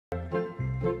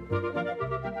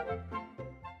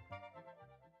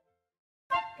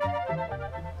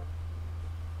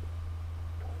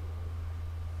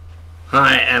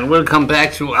Hi, and welcome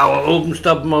back to our open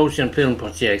stop motion film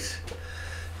project.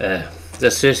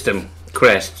 The system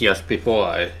crashed just before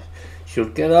I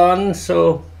should get on,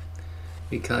 so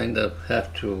we kind of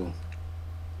have to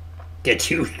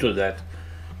get used to that.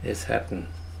 It's happened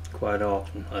quite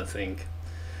often, I think.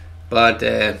 But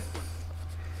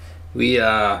we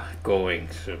are going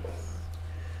to,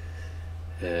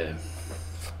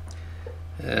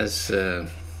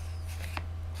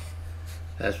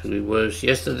 as we was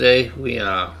yesterday, we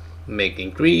are making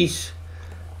grease,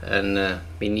 and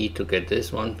we need to get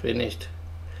this one finished.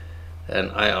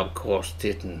 And I of course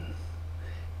didn't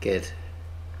get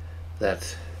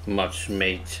that much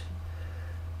made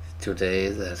today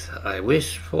that I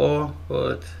wished for,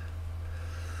 but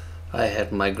I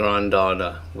had my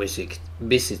granddaughter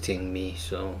visiting me,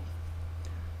 so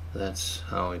that's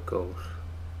how it goes.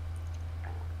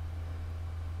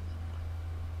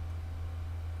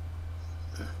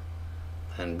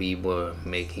 And we were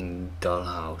making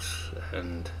dollhouse,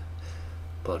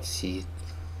 but she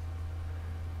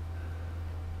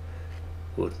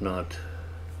would not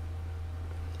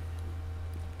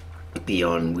be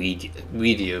on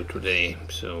video today,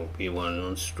 so we were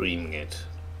not streaming it,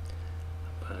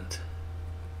 but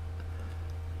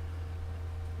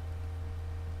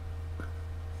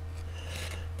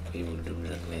we will do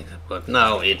that later. But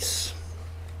now it's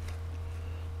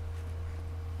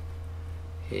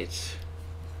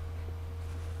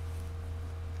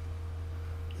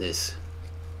this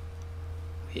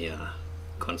we are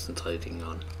concentrating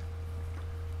on.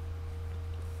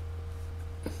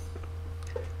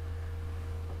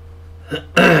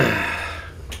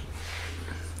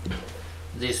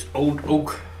 This old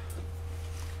oak,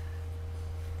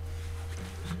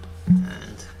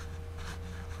 and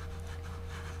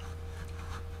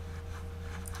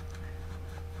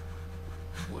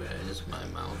where is my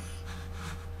mouse?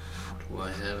 Do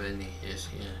I have any? Yes,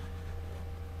 here.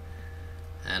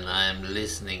 And I am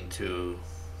listening to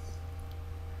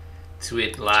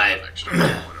it live. It's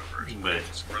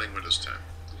running Windows 10.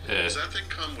 Does that thing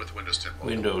come with Windows 10 mobile?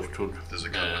 Windows to Does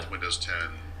it come with Windows 10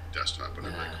 desktop,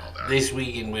 whatever they call that? This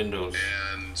week in Windows.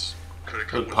 And could it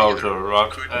come with could Windows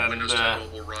 10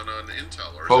 mobile run on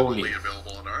Intel, or is it only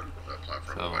available on ARM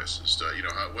platform devices?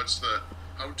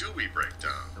 How do we break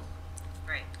down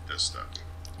this stuff?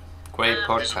 Great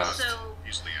podcast. So,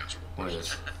 easily answerable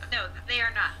questions. No, they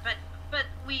are not. But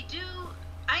we do.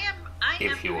 I am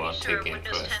pretty sure Windows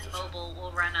 10 Mobile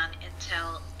will run on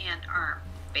Intel and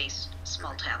ARM-based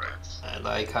small tablets. And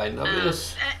I kind of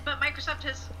is. But Microsoft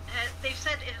they've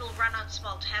said it'll run on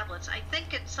small tablets. I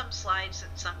think in some slides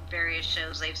and some various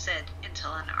shows they've said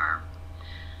Intel and ARM.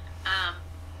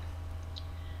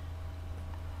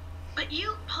 But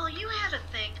you, Paul, you had a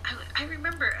thing. I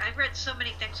remember I read so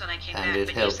many things when I came back.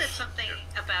 But you said something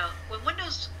about when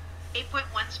Windows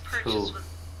 8.1's purchased with.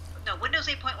 No, Windows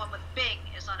 8.1 with Bing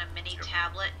is on a mini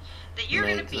tablet. That you're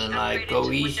going to be upgraded to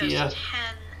Windows 10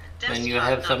 desktop. When you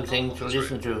have something to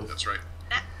listen to. That's right.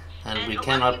 And we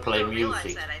cannot play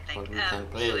music. But we can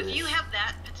play so this. if you have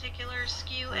that particular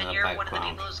SKU and you're one of the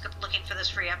people who's looking for this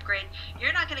free upgrade,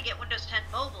 you're not going to get Windows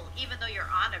 10 Mobile, even though you're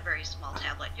on a very small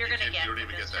tablet. You're going to get. You don't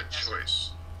even get that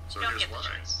choice. So here's why.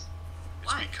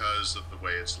 It's because of the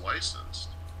way it's licensed.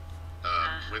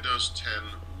 Windows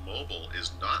 10 Mobile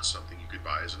is not something you could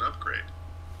buy as an upgrade.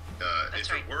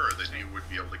 If it were, then you would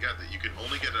be able to get that. You can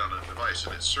only get it on a device,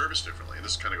 and it's serviced differently. And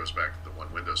this kind of goes back to the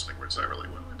One Windows thing, where it's not really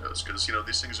One Windows, because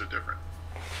these things are different.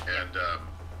 And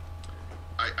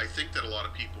I think that a lot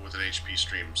of people with an HP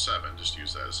Stream 7, just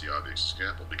use that as the obvious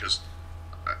example, because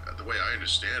the way I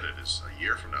understand it is a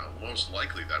year from now, most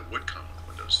likely that would come with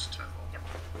Windows 10 Mobile.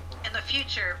 In the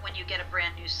future, when you get a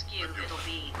brand new SKU, it'll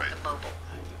be the mobile.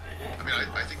 I mean,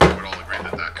 I think we would all agree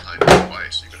that kind of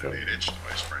device, even an 8-inch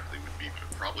device, frankly, would be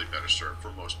probably better served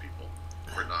for most people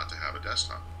for not to have a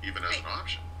desktop, even as an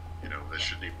option. That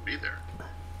shouldn't even be there.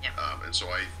 And so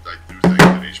I do think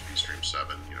that HP Stream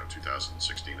 7,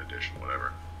 2016 edition,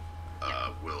 whatever,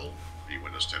 will be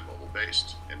Windows 10 mobile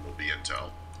based and will be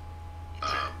Intel.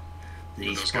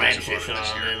 These branches are a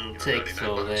little thick,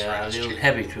 so they are a little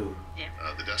heavy too.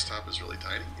 The desktop is really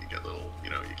tiny. You get little,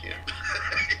 you can't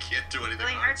you can't do anything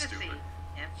really on hard it. to Stupid. see.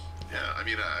 Yeah, I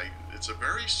mean, it's a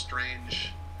very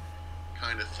strange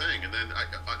kind of thing. And then,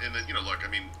 look, I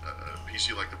mean,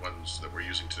 PC like the ones that we're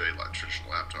using today, like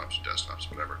traditional laptops, desktops,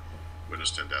 whatever,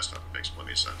 Windows 10 desktop makes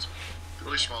plenty of sense. The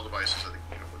really small devices, I think,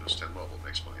 Windows 10 mobile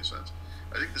makes plenty of sense.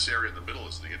 I think this area in the middle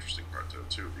is the interesting part, though,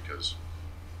 too, because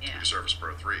Surface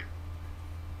Pro 3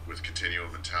 with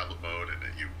Continuum and tablet mode, and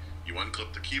you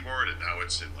unclip the keyboard, and now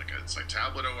it's like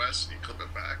tablet OS, and you clip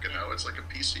it back, and now it's like a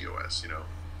PC OS,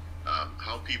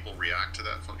 How people react to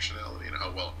that functionality and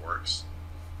how well it works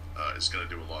is going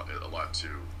to do a lot to,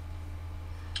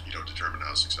 determine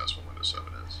how successful Windows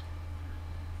 7 is.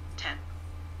 10.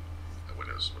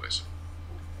 Windows, what I say?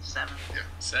 7. Yeah.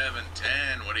 7,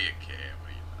 10. What do you care?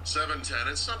 7, 10.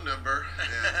 It's some number.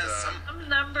 And, some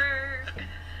number.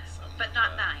 But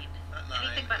not 9. Not 9.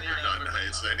 Anything but 9. Not 9.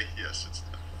 It's 90. Yes, it's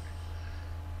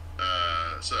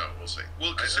 9. So we'll see.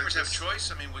 Will consumers have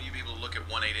choice? I mean, will you be able to look at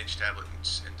one 8-inch tablet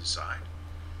and decide?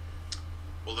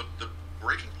 Well, the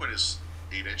breaking point is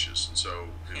 8 inches, and so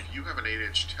if you have an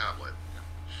 8-inch tablet,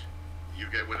 you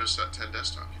get Windows 10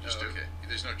 desktop. You just do. Okay.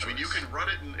 There's no choice. I mean, you can run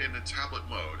it in a tablet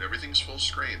mode. Everything's full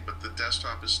screen, but the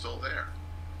desktop is still there.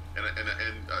 And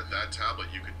that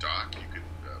tablet you could dock. You could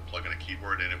plug in a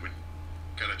keyboard, and it would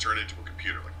kind of turn into a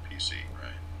computer, like a PC.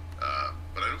 Right.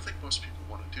 But I don't think most people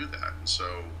want to do that, and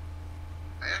so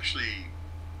I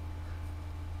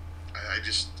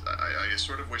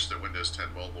sort of wish that Windows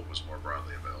 10 Mobile was more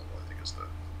broadly available. I think is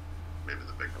maybe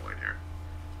the big point here.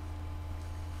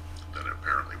 That it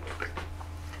apparently will be.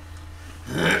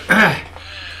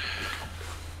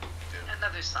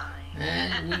 Another sign.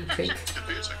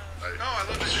 Confusing. I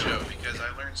love this show because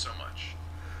I learned so much.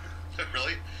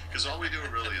 Really? Because all we do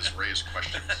really is raise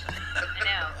questions. I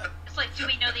know. It's like, do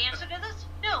we know the answer to this?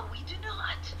 No, we do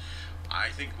not. I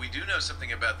think we do know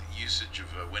something about the usage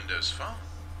of a Windows Phone.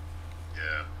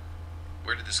 Yeah.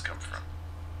 Where did this come from?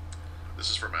 This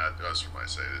is from Ad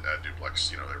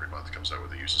Duplex. Every month comes out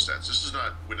with the usage stats. This is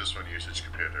not Windows Phone usage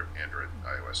compared to Android,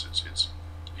 iOS. It's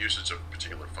usage of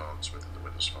particular phones within the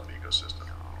Windows Phone ecosystem.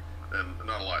 And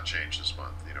not a lot changed this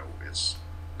month. It's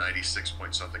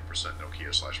 96-point-something%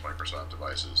 Nokia/Microsoft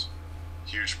devices.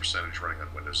 Huge percentage running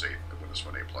on Windows 8, Windows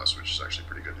Phone 8 Plus, which is actually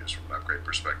pretty good news from an upgrade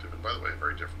perspective. And by the way,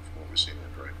 very different from what we've seen in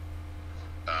Android.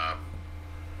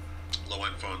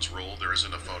 Low-end phones rule. There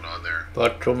isn't a phone on there.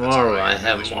 But tomorrow I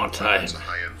have more time. It's a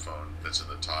high-end phone that's in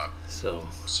the top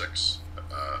 6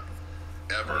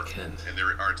 ever, and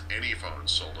there aren't any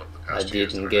phones sold over the past 2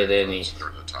 years. I didn't get any they're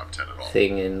in the top 10 at all.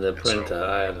 Thing in the And printer so,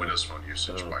 either. Windows Phone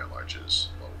usage by and large is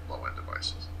low-end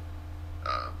devices.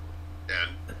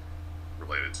 And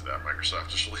related to that, Microsoft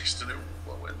just released a new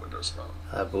low-end Windows Phone.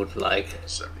 I would like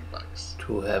 $70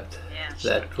 to have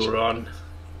that to run,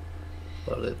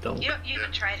 but it don't. You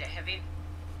haven't tried it, have you?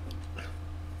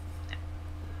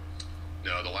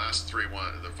 No, the last 3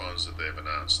 the phones that they've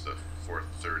announced, the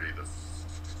 430, the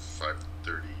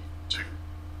 532,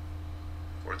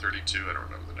 432, I don't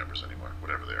remember the numbers anymore,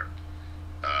 whatever they are.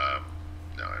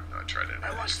 No, I've not tried it.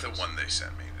 I watched the one they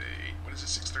sent me. What is it,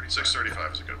 635?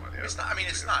 635 is a good one, yeah. It's not,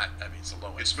 it's a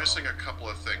low end. It's missing a couple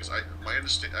of things. My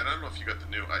understanding, I don't know if you got the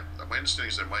new, my understanding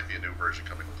is there might be a new version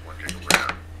coming with 1 gig of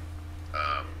RAM.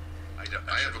 I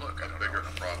have a bigger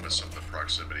problem with some of the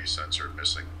proximity sensor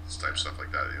missing, type stuff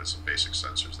like that. Some basic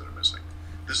sensors that are missing.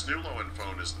 This new low-end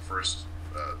phone is the first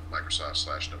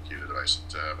Microsoft/Nokia device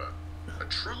to have a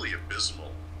truly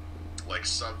abysmal, like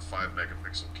sub 5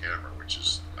 megapixel camera, which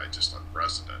is just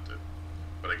unprecedented.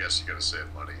 But I guess you got to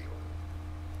save money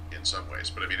in some ways.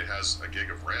 But I mean, it has a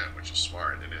gig of RAM, which is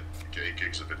smart, and 8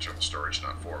 gigs of internal storage,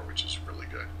 not 4, which is really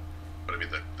good. But I mean,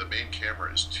 the main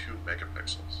camera is 2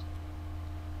 megapixels.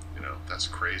 That's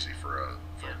crazy for a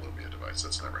Lumia device.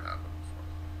 That's never happened before.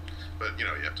 But you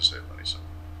have to save money somewhere.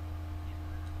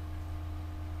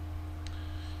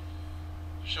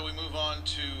 Shall we move on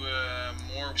to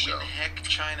more WinHeck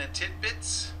China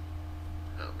tidbits?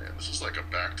 Oh man, this is like a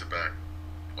back-to-back.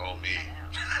 All me.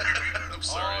 I'm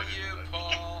sorry. All you,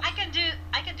 Paul. I can do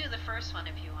the first one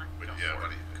if you want. Go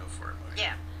for it.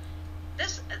 Yeah.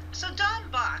 So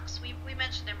Don Box, we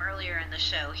mentioned him earlier in the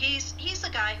show. He's the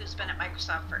guy who's been at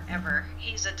Microsoft forever.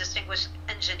 He's a distinguished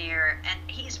engineer, and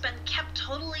he's been kept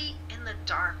totally in the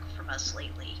dark from us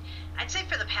lately. I'd say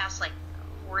for the past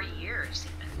 4 years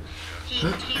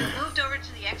even. He moved over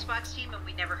to the Xbox team, and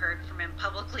we never heard from him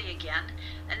publicly again.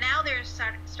 And now they're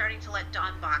starting to let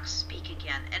Don Box speak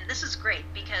again, and this is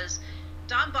great because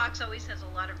Don Box always has a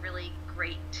lot of really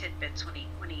great tidbits when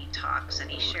he talks, and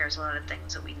he shares a lot of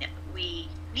things that we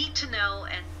need to know,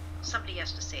 and somebody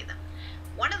has to say them.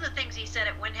 One of the things he said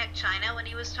at WinHeck China when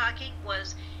he was talking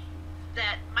was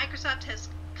that Microsoft has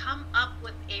come up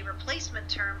with a replacement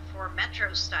term for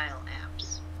Metro-style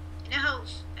apps. You know how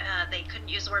they couldn't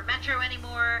use the word Metro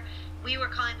anymore? We were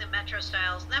calling them Metro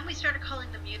styles. Then we started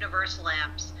calling them universal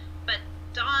apps. But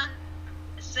Don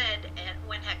said at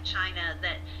WinHeck China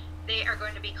that they are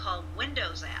going to be called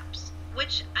Windows apps,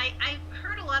 which I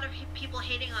heard a lot of people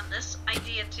hating on this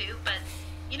idea too, but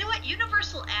you know what?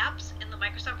 Universal apps in the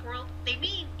Microsoft world, they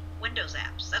mean Windows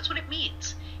apps. That's what it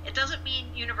means. It doesn't mean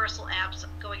universal apps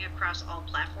going across all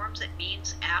platforms. It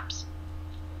means apps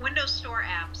Windows Store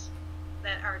apps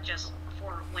that are just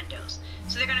for Windows.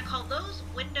 So they're going to call those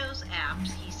Windows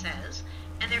apps, he says,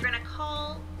 and they're going to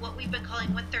call what we've been calling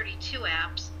Win32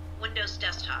 apps Windows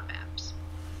Desktop apps.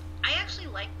 I actually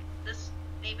like this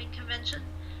naming convention.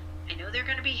 I know there are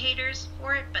going to be haters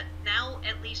for it, but now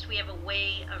at least we have a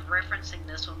way of referencing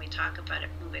this when we talk about it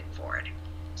moving forward.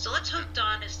 So let's hope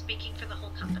Don is speaking for the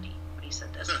whole company when he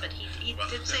said this, but he well,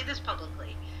 did say this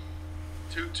publicly.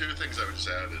 Two things I would just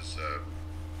add is,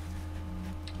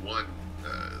 one,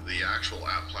 the actual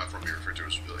app platform you referred to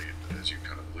is really, as you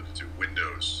kind of alluded to,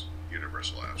 Windows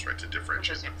universal apps, right, to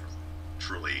differentiate them from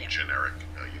truly generic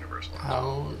universal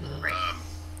apps.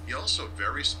 He also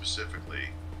very specifically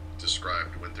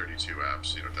described Win32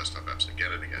 apps, desktop apps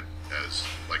again and again as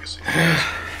legacy.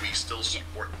 We still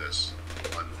support this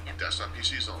on desktop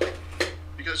PCs only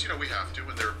because we have to,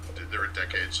 and there are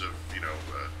decades of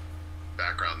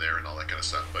background there and all that kind of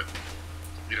stuff. But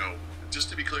just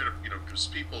to be clear, because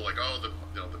people like, the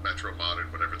Metro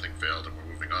Modern, whatever thing failed, and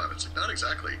we're moving on. It's like, not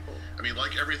exactly. I mean,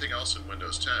 like everything else in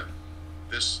Windows 10,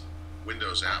 this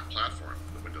Windows app platform,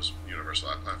 the Windows Universal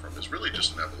App Platform, is really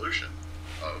just an evolution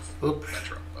of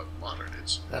Metro, of Modern.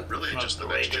 It's really just the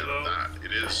next gen of that.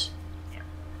 It is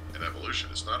an evolution.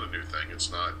 It's not a new thing. It's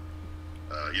not,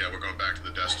 we're going back to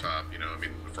the desktop. I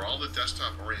mean, for all the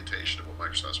desktop orientation of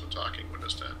what Microsoft's been talking,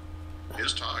 Windows 10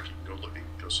 is talking. Go look,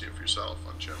 go see it for yourself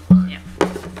on Channel 9.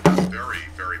 Very,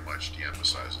 very much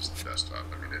de-emphasizes the desktop.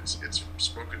 I mean, it's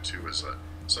spoken to as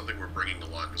something we're bringing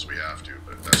along because we have to,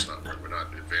 but that's not. We're not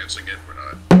advancing it. We're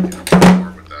not moving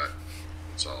forward with that.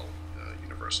 It's all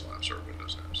universal apps or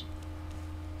Windows apps.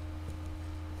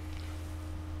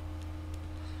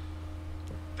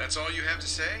 That's all you have to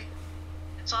say?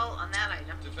 It's all on that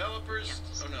item. Developers.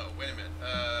 Oh no! Wait a minute.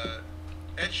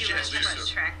 Edge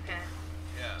gestures.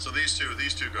 Yeah. So these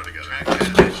two go together.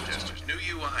 Trackpad, edge gestures,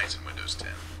 new UIs in Windows 10.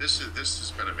 This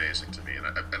has been amazing to me, and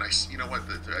I you know what?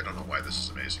 I don't know why this is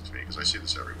amazing to me because I see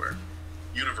this everywhere,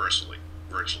 universally,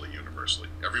 virtually universally.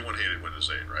 Everyone hated Windows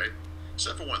 8, right?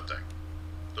 Except for one thing,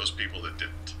 those people that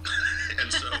didn't.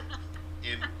 And so,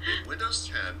 in Windows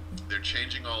 10, they're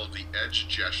changing all of the edge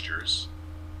gestures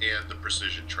and the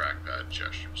precision trackpad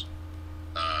gestures,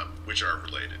 which are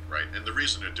related, right? And the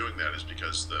reason they're doing that is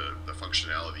because the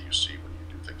functionality you see when you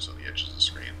do things on the edges of the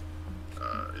screen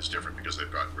is different because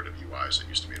they've gotten rid of UIs that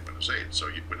used to be in Windows 8.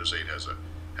 So Windows 8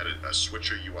 had a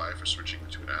switcher UI for switching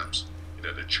between apps. It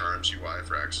had a charms UI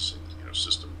for accessing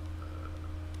system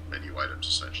menu items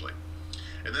essentially,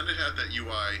 and then it had that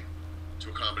UI to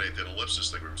accommodate that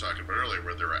ellipsis thing we were talking about earlier,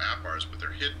 where there are app bars but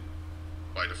they're hidden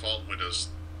by default in Windows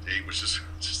 8, which is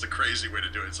just a crazy way to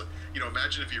do it. It's like,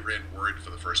 imagine if you ran Word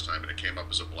for the first time and it came up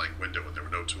as a blank window and there were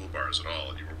no toolbars at all,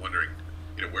 and you were wondering,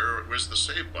 where's the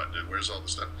save button and where's all the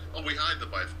stuff? Oh, we hide them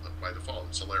by default.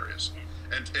 It's hilarious.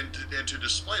 And to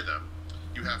display them,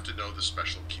 you have to know the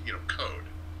special code,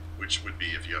 which would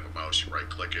be if you have a mouse, you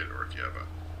right-click it, or if you have a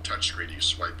touch screen, you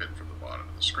swipe in from the bottom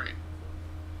of the screen.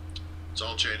 It's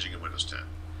all changing in Windows 10.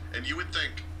 And you would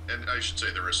think, and I should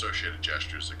say there are associated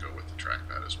gestures that go with the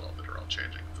trackpad as well that are all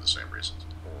changing for the same reasons.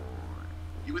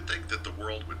 You would think that the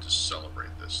world would just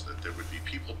celebrate this, that there would be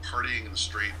people partying in the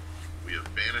street. We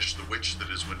have banished the witch that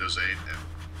is Windows 8, and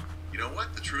you know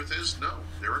what? The truth is, no.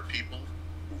 There are people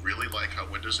who really like how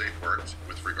Windows 8 worked,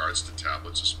 with regards to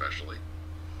tablets especially,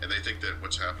 and they think that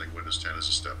what's happening in Windows 10 is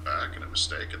a step back and a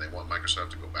mistake, and they want Microsoft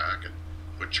to go back and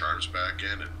put charms back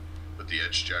in and put the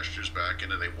edge gestures back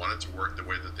in, and they want it to work the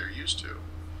way that they're used to.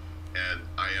 And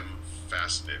I am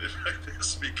fascinated by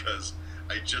this because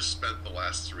I just spent the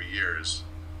last 3 years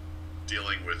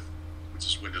dealing with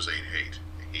just Windows 8 hate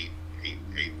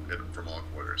from all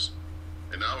quarters.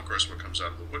 And now, of course, what comes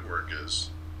out of the woodwork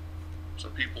is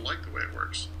some people like the way it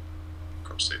works. Of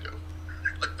course they do.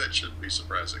 Like, that shouldn't be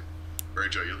surprising. Mary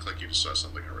Jo, you look like you just saw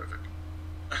something horrific.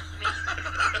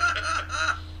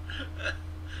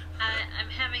 I'm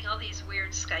having all these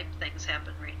weird Skype things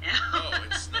happen right now. Oh,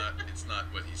 it's not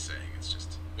what he's saying. It's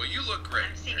just, well, you look great.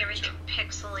 I'm seeing everything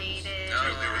pixelated. No,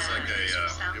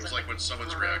 it was like when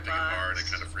someone's reacting in a bar and it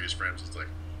kind of freeze frames. It's like,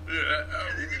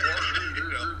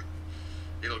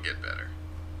 it'll get better,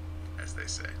 as they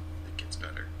say. It gets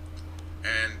better,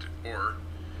 or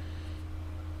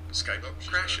Skype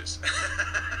crashes,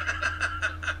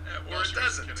 or it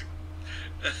doesn't.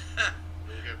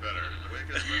 We'll get better. The way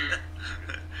it gets better.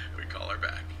 We call her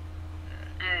back.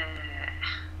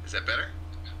 Is that better?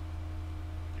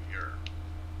 You can hear her.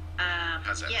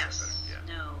 How's that? Yes. Yeah.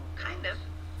 No, kind of.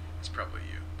 It's probably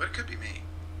you, but it could be me.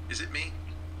 Is it me?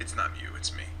 It's not you.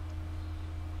 It's me.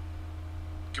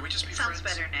 Can we just be friends? Sounds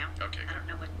better now. Okay. I don't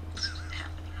know what's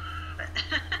happening, but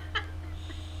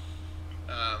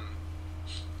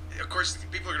of course,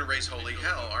 people are going to raise holy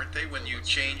hell, aren't they? When you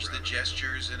change the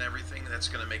gestures and everything, that's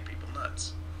going to make people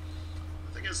nuts.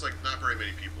 The thing is, like, not very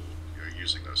many people are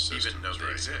using those systems. Even know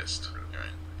they exist. Right.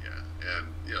 Yeah,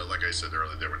 and like I said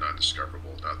earlier, they were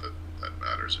non-discoverable. Not that that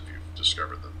matters if you've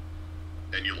discovered them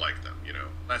and you like them.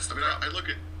 That's the problem. I look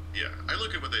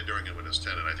at what they're doing in Windows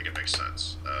 10, and I think it makes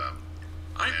sense.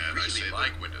 I really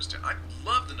like Windows 10. I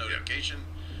love the notification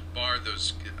bar.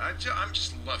 I'm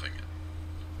just loving it.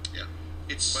 Yeah,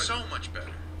 it's so much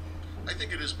better. I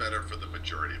think it is better for the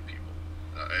majority of people.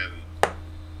 And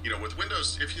with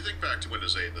Windows, if you think back to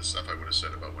Windows 8, the stuff I would have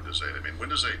said about Windows 8, I mean,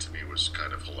 Windows 8 to me was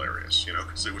kind of hilarious,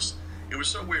 because it was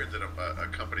so weird that a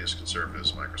company as conservative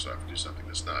as Microsoft would do something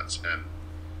this nuts. And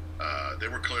they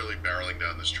were clearly barreling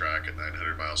down this track at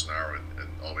 900 miles an hour, and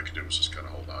all we could do was just kind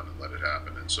of hold on and let it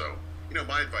happen. And so,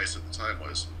 my advice at the time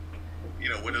was,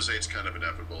 Windows 8 is kind of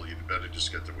inevitable. You'd better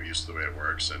just get used to the way it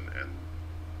works, and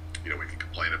we can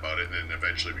complain about it, and then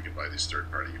eventually we can buy these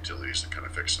third-party utilities to kind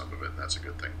of fix some of it, and that's a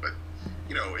good thing. But,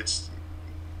 you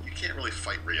can't really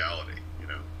fight reality,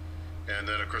 And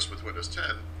then, of course, with Windows 10,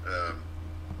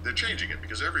 they're changing it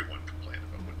because everyone complained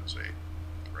about Windows 8,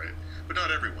 right? But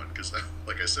not everyone, because,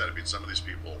 like I said, I mean, some of these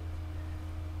people,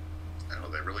 I don't know,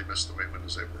 they really miss the way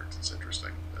Windows 8 works. It's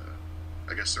interesting.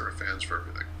 I guess there are fans for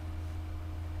everything.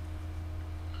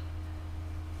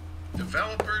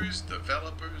 Developers.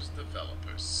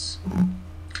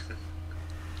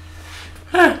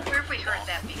 Where have we heard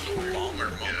that before? Longer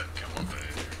moment. Come on.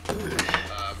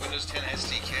 Windows 10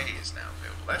 SDK is now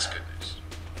available. That's good news.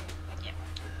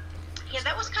 Yeah,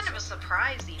 that was kind of a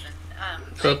surprise even. I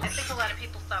think a lot of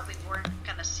people thought we weren't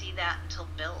going to see that until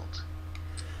build.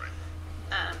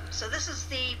 So this is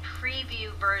the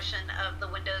preview version of the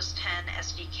Windows 10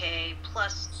 SDK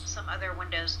plus some other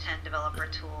Windows 10 developer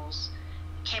tools.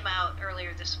 It came out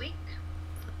earlier this week,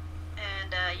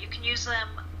 and you can use them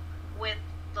with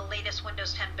the latest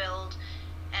Windows 10 build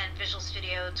and Visual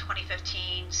Studio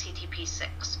 2015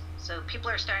 CTP6. So people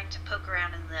are starting to poke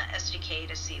around in the SDK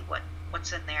to see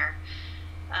what's in there.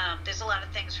 There's a lot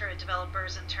of things for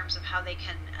developers in terms of how they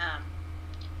can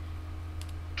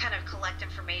kind of collect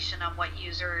information on what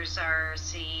users are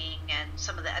seeing and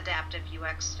some of the adaptive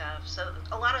UX stuff. So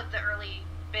a lot of the early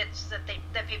bits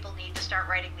that people need to start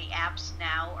writing the apps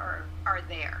now are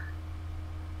there,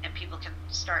 and people can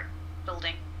start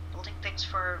building things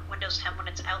for Windows 10 when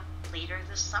it's out later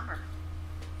this summer.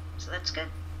 So that's good.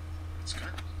 That's good.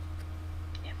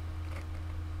 Yeah.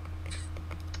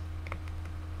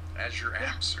 Azure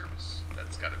App Service.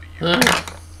 That's got to be you.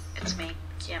 It's me.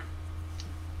 Yeah.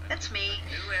 That's me.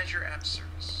 New Azure App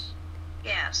Service.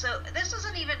 Yeah, so this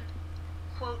isn't even,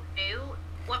 quote, new.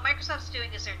 What Microsoft's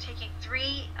doing is they're taking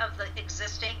 3 of the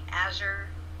existing Azure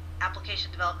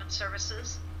application development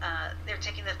services. They're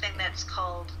taking the thing that's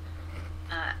called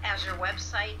Azure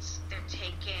Websites, they're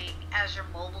taking Azure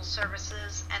Mobile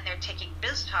Services, and they're taking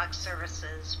BizTalk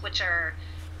services, which are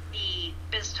the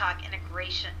BizTalk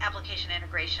application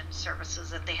integration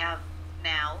services that they have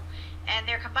now, and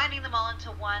they're combining them all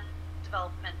into one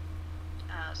development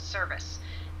service.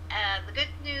 The good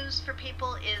news for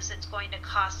people is it's going to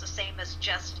cost the same as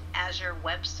just Azure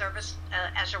Web Service,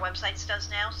 Azure Websites does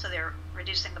now, so they're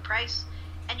reducing the price.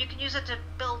 And you can use it to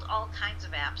build all kinds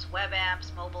of apps, web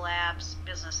apps, mobile apps,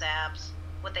 business apps,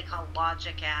 what they call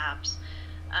logic apps.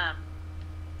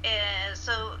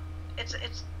 So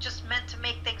it's just meant to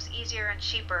make things easier and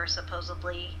cheaper,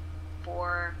 supposedly,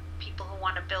 for people who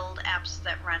want to build apps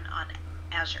that run on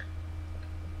Azure.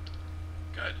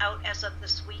 Good. Out as of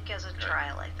this week as a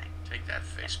trial, I think. Take that,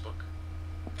 Facebook.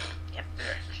 Yep.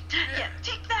 There. Yeah,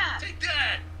 take that! Take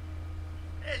that!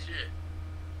 Azure.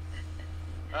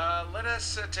 Let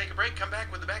us take a break, come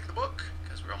back with the back of the book,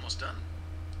 because we're almost done.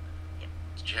 Yep.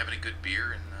 Did you have any good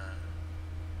beer?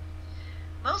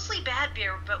 Mostly bad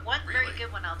beer, but one Really? very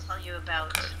good one I'll tell you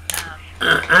about.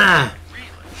 Really?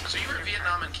 So you were in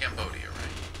Vietnam and Cambodia,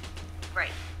 right?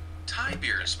 Right. Thai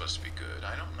beer is supposed to be good.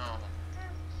 I don't know.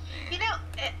 You know,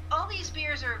 all these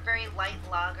beers are very light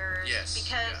lagers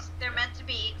because they're meant to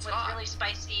be eaten with hot. Really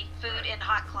spicy food in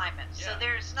hot climates. Yeah. So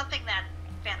there's nothing that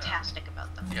fantastic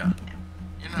about them. Yeah.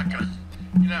 You're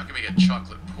not gonna make a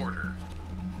chocolate porter.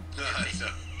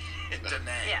 In Da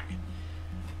Nang. Yeah.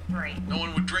 Right. No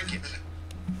one would drink it.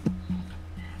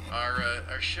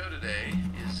 Our show today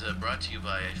is brought to you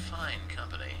by a fine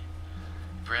company.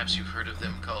 Perhaps you've heard of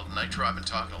them, called Nitro. I've been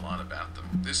talking a lot about them.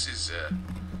 This is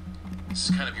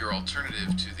kind of your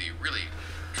alternative to the really,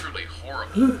 truly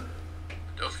horrible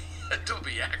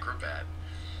Adobe Acrobat.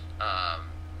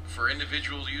 For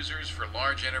individual users, for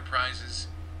large enterprises,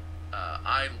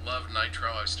 I love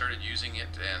Nitro. I started using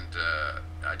it, and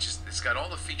it's got all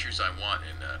the features I want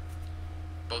in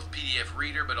both PDF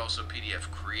Reader, but also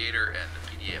PDF Creator and the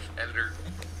PDF Editor.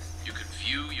 You can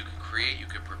view, you can create, you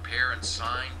can prepare and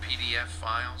sign PDF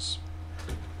files.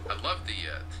 I love the,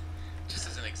 just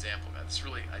as an example, man, this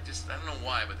really, I don't know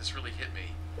why, but this really hit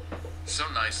me so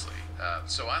nicely.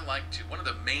 So I like to, one of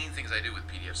the main things I do with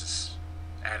PDFs is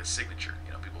add a signature.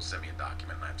 You know, people send me a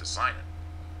document and I have to sign it.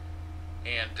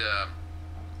 And, of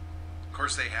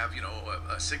course, they have, you know,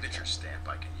 a signature stamp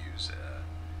I can use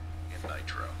in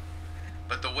Nitro.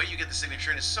 But the way you get the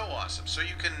signature in is so awesome. So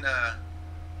you can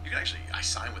actually, I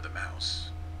sign with the mouse.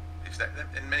 If that,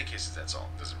 in many cases, that's all.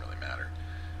 It doesn't really matter.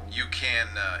 You can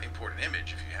import an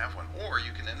image if you have one, or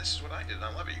you can, and this is what I did, and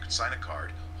I love it, you can sign a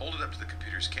card, hold it up to the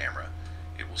computer's camera,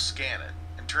 it will scan it,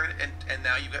 and turn it, and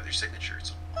now you've got your signature.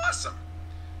 It's awesome.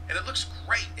 And it looks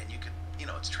great, and you can, you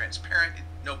know, it's transparent. It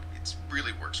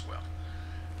really works well.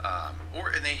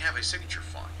 And they have a signature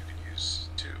font you can use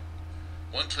too.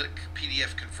 One-click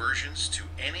PDF conversions to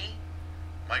any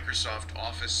Microsoft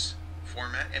Office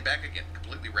format and back again,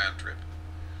 completely round trip.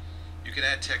 You can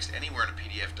add text anywhere in a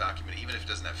PDF document, even if it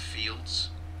doesn't have fields.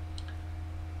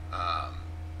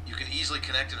 You can easily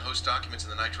connect and host documents in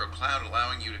the Nitro Cloud,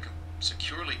 allowing you to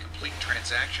securely complete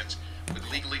transactions with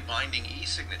legally binding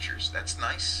e-signatures. That's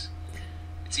nice.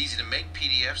 It's easy to make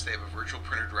PDFs. They have a virtual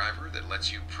printer driver that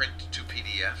lets you print to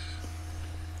PDF.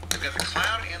 They've got the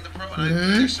cloud and the pro. And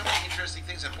there's so many interesting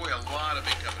things, and boy, a lot of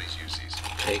big companies use these.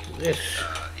 Take this.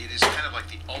 It is kind of like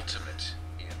the ultimate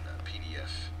in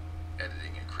PDF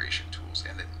editing and creation tools,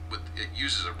 and it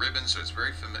uses a ribbon, so it's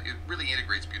very familiar. It really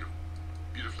integrates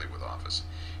beautifully with Office.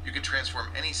 You can transform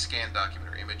any scanned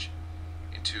document or image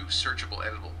into searchable,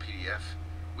 editable PDF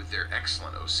with their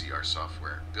excellent OCR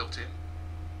software built in.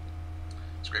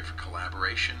 It's great for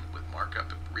collaboration with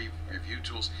markup and review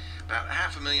tools. About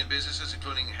 500,000 businesses,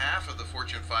 including half of the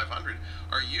Fortune 500,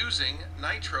 are using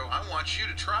Nitro. I want you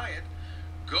to try it.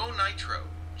 Go Nitro,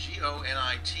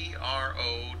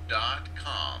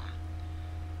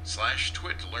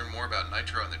 GoNitro.com/twit to learn more about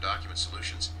Nitro and their document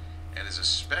solutions. And as a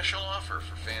special offer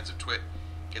for fans of Twit,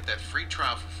 get that free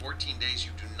trial for 14 days.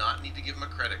 You do not need to give them a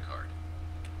credit card.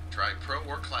 Try Pro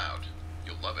or Cloud.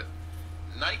 You'll love it.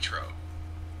 Nitro,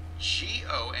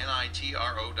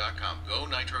 GoNitro.com,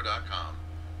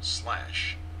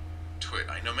 GoNitro.com/twit.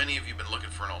 I know many of you have been looking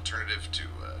for an alternative to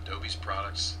Adobe's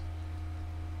products.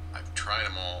 I've tried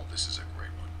them all. This is a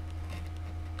great one.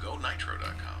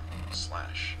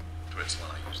 GoNitro.com/twit's the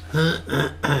one I use now.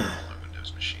 All my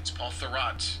Windows machines. Paul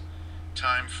Thurrott,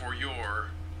 time for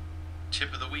your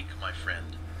tip of the week, my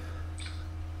friend.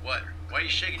 What? Why are you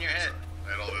shaking your head?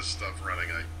 I had all this stuff running.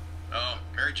 Oh,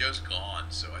 Mary Jo's gone,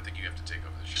 so I think you have to take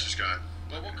over the show. She's gone.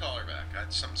 Well, we'll call her back.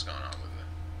 Something's going on with it.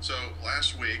 So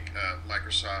last week,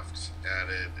 Microsoft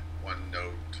added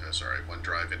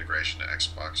OneDrive integration to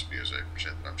Xbox Music, which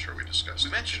I'm sure we discussed.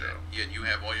 We mentioned it. Yeah, you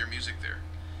have all your music there.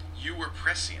 You were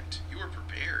prescient. You were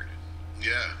prepared.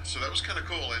 Yeah, so that was kind of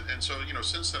cool. And so, you know,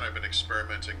 since then I've been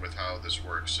experimenting with how this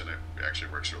works, and it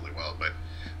actually works really well. But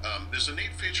there's a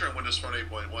neat feature on Windows Phone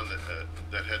 8.1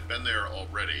 that had been there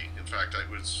already. In fact,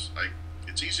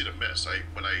 it's easy to miss.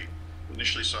 When I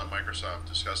initially saw Microsoft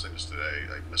discussing this today,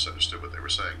 I misunderstood what they were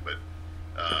saying. But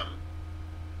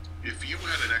if you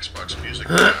had an Xbox Music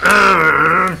in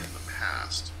the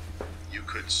past, you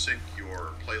could sync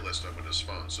your playlist on Windows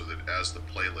Phone so that as the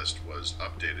playlist was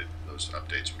updated, those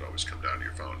updates would always come down to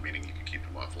your phone, meaning you could keep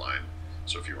them offline.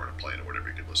 So if you were on a plane or whatever,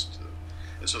 you could listen to them.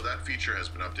 And so that feature has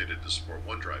been updated to support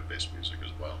OneDrive-based music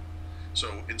as well.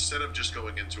 So instead of just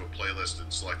going into a playlist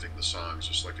and selecting the songs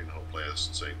or selecting the whole playlist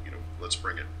and saying, you know, let's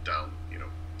bring it down,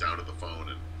 down to the phone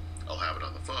and I'll have it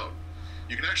on the phone,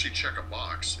 you can actually check a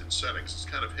box in settings, it's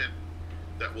kind of hidden,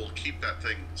 that will keep that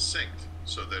thing synced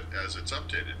so that as it's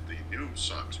updated, the new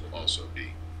songs will also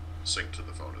be synced to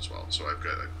the phone as well. So I've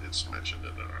got, it's mentioned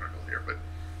in an article here, but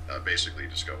basically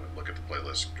just go and look at the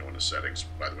playlist, go into settings.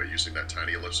 By the way, using that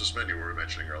tiny ellipsis menu we were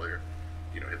mentioning earlier,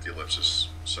 hit the ellipsis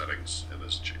settings and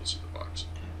this jiggles in the box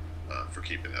for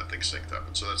keeping that thing synced up.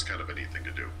 And so that's kind of a neat thing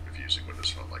to do if you're using Windows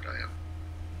Phone like I am,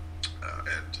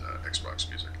 and Xbox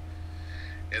Music.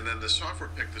 And then the software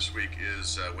pick this week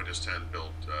is Windows 10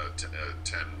 build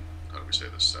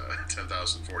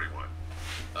 10,041,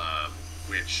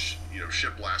 which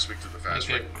shipped last week to the fast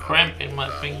ring. Cramp in my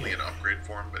finger. Only in upgrade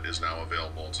form, but is now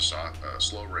available to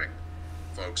slow ring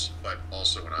folks, but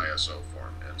also in ISO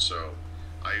form. And so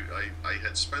I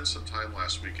had spent some time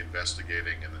last week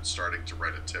investigating and then starting to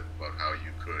write a tip about how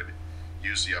you could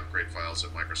use the upgrade files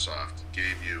that Microsoft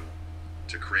gave you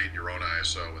to create your own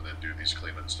ISO and then do these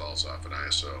clean installs off an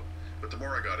ISO. But the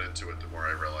more I got into it, the more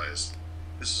I realized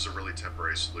this is a really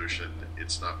temporary solution.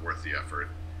 It's not worth the effort.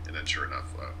 And then, sure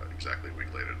enough, exactly a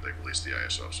week later, they released the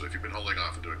ISO. So if you've been holding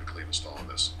off and doing a clean install on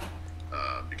this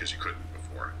because you couldn't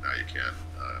before, now you can.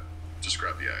 Just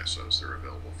grab the ISOs; they're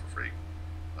available for free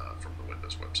from the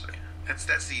Windows website. That's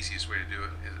the easiest way to do it,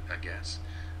 I guess.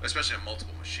 Especially on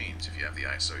multiple machines. If you have the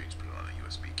ISO, you just put it on a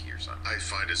USB key or something. I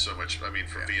find it so much. I mean,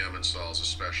 for VM installs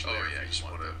especially. Oh yeah, you just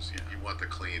want to. You want the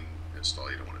clean install.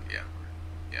 You don't want to.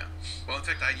 Yeah. Well, in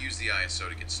fact, I used the ISO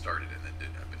to get started, and then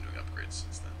I've been doing upgrades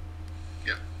since then.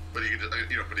 Yeah, but you can,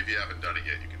 but if you haven't done it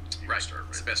yet, you can start. Right.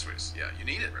 It's the best way. You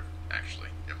need it actually.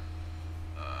 Yep.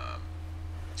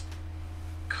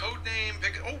 Codename.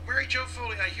 Oh, Mary Jo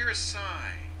Foley. I hear a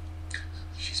sigh.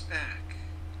 She's back.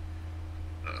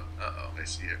 Uh-oh. I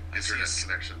see it. Internet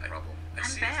connection problem.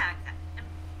 I'm back.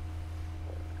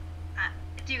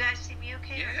 Do you guys see me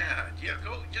okay? Yeah.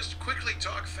 Go. Just quickly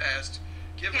talk fast.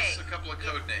 Give us a couple of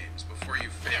code names before you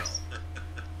fail. Yes.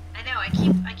 I know. I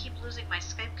keep losing my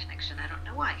Skype connection. I don't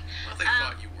know why. Well, they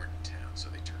thought you weren't in town, so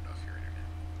they turned off your internet.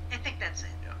 I think that's it.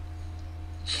 Yeah.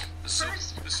 Yeah. The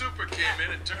super came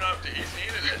in and turned off the heat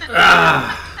and internet.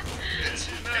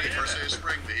 Any first day of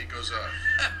spring, the heat goes up.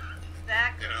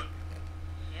 Exactly. You know.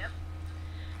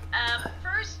 Yep.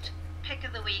 First pick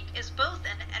of the week is both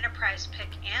an enterprise pick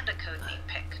and a codename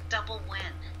pick. Double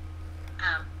win.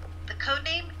 The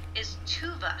codename is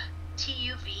Tuva.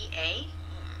 Tuva.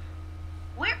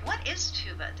 What is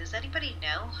Tuva? Does anybody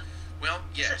know? Well,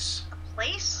 yes. Is it a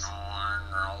place?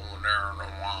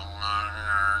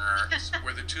 It's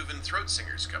where the Tuvan throat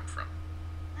singers come from.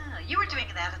 Oh, you were doing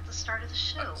that at the start of the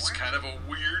show. It's kind of a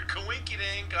weird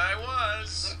coinkydink. I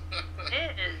was.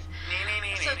 It is.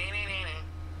 So,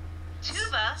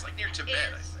 Tuva. It's like near Tibet,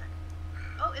 I think.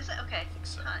 Oh, is it? Okay. I think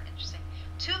so. Interesting.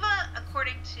 Tuva,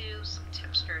 according to some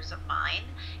tipsters of mine,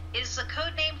 is the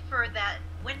code name for that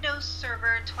Windows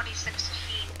Server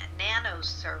 2016 Nano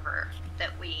server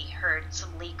that we heard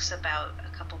some leaks about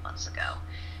a couple months ago.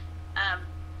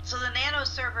 So the Nano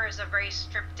server is a very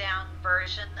stripped down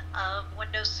version of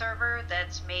Windows Server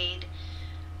that's made,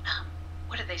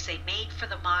 what did they say, made for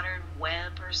the modern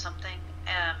web or something,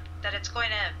 that it's going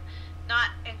to not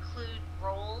include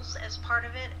roles as part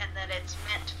of it, and that it's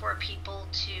meant for people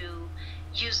to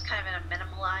use kind of in a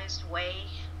minimalized way.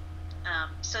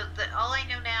 So all I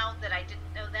know now that I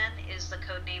didn't know then is the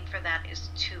code name for that is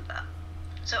Tuva.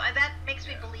 So that makes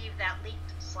me believe that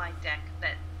leaked slide deck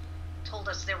that told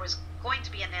us there was going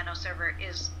to be a Nano server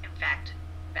is in fact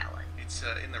valid. It's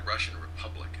in the Russian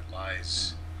Republic. It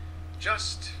lies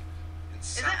just in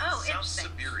South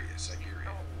Siberia.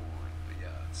 Oh. But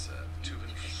yeah, it's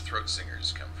Tuvan throat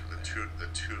singers come from the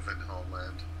Tuvan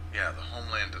homeland. Yeah, the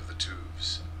homeland of the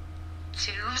Tuvs.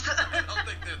 Tubes? I don't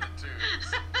think they're the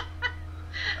Tubes.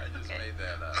 I just made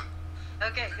that up.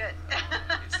 Okay, good.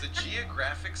 It's the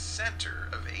geographic center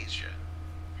of Asia.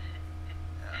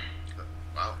 Yeah.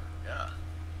 Wow. Yeah.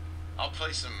 I'll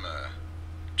play some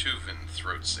Tuvan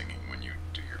throat singing when you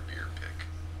do your beer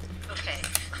pick. Okay.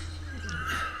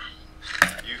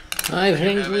 I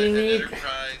think we need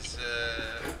enterprise,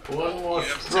 one more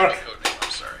struck.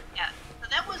 I'm sorry. Yeah. So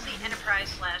that was the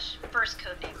enterprise / first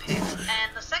codename pick,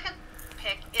 and the second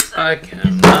pick is I a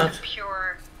cannot.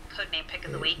 pure codename pick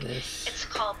of the week. It's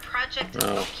called Project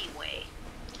Milky Way.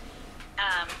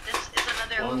 This is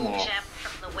another One little more. gem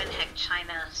from the WinHack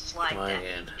China slide My deck.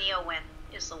 hand. NeoWin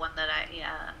is the one that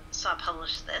I saw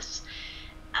publish this.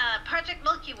 Project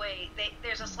Milky Way,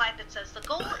 there's a slide that says the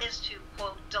goal is to,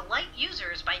 quote, delight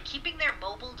users by keeping their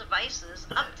mobile devices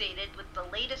updated with the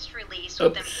latest release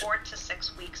within 4 to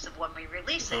 6 weeks of when we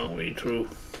release it. Oh, we true.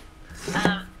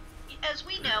 As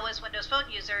we know, as Windows Phone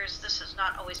users, this has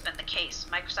not always been the case.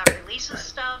 Microsoft releases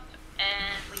stuff,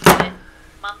 and we get it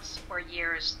months or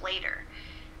years later.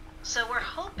 So we're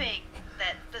hoping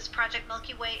that this Project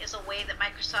Milky Way is a way that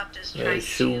Microsoft is Very trying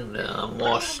soon to there are put more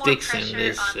a little sticks more in pressure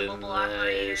this on and mobile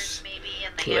operators, there's maybe,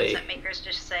 and the clay. handset makers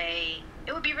just say,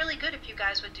 it would be really good if you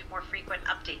guys would do more frequent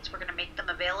updates. We're going to make them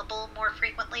available more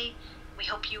frequently. We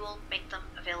hope you will make them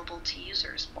available to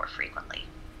users more frequently.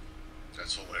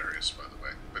 That's hilarious, by the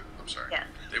way. But I'm sorry. Yeah,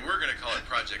 They were going to call it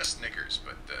Project Snickers,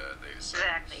 but they decided.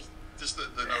 exactly. Just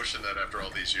the notion that after all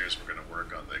these years we're going to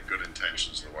work on the good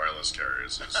intentions of the wireless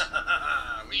carriers is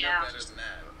We know Yeah. better than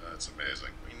that. that's amazing.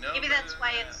 We know Maybe better that's than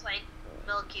why that. it's like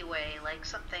Milky Way, like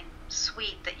something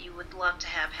sweet that you would love to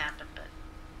have happen, but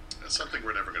That's something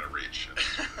we're never going to reach.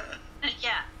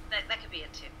 yeah, that could be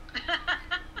it too.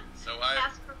 So I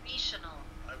Aspirational.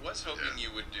 was hoping you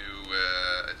would do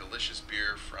a delicious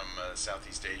beer from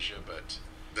Southeast Asia, but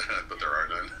But there are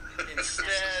none.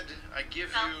 instead I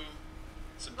give No. you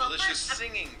some Well, delicious first,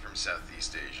 singing from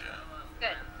Southeast Asia.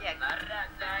 Good. Yeah.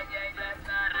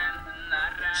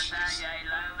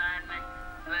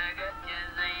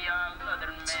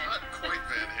 It's not quite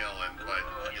Van Halen, but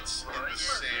it's in the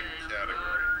same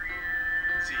category.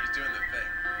 See, he's doing the thing.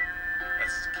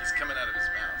 He's coming out of his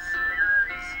mouth.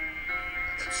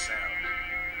 That sound.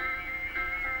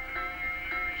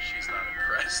 She's not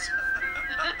impressed.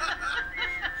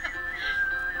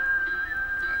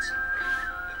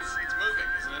 It's moving,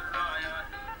 isn't it?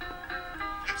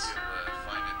 You'll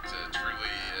find it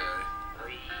truly.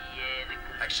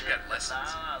 Actually, got lessons.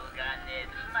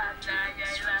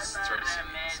 Started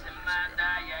singing some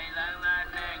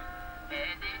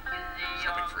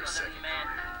Stopping for a second.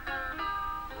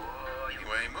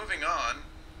 Anyway, moving on.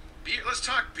 Beer. Let's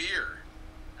talk beer.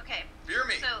 Okay. Beer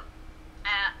me. So,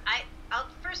 I'll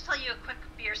first tell you a quick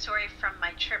beer story from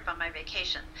my trip on my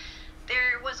vacation.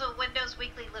 There was a Windows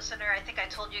Weekly listener, I think I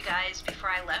told you guys before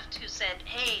I left, who said,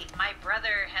 hey, my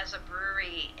brother has a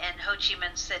brewery in Ho Chi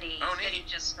Minh City that he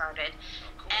just started.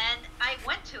 Oh, cool. And I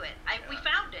went to it. We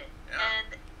found it. Yeah.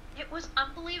 And it was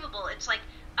unbelievable. It's like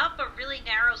up a really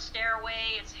narrow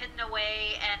stairway. It's hidden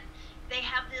away. And they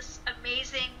have this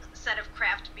amazing set of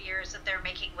craft beers that they're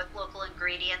making with local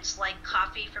ingredients, like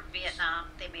coffee from Vietnam.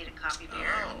 They made a coffee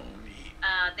beer. Oh, neat.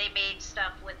 They made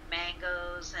stuff with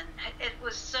mangoes, and it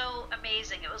was so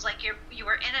amazing. It was like you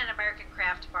were in an American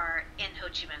craft bar in Ho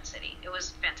Chi Minh City. It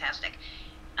was fantastic.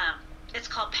 It's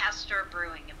called Pasteur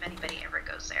Brewing, if anybody ever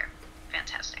goes there.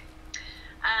 Fantastic.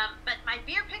 But my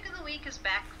beer pick of the week is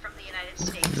back from the United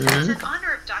States. Mm-hmm. It's in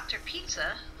honor of Dr.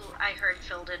 Pizza, who I heard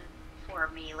filled in for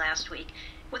me last week,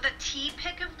 with a tea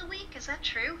pick of the week. Is that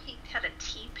true? He had a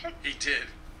tea pick? He did.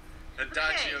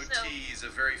 Adagio tea is a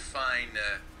very fine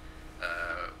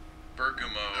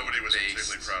bergamot. Nobody was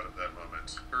particularly proud of that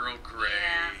moment. Earl Grey.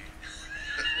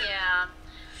 Yeah.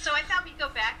 So I thought we'd go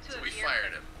back to a beer. We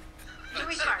fired him.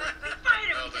 We fired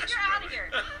him. You're out of here.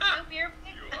 No beer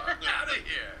pick. You are out of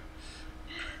here.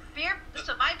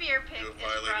 So my beer pick You is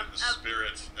violated from the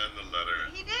spirit and the letter.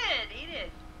 He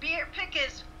did. Beer pick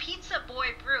is Pizza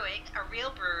Boy Brewing, a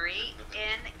real brewery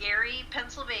in Erie,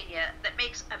 Pennsylvania, that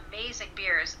makes amazing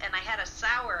beers. And I had a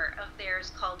sour of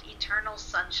theirs called Eternal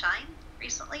Sunshine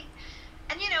recently.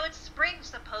 And it's spring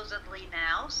supposedly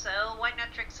now, so why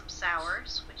not drink some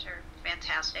sours, which are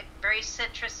fantastic. Very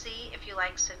citrusy, if you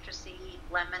like citrusy,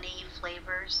 lemony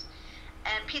flavors.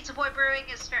 And Pizza Boy Brewing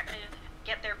is starting to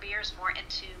get their beers more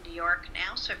into New York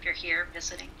now, so if you're here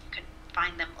visiting, you can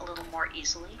find them a little more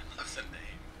easily. I love the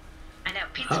name. I know,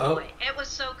 Pizza Boy. It was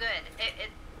so good.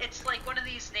 It's like one of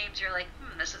these names you're like,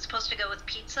 is it supposed to go with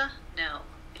pizza? No,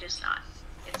 it is not.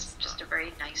 It's just a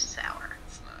very nice sour.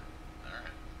 It's not. All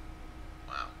right.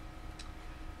 Wow.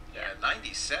 Yeah,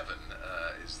 97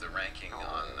 is the ranking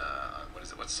on what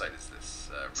is it? What site is this?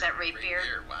 Is that Rate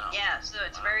Beer? Wow. Yeah, so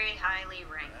it's very highly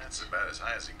ranked. That's about as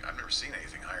high as I've never seen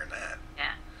anything higher than that.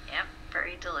 Yeah. Yep.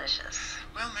 Very delicious.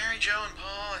 Well, Mary Jo and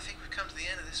Paul, I think we've come to the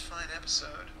end of this fine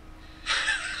episode.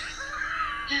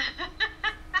 I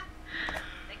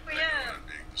think we have. I'm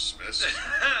being dismissed. Get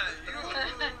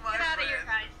out of here,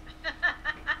 guys.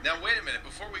 Now, wait a minute.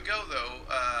 Before we go, though,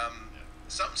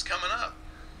 something's coming up.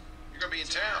 You're going to be in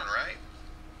town, right?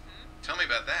 Mm-hmm. Tell me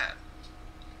about that.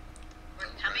 We're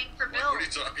coming for Build. What are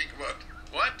you talking about?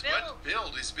 What? Build. What?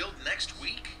 Build? Is Build next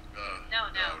week?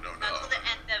 No. Until the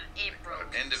end of April.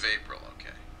 End of April,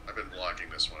 okay. I've been blocking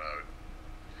this one out.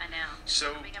 I know.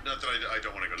 So, not that I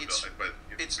don't want to go to Build, but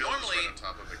it's Build normally is right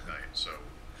on top of Ignite, so.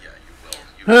 Yeah,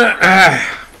 you will.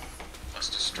 You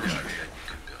must destroy that you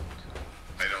can build.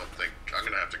 I don't think I'm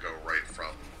going to have to go right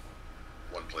from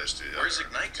one place to the other. Where's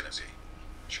Ignite going to be?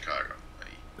 Chicago.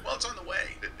 Well, it's on the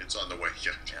way. It's on the way.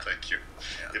 Yeah, thank you.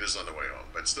 Yeah. It is on the way home,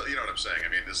 but still, you know what I'm saying. I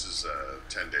mean, this is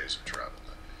 10 days of travel.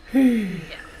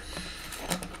 Yeah.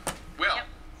 Well. Yep.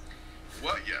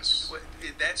 Well, yes.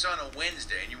 That's on a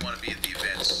Wednesday, and you want to be at the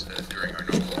events during our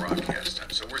normal broadcast time.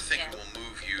 So we're thinking we'll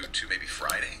move you to maybe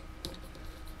Friday.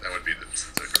 That would be the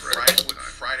correct time.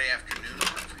 Friday afternoon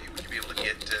for you. Would you be able to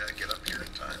get up here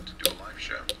in time to do a live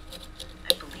show?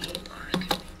 I believe it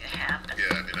could happen.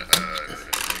 Yeah, I mean,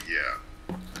 yeah,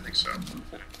 I think so.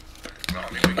 Well,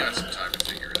 I mean, we got some time to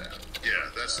figure it out.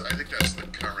 Yeah, I think that's the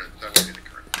current. That would be the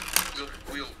current.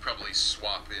 We'll probably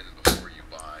swap in before you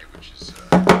buy, which is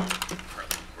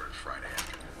probably recorded Friday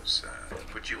afternoons.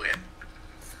 Put you in,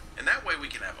 and that way we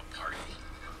can have a party.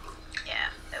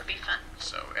 Yeah, that would be fun.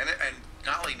 So, and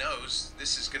golly knows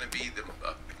this is going to be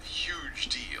a huge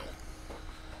deal.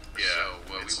 Yeah, so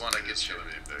we want to get you.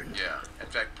 Yeah, in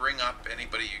fact, bring up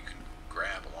anybody you can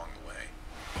grab along the way.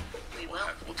 We will.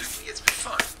 We'll do. It's been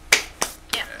fun.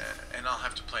 Yeah. And I'll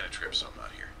have to plan a trip, so I'm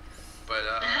not here. But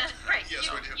right. Yes,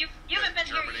 you haven't been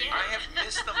Germany. here yet. I have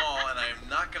missed them all, and I am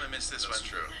not going to miss this one. That's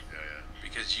true. Yeah.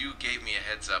 Because you gave me a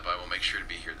heads up, I will make sure to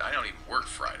be here. I don't even work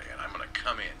Friday, and I'm going to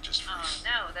come in just for. Oh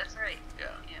no, that's right.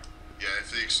 Yeah. Yeah.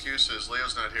 If the excuse is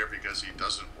Leo's not here because he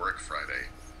doesn't work Friday,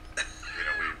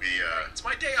 we'd be. It's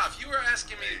my day off. You were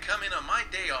asking me to come in on my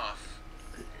day off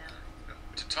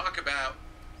to talk about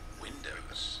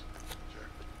Windows. Sure.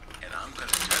 And I'm going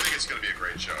to. I think it's going to be a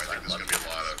great show. I think there's going to be a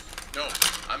lot of. No,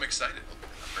 I'm excited.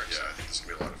 I think it's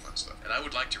going to be a lot of fun stuff. And I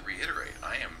would like to reiterate,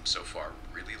 I am so far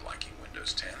really liking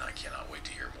Windows 10. I cannot wait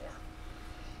to hear more.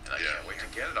 And I can't wait to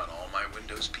get it on all my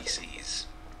Windows PCs.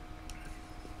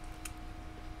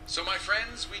 So my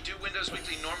friends, we do Windows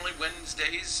Weekly normally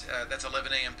Wednesdays. That's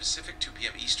 11 a.m. Pacific, 2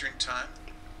 p.m. Eastern Time.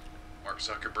 Mark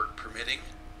Zuckerberg permitting.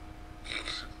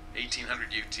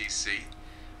 1800 UTC.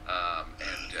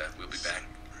 And we'll be back.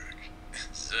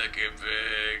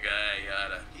 Zuckerberg,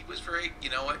 yada. He was very, you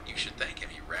know what, you should thank him.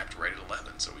 He wrapped right at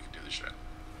 11 so we could do the show.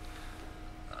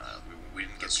 We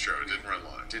didn't get. That's true. It didn't run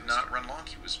long. Did not run long.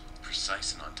 He was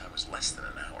precise and on time. It was less than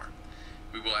an hour.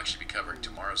 We will actually be covering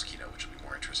tomorrow's keynote, which will be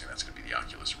more interesting. That's going to be the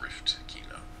Oculus Rift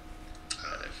keynote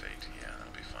at F8. Yeah,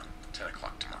 that'll be fun. 10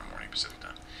 o'clock tomorrow morning Pacific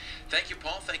time. Thank you,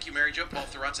 Paul. Thank you, Mary Jo. Paul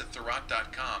Thurrott at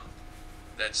Thurrott.com.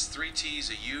 That's 3 T's,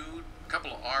 a U, a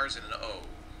couple of R's, and an O.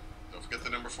 Don't forget the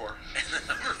number 4. And the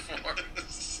number 4.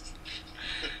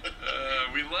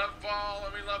 We love Paul,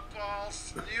 and we love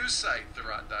Paul's news site,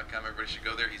 Thurrott.com. Everybody should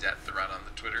go there. He's at Thurrott on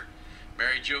the Twitter.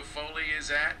 Mary Jo Foley is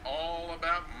at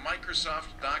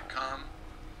allaboutmicrosoft.com.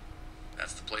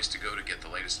 That's the place to go to get the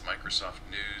latest Microsoft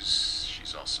news.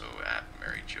 She's also at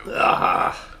Mary Jo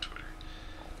on the Twitter.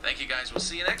 Thank you, guys. We'll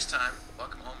see you next time.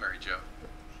 Welcome home, Mary Jo.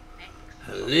 Thanks.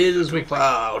 A little too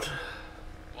proud.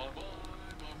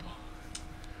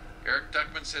 Eric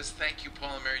Duckman says, thank you,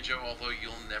 Paul and Mary Jo, although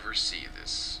you'll never see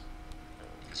this.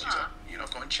 Because you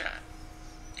don't go in chat.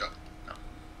 Go. No.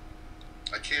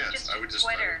 I can't. Just I would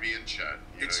Twitter. be in chat.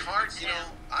 It's hard, and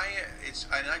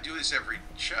I do this every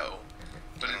show,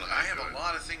 but I don't know I how have you do a it.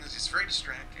 lot of things. It's very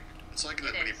distracting. It's like It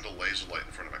when you is. put a laser light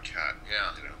in front of a cat.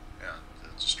 Yeah. Yeah.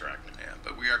 It's distracting. Yeah,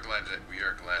 but we are glad.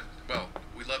 Well,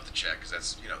 we love the chat because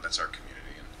that's our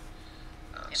community,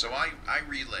 and so I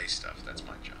relay stuff. That's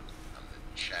my job. I'm the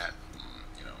chat.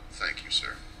 Thank you,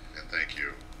 sir. And thank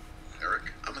you,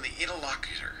 Eric. I'm the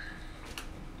interlocutor.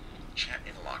 Chat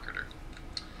interlocutor.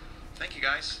 Thank you,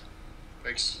 guys.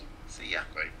 Thanks. See ya.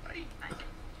 Bye. Bye.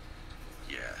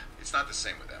 Yeah, it's not the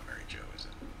same without Mary Jo, is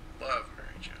it? Love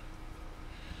Mary Jo.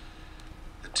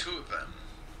 The two of them,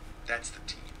 that's the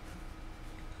team.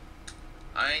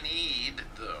 I need,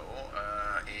 though,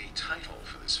 a title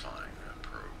for this fine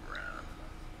program.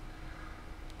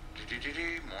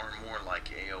 More and more like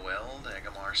AOL,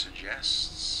 Dagomar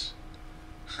suggests.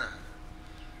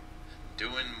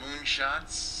 Doing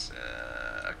moonshots,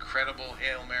 a credible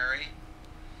Hail Mary.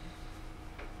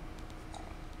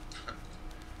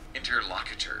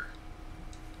 Interlocutor.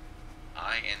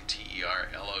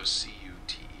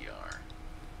 INTERLOCUTER.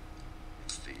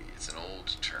 It's an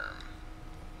old term.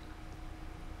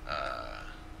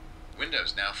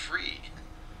 Windows now free.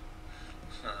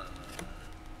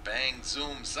 Bang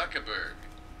Zoom Zuckerberg.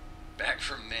 Back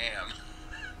from NAM.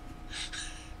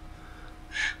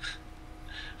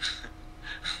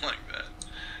 Like that.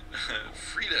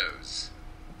 Fritos.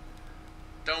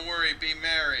 Don't worry, be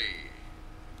merry.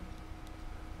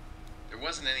 There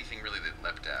wasn't anything really that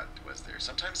leapt out, was there?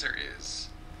 Sometimes there is.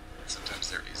 Sometimes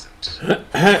there isn't.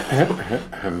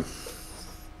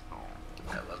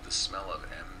 I love the smell of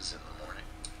M's in the morning.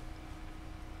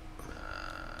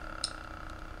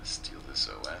 Steal this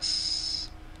OS.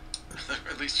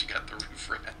 At least you got the roof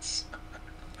rats.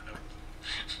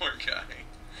 Poor guy.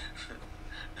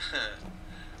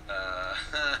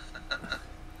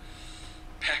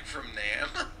 Back from NAM?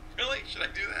 Really? Should I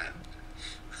do that?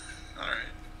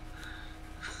 Alright.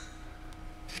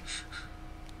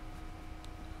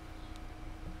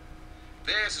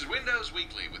 This is Windows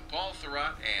Weekly with Paul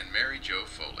Thurrott and Mary Jo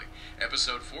Foley.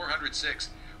 Episode 406,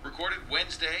 recorded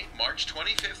Wednesday, March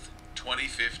 25th,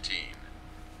 2015.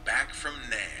 Back from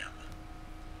NAM.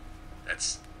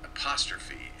 That's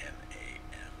apostrophe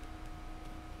N-A-M.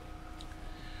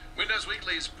 Windows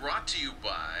Weekly is brought to you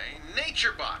by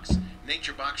NatureBox.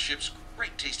 NatureBox ships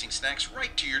great tasting snacks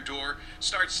right to your door.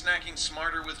 Start snacking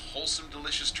smarter with wholesome,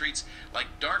 delicious treats like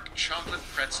dark chocolate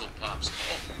pretzel pops.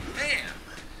 Oh, man!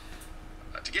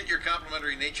 To get your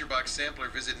complimentary NatureBox sampler,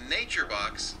 visit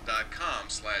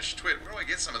naturebox.com/twit. Where do I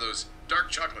get some of those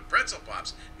dark chocolate pretzel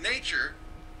pops? Nature.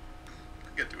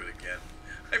 I'm gonna do it again.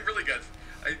 I really got.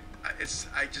 I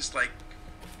just like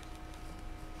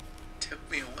took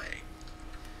me away.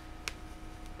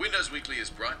 Windows Weekly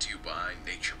is brought to you by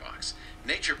NatureBox.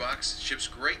 NatureBox ships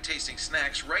great tasting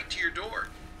snacks right to your door.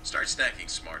 Start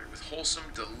snacking smarter with wholesome,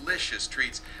 delicious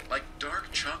treats like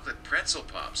dark chocolate pretzel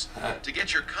pops. To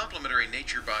get your complimentary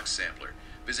NatureBox sampler,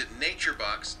 visit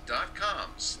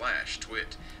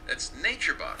naturebox.com/twit. That's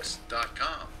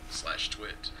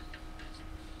naturebox.com/twit.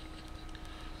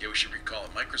 Yeah, we should recall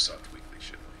it Microsoft Weekly,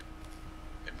 shouldn't we?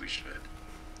 And we should.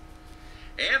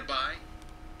 And by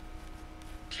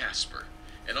Casper,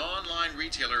 an online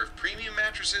retailer of premium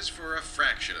mattresses for a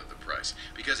fraction of the price,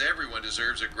 because everyone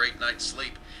deserves a great night's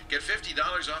sleep. Get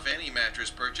 $50 off any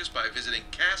mattress purchase by visiting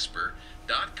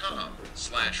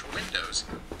casper.com/windows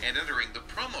and entering the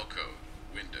promo code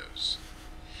Windows.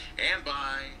 And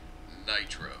by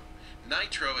Nitro.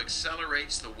 Nitro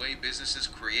accelerates the way businesses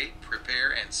create, prepare,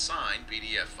 and sign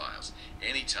PDF files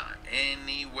anytime,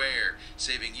 anywhere,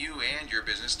 saving you and your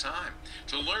business time.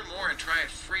 To learn more and try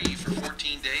it free for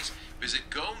 14 days,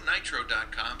 visit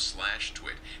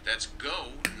gonitro.com/twit. That's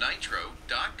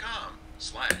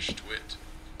gonitro.com/twit.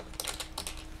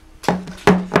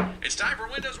 It's time for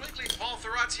Windows Weekly. Paul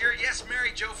Thurrot's here. Yes,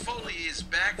 Mary Jo Foley is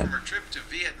back from her trip to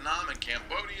Vietnam and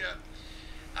Cambodia.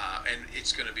 And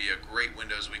it's going to be a great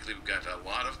Windows Weekly. We've got a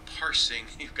lot of parsing.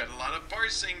 You've got a lot of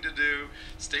parsing to do.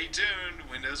 Stay tuned.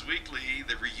 Windows Weekly,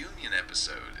 the reunion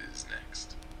episode is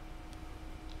next.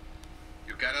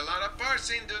 You've got a lot of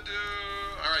parsing to do.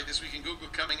 All right, This Week in Google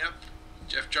coming up.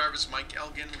 Jeff Jarvis, Mike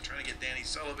Elgin. We're trying to get Danny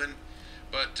Sullivan.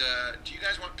 But do you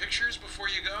guys want pictures before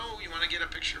you go? You want to get a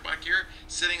picture back here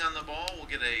sitting on the ball? We'll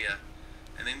get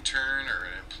an intern or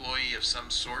an employee of some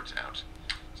sort out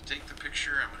to take the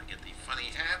picture. I'm going to get the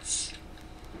funny hats.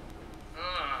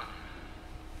 Oh,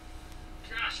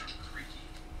 gosh, I'm creaky.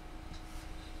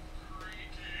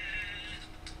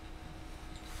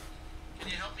 Can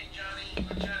you help me, Johnny?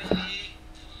 Johnny B?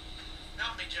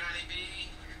 Help me, Johnny B.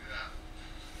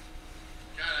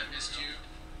 God, I missed you.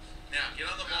 Now, get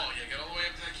on the ball. Yeah, get all the way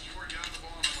up to that keyboard. Get on the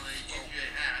ball, and I'm going to give you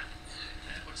a hat.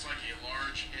 It looks like a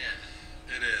large head.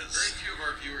 It is. Very few of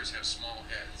our viewers have small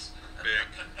heads. Big.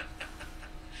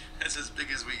 That's as big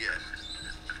as we get.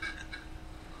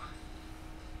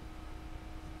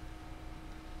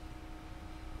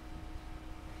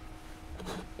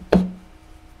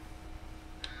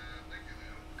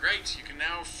 Great. You can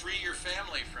now free your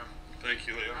family from. Thank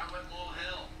you, Leo. Outlet Mall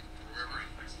Hell. Wherever.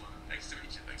 Excellent. Nice to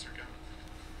meet you. Thanks for coming.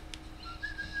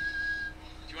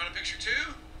 Do you want a picture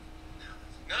too?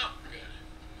 No. Good.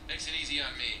 Makes it easy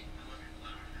on me.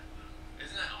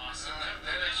 Isn't that awesome?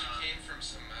 That actually came from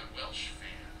some Welsh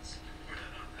fans.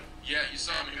 Yeah, you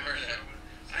saw me wear that.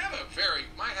 I have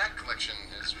my hat collection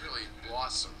has really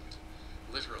blossomed,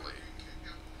 literally.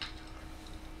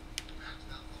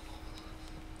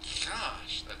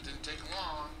 Gosh, that didn't take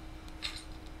long.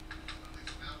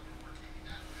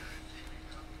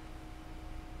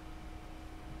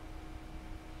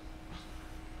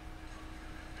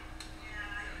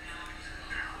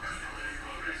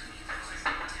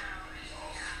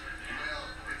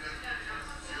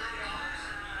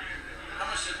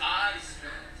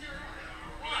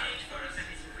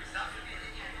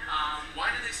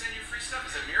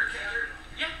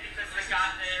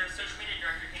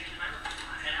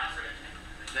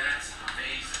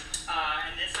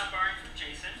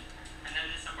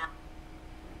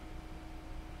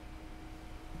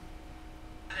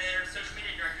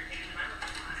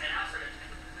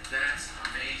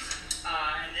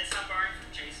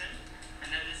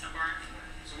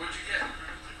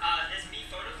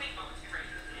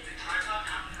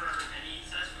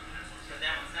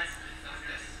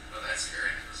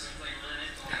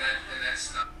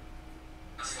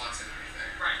 Slots in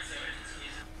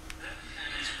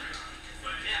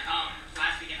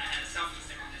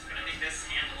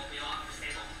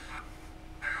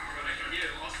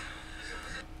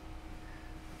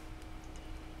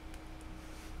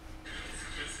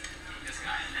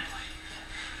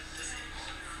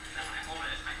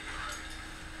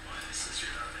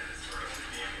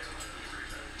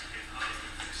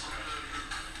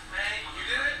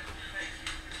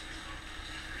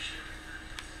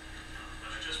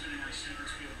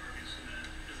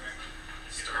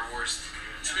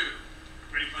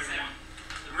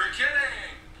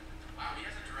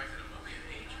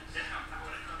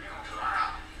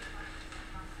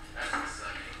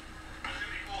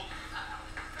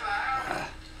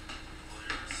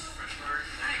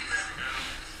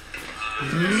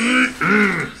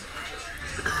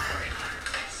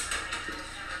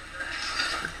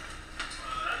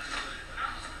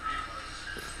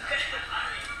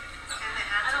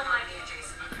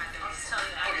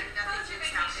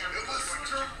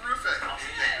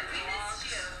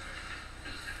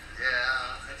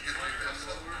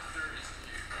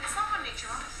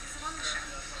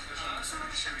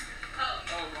Oh,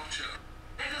 wrong show.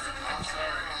 I'm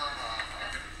sorry.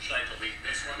 Should I delete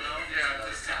this one though? Yeah,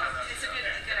 just it's a good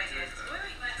idea.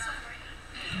 Wait, that's not right.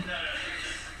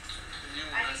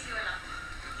 I just do enough.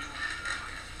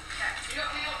 Okay, so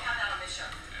we don't have that on this show.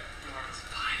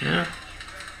 Yeah.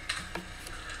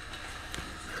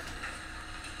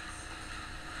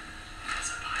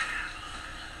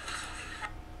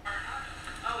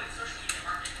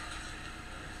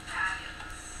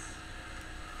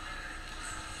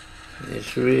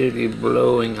 It's really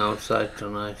blowing outside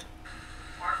tonight.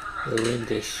 The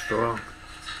wind is strong.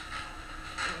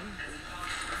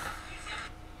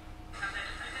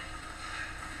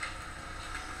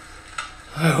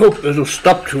 I hope it'll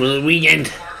stop to the weekend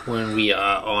when we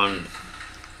are on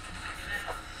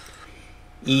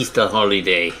Easter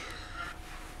holiday.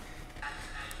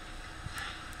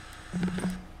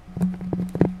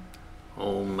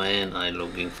 Oh man, I'm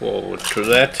looking forward to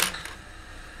that.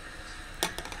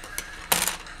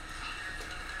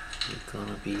 It's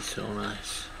gonna be so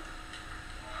nice.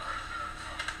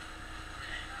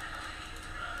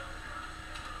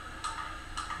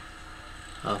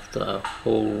 After a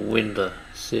whole winter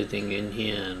sitting in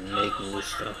here and making this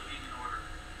stuff.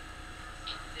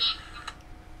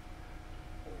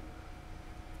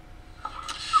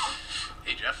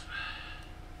 Hey, Jeff.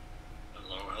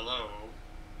 Hello, hello.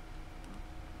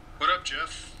 What up,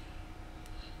 Jeff?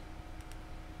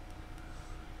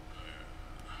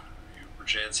 You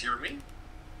perchance hear me?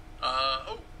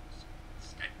 Oh.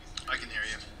 I can hear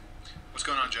you. What's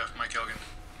going on, Jeff? Mike Elgin.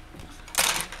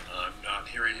 I'm not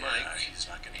hearing Mike. He's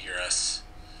not going to hear us.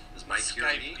 Is Mike Skype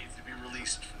hearing me? needs to be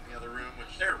released from the other room,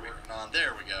 which There we're we working on.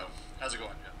 There we go. How's it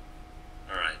going, Jeff?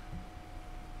 All right.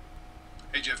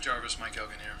 Hey, Jeff Jarvis, Mike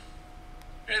Elgin here.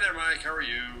 Hey there, Mike. How are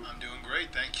you? I'm doing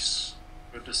great, thanks.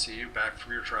 Good to see you back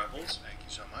from your travels. Thank you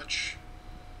so much.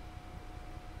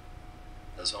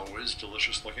 As always,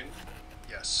 delicious looking.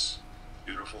 Yes.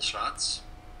 Beautiful shots.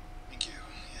 Thank you.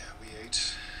 Yeah, we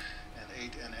ate and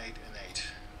ate and ate and ate.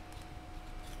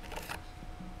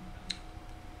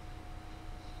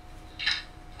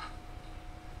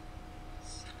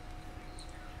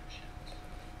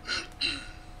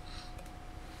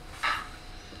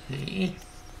 Hey.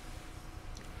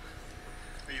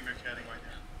 Are you meerkatting right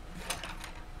now?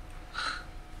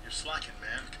 You're slacking,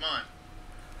 man. Come on.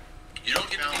 You don't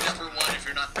get to be number one if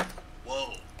you're not...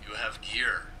 Whoa, you have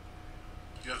gear.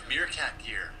 You have meerkat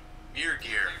gear. Mirror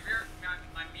gear.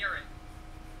 My mirror.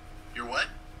 Your what?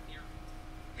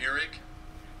 Mirrig?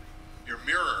 Your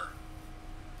mirror.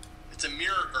 It's a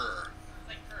mirror. It's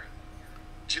like curry.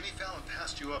 Jimmy Fallon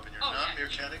passed you up and you're not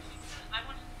meerkatting? I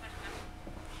wanted to touch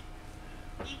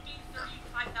that. He gained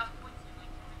 35,000 points in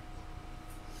like 2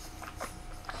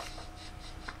 minutes.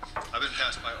 I've been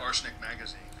passed by Arsenic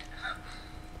Magazine.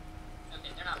 Okay,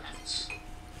 they're not passing.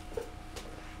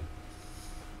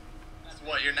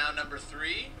 What, you're now number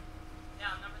 3?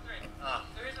 Yeah, I'm number 3. Oh.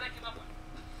 So here's what I came up with.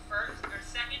 First, or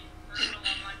second, first in a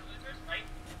long line of losers, right?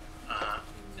 Uh-huh.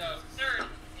 So third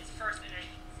is first in a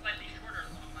slightly shorter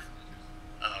long line of losers.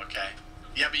 Oh, okay.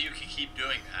 Yeah, but you can keep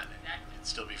doing that. Exactly. It'd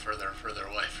still be further and further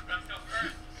away from But I'm still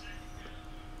first.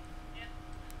 Yeah.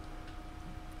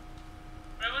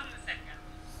 But I wasn't the second guy. I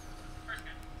was the first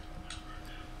guy.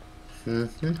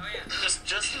 Mm-hmm. Oh yeah.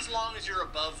 Just as long as you're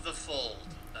above the fold.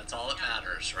 That's all that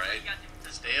matters, right?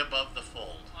 To stay above the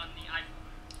fold. On the iPhone.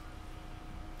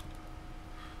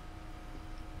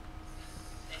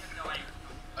 They have no idea.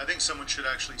 I think someone should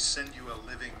actually send you a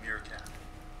living meerkat.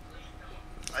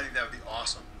 I think that would be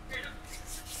awesome.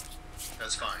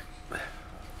 That's fine.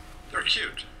 They're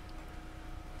cute.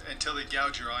 Until they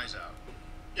gouge your eyes out.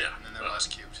 Yeah. And then they're less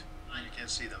cute. And you can't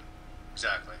see them.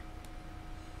 Exactly.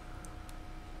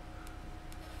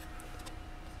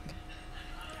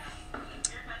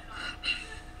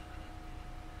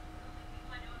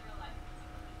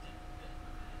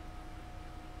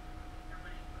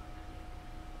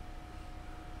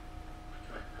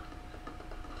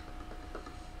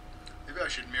 Maybe I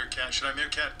should meerkat. Should I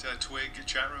meerkat Twig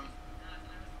chat room?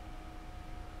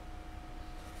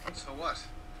 So what?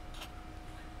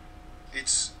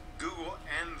 It's Google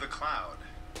and the cloud.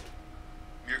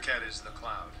 Meerkat is the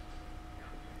cloud.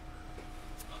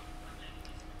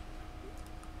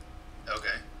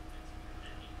 Okay.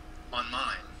 On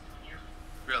mine.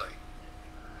 Really?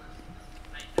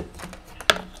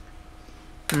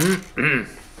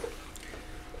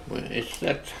 Where is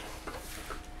that?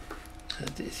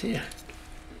 That is here.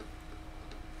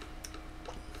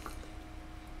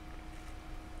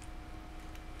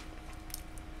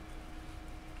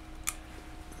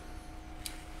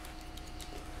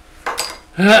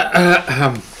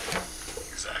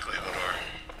 Exactly, Hodor.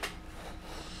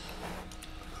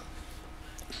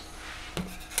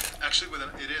 actually,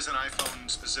 it is an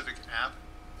iPhone-specific app,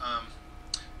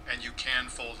 and you can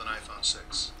fold an iPhone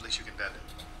 6. At least you can bend it.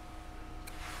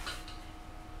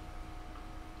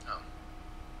 Oh,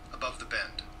 above the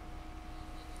bend.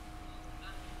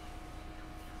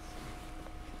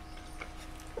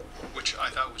 Which I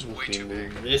thought was way too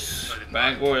big. Move this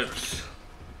backwards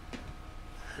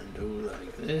and do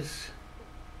like this.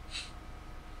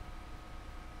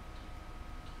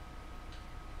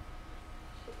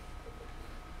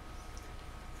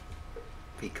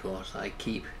 Because I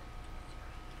keep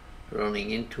running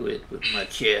into it with my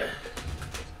chair.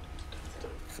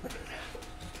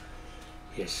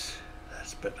 Yes,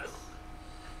 that's better.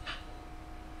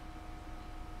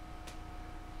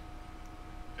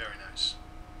 Very nice.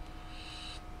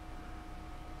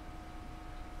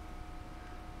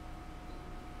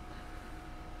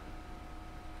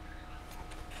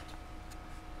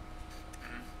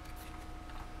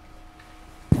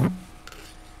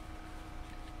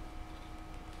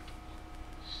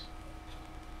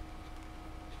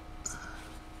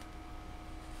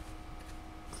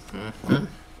 Mm-hmm.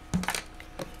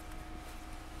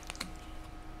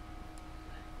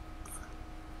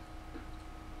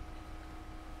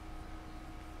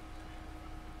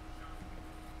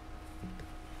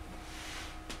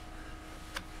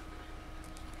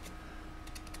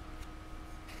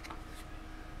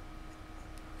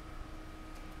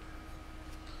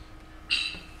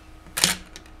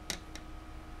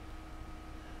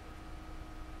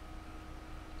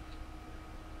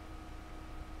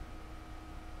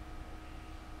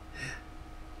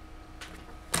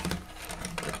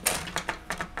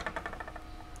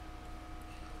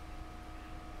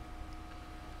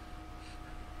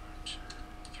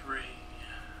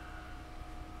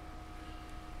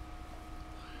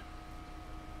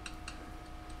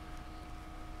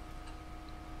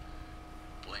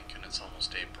 And it's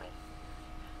almost April.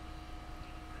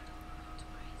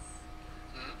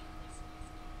 I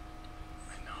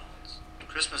know.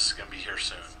 Christmas is gonna be here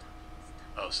soon.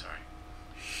 Oh, sorry.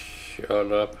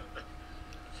 Shut up.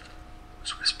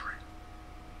 Who's whispering?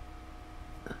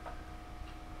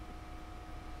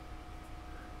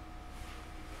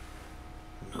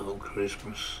 No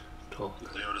Christmas talk.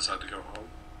 Leona's had to go home.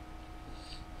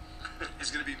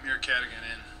 He's gonna be meerkatting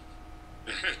in.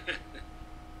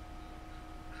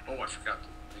 Oh, I forgot.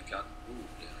 We got. Ooh,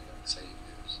 yeah, I got to say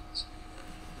news.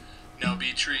 No,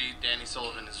 B-Tree, Danny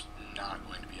Sullivan is not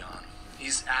going to be on.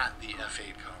 He's at the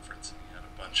F8 conference. He had a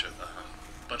bunch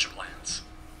of plans.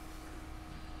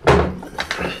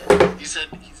 He said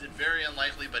very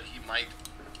unlikely, but he might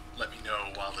let me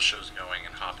know while the show's going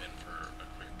and hop in for a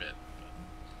quick bit.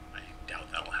 But I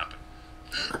doubt that will happen.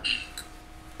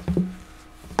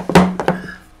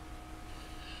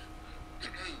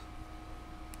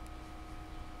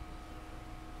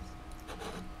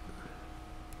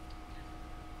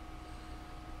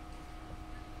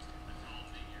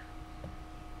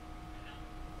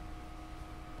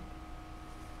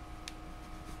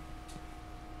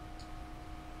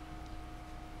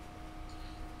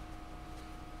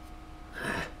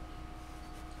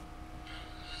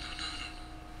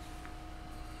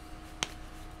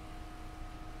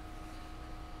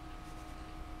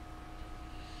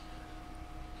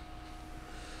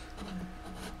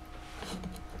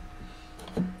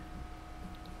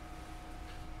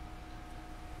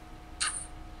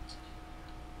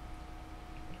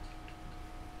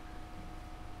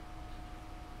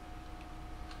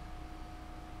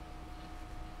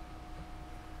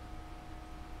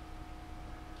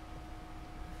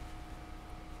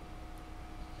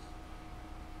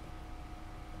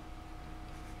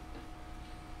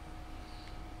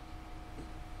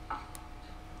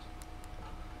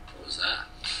 What was that?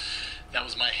 That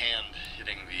was my hand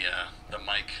hitting the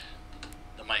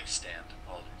mic stand.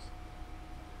 Apologies.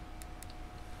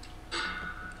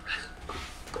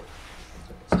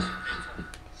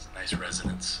 It's a nice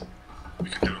resonance. We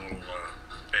can do a little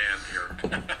band here.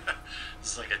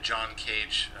 This is like a John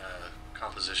Cage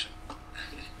composition.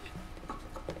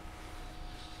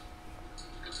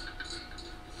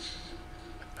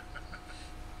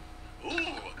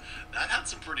 Ooh, that had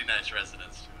some pretty nice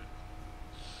resonance to it.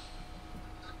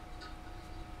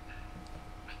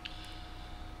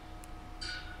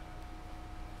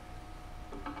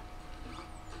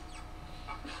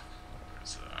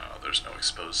 There's no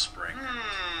exposed spring.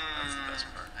 That's the best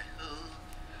part.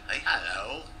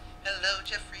 Hello. Hello,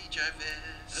 Jeffrey Jarvis.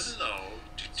 Hello.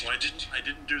 So I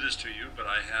didn't do this to you, but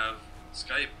I have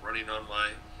Skype running on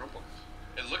my Chromebook.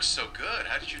 It looks so good.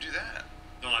 How did you do that?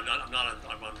 No, I'm not.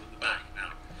 I'm on the Mac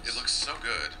now. It looks so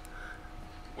good.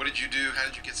 What did you do? How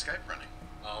did you get Skype running?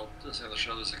 I'll just say on the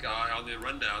show. There's a guy on the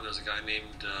rundown. There's a guy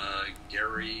named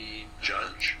Gary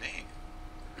Judge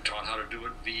who taught how to do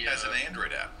it via as an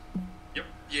Android app. Yep.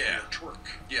 Yeah.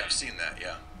 Twerk. Yeah, I've seen that.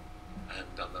 Yeah. I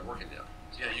haven't done that working yet.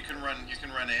 Yeah, you can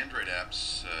run Android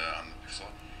apps on the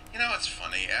Pixel. You know, it's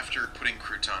funny. After putting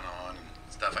Crouton on and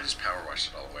stuff, I just power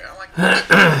washed it all the way. I like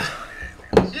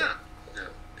Crouton. Yeah.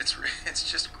 It's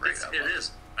just great. It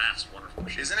is fast, wonderful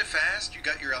machine. Isn't it fast? You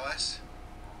got your LS?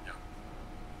 Yeah.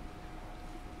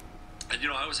 And you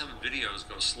know, I was having videos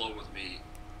go slow with me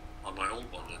on my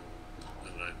old one, and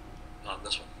not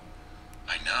this one.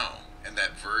 I know. And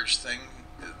that Verge thing,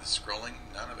 the scrolling,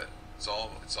 none of it. It's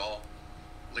all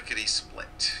lickety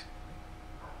split.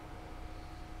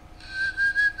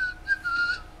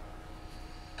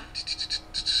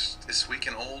 This week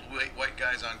in old white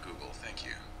guys on Google. Thank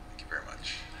you very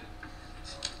much.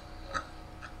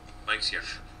 Mike's here.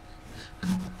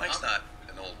 Mike's not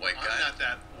an old white guy. I'm not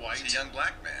that white. He's a young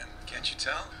black man. Can't you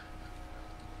tell?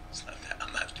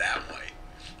 I'm not that white.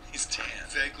 He's tan.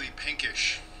 Vaguely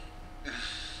pinkish.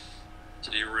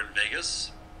 So you were in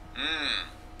Vegas?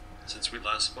 Since we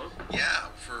last spoke? Yeah,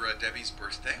 for Debbie's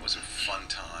birthday. It was a fun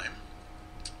time.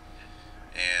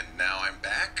 And now I'm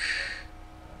back.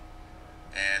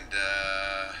 And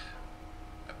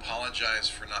apologize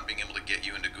for not being able to get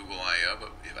you into Google I/O,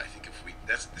 but I think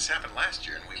this happened last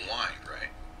year and we whined, right?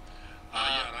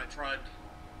 Yeah, and I've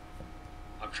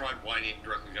tried whining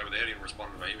directly, but they hadn't even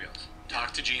responded to my emails.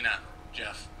 Talk to Gina,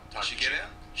 Jeff. Did she get in?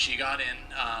 She got in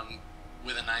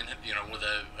with with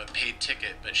a paid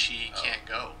ticket, but she can't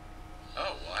go.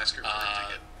 Oh, well, ask her for a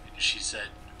ticket. She said,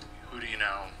 "Who do you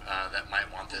know that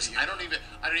might want this?" I don't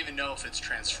even know if it's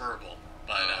transferable,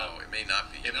 but it may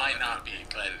not be. It might not be,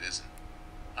 but it isn't.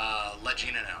 Let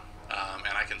Gina know,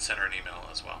 and I can send her an email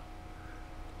as well.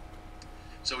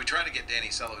 So we tried to get Danny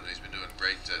Sullivan. He's been doing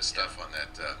great stuff on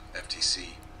that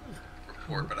FTC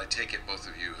report, but I take it both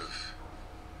of you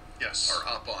are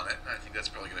up on it. I think that's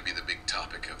probably going to be the big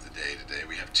topic of the day today.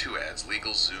 We have two ads: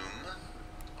 LegalZoom,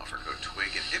 offer code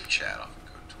TWIG, and HipChat, offer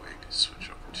code TWIG. Switch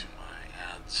over to my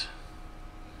ads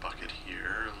bucket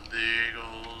here.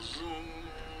 LegalZoom.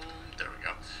 There we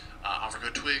go. Offer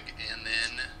code TWIG, and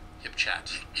then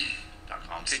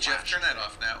HipChat.com. Okay, Jeff, turn that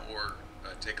off now, or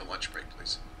take a lunch break,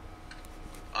 please.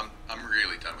 I'm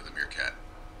really done with the Meerkat.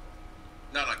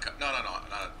 Not on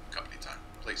company time,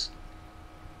 please.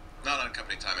 Not on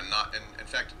company time, and in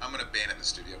fact, I'm going to ban it in the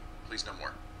studio. Please, no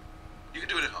more. You can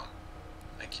do it at home.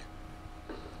 Thank you.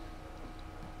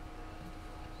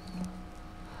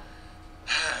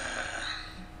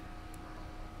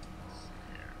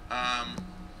 I'm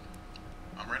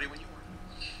ready when you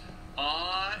are.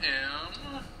 I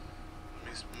am.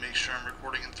 Let me make sure I'm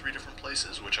recording in 3 different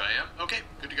places, which I am. Okay,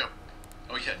 good to go.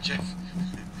 Oh yeah, Jeff.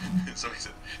 Somebody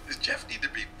said, "Does Jeff need to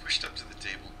be pushed up to the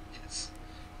table?" Yes.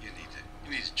 You need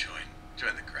to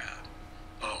join the crowd.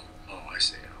 Oh, I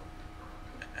see.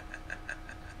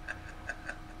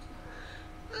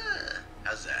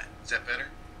 How's that? Is that better?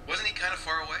 Wasn't he kind of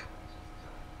far away?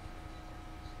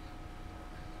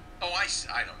 Oh, I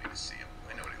don't need to see him.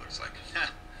 I know what he looks like.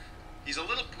 He's a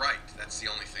little bright. That's the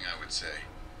only thing I would say.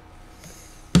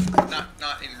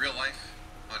 Not in real life,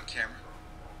 on camera.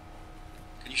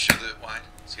 Can you show the wide?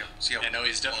 See how I know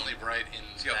he's definitely bright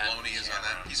in. See how blown he is on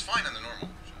that. He's fine on the normal.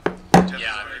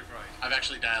 Yeah, I've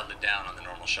actually dialed it down on the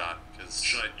normal shot because.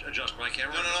 Should I adjust my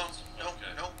camera? No.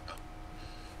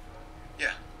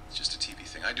 Yeah, it's just a TV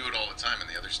thing. I do it all the time in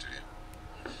the other studio.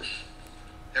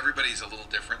 Everybody's a little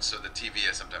different, so the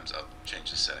TV sometimes I'll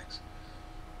change the settings.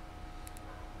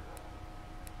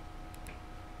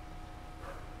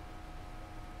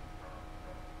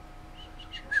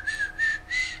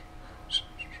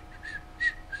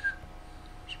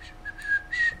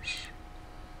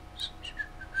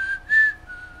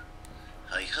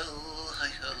 Hi ho.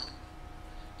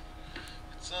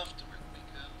 It's off to work we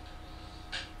go.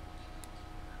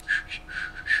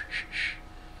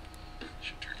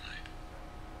 Should turn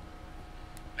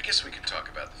I guess we could talk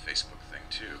about the Facebook thing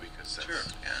too, because that's, sure.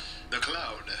 Yeah. The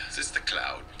cloud. Is this the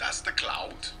cloud? That's the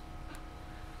cloud.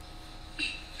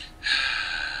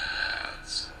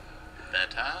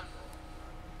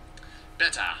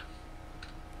 Better.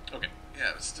 Okay.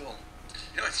 Yeah, but still,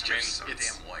 it's just so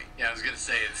damn white. Yeah, I was gonna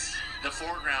say the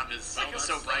foreground is so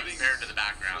bright compared to the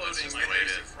background. That's just the way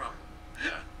it is.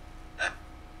 Yeah.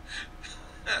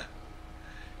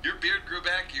 Your beard grew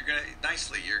back. You're gonna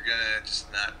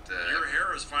just not. Your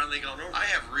hair is finally gone over. I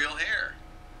have real hair.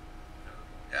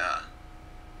 Yeah.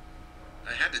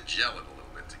 I had to gel it a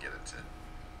little bit to get it to.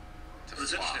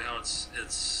 It's interesting how it's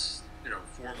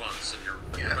 4 months and you're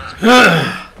back.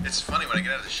 It's funny when I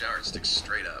get out of the shower, it sticks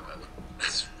straight up.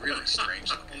 It's really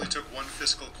strange. Only took one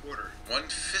fiscal quarter. One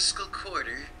fiscal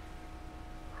quarter.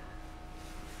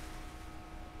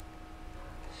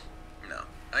 No.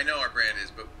 I know our brand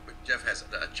is, but Jeff has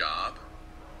a job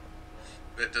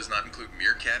that does not include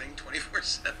meerkatting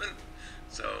 24/7.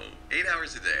 So 8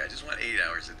 hours a day. I just want 8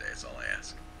 hours a day. That's all I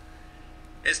ask.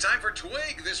 It's time for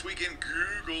Twig This Week in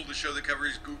Google, the show that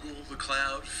covers Google, the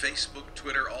cloud, Facebook,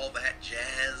 Twitter, all that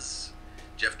jazz.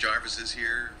 Jeff Jarvis is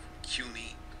here.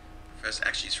 CUNY. Professor.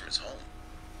 Actually, he's from his home.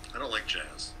 I don't like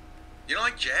jazz. You don't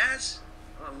like jazz?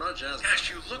 I'm not a jazz. Gosh,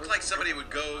 you look like somebody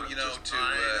would go, you know, to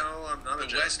I'm not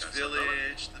the West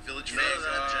Village, the Village Vanguard.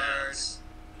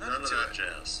 None of that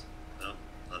jazz. No,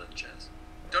 not in jazz.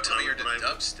 Don't tell me you're into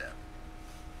dubstep.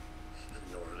 I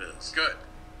don't know what it is. Good.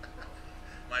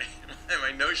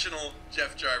 My notional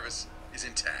Jeff Jarvis is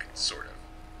intact, sort of.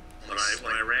 When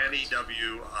I ran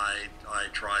EW, I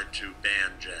tried to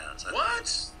ban jazz.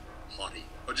 What? Haughty.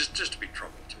 Oh, just to be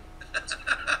trouble too.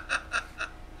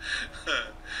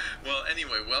 Well,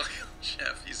 anyway, welcome,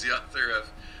 Jeff. He's the author of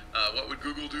What Would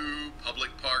Google Do?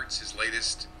 Public Parts, his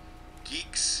latest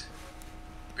Geeks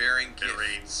Bearing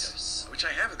Gifts, which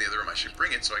I have in the other room. I should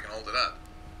bring it so I can hold it up.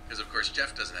 Because, of course,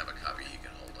 Jeff doesn't have a copy he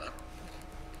can hold up.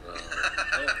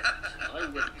 I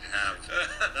wouldn't have that.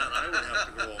 I would have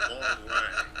to go a long way.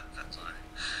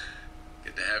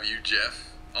 Good to have you, Jeff.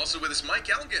 Also with us, Mike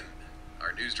Elgin,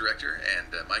 our news director.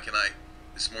 And Mike and I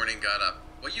this morning got up.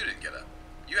 Well, you didn't get up.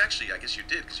 You actually, I guess you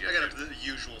did. Because I got up the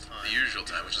usual time. The usual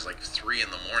time, which is like 3 in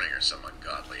the morning or some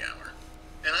ungodly hour.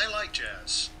 And I like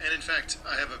jazz. And in fact,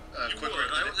 I have a quick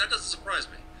recommendation. That doesn't surprise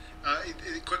me.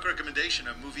 Quick recommendation: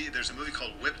 there's a movie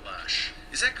called Whiplash.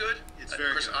 Is that good? It's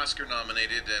very good. Of course, Oscar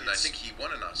nominated, and I think he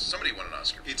won an Oscar. Somebody won an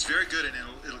Oscar. It's very good, and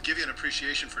it'll give you an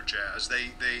appreciation for jazz.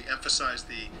 They emphasize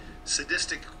the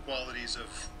sadistic qualities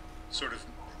of sort of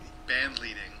band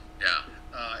leading,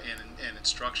 and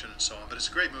instruction and so on. But it's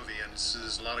a great movie, and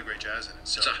there's a lot of great jazz in it.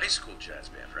 So it's a high school jazz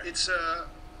band, right? It's I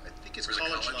think it's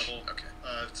college level. Okay.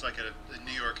 It's like a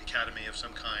New York Academy of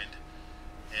some kind.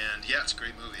 And yeah, it's a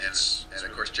great movie. And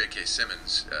of course, J.K.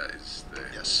 Simmons is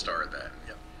the star of that.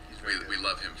 Yep. We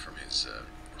love him from his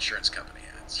insurance company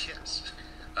ads. Yes.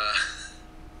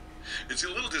 It's a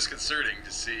little disconcerting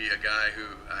to see a guy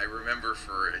who I remember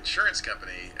for insurance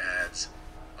company ads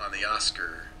on the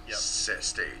Oscar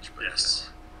stage. But yes.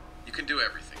 You can do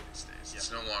everything these days.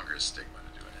 It's no longer a stigma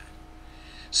to do an ad.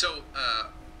 So,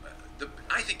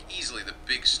 I think easily the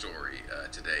big story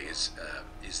today is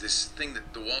this thing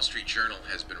that the Wall Street Journal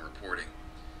has been reporting.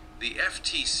 The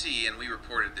FTC, and we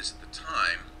reported this at the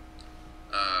time,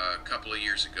 a couple of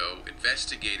years ago,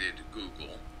 investigated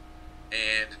Google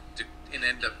and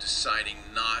ended up deciding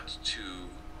not to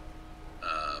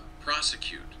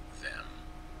prosecute them.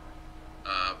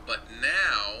 But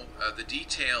now the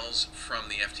details from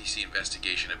the FTC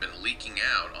investigation have been leaking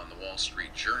out on the Wall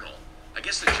Street Journal. I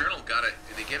guess the Journal got it.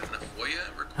 Did they get it in a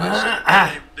FOIA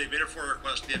request? They made a FOIA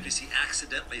request. The FTC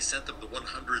accidentally sent them the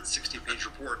 160-page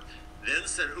report, then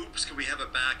said, oops, can we have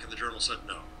it back? And the Journal said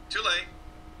no. Too late.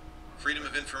 Freedom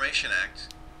of Information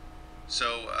Act.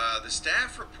 So the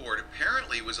staff report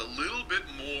apparently was a little bit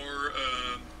more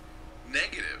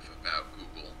negative about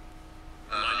Google.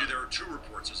 Mind you, there are 2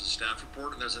 reports. There's a staff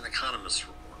report and there's an economist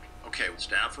report. Okay.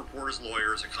 Staff report is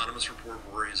lawyers. Economist report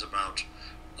worries about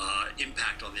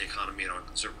impact on the economy and on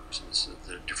consumers, and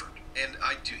they're different. And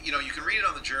I do, you can read it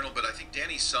on the Journal, but I think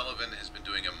Danny Sullivan has been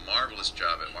doing a marvelous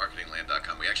job at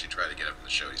marketingland.com. We actually tried to get him on the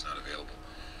show. He's not available.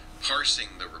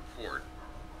 Parsing the report.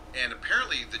 And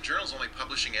apparently the Journal's only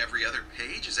publishing every other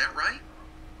page. Is that right?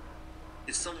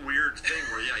 It's some weird thing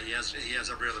where, he has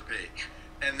every other page.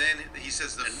 And then he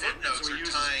says the footnotes are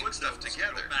tying stuff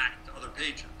together. To go back to other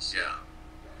pages. Yeah.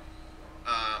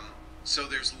 So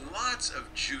there's lots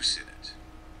of juice in it.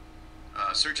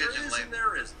 Search engine land.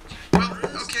 There isn't. Well,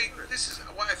 okay, this is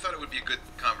why I thought it would be a good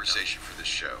conversation for this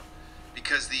show,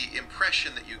 because the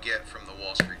impression that you get from the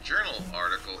Wall Street Journal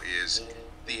article is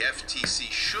the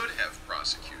FTC should have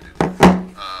prosecuted,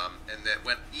 and that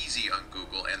went easy on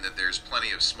Google, and that there's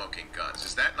plenty of smoking guns.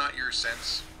 Is that not your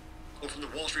sense? Well, from the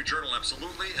Wall Street Journal,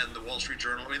 absolutely, and the Wall Street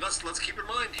Journal. I mean, let's keep in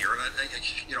mind here,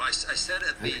 and I said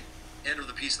at the end of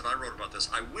the piece that I wrote about this,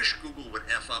 I wish Google would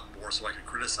F up more so I could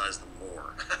criticize them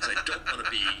more. Because I don't want to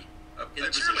be in the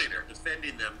position of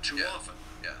defending them too often.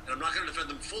 Yeah. And I'm not going to defend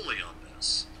them fully on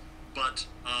this. But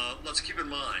let's keep in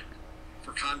mind,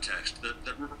 for context,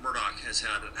 that Rupert Murdoch has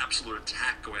had an absolute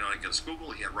attack going on against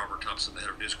Google. He had Robert Thompson, the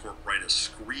head of News Corp, write a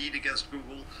screed against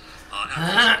Google.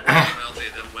 After they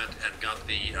then went and got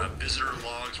the visitor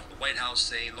logs from the White House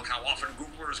saying, look how often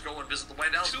Googlers go and visit the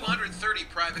White House. 230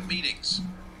 private meetings.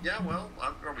 Yeah, well,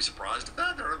 are we surprised at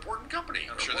that? They're an important company.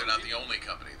 I'm sure they're not the only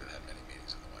company that had many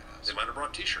meetings in the White House. They might have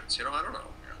brought T-shirts. I don't know.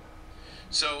 Yeah.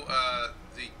 So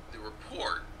the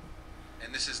report,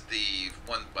 and this is the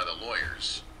one by the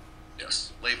lawyers,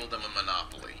 Yes. labeled them a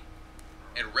monopoly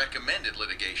and recommended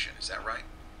litigation. Is that right?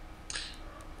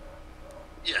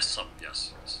 Yes.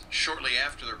 Yes. Shortly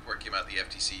after the report came out, the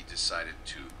FTC decided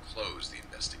to close the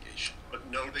investigation. But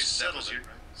no, They settled it,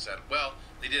 right? Well,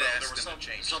 they did there ask was them to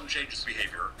change. some changes in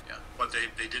behavior, Yeah. but they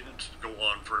didn't go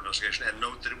on for investigation. And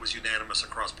note that it was unanimous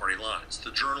across party lines.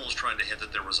 The Journal is trying to hint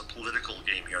that there was a political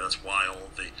game here. That's why all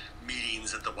of the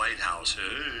meetings at the White House.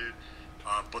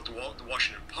 But the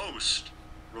Washington Post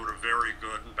wrote a very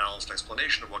good and balanced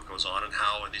explanation of what goes on and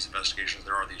how in these investigations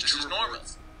there are these This two is normal.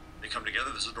 reports. They come together.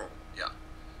 This is normal. Yeah.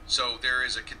 So there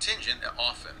is a contingent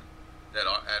often that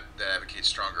advocates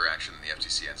stronger action than the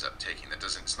FTC ends up taking. That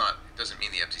doesn't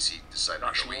mean the FTC decided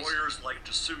Gosh, to release. lawyers like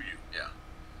to sue you. Yeah.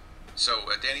 So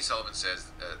Danny Sullivan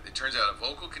says it turns out a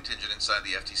vocal contingent inside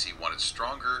the FTC wanted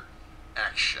stronger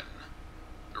action.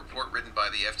 The report written by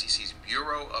the FTC's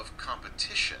Bureau of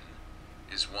Competition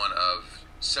is one of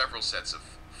several sets of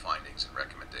findings and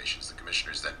recommendations. The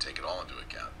commissioners then take it all into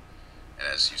account. And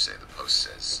as you say, the Post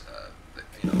says that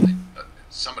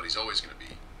somebody's always going to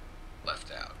be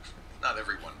left out. Not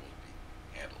everyone will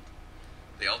be handled.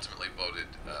 They ultimately voted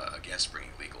against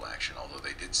bringing legal action, although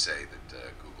they did say that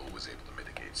Google was able to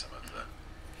mitigate some of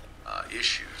the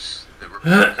issues. The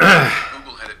report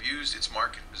Google had abused its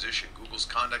market position. Google's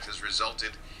conduct has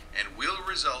resulted and will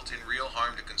result in real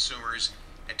harm to consumers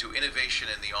and to innovation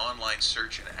in the online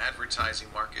search and advertising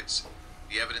markets.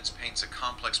 The evidence paints a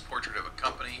complex portrait of a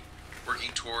company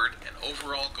working toward an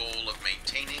overall goal of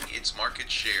maintaining its market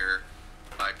share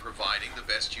by providing the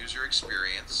best user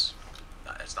experience,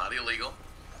 it's not illegal,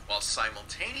 while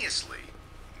simultaneously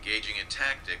engaging in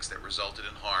tactics that resulted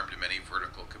in harm to many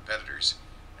vertical competitors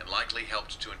and likely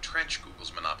helped to entrench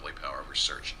Google's monopoly power over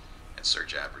search and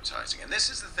search advertising. And this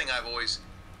is the thing I've always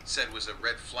said was a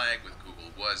red flag with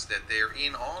Google, was that they're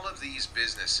in all of these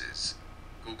businesses,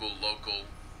 Google Local,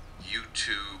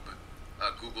 YouTube,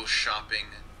 Google Shopping,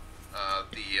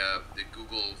 the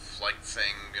Google Flight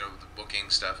thing, the booking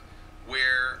stuff,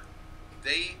 where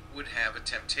they would have a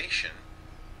temptation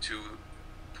to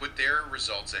put their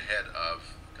results ahead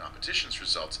of competition's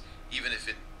results, even if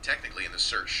it technically in the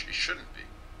search it shouldn't be,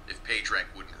 if PageRank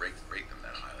wouldn't rate them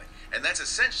that highly. And that's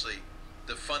essentially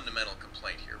the fundamental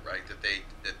complaint here, right? That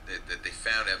they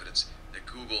found evidence that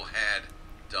Google had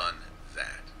done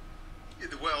that.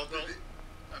 Well,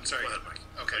 I'm sorry. Go ahead, Mike.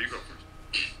 Okay. You go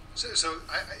first. So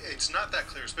it's not that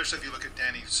clear, especially if you look at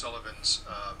Danny Sullivan's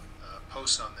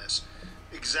posts on this,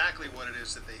 exactly what it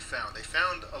is that they found. They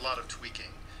found a lot of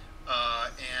tweaking.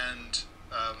 And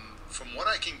from what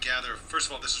I can gather, first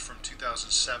of all, this is from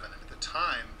 2007. And at the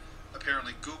time,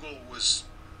 apparently Google was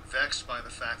vexed by the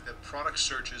fact that product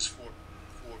searches for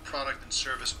product and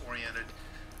service-oriented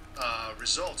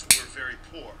results were very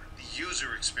poor. The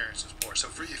user experience was poor. So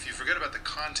if you forget about the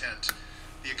content,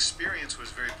 the experience was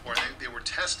very poor. They were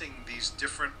testing these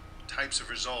different types of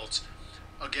results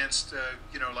against,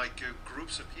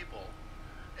 groups of people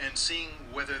and seeing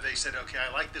whether they said, okay,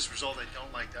 I like this result, I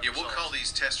don't like that result. We'll call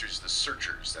these testers the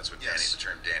searchers. That's what the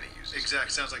term Danny uses.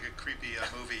 Exactly. Sounds like a creepy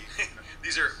movie.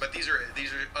 These are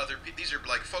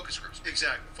like focus groups.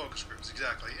 Exactly, focus groups,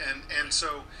 exactly. And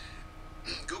so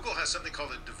Google has something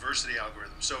called a diversity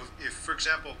algorithm. So if, for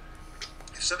example,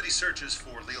 if somebody searches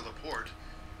for Leo Laporte,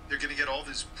 they're going to get all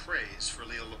this praise for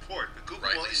Leo Laporte, but Google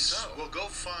will go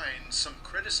find some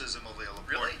criticism of Leo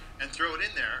Laporte and throw it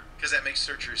in there because that makes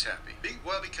searchers happy.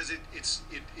 Because it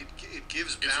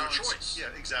gives them balance. A choice. Yeah,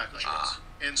 exactly.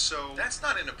 And so that's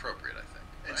not inappropriate, I think.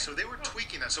 And so they were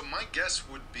tweaking that. So my guess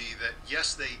would be that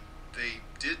yes, they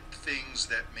did things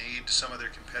that made some of their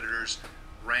competitors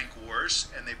rank worse,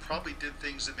 and they probably did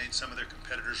things that made some of their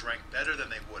competitors rank better than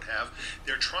they would have.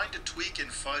 They're trying to tweak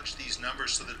and fudge these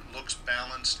numbers so that it looks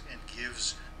balanced and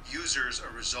gives users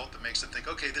a result that makes them think,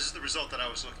 okay, this is the result that I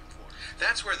was looking for.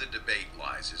 That's where the debate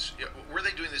lies. Is were they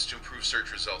doing this to improve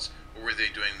search results, or were they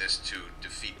doing this to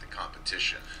defeat the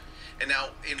competition? And now,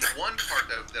 in one part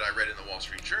that I read in the Wall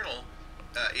Street Journal,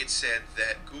 it said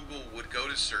that Google would go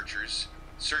to searchers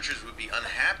would be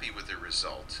unhappy with the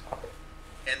result,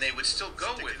 and they would still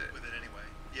go with it anyway.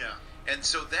 Yeah. And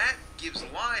so that gives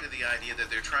lie to the idea that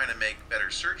they're trying to make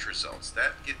better search results.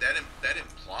 That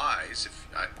implies, if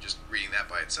I'm just reading that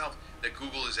by itself, that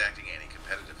Google is acting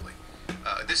anti-competitively.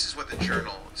 This is what the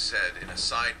Journal said in a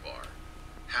sidebar: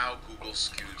 how Google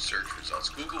skewed search results.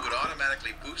 Google would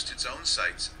automatically boost its own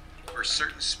sites for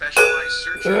certain specialized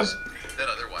searches that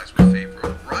otherwise would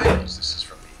favor rivals. This is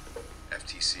from the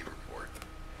FTC report.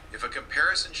 If a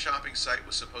comparison shopping site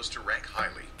was supposed to rank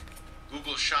highly,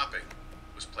 Google Shopping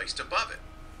was placed above it.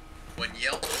 When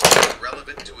Yelp was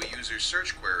relevant to a user's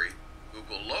search query,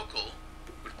 Google Local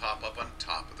would pop up on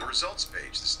top of the results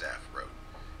page, the staff wrote.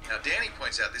 Now, Danny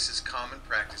points out this is common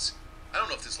practice. I don't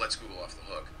know if this lets Google off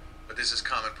the hook, but this is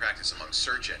common practice among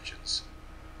search engines.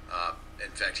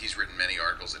 In fact, he's written many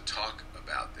articles that talk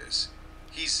about this.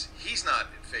 He's not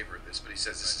in favor of this, but he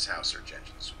says this is how search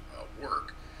engines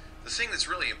work. The thing that's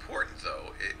really important,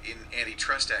 though, in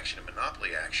antitrust action and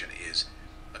monopoly action is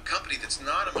a company that's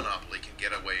not a monopoly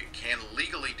can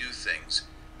legally do things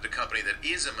that a company that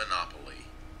is a monopoly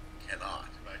cannot.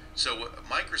 Right. So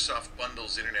Microsoft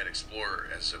bundles Internet Explorer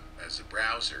as a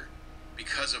browser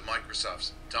because of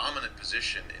Microsoft's dominant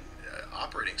position in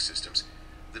operating systems.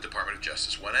 The Department of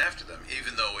Justice went after them,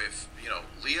 even though if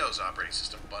Leo's operating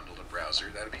system bundled a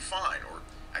browser, that'd be fine, or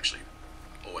actually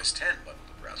OS 10 bundled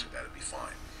a browser, that'd be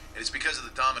fine. And it's because of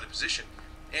the dominant position.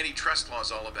 Antitrust law is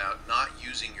all about not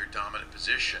using your dominant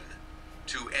position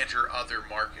to enter other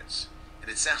markets.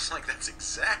 And it sounds like that's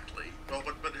exactly. Well,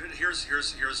 but here's,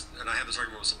 and I had this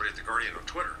argument with somebody at The Guardian on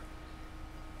Twitter.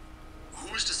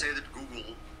 Who's to say that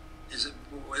Google is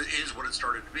what it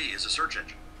started to be, is a search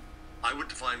engine? I would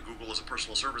define Google as a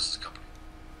personal services company.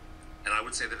 And I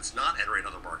would say that it's not entering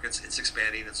other markets, it's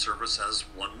expanding its service as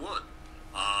one would.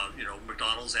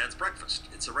 McDonald's adds breakfast.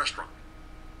 It's a restaurant.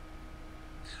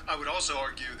 I would also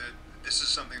argue that this is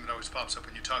something that always pops up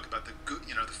when you talk about the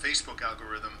Facebook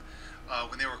algorithm.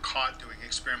 When they were caught doing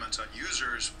experiments on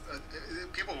users,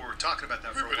 people were talking about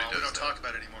that for a while. We don't talk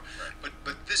about it anymore. Right.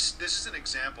 But this is an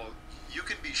example. You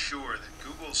can be sure that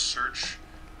Google's search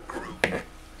group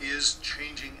is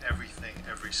changing everything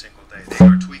every single day. They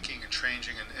are tweaking and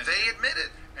changing, and they admit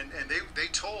it. And they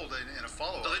told in a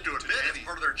follow-up. Well, they do admit it. It's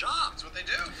part of their job. That's what they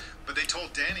do. But they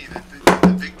told Danny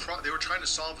that they were trying to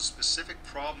solve a specific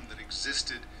problem that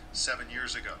existed 7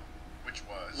 years ago.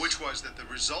 Which was that the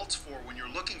results for when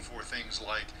you're looking for things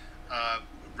like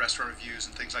restaurant reviews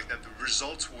and things like that, the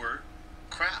results were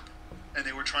crap, and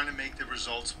they were trying to make the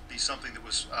results be something that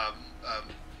was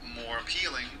more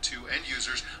appealing to end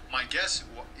users. My guess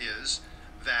is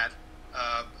that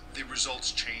the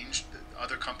results changed,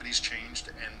 other companies changed,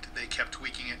 and they kept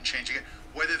tweaking it and changing it.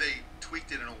 Whether they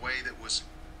tweaked it in a way that was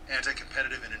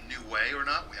anti-competitive in a new way or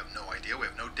not, we have no idea. We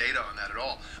have no data on that at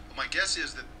all. But my guess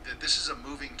is that this is a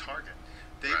moving target.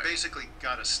 They basically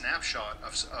got a snapshot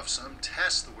of some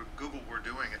tests that Google were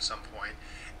doing at some point,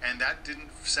 and that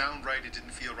didn't sound right, it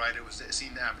didn't feel right, it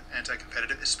seemed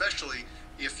anti-competitive, especially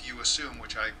if you assume,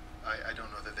 which I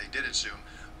don't know that they did assume,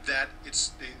 that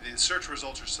it's the search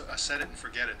results are a set it and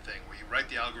forget it thing, where you write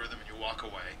the algorithm and you walk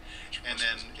away, and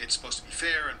then it's supposed to be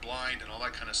fair and blind and all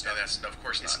that kind of stuff. No, that's of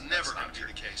course it's not. Never going to be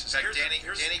the case. In fact,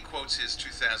 Danny quotes his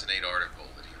 2008 article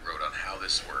that he wrote on how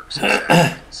this works.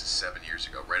 Exactly. This is 7 years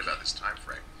ago, right about this time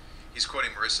frame. He's quoting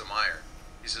Marissa Mayer.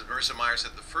 He says, Marissa Mayer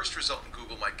said the first result in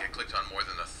Google might get clicked on more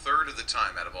than a third of the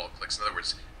time out of all clicks. In other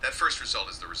words, that first result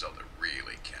is the result that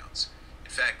really counts.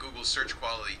 In fact, Google's search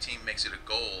quality team makes it a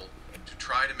goal to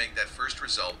try to make that first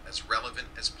result as relevant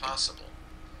as possible.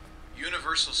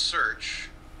 Universal search,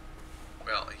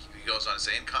 well, he goes on to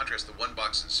say, in contrast, the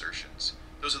one-box insertions,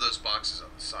 those are those boxes on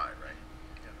the side, right?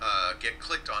 Get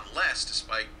clicked on less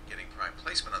despite getting prime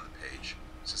placement on the page,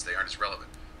 since they aren't as relevant.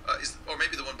 Or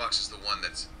maybe the one box is the one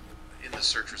that's in the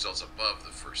search results above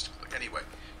the first click. Anyway,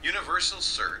 Universal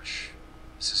Search,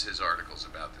 this is his articles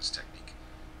about this technique,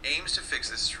 aims to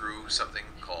fix this through something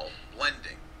called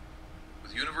blending.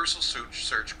 With Universal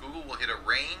Search, Google will hit a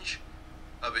range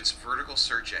of its vertical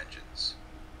search engines,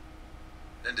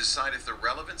 then decide if the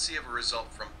relevancy of a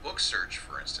result from book search,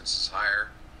 for instance, is higher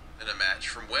than a match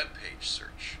from web page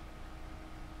search.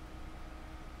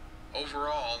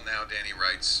 Overall, now Danny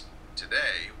writes,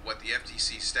 today, what the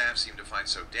FTC staff seem to find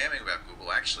so damning about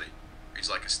Google actually reads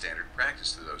like a standard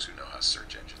practice to those who know how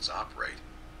search engines operate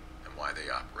and why they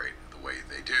operate the way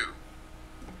they do.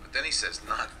 But then he says,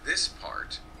 not this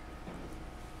part.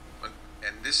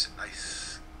 And this,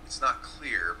 it's not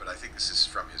clear, but I think this is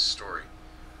from his story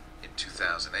in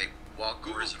 2008. While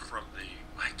Google, or is it from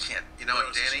the? I can't. You know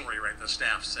what, Danny? Story, right? The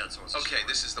staff said so. Okay,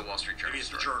 this is the Wall Street Journal. Maybe it's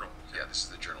story. the Journal. Yeah, this is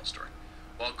the Journal story.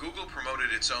 While Google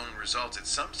promoted its own results, it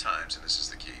sometimes, and this is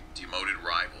the key, demoted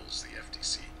rivals, the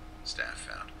FTC staff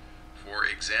found. For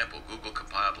example, Google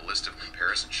compiled a list of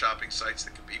comparison shopping sites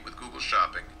that compete with Google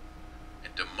Shopping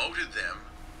and demoted them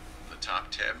from the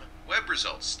top 10 web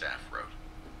results, staff wrote.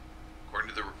 According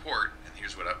to the report, and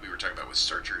here's what we were talking about with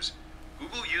searchers,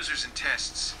 Google users and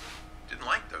tests didn't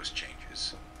like those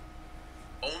changes.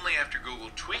 Only after Google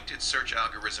tweaked its search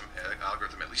algorithm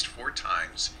at least 4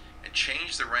 times and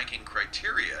changed the ranking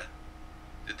criteria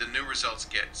did the new results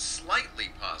get slightly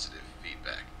positive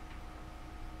feedback.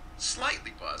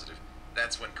 Slightly positive.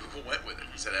 That's when Google went with it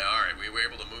and said, all right, we were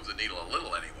able to move the needle a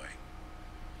little anyway.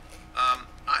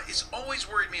 It's always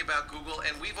worried me about Google,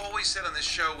 and we've always said on this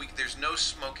show, there's no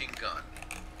smoking gun.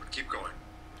 But keep going.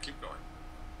 Keep going.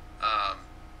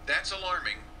 That's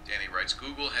alarming, Danny writes.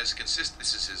 Google has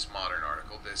this is his modern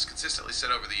article, has consistently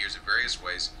said over the years in various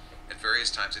ways, at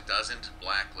various times, it doesn't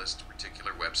blacklist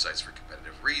particular websites for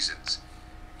competitive reasons.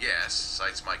 Yes,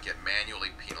 sites might get manually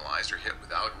penalized or hit with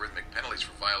algorithmic penalties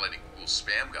for violating Google's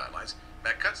spam guidelines.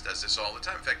 Matt Cutts does this all the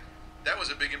time. In fact, that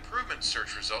was a big improvement in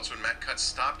search results when Matt Cutts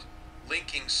stopped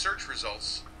linking search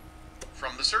results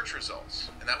from the search results.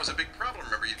 And that was a big problem.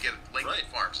 Remember, you'd get linking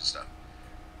farms and stuff.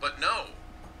 But no,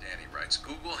 Danny writes,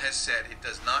 Google has said it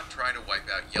does not try to wipe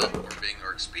out Yelp or Bing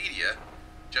or Expedia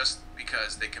just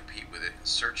because they compete with it in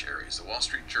search areas. The Wall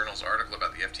Street Journal's article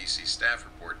about the FTC staff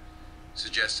report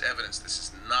suggests evidence this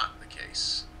is not the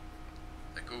case.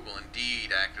 That Google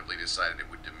indeed actively decided it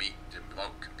would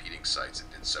demote competing sites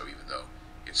and did so even though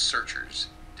its searchers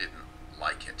didn't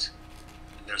like it.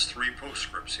 And there's 3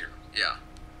 postscripts here. Yeah.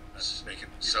 Let's make it.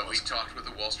 So we talked with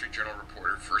the Wall Street Journal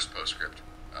reporter, first postscript,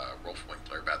 Rolf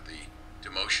Winkler, about the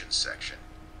demotion section.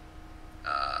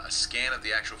 A scan of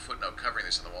the actual footnote covering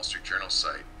this on the Wall Street Journal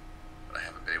site, but I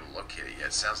haven't been able to locate it yet.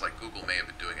 It sounds like Google may have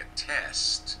been doing a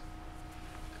test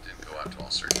that didn't go out to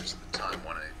all searchers at the time,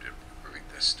 wanting to improving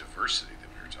this diversity that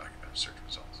we were talking about in search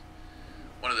results.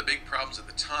 One of the big problems at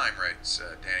the time, writes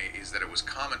Danny, is that it was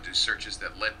common to do searches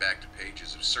that led back to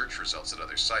pages of search results at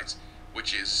other sites,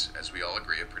 which is, as we all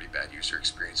agree, a pretty bad user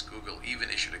experience. Google even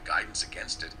issued a guidance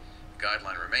against it. The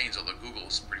guideline remains, although Google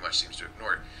pretty much seems to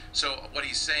ignore it. So what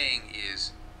he's saying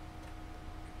is,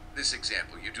 this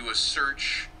example, you do a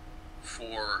search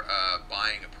for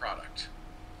buying a product.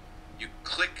 You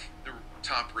click the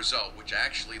top result, which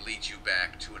actually leads you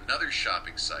back to another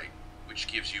shopping site, which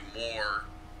gives you more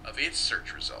of its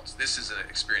search results. This is an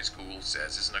experience Google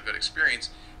says isn't a good experience,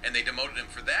 and they demoted him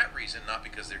for that reason, not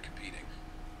because they're competing.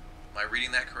 Am I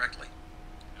reading that correctly?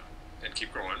 And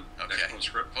keep going. Okay. Next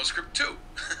postscript. Postscript 2.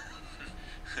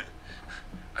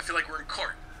 I feel like we're in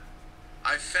court.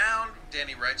 I found,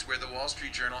 Danny writes, where the Wall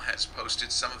Street Journal has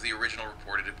posted some of the original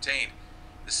report it obtained.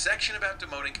 The section about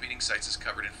demoting competing sites is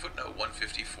covered in footnote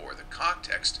 154. The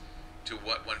context to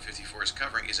what 154 is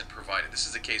covering isn't provided. This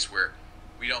is a case where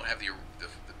we don't have the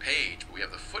page, but we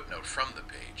have the footnote from the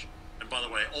page. And by the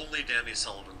way, only Danny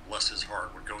Sullivan, bless his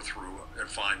heart, would go through and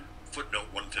find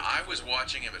footnote 154. I was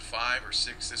watching him at 5 or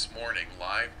 6 this morning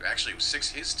live. Actually, it was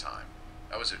 6 his time.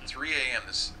 I was at 3 a.m.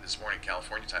 this morning,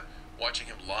 California time, watching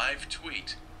him live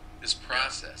tweet this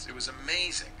process. Yeah. It was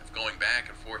amazing of going back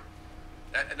and forth.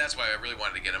 And that's why I really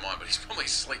wanted to get him on, but he's probably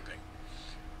sleeping.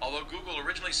 Although Google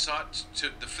originally sought to,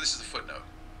 this is the footnote,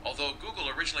 although Google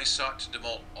originally sought to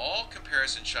demote all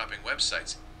comparison shopping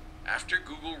websites, after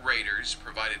Google raters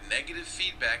provided negative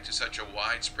feedback to such a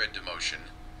widespread demotion,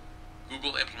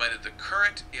 Google implemented the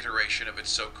current iteration of its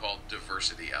so-called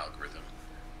diversity algorithm.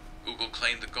 Google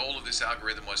claimed the goal of this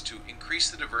algorithm was to increase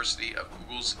the diversity of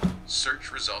Google's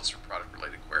search results for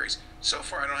product-related queries. So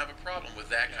far, I don't have a problem with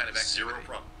that kind of activity. Zero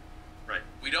problem. Right.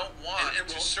 We don't want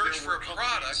to search for a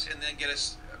product and then get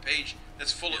a page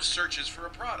that's full of searches for a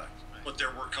product. But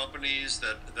there were companies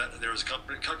that there was a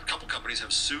couple companies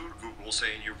have sued Google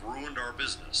saying you've ruined our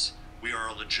business. We are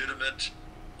a legitimate,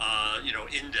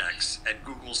 index, and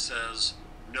Google says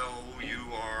no,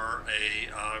 you are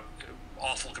a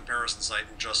awful comparison site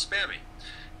and just spammy.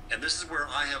 And this is where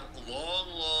I have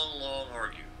long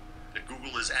argued that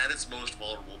Google is at its most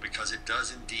vulnerable because it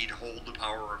does indeed hold the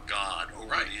power of God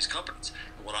over these companies.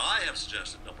 And what I have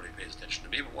suggested, nobody pays attention to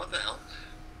me, but what the hell,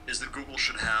 is that Google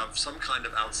should have some kind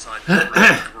of outside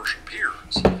commercial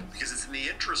peers, because it's in the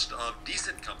interest of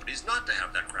decent companies not to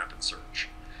have that crap in search.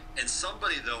 And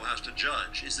somebody, though, has to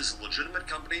judge, is this a legitimate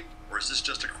company, or is this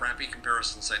just a crappy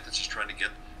comparison site that's just trying to get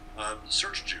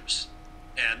search juice?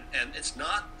 And it's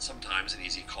not sometimes an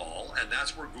easy call, and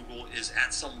that's where Google is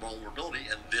at some vulnerability,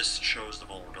 and this shows the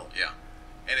vulnerability. Yeah.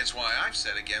 And it's why I've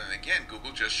said again and again,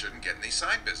 Google just shouldn't get in these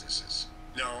side businesses.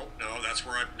 No, that's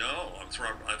where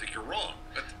I think you're wrong.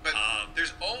 But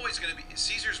there's always going to be,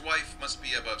 Caesar's wife must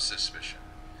be above suspicion.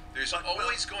 There's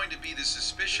always going to be the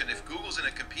suspicion, if Google's in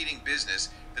a competing business,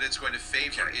 that it's going to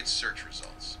favor its search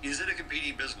results. Is it a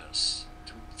competing business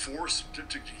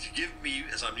to give me,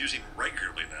 as I'm using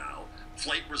regularly now,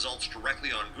 flight results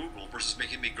directly on Google versus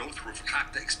making me go through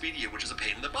Fakakta Expedia, which is a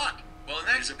pain in the butt? Well, in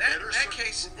that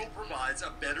case, Google provides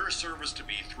a better service to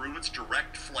me through its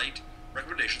direct flight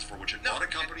recommendations for which it bought a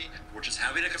company, which is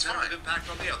having a competitive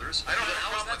impact on the others. I don't have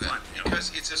a problem with that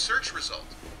because it's a search result.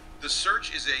 The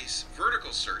search is a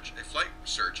vertical search, a flight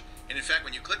search, and in fact,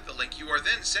 when you click the link, you are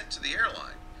then sent to the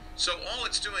airline. So all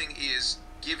it's doing is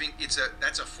giving.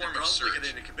 That's a form of search.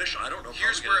 Getting a commission. I don't know.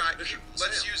 Here's where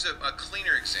let's use a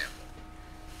cleaner example.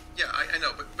 Yeah, I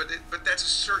know, but that's a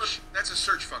search. That's a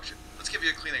search function. Let's give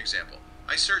you a cleaner example.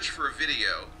 I search for a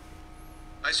video.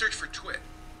 I search for a twit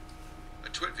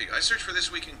video. I search for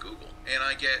This Week in Google, and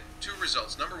I get 2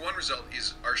 results. Number 1 result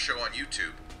is our show on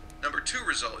YouTube. Number 2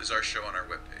 result is our show on our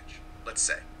webpage. Let's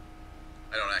say.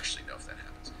 I don't actually know if that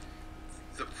happens.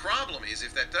 The problem is,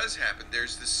 if that does happen,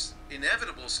 there's this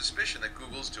inevitable suspicion that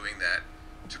Google's doing that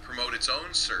to promote its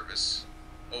own service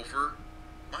over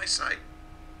my site.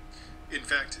 In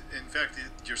fact,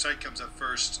 your site comes up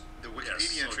first. The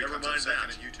Wikipedia entry comes up second,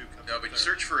 and YouTube comes up third. No, but you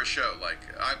search for a show like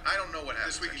I don't know what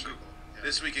happens. This Week in Google. Yeah.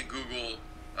 This Week in Google,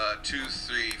 2,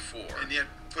 3, 4. And yet,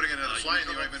 putting another fly in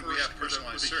the ointment, we have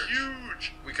personalized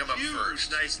search. We come up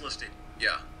first. Nice listing.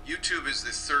 Yeah, YouTube is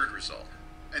the 3rd result.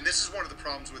 And this is one of the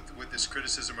problems with this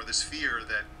criticism or this fear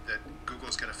that Google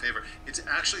is going to favor. It's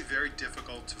actually very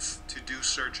difficult to do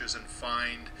searches and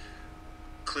find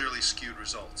clearly skewed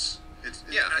results. That's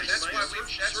why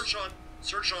we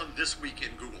search on This Week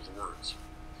in Google, the words.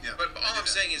 Yeah, but all I'm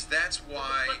saying is that's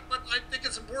why. But I think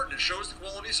it's important. It shows the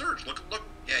quality of search. Look.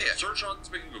 Yeah. Search on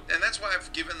This Week in Google. And that's why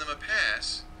I've given them a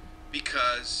pass,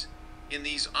 because in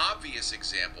these obvious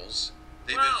examples,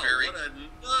 they've been very. What a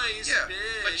nice big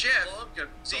but Jeff,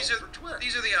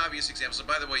 these are the obvious examples. And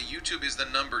by the way, YouTube is the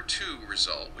number 2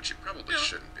 result, which it probably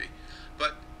shouldn't be.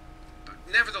 But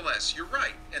nevertheless, you're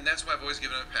right, and that's why I've always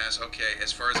given them a pass. Okay,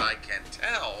 as far as I can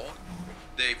tell,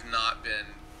 they've not been,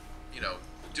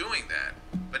 doing that.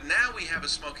 But now we have a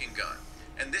smoking gun,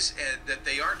 and that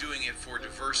they are doing it for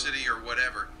diversity or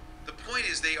whatever. The point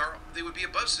is, they would be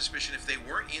above suspicion if they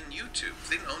weren't in YouTube, if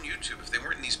they didn't own YouTube, if they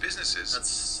weren't in these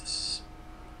businesses.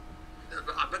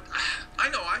 But I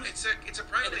know it's a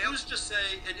private. Who's to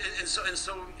say?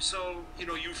 So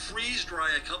you freeze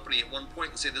dry a company at one point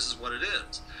and say this is what it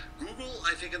is. Google,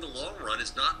 I think, in the long run,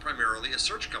 is not primarily a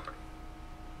search company.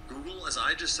 Google, as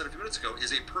I just said a few minutes ago,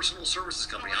 is a personal services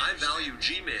company. I value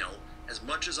Gmail as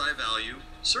much as I value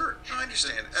search. I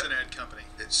understand. It's an ad company.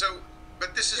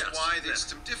 But this is why there's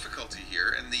some difficulty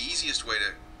here, and the easiest way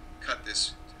to cut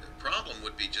this problem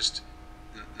would be just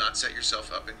not set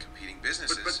yourself up in competing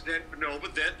businesses.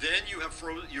 But then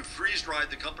you freeze dried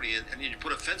the company and you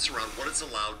put a fence around what it's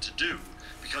allowed to do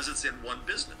because it's in one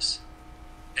business.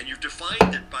 And you've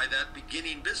defined it by that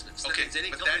beginning business. Okay,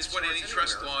 but that's what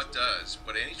antitrust law does.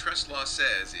 What antitrust law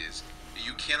says is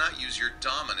you cannot use your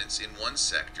dominance in one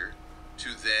sector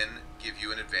to then give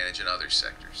you an advantage in other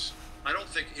sectors. I don't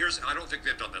think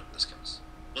they've done that in this case.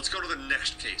 Let's go to the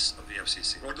next case of the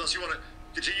FCC. Or unless you want to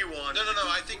continue on. No.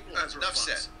 I think enough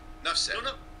said. Enough said.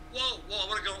 No. Well, I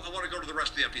want to go to the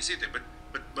rest of the FTC thing,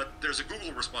 but there's a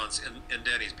Google response in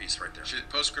Danny's piece right there.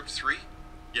 Postscript 3?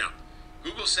 Yeah.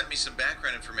 Google sent me some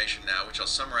background information now, which I'll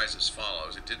summarize as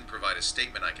follows. It didn't provide a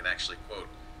statement I can actually quote,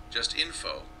 just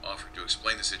info offered to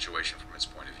explain the situation from its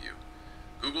point of view.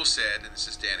 Google said, and this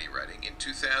is Danny writing, in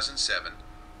 2007,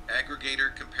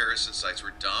 aggregator comparison sites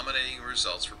were dominating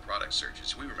results for product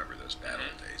searches. We remember those bad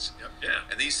old days. Yep. Yeah.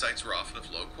 And these sites were often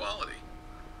of low quality.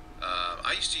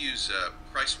 I used to use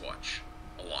PriceWatch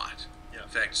a lot. Yeah. In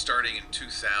fact, starting in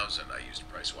 2000, I used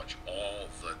PriceWatch all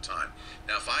the time.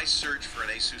 Now, if I search for an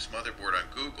Asus motherboard on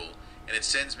Google and it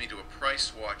sends me to a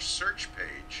PriceWatch search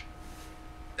page,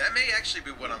 that may actually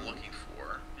be what I'm looking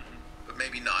for, but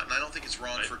maybe not. And I don't think it's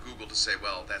wrong for Google to say,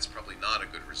 well, that's probably not a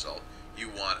good result. You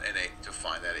want to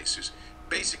find that Asus.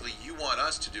 Basically, you want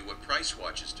us to do what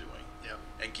PriceWatch is doing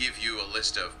and give you a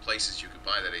list of places you could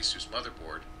buy that Asus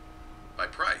motherboard by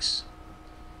price.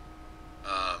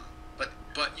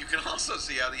 But you can also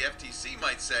see how the FTC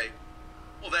might say,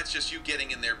 well, that's just you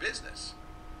getting in their business.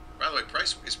 By the way,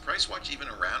 is PriceWatch even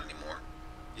around anymore?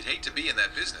 You'd hate to be in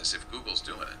that business if Google's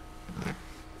doing it.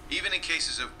 Even in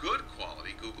cases of good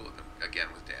quality, Google, again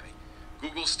with Danny,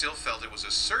 Google still felt it was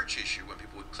a search issue when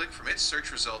people would click from its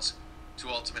search results to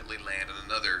ultimately land on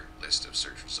another list of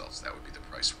search results. That would be the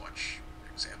PriceWatch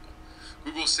example.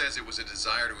 Google says it was a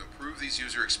desire to improve these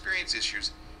user experience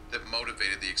issues that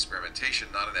motivated the experimentation,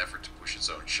 not an effort to push its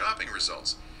own shopping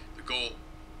results. The goal,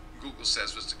 Google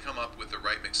says, was to come up with the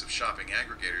right mix of shopping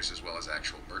aggregators as well as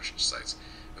actual merchant sites.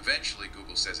 Eventually,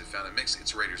 Google says it found a mix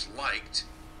its raters liked.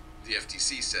 The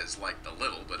FTC says liked a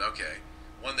little, but okay.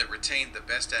 One that retained the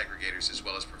best aggregators as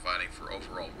well as providing for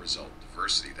overall result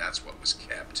diversity. That's what was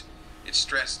kept. It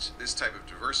stressed this type of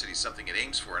diversity is something it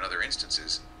aims for in other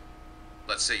instances.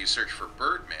 Let's say you search for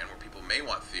Birdman, where people may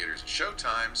want theaters and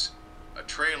showtimes, a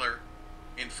trailer,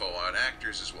 info on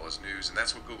actors as well as news, and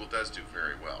that's what Google does do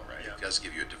very well, right? Yeah. It does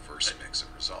give you a diverse mix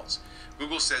of results.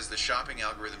 Google says the shopping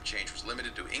algorithm change was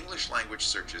limited to English language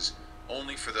searches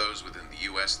only for those within the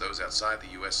U.S. Those outside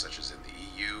the U.S., such as in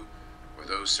the EU, or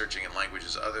those searching in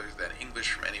languages other than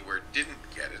English from anywhere,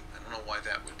 didn't get it. I don't know why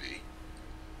that would be.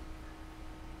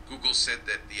 Google said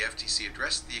that the FTC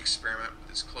addressed the experiment with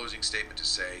its closing statement to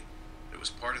say that it was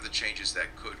part of the changes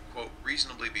that could, quote,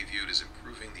 reasonably be viewed as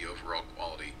improving the overall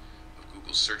quality of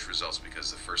Google's search results because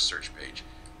the first search page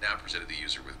now presented the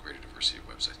user with greater diversity of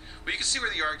websites. Well, you can see where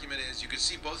the argument is. You can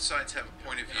see both sides have a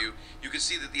point of view. You can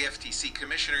see that the FTC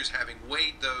commissioners, having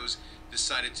weighed those,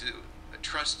 decided to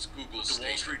trust Google's The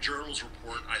Wall statement. Street Journal's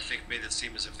report, I think, made it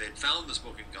seem as if they'd found the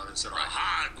smoking gun and said,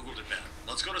 aha, Google did bad.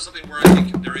 Let's go to something where I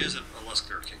think there is a less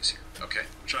clear case here. Okay.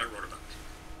 Which I wrote about,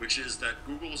 which is that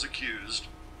Google is accused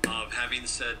of having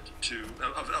said to,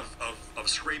 of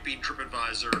scraping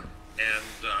TripAdvisor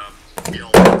and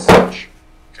Yelp and such.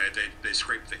 Okay, they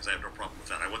scrape things. I have no problem with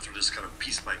that. I went through this kind of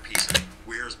piece by piece.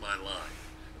 Where's my line?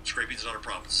 Scraping is not a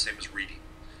problem. It's the same as reading.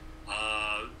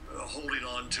 Holding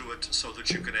on to it so that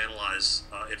you can analyze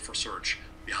it for search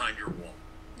behind your wall.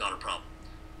 Not a problem,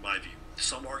 in my view.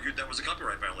 Some argued that was a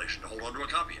copyright violation to hold on to a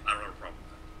copy. I don't have a problem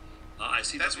with that. I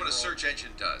see That's what a search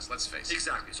engine does, let's face it.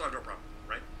 Exactly, so I have no problem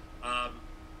with it, right?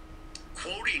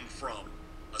 Quoting from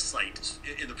a site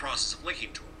in the process of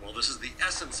linking to it. Well, this is the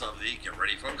essence of the, get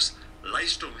ready folks,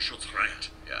 Leistungsschutzrecht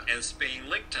and Spain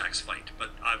link tax fight. But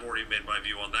I've already made my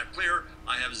view on that clear.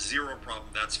 I have zero problem.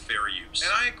 That's fair use.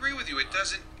 And I agree with you. It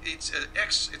doesn't. It's an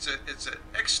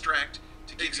extract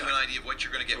to give you an idea of what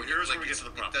you're going to get. So here's where we get to the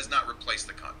problem. It does not replace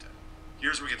the content.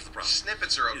 Here's where we get to the problem.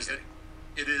 Snippets are okay. Is that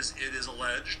it is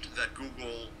alleged that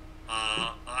Google,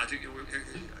 I think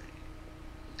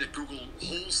that Google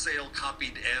wholesale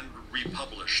copied and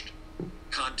republished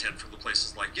content from the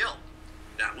places like Yelp.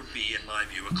 That would be, in my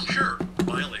view, a clear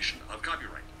violation of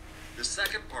copyright. The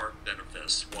second part then of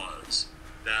this was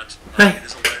that it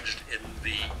is alleged in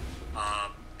the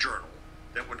journal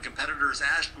that when competitors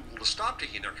asked Google to stop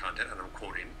taking their content, and I'm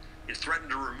quoting, it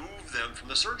threatened to remove them from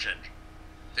the search engine.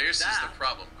 This is the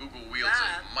problem. Google wields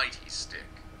a mighty stick.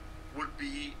 Would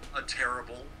be a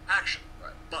terrible action.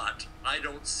 Right. But I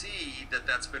don't see that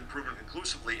that's been proven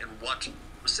conclusively in what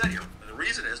was said here. And the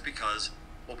reason is because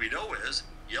what we know is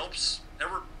Yelp's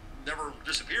never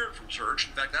disappeared from search.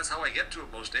 In fact, that's how I get to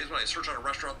it most days. When I search on a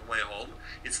restaurant on the way home,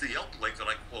 it's the Yelp link that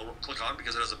I click on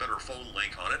because it has a better phone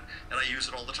link on it, and I use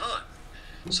it all the time.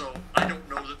 So I don't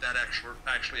know that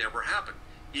actually ever happened.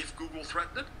 If Google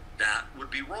threatened it, that would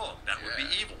be wrong. That would be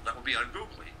evil. That would be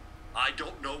ungoogly. I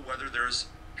don't know whether there's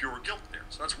pure guilt there.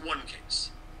 So that's one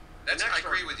case. I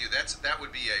agree with you. That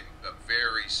would be a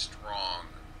very strong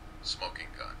smoking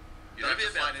gun. You'd have to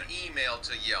find an email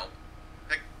to Yelp.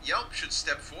 Heck, Yelp should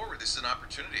step forward. This is an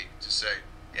opportunity to say,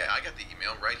 yeah, I got the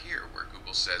email right here where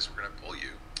Google says we're going to pull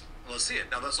you. Well, let's see it.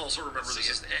 Now, let's also remember this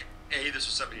is A, this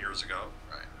was 7 years ago.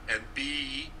 Right. And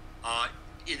B,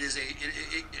 if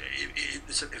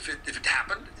it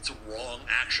happened, it's a wrong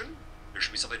action. There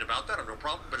should be something about that. I have no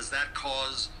problem. But is that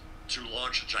cause to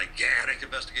launch a gigantic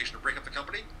investigation to break up the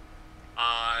company?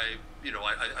 I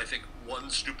think one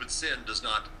stupid sin does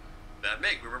not that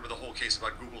make. Remember the whole case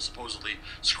about Google supposedly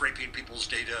scraping people's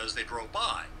data as they drove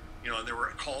by, and there were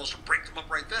calls to break them up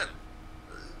right then.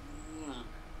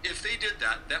 If they did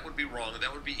that, that would be wrong, and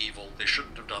that would be evil. They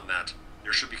shouldn't have done that.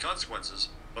 There should be consequences,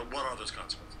 but what are those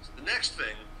consequences? The next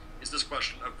thing is this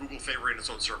question of Google favoring its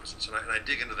own services, and I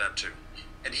dig into that too.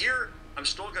 And here, I'm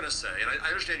still going to say, and I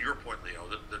understand your point, Leo,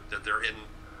 that they're in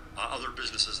other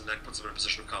businesses, and that puts them in a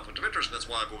position of conflict of interest, and that's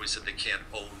why I've always said they can't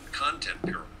own content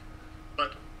purely.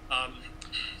 But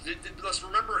let's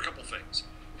remember a couple things.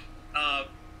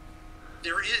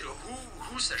 There is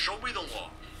who says, show me the law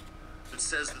that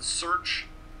says that search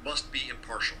must be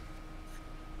impartial.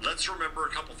 Let's remember a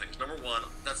couple things. Number one,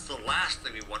 that's the last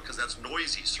thing we want because that's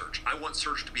noisy search. I want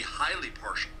search to be highly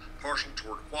partial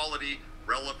toward quality,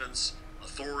 relevance,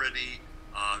 authority,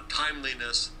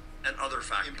 timeliness, and other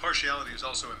factors. Impartiality is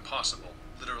also impossible.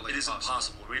 Literally, it is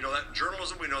impossible. We know that in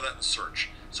journalism. We know that in search.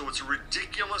 So it's a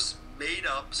ridiculous,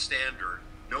 made-up standard.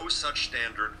 No such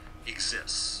standard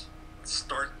exists. Let's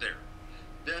start there.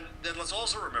 Then let's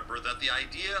also remember that the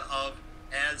idea of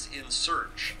ads in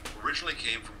search originally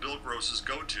came from Bill Gross's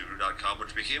GoTo.com,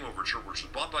 which became Overture, which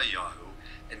was bought by Yahoo,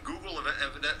 and Google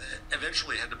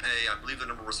eventually had to pay, I believe the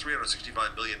number was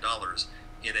 $365 million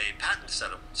in a patent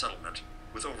settlement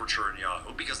with Overture and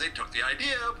Yahoo because they took the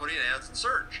idea of putting ads in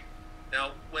search.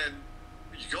 Now, when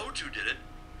GoTo did it,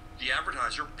 the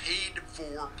advertiser paid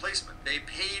for placement. They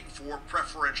paid for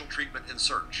preferential treatment in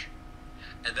search.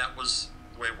 And that was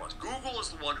the way it was. Google is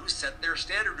the one who set their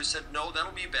standard, who said, no,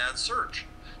 that'll be bad search.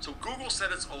 So Google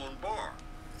set its own bar.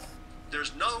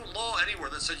 There's no law anywhere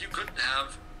that said you couldn't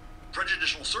have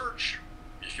prejudicial search.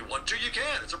 If you want to, you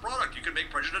can. It's a product. You can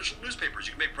make prejudicial newspapers.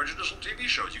 You can make prejudicial TV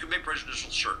shows. You can make prejudicial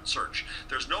search.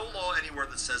 There's no law anywhere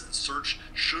that says that search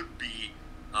should be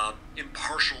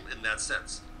impartial in that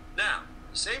sense. Now,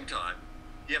 at the same time,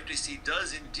 the FTC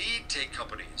does indeed take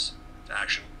companies to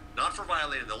action, not for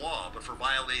violating the law, but for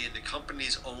violating the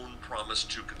company's own promise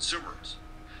to consumers.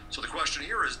 So the question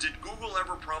here is, did Google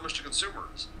ever promise to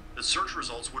consumers that search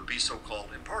results would be so-called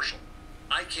impartial?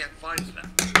 I can't find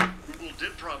that. Google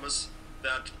did promise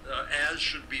that ads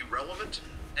should be relevant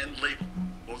and labeled.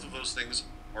 Both of those things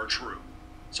are true.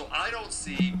 So I don't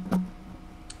see,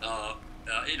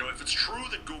 if it's true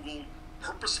that Google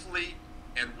purposefully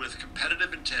and with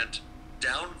competitive intent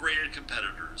downgraded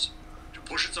competitors to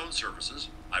push its own services,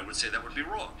 I would say that would be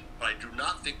wrong. But I do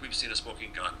not think we've seen a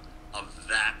smoking gun of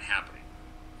that happening.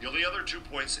 The only other 2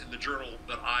 points in the journal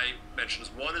that I mentioned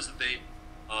is, one is that they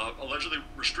allegedly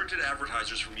restricted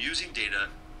advertisers from using data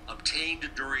obtained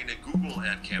during a Google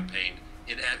ad campaign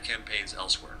in ad campaigns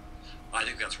elsewhere. I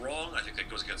think that's wrong. I think that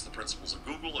goes against the principles of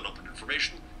Google and open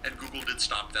information, and Google did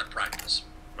stop that practice.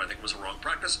 But I think it was a wrong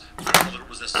practice. I don't know that it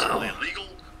was necessarily illegal.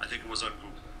 I think it was on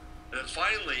Google. And then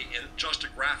finally, in Just a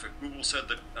Graphic, Google said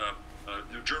that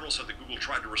the journal said that Google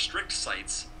tried to restrict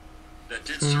sites that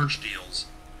did search deals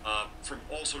from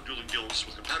also doing deals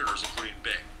with competitors, including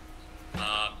Bing.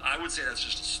 I would say that's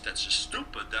just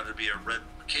stupid. That would be a red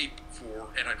cape for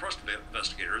antitrust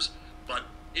investigators. But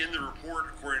in the report,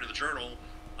 according to the journal,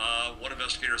 one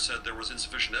investigator said there was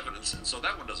insufficient evidence, and so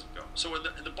that one doesn't go. So in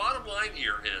the bottom line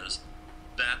here is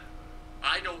that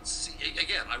I don't see,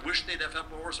 again, I wish they'd have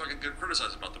more so I could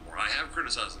criticize about them more. I have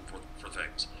criticized them for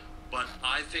things. But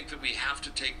I think that we have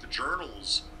to take the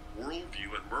journal's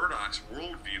worldview and Murdoch's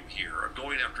worldview here of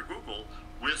going after Google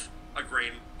with a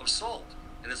grain of salt.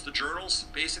 And it's the journal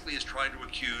basically is trying to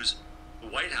accuse the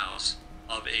White House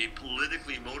of a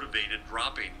politically motivated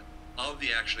dropping of the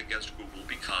action against Google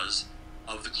because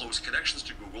of the close connections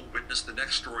to Google. Witness the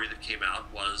next story that came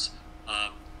out was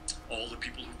all the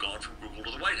people who've gone from Google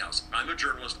to the White House. I'm a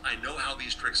journalist. I know how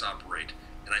these tricks operate,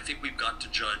 and I think we've got to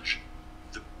judge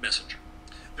the messenger.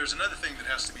 There's another thing that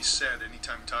has to be said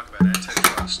anytime we talk about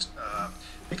antitrust,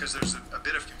 because there's a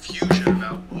bit of confusion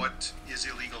about what is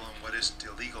illegal and what isn't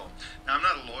illegal. Now, I'm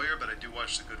not a lawyer, but I do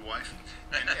watch The Good Wife,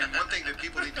 and one thing that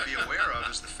people need to be aware of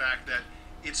is the fact that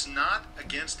it's not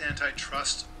against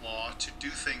antitrust law to do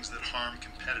things that harm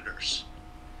competitors.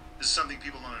 This is something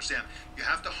people don't understand. You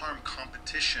have to harm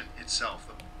competition itself,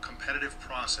 the competitive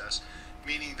process,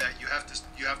 meaning that you have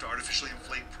to artificially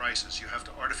inflate prices. You have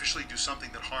to artificially do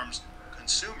something that harms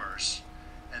consumers,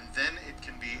 and then it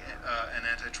can be an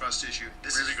antitrust issue.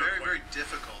 This is very, very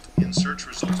difficult in search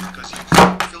results because you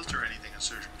can't filter anything in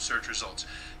search results.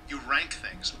 You rank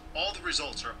things. All the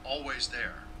results are always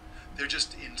there. They're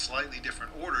just in slightly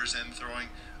different orders, and throwing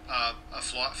a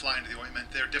fly into the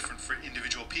ointment, they're different for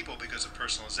individual people because of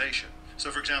personalization. So,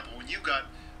 for example, when you got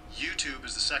YouTube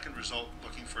as the second result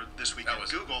looking for this week on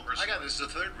Google, I got this as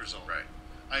the third result.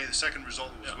 Right. The second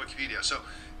result was Wikipedia. So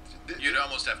you'd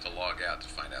almost have to log out to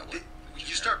find out what.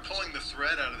 You start pulling the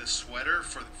thread out of the sweater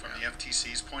from the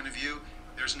FTC's point of view.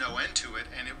 There's no end to it,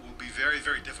 and it will be very,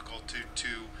 very difficult to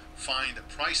find that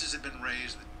prices have been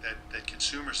raised, that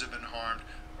consumers have been harmed,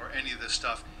 or any of this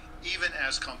stuff. Even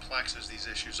as complex as these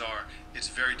issues are, it's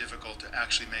very difficult to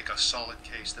actually make a solid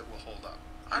case that will hold up.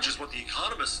 Which is what the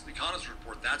economists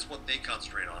report, that's what they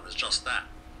concentrate on, is just that.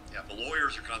 Yeah. The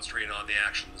lawyers are concentrating on the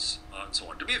actions and so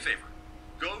on. Do me a favor.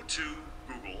 Go to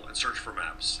Google and search for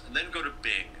maps, and then go to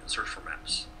Bing and search for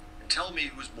maps. And tell me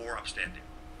who's more upstanding.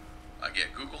 Again,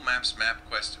 Google Maps,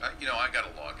 MapQuest. I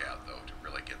got to log out, though, to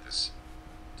really get this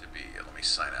to be. Let me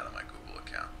sign out of my Google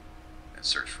account and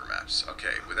search for maps.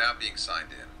 Okay, without being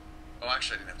signed in. Oh,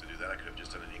 actually, I didn't have to do that. I could have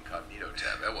just done an incognito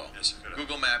tab. Oh, well. Yes,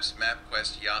 Google Maps,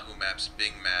 MapQuest, Yahoo Maps,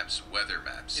 Bing Maps, Weather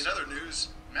Maps. In other news,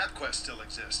 MapQuest still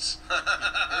exists.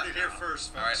 Heard it here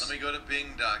first, folks. All right, let me go to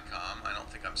Bing.com. I don't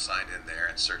think I'm signed in there,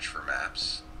 and search for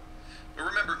maps. But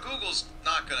remember, Google's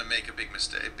not going to make a big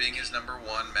mistake. Bing is number 1,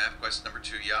 MapQuest number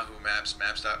 2, Yahoo Maps,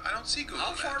 Maps. I don't see Google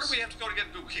Maps. How far do we have to go to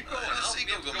get Google? Keep going. I don't see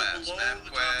Google Maps,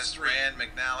 MapQuest, Rand,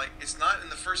 McNally. It's not in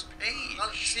the first page.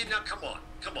 See, now come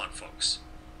on, folks.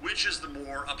 Which is the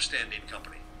more upstanding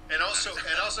company? And also,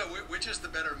 which is the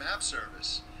better map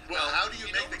service? Well, how do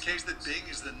you make the case that Bing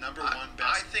is the number one best?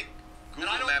 I think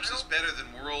Google Maps is better than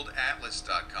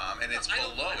WorldAtlas.com, and it's below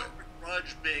it. I don't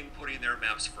begrudge Bing putting their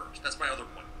maps first. That's my other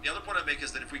point. The other point I make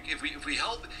is that if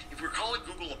we're calling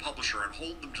Google a publisher and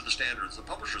hold them to the standards, the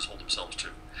publishers hold themselves to.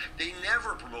 They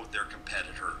never promote their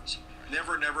competitors.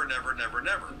 Never, never, never, never,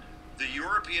 never. The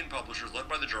European publishers, led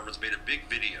by the Germans, made a big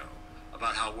video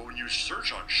about how when you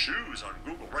search on shoes on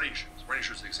Google, running shoes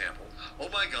is an example, oh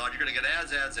my God, you're going to get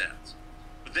ads.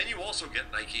 But then you also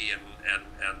get Nike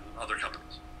and other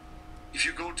companies. If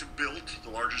you go to Bild, the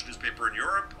largest newspaper in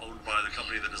Europe, owned by the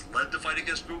company that has led the fight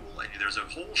against Google, and there's a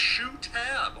whole shoe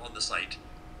tab on the site,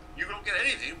 you don't get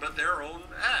anything but their own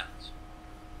ads.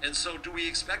 And so do we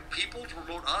expect people to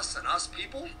promote us and us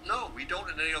people? No, we don't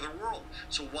in any other world.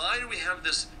 So why do we have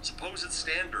this supposed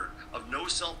standard of no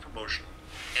self-promotion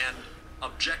and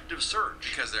objective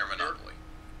search? Because they're a monopoly.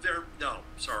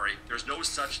 There's no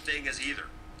such thing as either.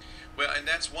 Well, and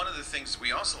that's one of the things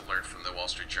we also learned from the Wall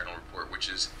Street Journal report, which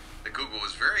is that Google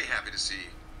was very happy to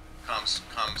see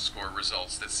ComScore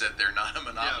results that said they're not a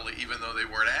monopoly, even though they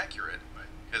weren't accurate.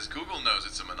 Because Google knows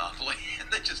it's a monopoly, and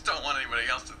they just don't want anybody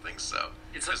else to think so.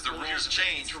 Because the rules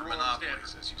change for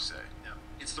monopolies, as you say. Yeah.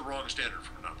 It's the wrong standard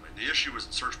for monopoly. The issue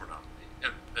isn't search monopoly,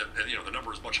 and the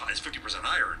number is much higher. It's 50%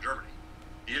 higher in Germany.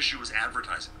 The issue is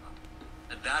advertising monopoly,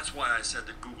 and that's why I said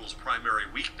that Google's primary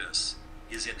weakness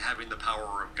is in having the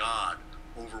power of God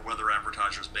over whether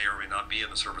advertisers may or may not be in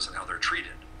the service and how they're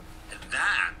treated. And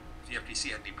that, if the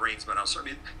FTC had any brains about how search...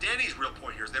 Danny's real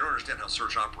point here is they don't understand how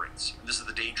search operates. And this is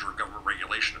the danger of government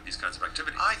regulation of these kinds of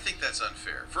activities. I think that's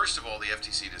unfair. First of all, the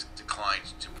FTC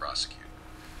declined to prosecute.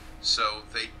 So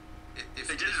they did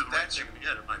the right thing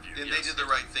in my view. Then they did the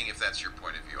right thing if that's your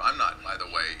point of view. I'm not, by the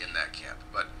way, in that camp.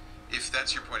 But if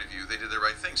that's your point of view, they did the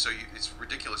right thing. So it's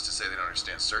ridiculous to say they don't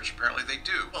understand search. Apparently they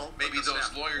do. Well, maybe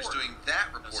those lawyers doing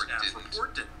that report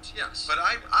didn't. Yes. But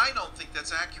I don't think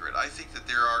that's accurate. I think that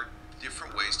there are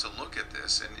different ways to look at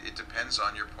this, and it depends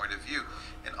on your point of view.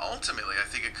 And ultimately, I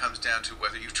think it comes down to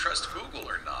whether you trust Google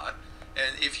or not.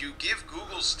 And if you give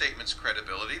Google's statements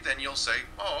credibility, then you'll say,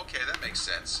 oh, okay, that makes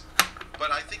sense.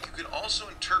 But I think you can also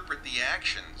interpret the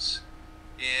actions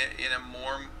in a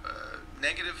more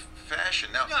negative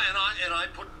fashion. Now, and I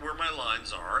put where my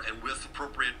lines are, and with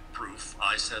appropriate proof,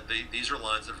 I said these are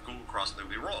lines that if Google crossed, they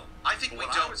would be wrong. I think we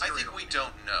don't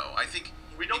know. I think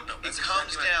we don't know. It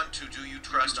comes down to, do you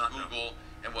trust Google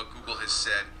and what Google has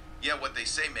said? Yeah, what they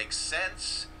say makes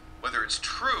sense. Whether it's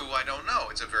true, I don't know.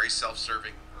 It's a very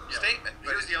self-serving statement.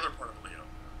 But here's the other part of it, Leo,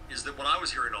 is that what I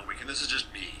was hearing all week, and this is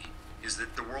just me, is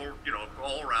that the world,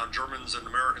 all around, Germans and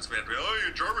Americans may be, oh,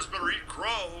 you Germans better eat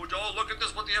crow. Oh, look at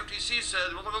this, what the FTC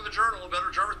said. Well, look at the journal.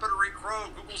 Germans better eat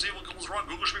crow. Google's evil, Google's wrong.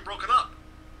 Google should be broken up.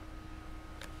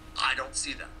 I don't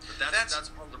see that. But that's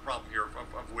part of the problem here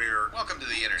of where... Welcome to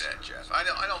the internet, Jeff. I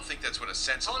don't think that's what a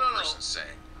sensible person's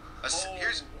saying.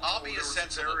 I'll be a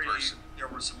sensible person.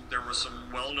 There were some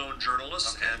well-known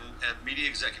journalists and media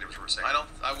executives who were saying...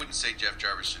 I wouldn't say Jeff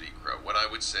Jarvis should eat crow. What I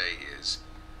would say is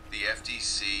the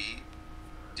FTC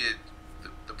did...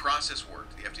 The process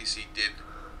worked. The FTC did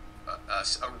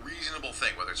a reasonable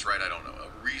thing. Whether it's right, I don't know.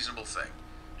 A reasonable thing.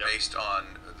 Yep. Based on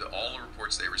all the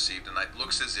reports they received, and it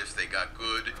looks as if they got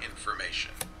good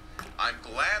information. I'm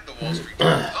glad the Wall Street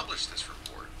Journal published this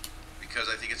report, because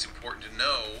I think it's important to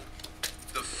know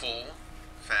the full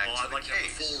facts of the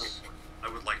case. I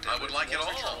would like it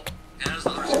all.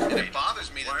 And it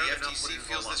bothers me that the FTC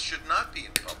feels this should not be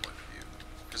in public view,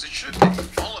 because it should be,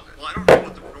 all of it. Well, I don't know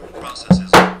what the normal process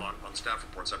is on staff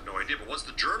reports. I have no idea. But once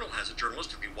the journal has it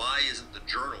journalistically, why isn't the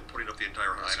journal putting up the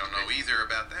entire house? I don't know either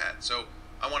about that. So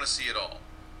I want to see it all.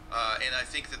 And I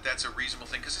think that that's a reasonable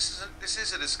thing, because this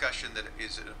is a discussion that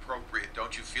is an appropriate.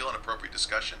 Don't you feel an appropriate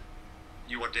discussion?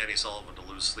 You want Danny Sullivan to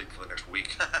lose sleep for the next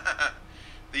week.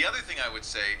 The other thing I would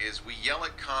say is we yell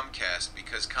at Comcast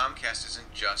because Comcast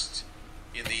isn't just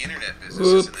in the internet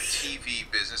business. It's in the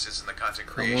TV business. It's in the content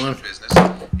creation business.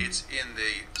 It's in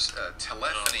the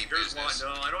telephony business.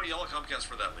 No, I don't yell at Comcast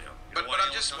for that, Leo.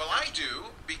 I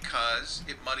do, because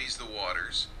it muddies the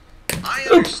waters. I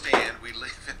understand we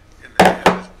live in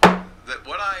that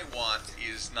what I want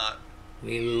is not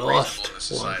reasonable in the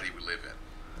society we live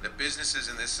in. The businesses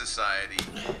in this society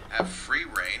have free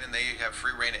reign, and they have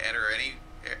free reign to enter any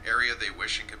area they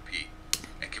wish and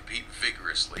compete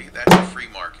vigorously. That's a free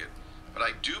market. But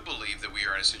I do believe that we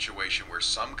are in a situation where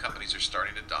some companies are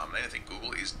starting to dominate. I think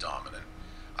Google is dominant.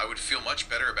 I would feel much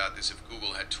better about this if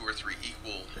Google had 2 or 3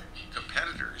 equal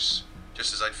competitors,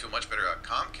 just as I'd feel much better about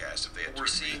Comcast if they had. We're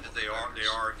seeing that they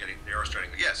are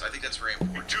starting. Yes, I think that's very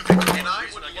important. And I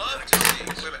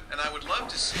would love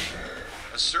to see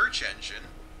a search engine.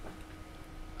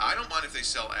 I don't mind if they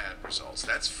sell ad results.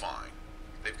 That's fine.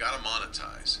 They've got to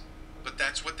monetize. But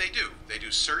that's what they do. They do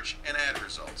search and ad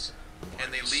results.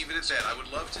 And they leave it at that. I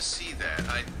would love to see that.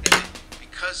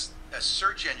 because a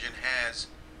search engine has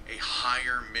a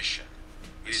higher mission.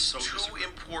 It is too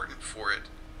important for it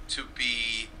to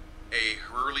be a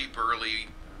hurly-burly,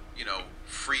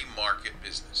 free market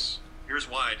business. Here's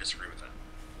why I disagree with that.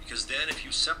 Because then if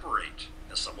you separate,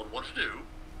 as someone would want to do,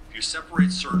 if you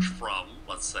separate search from,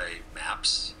 let's say,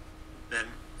 maps, then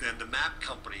the map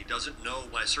company doesn't know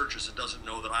my searches and doesn't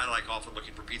know that I like often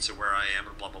looking for pizza where I am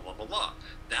and blah, blah, blah, blah, blah.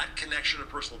 That connection of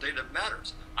personal data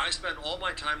matters. I spend all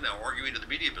my time now arguing to the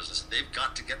media business that they've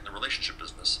got to get in the relationship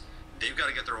business. They've got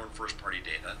to get their own first-party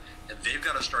data, and they've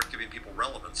got to start giving people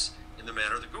relevance in the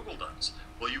manner that Google does.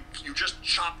 Well, you just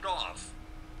chopped off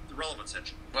the relevance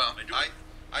engine. Well,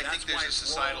 I think there's a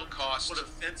societal cost. Put a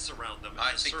fence around them.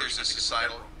 I think there's a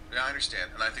societal. I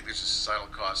understand, and I think there's a societal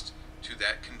cost to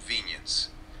that convenience.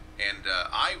 And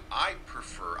I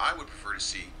would prefer to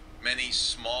see many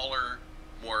smaller,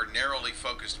 more narrowly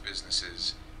focused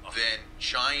businesses than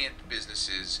giant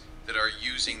businesses that are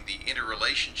using the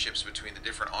interrelationships between the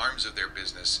different arms of their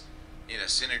business in a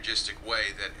synergistic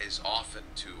way that is often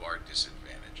to our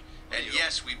disadvantage. And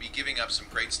yes, we'd be giving up some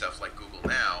great stuff like Google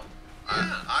Now.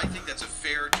 I think that's a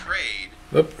fair trade.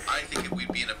 I think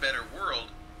we'd be in a better world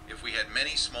if we had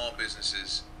many small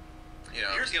businesses,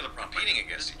 here's the other problem, competing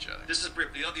against each other. This is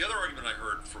the other argument I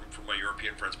heard from my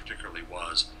European friends particularly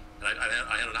was, and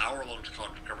I had an hour-long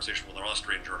conversation with an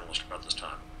Austrian journalist about this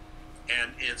time,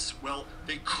 and it's, well,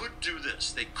 they could do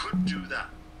this, they could do that.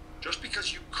 Just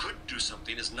because you could do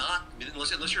something is not,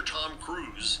 unless you're Tom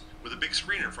Cruise with a big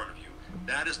screen in front of you,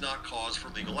 that is not cause for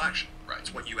legal action. Right.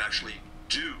 It's what you actually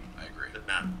do. I agree. That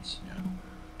matters. Yeah.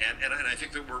 And I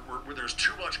think that there's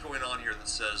too much going on here that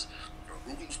says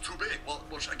Google's too big. Well,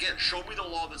 again, show me the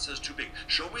law that says too big.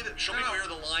 Show me where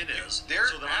the line is. They're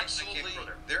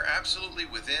absolutely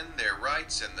within their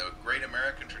rights and the great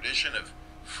American tradition of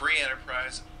free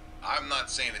enterprise. I'm not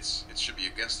saying it should be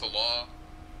against the law.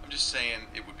 I'm just saying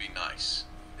it would be nice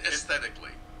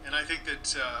aesthetically. And I think that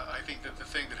the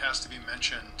thing that has to be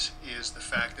mentioned is the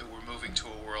fact that we're moving to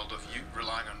a world of you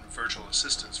relying on virtual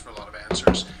assistants for a lot of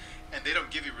answers, and they don't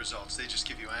give you results; they just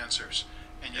give you answers,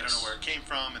 and you don't know where it came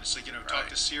from. And it's like talk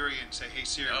to Siri and say, "Hey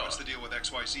Siri, what's the deal with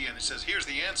X, Y, Z?" And it says, "Here's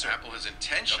the answer." Apple has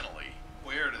intentionally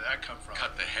where did that come from?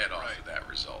 Cut the head off of that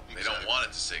result. Exactly. They don't want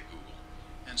it to say Google,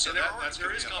 and so that's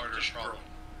going to be a harder problem.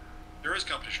 There is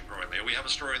competition growing there. We have a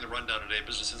story in the rundown today,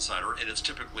 Business Insider, and it's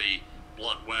typically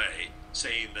blunt way,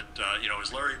 saying that,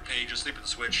 as Larry Page is flipping the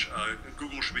switch,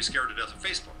 Google should be scared to death of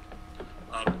Facebook.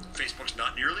 Facebook's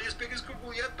not nearly as big as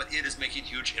Google yet, but it is making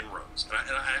huge inroads.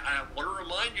 And I want to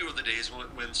remind you of the days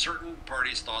when certain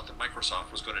parties thought that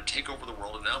Microsoft was going to take over the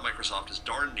world, and now Microsoft is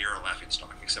darn near a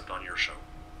laughingstock, except on your show.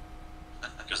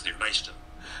 Because they're nice to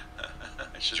them.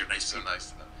 You're nice to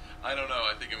them. I don't know.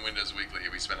 I think in Windows Weekly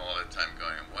we spend a lot of time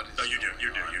going, what is you do.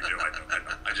 I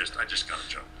know. I just got a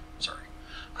joke. Sorry.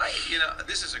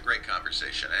 This is a great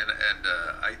conversation, and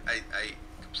I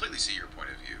completely see your point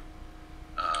of view.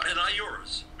 And I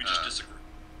yours. We just disagree.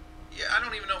 Yeah, I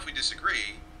don't even know if we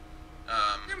disagree.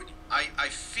 I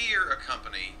fear a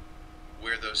company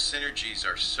where those synergies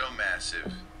are so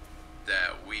massive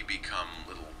that we become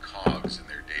little cogs in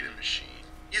their data machine.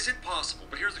 Is it possible?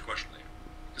 But here's the question, Liam.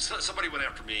 Somebody went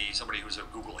after me, somebody who's a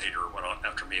Google hater went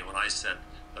after me when I said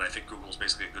that I think Google's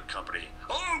basically a good company.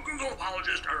 Oh, Google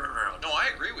apologist. No, I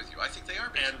agree with you. I think they are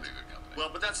basically a good company. Well,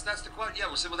 but that's the question.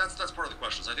 Yeah, that's part of the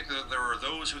questions. I think that there are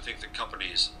those who think that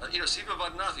companies, Siva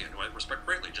Vadnathia, who I respect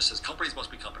greatly, just says companies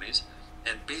must be companies,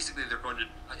 and basically they're going to.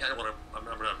 I'm going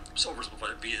to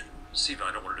oversimplify it. Siva,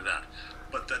 I don't want to do that,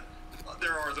 but that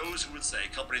there are those who would say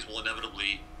companies will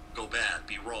inevitably go bad,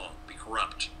 be wrong, be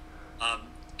corrupt.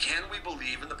 Can we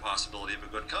believe in the possibility of a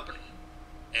good company?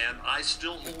 And I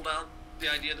still hold out the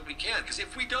idea that we can, because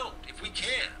if we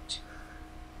can't,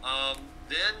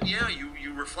 then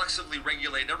you reflexively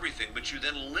regulate everything, but you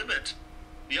then limit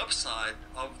the upside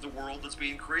of the world that's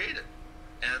being created.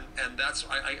 And that's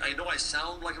I know I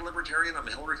sound like a libertarian. I'm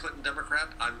a Hillary Clinton Democrat.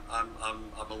 I'm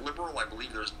a liberal. I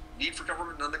believe there's need for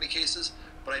government in many cases,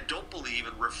 but I don't believe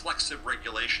in reflexive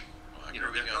regulation. Well, I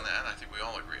agree with you on that. I think we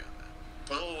all agree on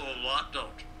that. Well, a lot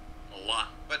don't. A lot.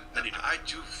 But I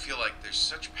do feel like there's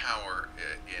such power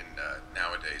in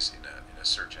nowadays in a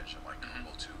search engine like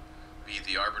Google to be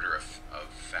the arbiter of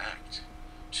fact,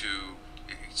 to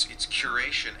it's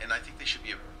curation, and I think they should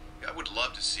be. I would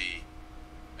love to see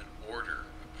an order,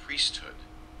 a priesthood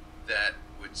that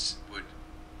would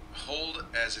hold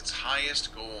as its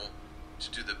highest goal to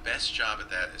do the best job at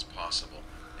that as possible.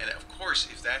 And of course,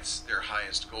 if that's their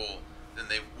highest goal, then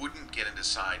they wouldn't get into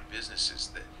side businesses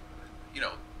that,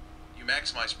 you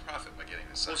maximize profit by getting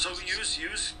this. Well, so use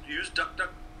DuckDuck.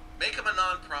 Make them a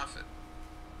non-profit.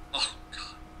 Oh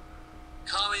God.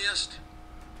 communist.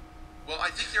 Well, I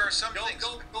think there are some things.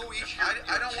 Go eat your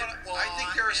I don't want to.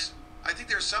 I think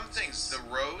there are some things. The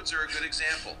roads are a good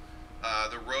example.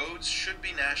 The roads should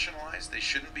be nationalized. They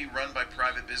shouldn't be run by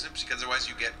private business, because otherwise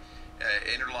you get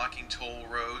interlocking toll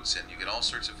roads and you get all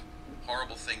sorts of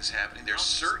horrible things happening. There's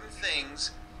certain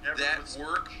things that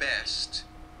work best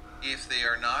if they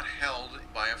are not held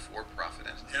by a for-profit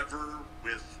entity. Never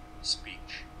with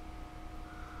speech.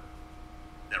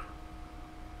 Never.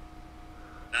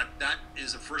 That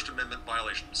is a First Amendment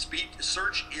violation.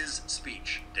 Search is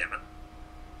speech, damn it.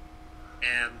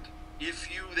 And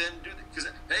if you then do that, because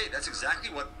hey, that's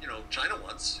exactly what China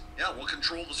wants. Yeah, we'll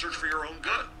control the search for your own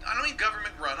good. I don't mean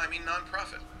government run. I mean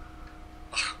nonprofit.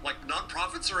 Like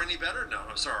nonprofits are any better? No,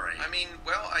 I'm sorry. I mean,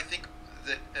 well, I think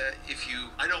that if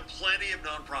you, I know plenty of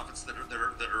nonprofits that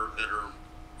are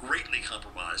greatly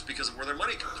compromised because of where their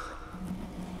money comes from.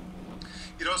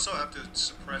 You'd also have to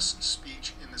suppress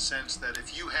speech in the sense that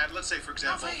if you had, let's say, for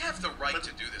example, they have the right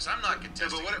to do this. I'm not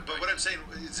contesting. But what I'm saying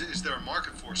is there are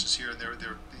market forces here, and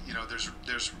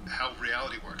there's how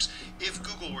reality works. If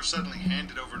Google were suddenly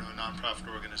handed over to a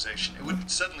nonprofit organization, it would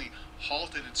suddenly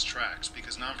halt in its tracks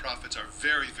because nonprofits are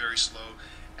very, very slow.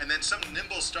 And then some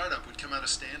nimble startup would come out of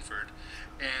Stanford,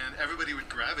 and everybody would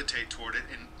gravitate toward it,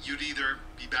 and you'd either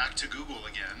be back to Google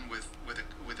again with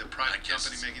a private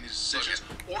company making these decisions,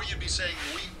 or you'd be saying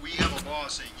we have a law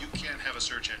saying you can't have a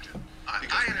search engine.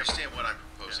 I understand what I'm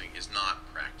proposing is not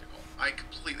practical. I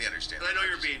completely understand. And I know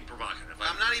you're being provocative.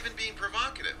 I'm not even being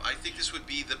provocative. I think this would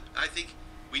be I think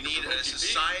we need a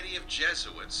society of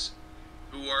Jesuits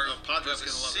who have a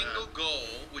single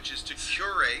goal, which is to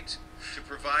curate, to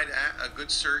provide a good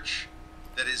search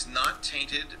that is not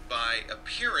tainted by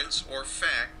appearance or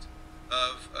fact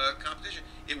of competition.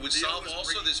 It would solve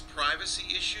also this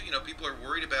privacy issue. People are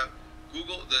worried about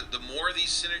Google. The more these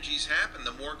synergies happen,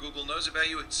 the more Google knows about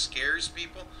you. It scares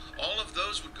people. All of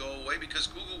those would go away because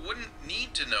Google wouldn't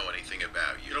need to know anything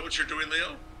about you. You know what you're doing,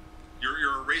 Leo?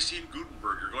 You're erasing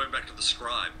Gutenberg. You're going back to the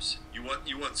scribes. You want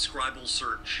scribal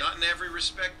search. Not in every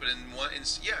respect, but in one.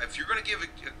 If you're going to give a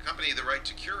company the right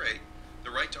to curate, the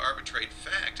right to arbitrate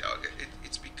fact,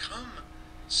 it's become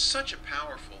such a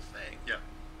powerful thing. Yeah.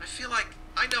 I feel like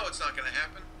I know it's not going to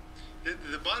happen.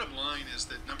 The bottom line is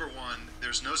that, number one,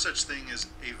 there's no such thing as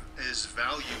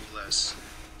valueless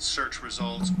search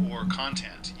results or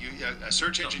content. A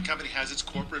search engine company has its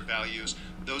corporate values.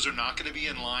 Those are not going to be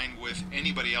in line with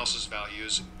anybody else's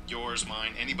values, yours,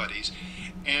 mine, anybody's.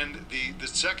 And the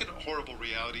second horrible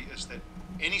reality is that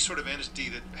any sort of entity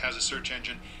that has a search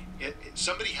engine,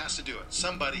 somebody has to do it.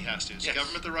 Somebody has to. Is the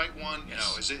government the right one?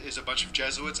 Yes. No. Is a bunch of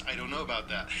Jesuits? I don't know about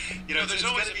that. There's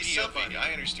always a somebody.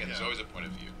 I understand. Yeah. There's always a point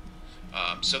of view.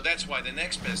 So that's why the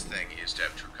next best thing is to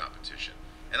have true competition.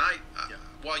 And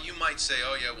while you might say,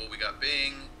 oh yeah, well we got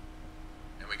Bing,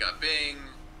 and we got Bing,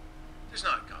 there's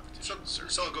not competition.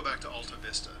 So I'll go back to Alta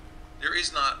Vista. There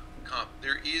is not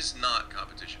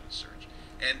competition in search,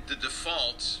 and the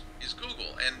default is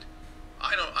Google. And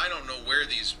I don't know where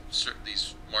these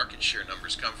market share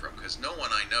numbers come from, because no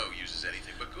one I know uses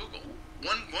anything but Google.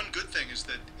 One good thing is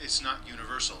that it's not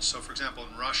universal. So, for example,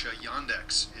 in Russia,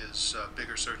 Yandex is a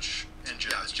bigger search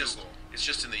engine than Google. It's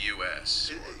just in the U.S.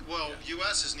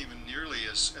 U.S. isn't even nearly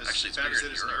as bad as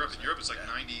it is in Europe. In Europe, it's like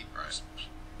 93%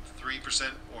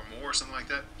 or more, something like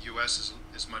that. U.S.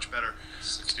 is much better.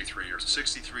 63 or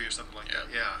 63 or something like that.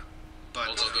 Yeah.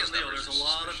 But there's a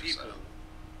lot of people.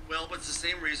 Well, but it's the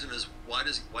same reason as why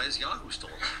is Yahoo still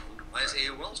around? Why is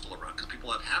AOL still around? Because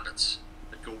people have habits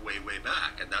that go way, way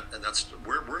back, and that's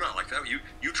we're not like that.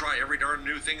 You try every darn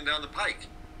new thing down the pike.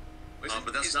 But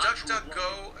that's is not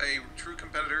DuckDuckGo a true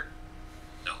competitor?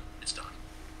 No, it's not.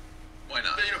 Why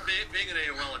not? But, Bing and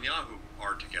AOL and Yahoo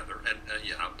are together, and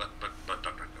but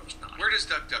DuckDuckGo's not. Where does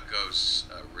DuckDuckGo's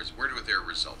where do their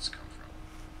results come from?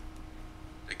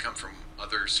 They come from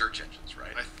other search engines,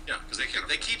 right? Because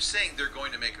they keep saying they're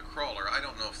going to make a crawler. I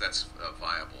don't know if that's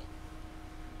viable.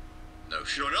 No.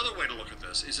 Another way to look at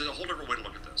this is a whole different way to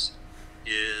look at this.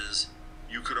 Is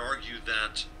you could argue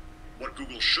that what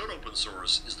Google should open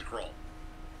source is the crawl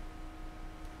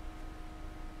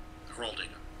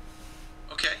data.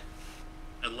 Okay.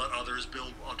 And let others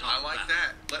build on top of that. I like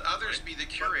that. Let others be the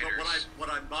curators. But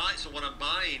what I'm buying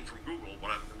from Google,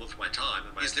 with my time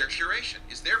and my is their curation,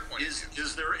 is their point is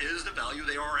the value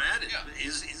they are adding. Yeah.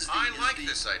 I like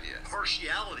this idea.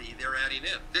 Partiality they're adding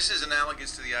in. This is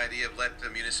analogous to the idea of let the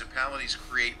municipalities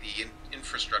create the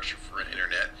infrastructure for an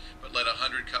internet, but let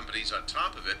 100 companies on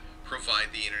top of it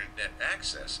provide the internet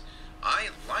access.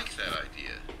 I like that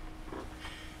idea.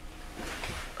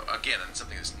 Again, it's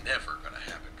something that's never going to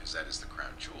happen because that is the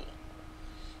crown jewel.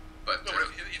 But, no, but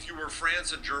if you were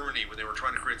France and Germany when they were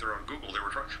trying to create their own Google, they were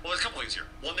trying. Well, there's a couple things here.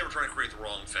 One, they were trying to create the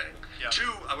wrong thing. Yeah.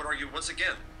 Two, I would argue once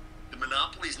again, the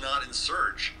monopoly's not in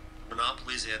search. The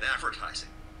monopoly's in advertising.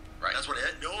 Right. That's what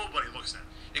nobody looks at.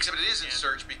 Except it is in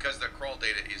search because the crawl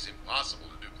data is impossible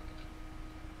to duplicate.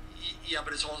 Yeah,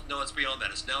 but it's beyond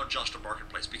that. It's now just a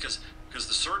marketplace because the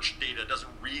search data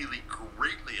doesn't really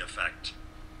greatly affect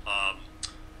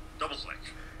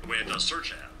DoubleClick the way it does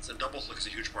search ads, and DoubleClick is a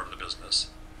huge part of the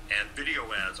business, and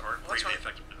video ads aren't greatly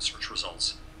affected in search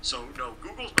results. So no,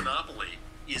 Google's monopoly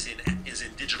is in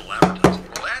digital advertising.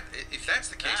 Well, if that's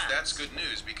the case, that's good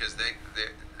news because they,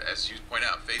 as you point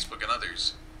out, Facebook and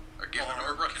others are giving them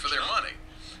a run for their money.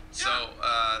 So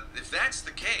if that's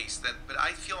the case, then but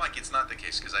I feel like it's not the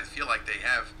case because I feel like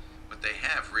what they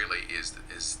have really is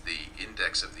the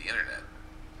index of the internet,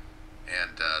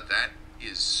 and that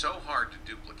is so hard to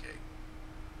duplicate.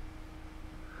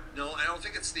 No, I don't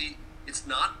think it's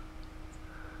not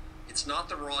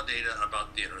the raw data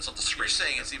about the internet. It's not the You're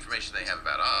saying it's the information they have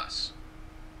about us.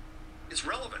 It's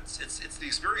relevance. It's the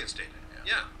experience data.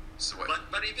 Yeah. So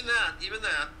but even that,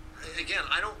 again,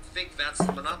 I don't think that's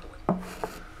the monopoly.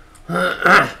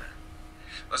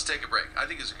 Let's take a break. I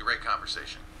think it's a great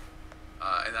conversation,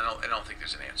 and I don't think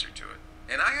there's an answer to it.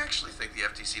 And I actually think the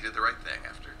FTC did the right thing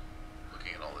after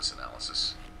looking at all this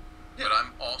analysis. Yeah. But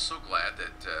I'm also glad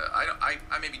that I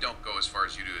maybe don't go as far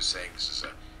as you do as saying this is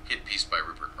a hit piece by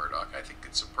Rupert Murdoch. I think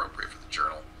it's appropriate for the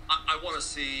Journal. I want to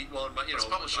see. Well, let's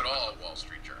publish it all at Wall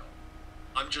Street Journal.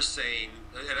 I'm just saying,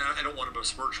 and I don't want to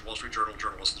besmirch Wall Street Journal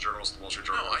journalists. The journalists, the Wall Street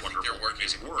Journal, no, I think they're working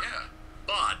amazing work. Yeah.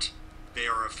 But they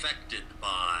are affected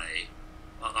by.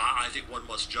 I think one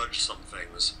must judge some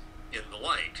things in the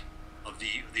light of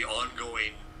the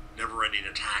ongoing, never-ending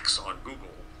attacks on Google.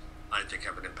 I think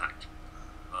have an impact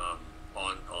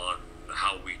on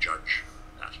how we judge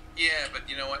that. Yeah, but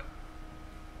you know what?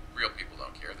 Real people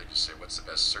don't care. They just say, "What's the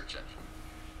best search engine?"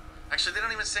 Actually, they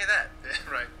don't even say that.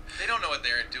 Right. They don't know what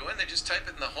they're doing. They just type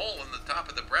it in the hole in the top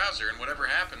of the browser, and whatever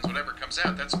happens, whatever comes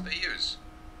out, that's what they use.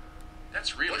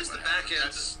 That's really what is the back end?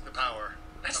 That's the power.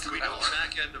 That's the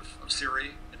back end of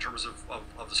Siri in terms of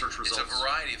the search results. It's a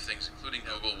variety of things, including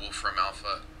Google, Wolfram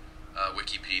Alpha,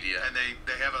 Wikipedia. And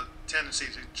they have a tendency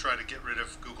to try to get rid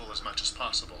of Google as much as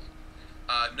possible.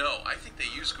 No, I think they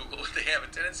use Google. What they have a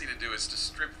tendency to do is to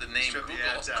strip the name Google. The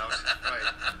ads out.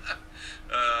 Right.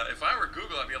 If I were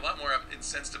Google, I'd be a lot more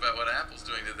incensed about what Apple's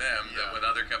doing to them than what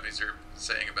other companies are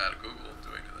saying about Google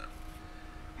doing to them.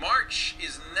 March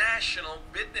is National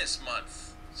Business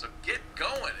Month, so get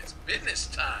going. It's business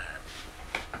time.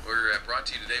 We're brought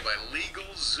to you today by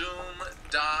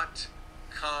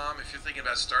LegalZoom.com. If you're thinking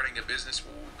about starting a business,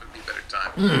 couldn't be a better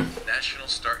time. National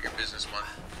Start Your Business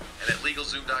Month. And at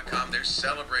LegalZoom.com, they're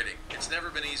celebrating. It's never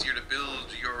been easier to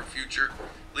build your future.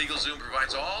 LegalZoom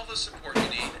provides all the support you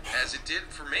need, as it did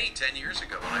for me 10 years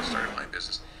ago when I started my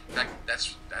business. In fact,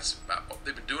 that's about,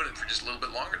 they've been doing it for just a little bit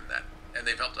longer than that. And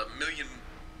they've helped 1 million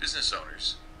business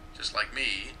owners, just like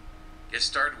me, get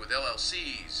started with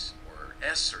LLCs or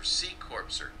S or C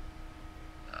Corps or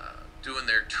doing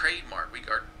their trademark. We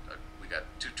got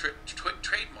 2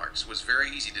 trademarks. It was very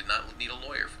easy. Did not need a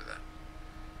lawyer for that.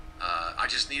 I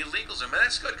just needed LegalZoom, and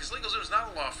that's good because LegalZoom is not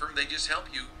a law firm. They just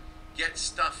help you get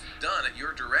stuff done at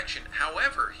your direction.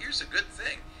 However, here's a good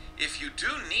thing: if you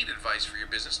do need advice for your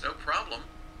business, no problem.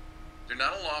 They're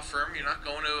not a law firm. You're not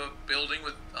going to a building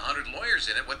with 100 lawyers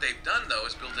in it. What they've done, though,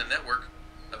 is build a network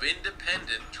of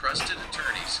independent, trusted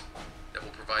attorneys that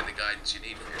will provide the guidance you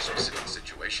need for your specific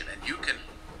situation, and you can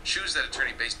choose that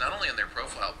attorney based not only on their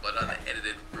profile, but on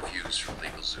edited reviews from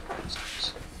LegalZoom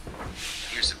reviews.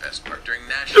 Here's the best part. During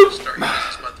National Start Your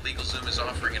Business Month, LegalZoom is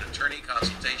offering an attorney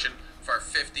consultation for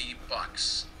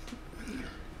 $50.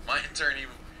 My attorney,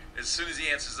 as soon as he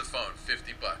answers the phone,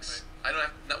 $50. I don't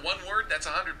have, not one word, that's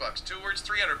 $100. 2 words,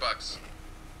 $300.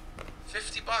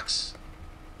 $50.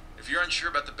 If you're unsure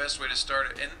about the best way to start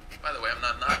it, and by the way, I'm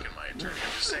not knocking my attorney,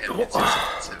 I'm just saying it's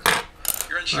expensive. If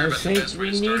you're unsure about the best way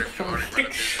to start it, if you already run a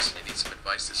business and you need some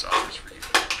advice, this offers for you.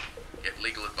 Get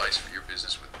legal advice for your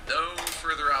business with no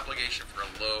further obligation for a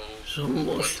low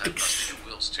one-time cost. You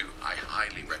wills too. I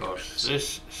highly recommend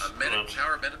this.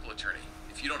 Power medical attorney.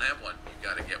 If you don't have one, you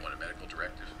got to get one. A medical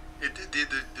directive.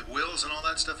 The wills and all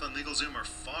that stuff on LegalZoom are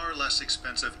far less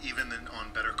expensive even than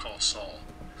on Better Call Saul.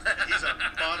 He's a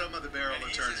bottom of the barrel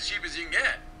attorney. He's as cheap as you can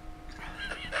get.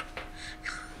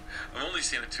 I'm only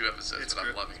seeing 2 episodes, but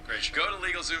I'm loving it. Great. Go to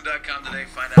LegalZoom.com today.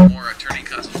 Find out more. Attorney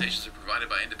consultations are provided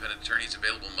by independent attorneys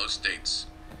available in most states.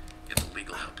 Get the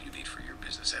legal help you need for your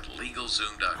business at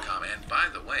LegalZoom.com. And by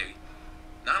the way,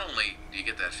 not only do you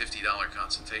get that $50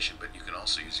 consultation, but you can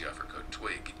also use the offer code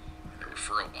TWIG in the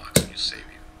referral box, and you'll save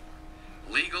you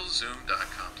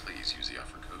LegalZoom.com. Please use the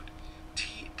offer code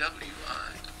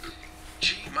TWI.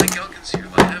 Gee, Mike Elkins here.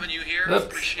 Love having you here. Oops.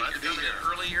 Appreciate you coming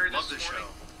in earlier this morning.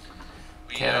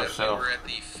 We were at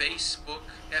the Facebook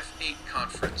F8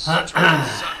 conference. That's right.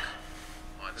 Suck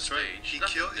on That's stage. right. He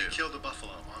killed a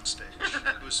buffalo on stage.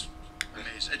 It was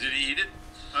amazing. Did he eat it?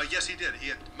 Yes, he did.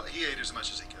 He ate as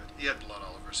much as he could. He had blood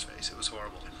all over his face. It was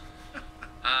horrible.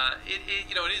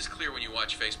 It is clear when you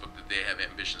watch Facebook that they have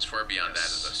ambitions far beyond that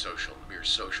of a mere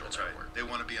social That's network. Right. They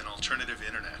want to be an alternative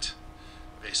internet,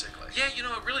 basically. Yeah,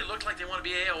 it really looked like they want to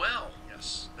be AOL.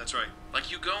 Yes, that's right.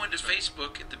 Like you go into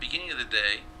Facebook at the beginning of the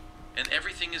day, and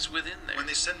everything is within there. When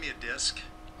they send me a disc,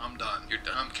 I'm done. You're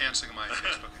done. I'm canceling my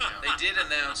Facebook account. They did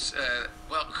announce,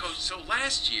 so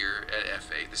last year at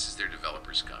F8, this is their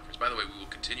developers conference. By the way, we will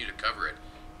continue to cover it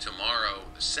tomorrow,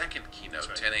 the second keynote,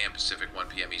 right. 10 a.m. Pacific, 1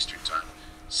 p.m. Eastern Time,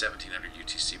 1700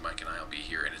 UTC. Mike and I will be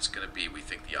here, and it's going to be, we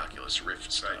think, the Oculus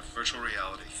Rift stuff. Right. Virtual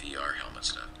reality. VR helmet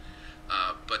stuff.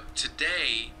 But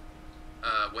today,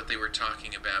 what they were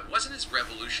talking about wasn't as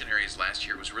revolutionary as last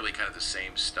year. It was really kind of the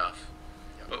same stuff.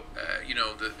 Yep.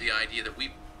 But, the idea that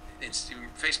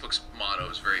Facebook's motto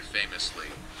is very famously,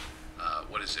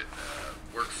 what is it?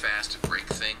 Work fast and break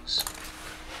things,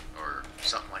 or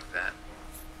something like that.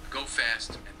 Go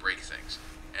fast and break things.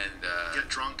 And get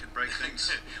drunk and break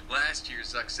things. Last year,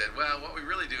 Zuck said, well, what we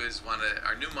really do is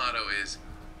our new motto is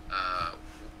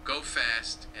go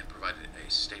fast and provide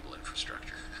a stable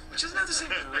infrastructure. Which doesn't have the same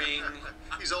ring.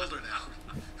 He's older now.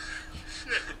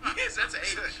 Yes, that's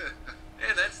age.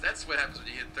 And that's what happens when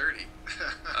you hit 30.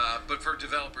 But for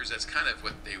developers, that's kind of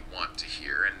what they want to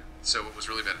hear. And so it was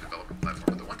really about a developer platform.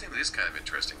 But the one thing that is kind of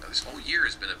interesting, though, this whole year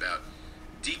has been about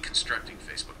deconstructing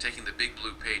Facebook, taking the big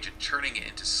blue page and turning it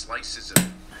into slices of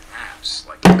apps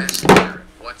like Messenger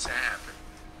and WhatsApp and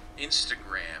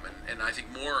Instagram. And I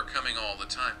think more are coming all the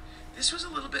time. This was a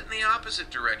little bit in the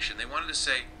opposite direction. They wanted to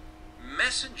say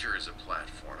Messenger is a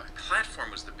platform.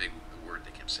 Platform was the word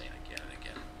they kept saying again and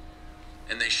again.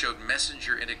 And they showed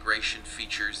Messenger integration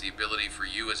features, the ability for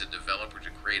you as a developer to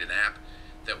create an app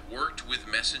that worked with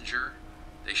Messenger.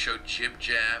 They showed Jib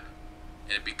Jab,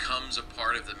 and it becomes a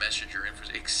part of the Messenger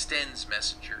infrastructure. It extends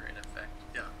Messenger, in effect.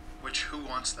 Yeah, which who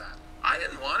wants that? I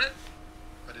didn't want it.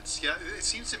 But it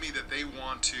seems to me that they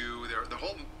want to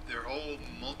their whole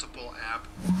multiple app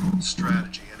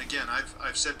strategy. And again,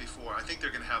 I've said before, I think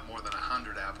they're going to have more than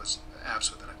 100 apps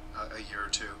within a year or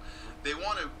two. They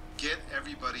want to get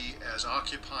everybody as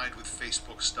occupied with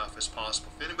Facebook stuff as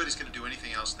possible. If anybody's going to do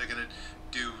anything else, they're going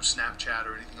to do Snapchat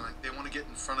or anything like. They want to get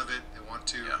in front of it. They want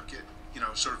to get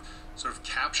sort of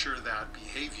capture that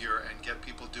behavior and get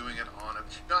people doing it on it.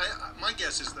 My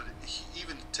guess is that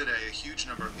even today, a huge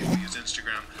number of people who use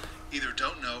Instagram either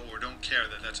don't know or don't care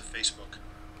that that's a Facebook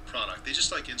product. They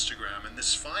just like Instagram, and this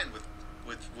is fine with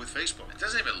Facebook. It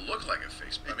doesn't even look like a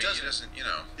Facebook.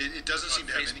 It doesn't seem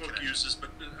to have any Facebook connection. uses,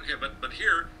 but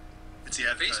here, it's the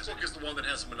advertising. Facebook is the one that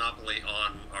has a monopoly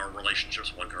on our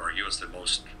relationships. One could argue it's the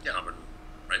most common,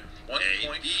 right?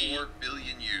 1.4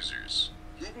 billion users.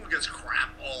 Google gets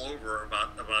crap all over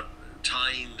about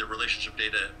tying the relationship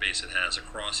database it has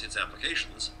across its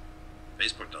applications.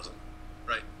 Facebook doesn't,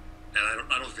 right? And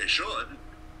I don't think they should,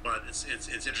 but it's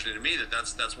interesting to me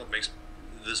that's what makes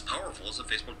this powerful is that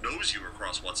Facebook knows you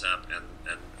across WhatsApp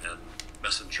and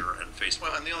Messenger and Facebook.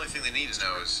 Well, and the only thing they need to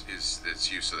know is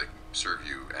it's you, so they can serve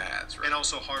you ads, right? And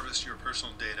also harvest your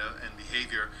personal data and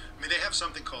behavior. I mean, they have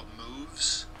something called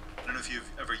Moves. I don't know if you've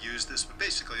ever used this, but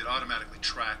basically it automatically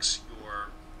tracks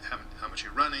how much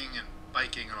you're running and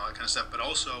biking and all that kind of stuff, but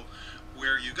also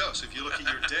where you go. So if you look at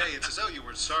your day, it says, oh, you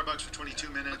were at Starbucks for 22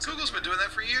 minutes. But Google's been doing that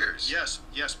for years. Yes,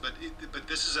 but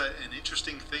this is an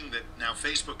interesting thing that now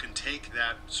Facebook can take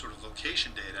that sort of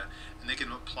location data and they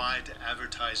can apply it to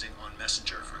advertising on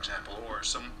Messenger, for example, or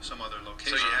some other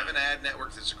location. So you have an ad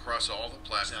network that's across all the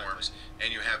platforms,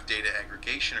 and you have data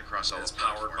aggregation across all the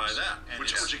platforms. Powered by that.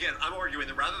 Which again, I'm arguing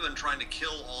that rather than trying to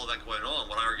kill all of that going on,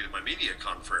 what I argued in my media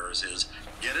conference is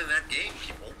get in that game,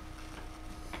 people.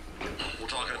 We'll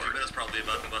talk in a few minutes probably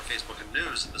about Facebook and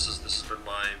news. This has been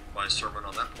my sermon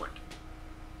on that point.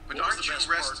 But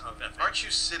aren't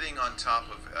you sitting on top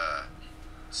of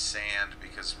sand?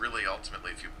 Because really,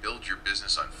 ultimately, if you build your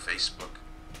business on Facebook,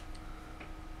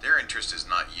 their interest is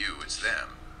not you; it's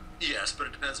them. Yes, but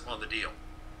it depends upon the deal.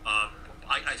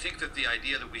 I think that the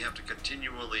idea that we have to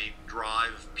continually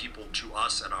drive people to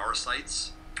us and our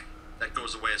sites, that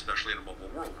goes away, especially in a mobile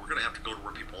world. We're going to have to go to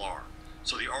where people are.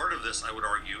 So the art of this, I would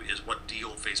argue, is what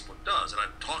deal Facebook does. And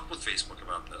I've talked with Facebook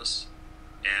about this,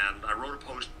 and I wrote a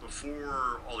post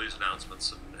before all these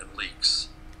announcements and leaks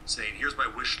saying, here's my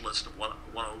wish list of what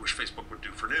I wish Facebook would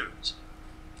do for news.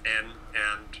 And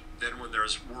then when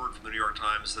there's word from the New York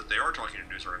Times that they are talking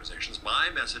to news organizations, my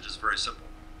message is very simple.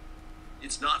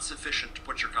 It's not sufficient to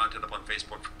put your content up on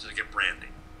Facebook to get branding.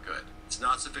 Good. It's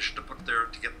not sufficient to put there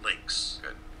to get links.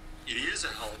 Good. It is a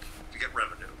help to get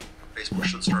revenue. Facebook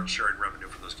should start sharing revenue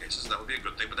for those cases. That would be a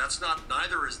good thing, but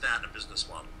neither is that a business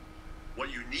model.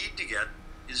 What you need to get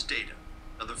is data.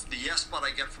 Now, the yes but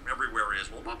I get from everywhere is,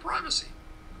 well, about privacy.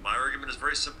 My argument is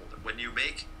very simple,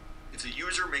 that if the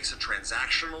user makes a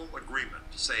transactional agreement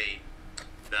saying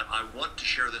that I want to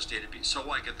share this data so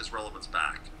I get this relevance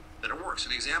back, then it works.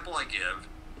 An example I give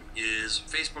is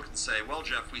Facebook can say, well,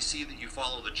 Jeff, we see that you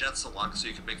follow the Jets a lot, so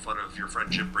you can make fun of your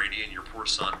friend Jim Brady and your poor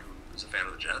son, who is a fan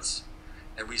of the Jets.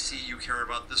 And we see you care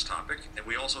about this topic, and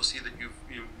we also see that you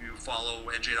follow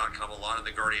NJ.com a lot and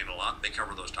The Guardian a lot. They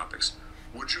cover those topics.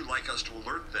 Would you like us to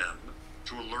alert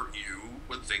you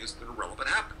when things that are relevant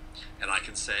happen? And I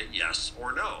can say yes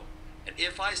or no. And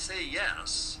if I say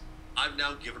yes, I've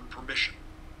now given permission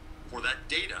for that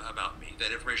data about me,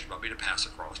 that information about me to pass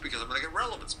across, because I'm going to get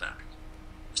relevance back.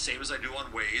 Same as I do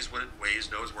on Waze, when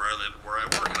Waze knows where I live and where I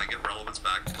work, and I get relevance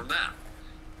back from that.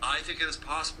 I think it is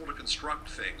possible to construct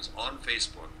things on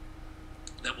Facebook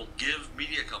that will give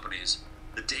media companies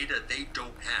the data they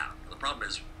don't have. The problem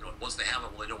is, once they have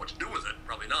it, will they know what to do with it?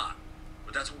 Probably not.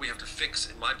 But that's what we have to fix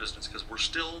in my business, because we're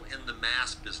still in the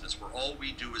mass business where all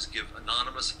we do is give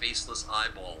anonymous, faceless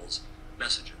eyeballs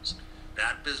messages.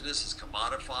 That business is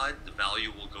commodified. The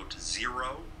value will go to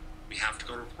zero. We have to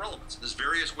go to relevance. There's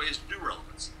various ways to do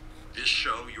relevance. This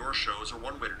show, your shows, are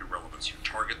one way to do relevance. You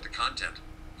target the content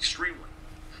extremely.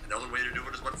 Another way to do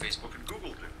it is what Facebook and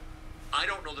Google do. I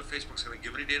don't know that Facebook's going to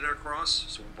give any data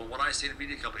across, but what I say to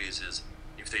media companies is,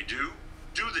 if they do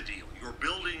the deal. You're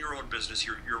building your own business.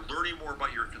 You're learning more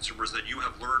about your consumers than you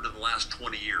have learned in the last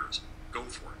 20 years. Go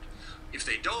for it. If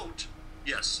they don't,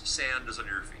 yes, sand is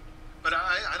under your feet. But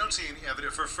I don't see any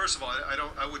evidence. First of all,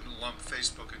 I wouldn't lump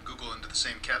Facebook and Google into the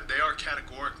same they are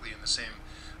categorically in the same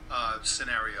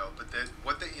scenario. But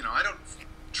I don't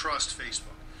trust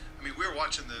Facebook. I mean, we were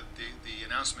watching the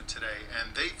announcement today,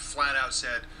 and they flat out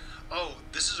said, "Oh,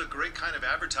 this is a great kind of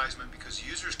advertisement because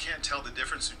users can't tell the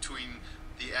difference between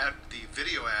the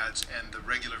video ads and the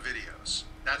regular videos.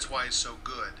 That's why it's so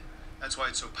good. That's why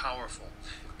it's so powerful."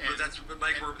 But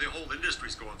Mike, the whole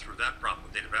industry's going through that problem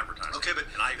with native advertising. Okay, but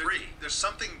and I agree. There's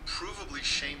something provably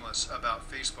shameless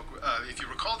about Facebook. If you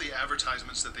recall the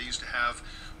advertisements that they used to have,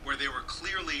 where they were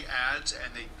clearly ads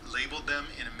and they labeled them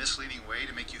in a misleading way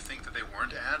to make you think that they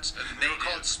weren't ads. They were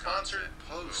called sponsored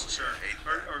posts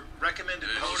or recommended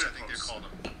posts. I think they called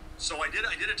them. So I did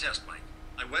a test, Mike.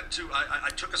 I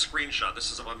took a screenshot.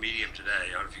 This is up on Medium today.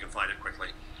 I don't know if you can find it quickly.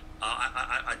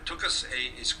 I took a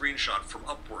screenshot from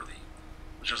Upworthy,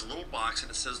 which has a little box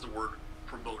and it says the word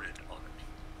promoted on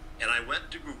it. And I went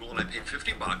to Google and I paid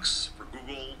 $50 for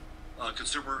Google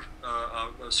consumer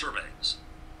surveys.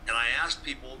 And I asked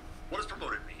people, what does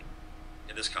promoted mean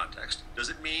in this context? Does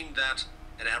it mean that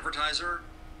an advertiser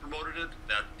promoted it,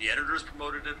 that the editors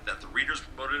promoted it, that the readers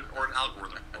promoted it, or an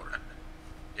algorithm promoted it?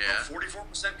 Yeah.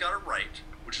 44% got it right,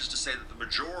 which is to say that the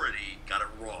majority got it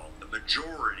wrong. The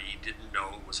majority didn't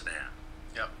know it was an ad.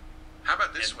 Yep. How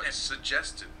about this one?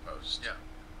 Suggested post. Yeah.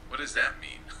 What does that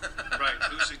mean? Right.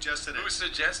 Who suggested it? Who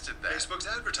suggested that? Facebook's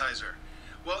advertiser.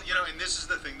 Well, and this is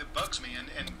the thing that bugs me,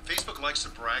 and Facebook likes to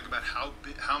brag about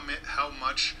how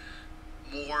much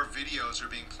more videos are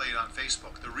being played on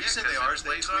Facebook. The reason they are is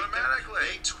they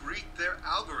tweak their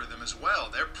algorithm as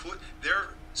well. They're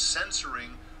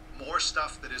censoring more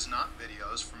stuff that is not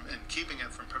videos and keeping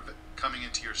it from coming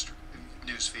into your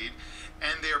news feed,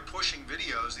 and they're pushing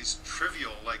videos, these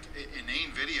trivial, like inane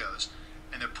videos,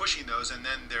 and they're pushing those, and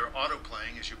then they're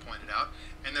auto-playing, as you pointed out,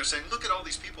 and they're saying, look at all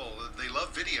these people, they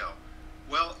love video.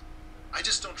 Well, I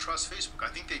just don't trust Facebook. I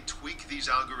think they tweak these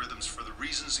algorithms for the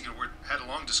reasons, we had a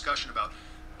long discussion about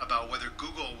whether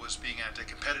Google was being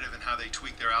anti-competitive and how they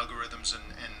tweak their algorithms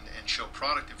and show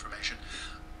product information.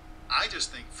 I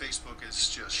just think Facebook is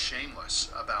just shameless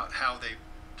about how they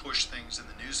push things in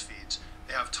the news feeds.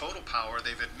 They have total power.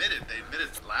 They admitted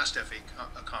at the last FA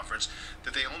conference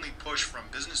that they only push from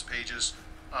business pages,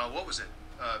 what was it,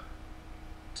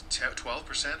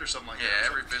 12% or something like that. Yeah,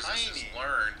 every business has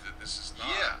learned that this is not.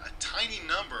 Yeah, a tiny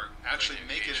number actually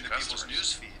make it into people's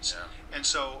news feeds. Yeah. And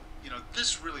so,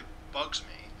 this really bugs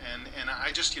me. And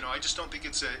I just don't think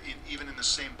it's even in the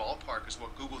same ballpark as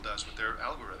what Google does with their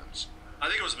algorithms. I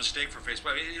think it was a mistake for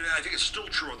Facebook. I think it's still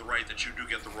true on the right that you do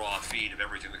get the raw feed of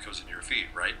everything that goes into your feed,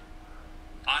 right?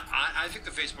 I think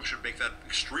that Facebook should make that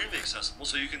extremely accessible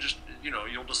so you can just,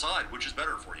 you'll decide which is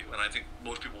better for you. And I think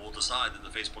most people will decide that the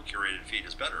Facebook curated feed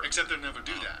is better. Except they'll never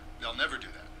do that. They'll never do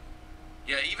that.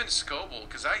 Yeah, even Scoble,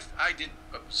 because I did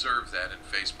observe that in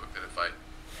Facebook, that if I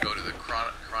go to the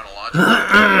chronological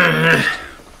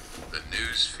to the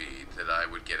news feed, that I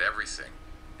would get everything.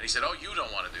 And he said, "Oh, you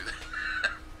don't want to do that."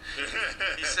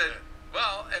 He said,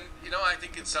 "Well, and I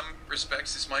think in some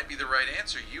respects this might be the right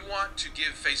answer. You want to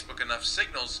give Facebook enough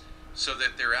signals so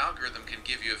that their algorithm can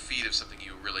give you a feed of something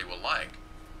you really will like.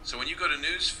 So when you go to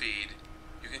news feed,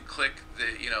 you can click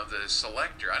the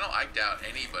selector. I doubt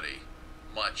anybody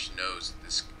much knows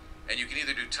this, and you can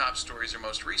either do top stories or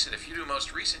most recent. If you do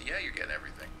most recent, yeah, you're getting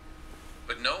everything,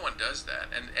 but no one does that.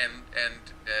 And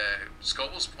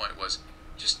Scoble's point was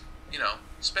just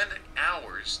spend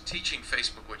hours teaching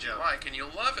Facebook what you like, and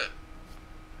you'll love it.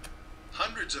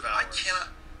 Hundreds of hours.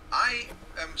 I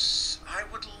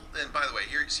would. And by the way,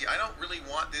 here, see, I don't really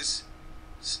want this.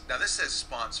 Now this says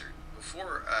sponsored.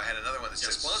 Before I had another one that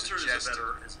says sponsored suggested.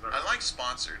 is better. I like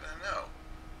sponsored. I know.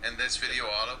 And this video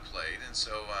auto-played, and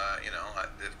so,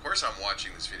 of course I'm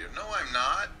watching this video. No, I'm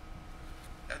not.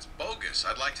 That's bogus.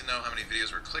 I'd like to know how many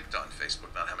videos were clicked on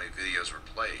Facebook, not how many videos were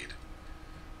played.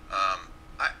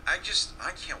 I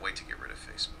can't wait to get rid of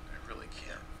Facebook. I really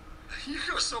can't. You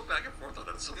go so back and forth on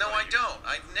that. So no, I don't.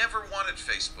 I've never wanted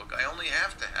Facebook. I only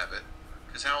have to have it,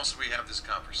 because how else do we have this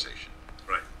conversation?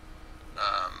 Right.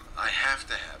 I have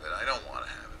to have it. I don't want to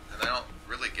have it. And I don't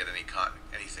really get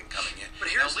anything coming in. But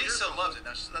Lisa loves it.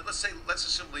 Now, let's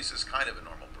assume Lisa's kind of a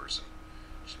normal person.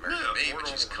 She's married to me, but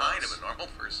she's kind of a normal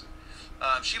person.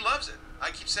 She loves it.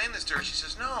 I keep saying this to her. She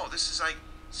says, "No, this is, I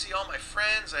see all my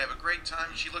friends. I have a great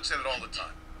time." She looks at it all the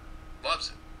time. Loves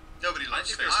it. Nobody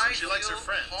loves Facebook. She likes her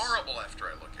friends. I feel horrible after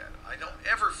I look at it. I don't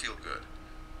ever feel good.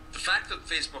 The fact that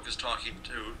Facebook is talking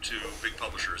to big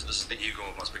publishers, this is the ego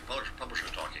of us big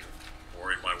publishers talking,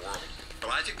 or in my world.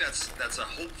 But I think that's a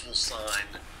hopeful sign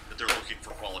that they're looking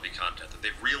for quality content, that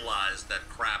they've realized that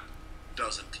crap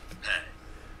doesn't pay.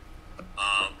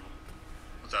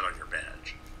 Put that on your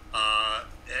badge.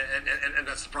 And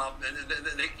that's the problem.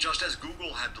 And they, just as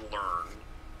Google had to learn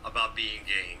about being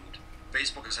gamed,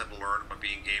 Facebook has had to learn about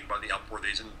being gamed by the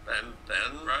Upworthies and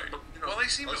right. Well, they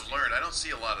seem to have learned. I don't see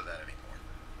a lot of that anymore.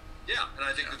 Yeah, and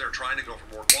I think that they're trying to go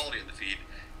for more quality in the feed.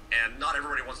 And not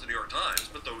everybody wants the New York Times,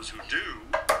 but those who do,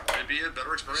 it'd be a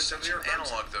better experience than the New York Times.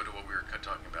 Analog, though, to what we were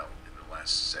talking about in the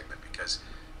last segment, because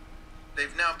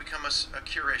they've now become a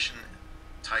curation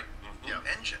type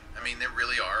engine. I mean, they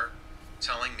really are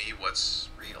telling me what's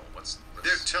real.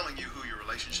 They're telling you who your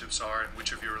relationships are and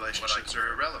which of your relationships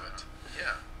are irrelevant.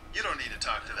 Yeah. You don't need to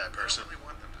talk to that person. I don't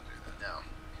really want them to do that. No.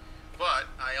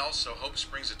 But I also hope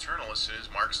springs eternal as soon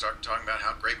as Mark started talking about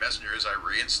how great Messenger is. I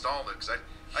reinstalled it, because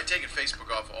I'd taken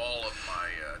Facebook off all of my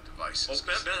devices.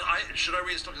 Should I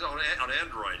reinstall it on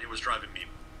Android? It was driving me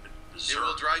berserk. It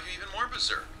will drive you even more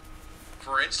berserk.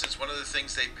 For instance, one of the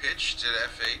things they pitched at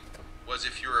F8 was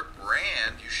if you're a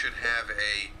brand, you should have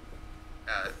a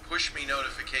push me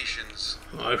notifications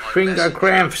My finger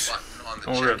cramps on the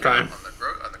all the time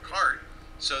on the cart,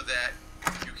 so that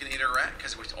you can interact.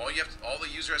 Because all the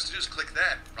user has to do is click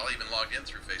that. Probably even logged in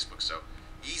through Facebook, so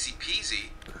easy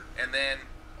peasy. And then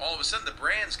all of a sudden, the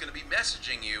brand's going to be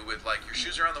messaging you with, like, your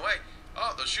shoes are on the way.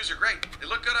 Oh, those shoes are great. They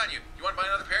look good on you. You want to buy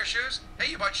another pair of shoes?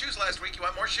 Hey, you bought shoes last week. You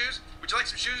want more shoes? Would you like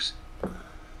some shoes?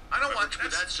 I don't want.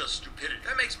 That's just stupidity.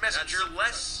 That makes Messenger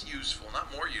less useful,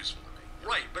 not more useful to me.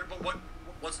 Right, but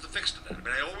what's the fix to that? I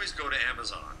mean, I always go to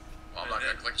Amazon. Well, I'm not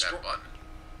going to click that button.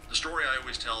 The story I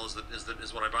always tell is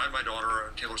when I buy my daughter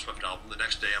a Taylor Swift album, the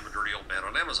next day I'm a dirty old man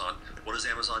on Amazon. What does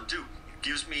Amazon do? It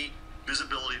gives me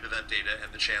visibility to that data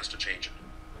and the chance to change it.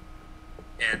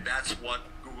 And that's what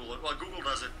Google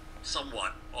does it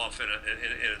somewhat off in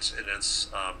its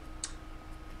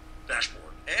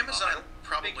dashboard. Amazon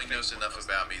probably knows enough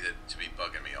about me to be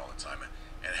bugging me all the time,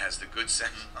 and has the good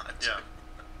sense not to. Yeah.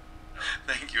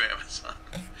 Thank you, Amazon.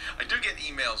 I do get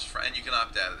emails and you can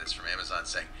opt out of this, from Amazon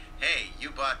saying, "Hey, you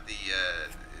bought the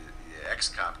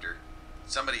X-Copter.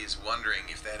 Somebody is wondering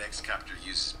if that X-Copter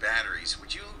uses batteries.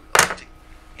 Would you like to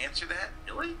answer that?"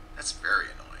 Really? That's very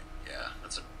annoying. Yeah,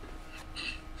 that's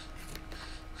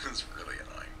really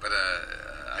annoying. But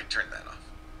I turned that off.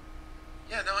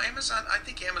 Yeah, no, Amazon. I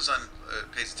think Amazon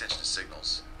pays attention to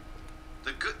signals.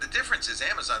 The difference is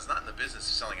Amazon's not in the business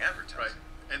of selling advertising. Right.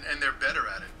 And they're better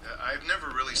at it. I've never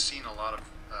really seen a lot of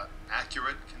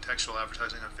accurate contextual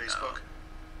advertising on Facebook,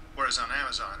 whereas on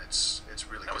Amazon, it's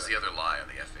really That was the other lie on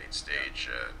the F8 stage.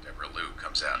 Deborah Liu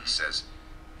comes out and says,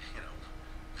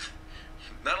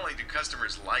 not only do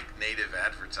customers like native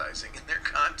advertising in their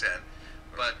content,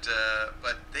 but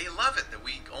they love it that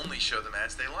we only show them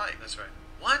ads they like. That's right.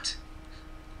 What?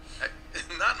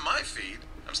 Not in my feed.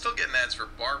 I'm still getting ads for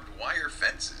barbed wire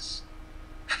fences.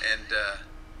 And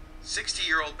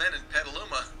 60-year-old men in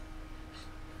Petaluma.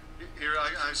 Here,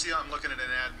 I see. I'm looking at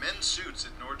an ad. Men's suits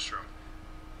at Nordstrom.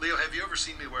 Leo, have you ever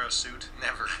seen me wear a suit?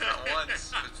 Never, not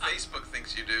once. But Facebook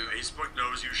thinks you do. Facebook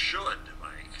knows you should,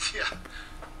 Mike. Yeah.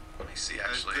 Let me see,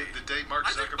 actually. The day Mark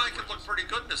I think Zuckerberg. Mike could look pretty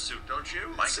good in a suit, don't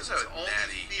you? Mike is a only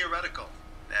natty. theoretical.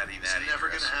 Natty. It's never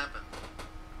going to happen.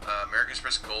 American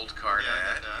Express Gold Card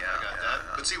ad. I got that.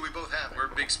 But see, we both have it. We're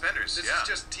big spenders. This is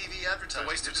just TV advertising. It's a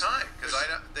waste of time because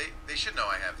they should know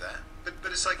I have that.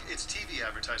 But it's like it's TV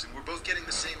advertising. We're both getting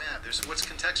the same ad. There's what's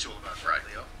contextual about that, Right.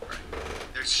 Leo? Right.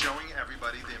 They're showing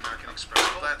everybody the American Express.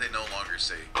 I'm glad they no longer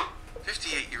say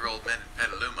 58-year-old men in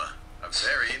Petaluma are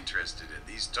very interested in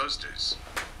these toasters.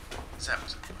 This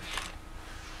happens anyway.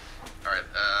 All right,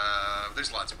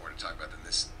 there's lots more to talk about than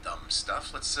this dumb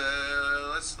stuff. Let's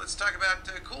talk about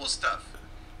cool stuff.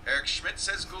 Eric Schmidt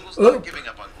says Google's not giving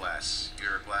up on glass.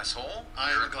 You're a glass hole. I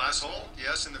am a glass hole.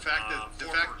 Yes, and the fact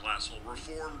that glass hole,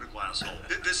 reformed glass hole.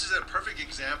 This is a perfect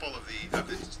example of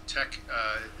the tech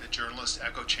journalist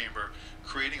echo chamber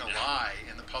creating a lie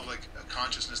in the public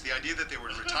consciousness. The idea that they were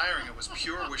retiring it was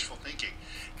pure wishful thinking,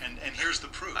 and here's the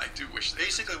proof. I do wish.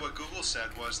 Basically, what Google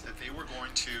said was that they were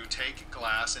going to take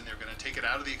glass and they're going to take it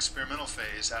out of the experimental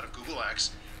phase, out of Google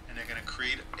X, and they're going to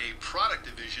create a product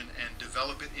division and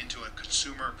develop it into a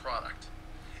consumer product.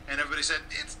 And everybody said,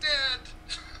 it's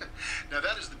dead. Now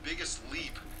that is the biggest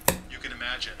leap you can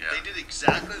imagine. Yeah. They did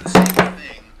exactly the same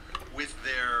thing with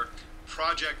their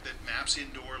project that maps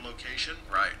indoor location.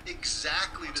 Right.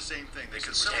 Exactly the same thing. They could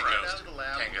Consumer take it out of the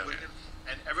lab. Tango.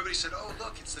 And everybody said, oh,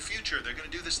 look, it's the future. They're going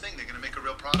to do this thing. They're going to make a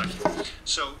real product.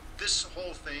 So this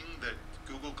whole thing that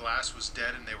Google Glass was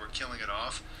dead and they were killing it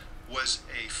off was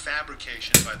a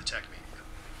fabrication by the tech media.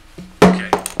 Okay.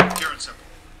 Pure and simple.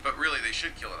 But really, they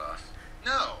should kill it off.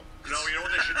 No. No, you know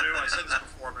what they should do? I said this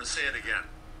before, I'm going to say it again.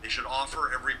 They should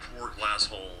offer every poor glass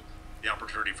hole the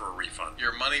opportunity for a refund.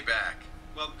 Your money back.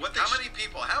 Well, what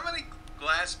How many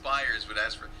glass buyers would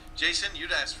ask for? Jason,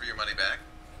 you'd ask for your money back.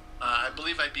 I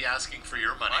believe I'd be asking for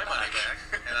your money My money back,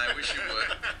 and I wish you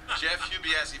would. Jeff, you'd be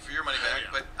asking for your money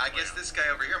back, but I guess this guy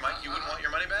over here, Mike, you wouldn't want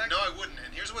your money back? No, I wouldn't. And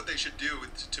here's what they should do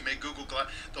to make Google Glass.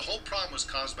 The whole problem was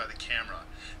caused by the camera,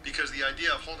 because the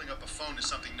idea of holding up a phone is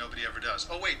something nobody ever does.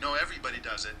 Oh wait, no, everybody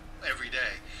does it every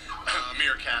day.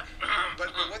 Meerkat.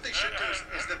 But what they should do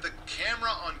is that the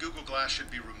camera on Google Glass should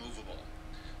be removable,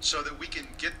 so that we can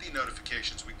get the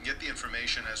notifications, we can get the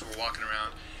information as we're walking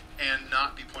around, and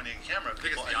not be pointing a camera at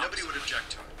people, and nobody would object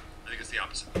to it. I think it's the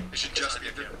opposite. It should just be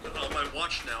a camera. On my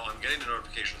watch now, I'm getting the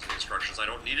notifications and the instructions. I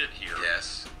don't need it here.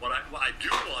 Yes. What I do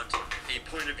want a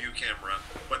point of view camera,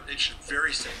 but it should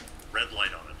very simple. Red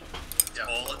light on it. Yeah.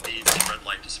 All it needs is red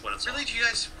light to when it's Really,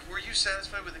 on. were you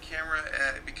satisfied with the camera?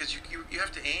 Because you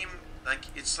have to aim, like,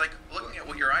 it's like looking at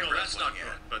what your eyebrows No, that's not looking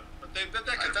good. at. But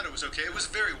that I thought it was okay. It was a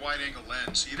very wide-angle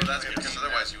lens, so you didn't Well, that's have good, to because see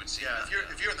otherwise that. you would see Yeah,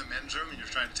 that. if you're in the men's room and you're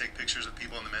trying to take pictures of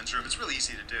people in the men's room, it's really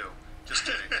easy to do. Just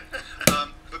kidding.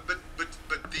 But the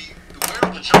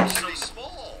wearable so can be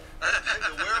small.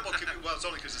 the wearable can be, well, it's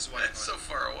only because it's wide. It's so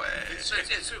far away. It's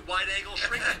a wide angle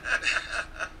shrinking.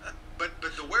 But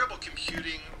the wearable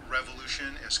computing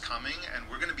revolution is coming, and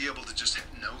we're going to be able to just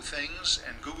know things.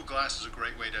 And Google Glass is a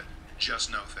great way to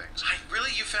just know things.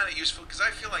 You found it useful? Because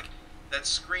I feel like that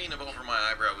screen of over my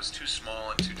eyebrow was too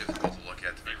small and too difficult to look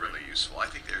at to be really useful. I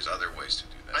think there's other ways to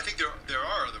do that. I think there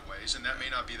are other ways, and that may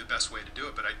not be the best way to do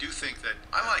it. But I do think that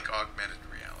I like augmented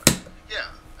reality.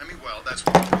 yeah. I mean, well, that's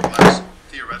what Google Glass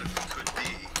theoretically could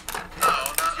be. No,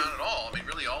 not at all. I mean,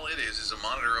 really, all it is a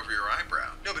monitor over your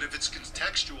eyebrow. No, but if it's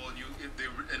contextual and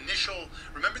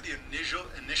remember the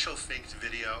initial faked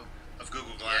video of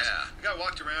Google Glass? Yeah. The guy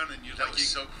walked around and That was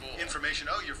so cool. Information.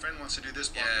 Oh, your friend wants to do this.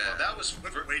 Blah, Yeah. blah, blah. That was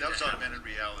Wait to augmented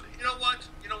reality. You know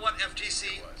what?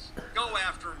 FTC, go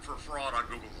after him for fraud on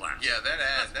Google Glass. Yeah,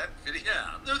 that video.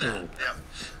 Yeah, do that.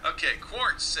 Yeah. Okay,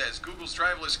 Quartz says Google's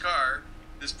driverless car.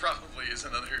 This probably is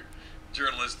another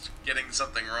journalist getting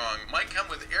something wrong. Might come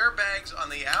with airbags on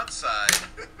the outside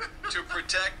to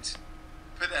protect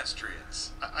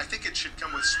pedestrians. I think it should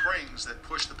come with springs that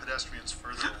push the pedestrians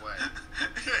further away.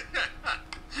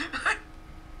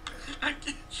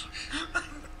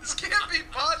 This can't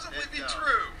possibly be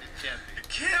true. It can't be. It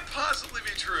can't possibly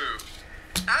be true.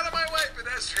 Out of my way,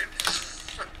 pedestrian.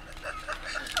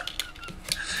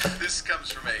 This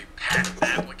comes from a patent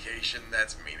application.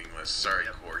 That's meaningless. Sorry,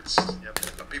 Quartz. Yep.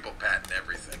 But people patent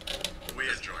everything. We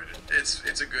enjoyed it.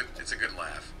 It's a good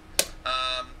laugh.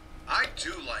 I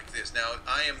do like this. Now,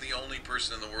 I am the only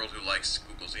person in the world who likes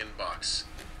Google's Inbox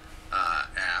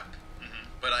app. Mm-hmm.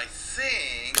 But I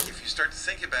think if you start to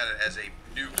think about it as a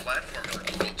new platform for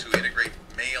Google to integrate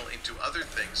mail into other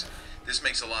things, This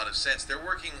makes a lot of sense. They're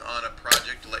working on a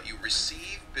project to let you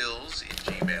receive bills in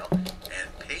Gmail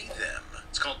and pay them.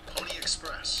 It's called Pony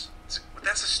Express.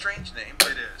 That's a strange name.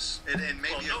 It is. And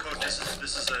maybe this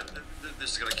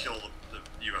is going to kill the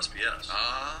USPS.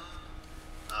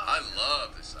 I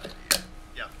love this idea.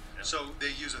 Yeah. So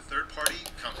they use a third-party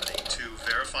company to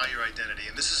verify your identity,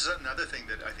 and this is another thing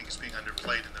that I think is being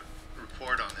underplayed in the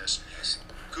report on this. Yes.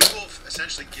 Google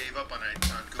essentially gave up on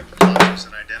Google Plus as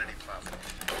an identity platform.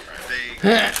 They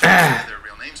their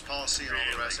real names policy and all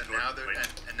the rest,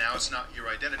 and now it's not your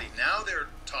identity. Now they're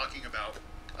talking about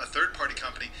a third-party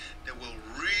company that will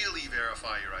really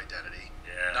verify your identity.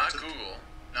 Yeah. Not Google.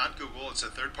 Not Google. It's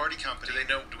a third-party company.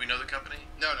 Do we know the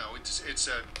company? No. It's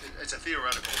a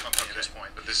theoretical company at this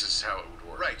point. But this is how it would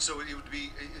work. Right. So it would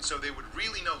be. So they would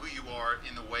really know who you are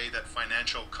in the way that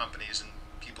financial companies and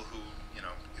people who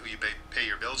you pay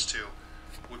your bills to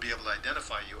would be able to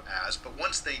identify you as. But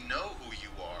once they know who you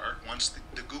are, once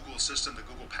the Google system, the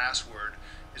Google password,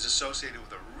 is associated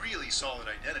with a really solid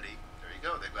identity, there you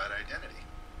go. They've got identity.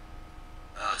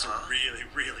 That's a really,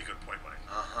 really good point, Mike.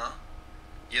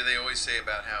 Yeah, they always say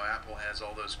about how Apple has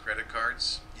all those credit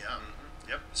cards. Yeah.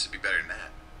 Yep. This would be better than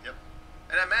that. Yep.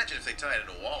 And I imagine if they tie it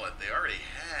in a wallet, they already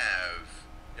have.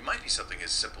 It might be something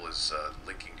as simple as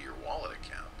linking to your wallet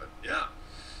account, but yeah.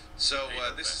 So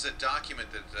this is a document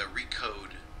that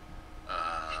Recode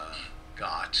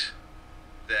got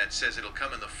that says it'll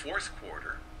come in the fourth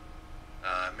quarter.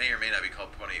 May or may not be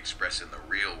called Pony Express in the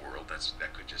real world.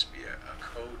 That could just be a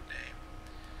code name.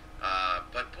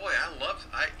 But boy,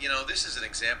 this is an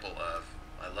example of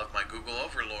I love my Google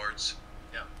overlords.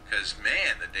 Yeah. Because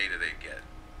man, the data they get,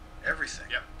 everything.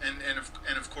 Yeah.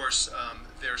 And of course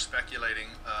they're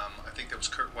speculating. I think that was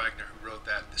Kurt Wagner who wrote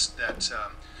that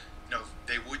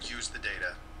they would use the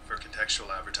data for contextual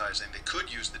advertising. They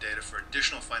could use the data for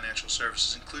additional financial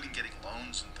services, including getting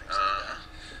loans and things like that.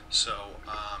 So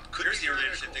here's the really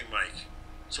interesting thing, Mike.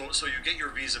 So you get your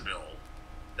Visa bill.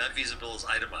 That Visa bill is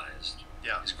itemized.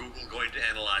 Yeah. Is Google going to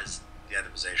analyze the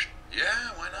itemization?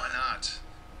 Yeah, why not? Why not?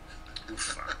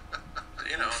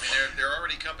 There are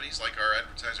already companies like our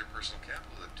advertiser Personal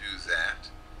Capital that do that.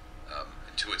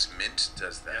 Intuit's Mint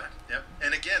does that. Yep.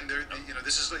 And again,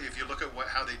 this is if you look at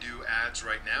how they do ads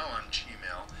right now on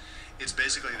Gmail, it's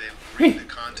basically they read the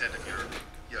content of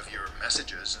your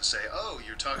messages and say, oh,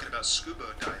 you're talking about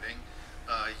scuba diving.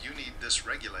 You need this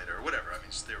regulator or whatever. I mean,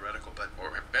 it's theoretical, but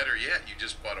or better yet, you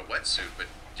just bought a wetsuit, but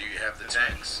do you have the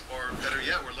tanks? Or better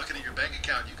yet, we're looking at your bank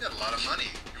account. You've got a lot of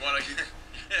money. You want to?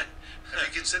 Have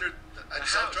you considered a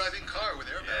self-driving car with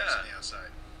airbags on the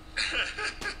outside?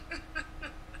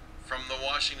 From the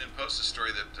Washington Post, a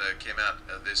story that came out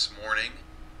this morning,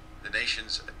 the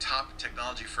nation's top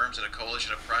technology firms and a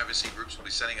coalition of privacy groups will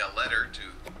be sending a letter to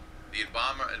the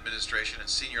Obama administration and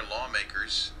senior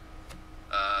lawmakers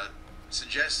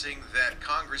suggesting that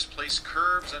Congress place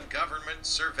curbs on government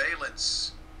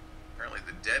surveillance. Apparently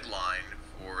the deadline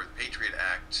for the Patriot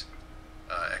Act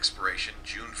expiration,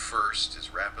 June 1st,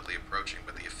 is rapidly approaching,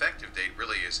 but the effective date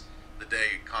really is the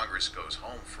day Congress goes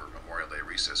home for Memorial Day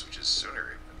recess, which is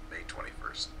sooner, May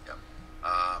 21st. Yep.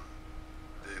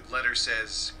 The letter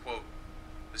says, quote,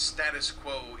 the status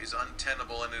quo is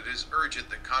untenable and it is urgent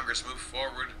that Congress move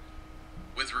forward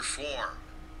with reform.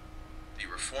 The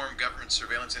Reform Government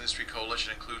Surveillance Industry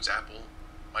Coalition includes Apple,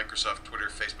 Microsoft, Twitter,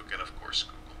 Facebook, and of course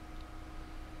Google.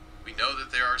 We know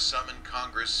that there are some in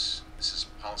Congress, this is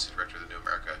Policy Director of the New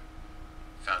America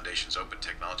Foundation's Open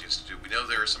Technology Institute, we know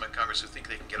there are some in Congress who think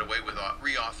they can get away with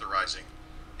reauthorizing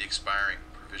the expiring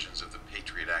provisions of the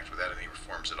Patriot Act without any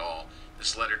reforms at all.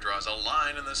 This letter draws a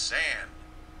line in the sand,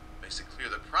 makes it clear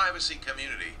the privacy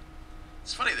community.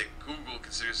 It's funny that Google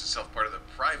considers itself part of the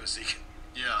privacy.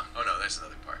 Yeah. Oh no, that's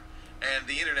another part. And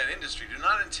the internet industry do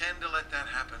not intend to let that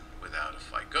happen without a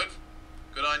fight. Good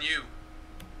on you.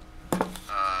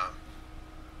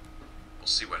 We'll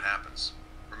see what happens.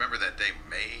 Remember that day,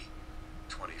 May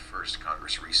 21st,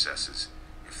 Congress recesses.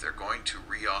 If they're going to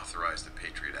reauthorize the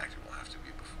Patriot Act, it will have to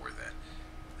be before then.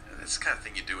 That's the kind of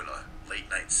thing you do in a late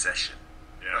night session.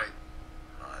 Yeah. Right.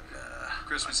 On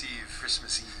Christmas Eve.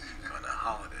 Christmas Eve on a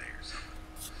holiday or something.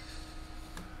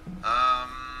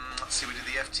 Let's see, we did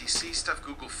the FTC stuff.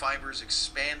 Google Fiber is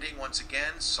expanding once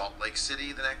again. Salt Lake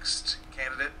City, the next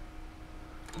candidate.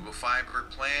 Google Fiber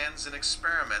plans an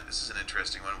experiment. This is an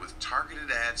interesting one with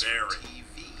targeted ads for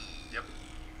TV. Yep.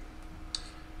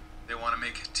 They want to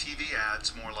make TV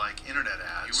ads more like internet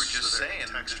ads. You were just saying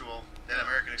textual. That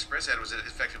American Express ad was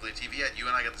effectively a TV ad. You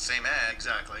and I got the same ad.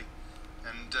 Exactly.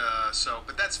 And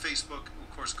but that's Facebook. Of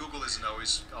course, Google isn't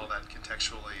always all that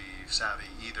contextually savvy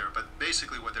either. But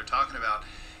basically what they're talking about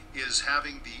is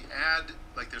having the ad,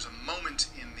 like there's a moment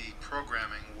in the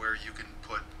programming where you can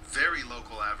put very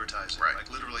local advertising, Right.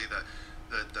 like literally the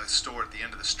store at the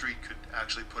end of the street could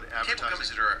actually put Cable advertising. companies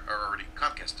that are already,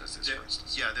 Comcast does this, for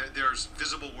instance. Yeah, there's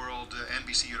Visible World,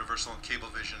 NBC Universal, and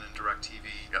Cablevision and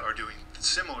DirecTV are doing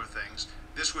similar things.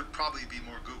 This would probably be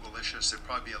more Google-licious. It'd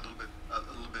probably be a little bit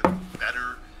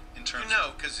better in terms.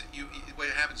 Because what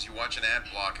happens, you watch an ad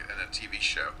block in a TV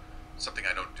show, something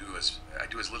I do as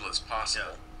little as possible.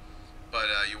 Yeah. But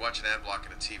you watch an ad block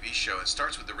in a TV show, and it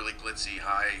starts with the really glitzy,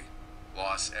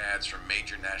 high-loss ads from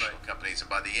major national companies, and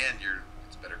by the end,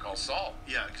 it's Better Call Saul.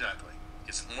 Yeah, exactly.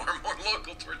 It's more and more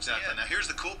local towards the end. Now, here's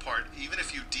the cool part. Even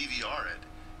if you DVR it,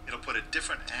 it'll put a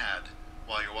different ad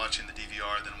while you're watching the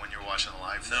DVR than when you're watching the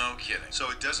live thing. No kidding. So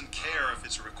it doesn't care if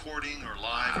it's a recording or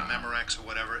live or Memorex or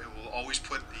whatever. It will always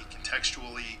put the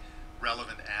contextually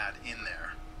relevant ad in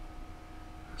there.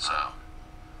 So, Wow.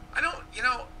 I don't,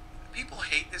 people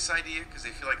hate this idea because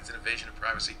they feel like it's an invasion of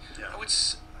privacy. Yeah.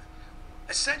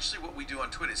 Essentially what we do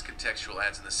on Twitter is contextual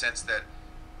ads in the sense that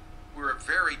we're a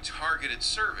very targeted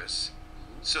service.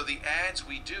 So the ads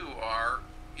we do are,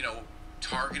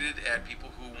 targeted at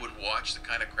people who would watch the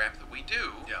kind of crap that we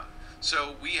do. Yeah.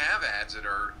 So we have ads that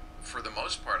are, for the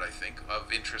most part, I think,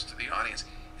 of interest to the audience.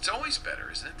 It's always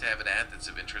better, isn't it, to have an ad that's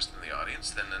of interest in the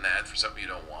audience than an ad for something you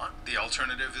don't want? the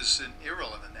alternative is an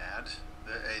irrelevant ad.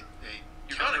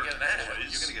 You're gonna get an ad. You're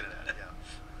going to get an ad, yeah.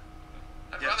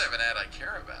 I'd rather have an ad I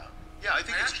care about. Yeah, I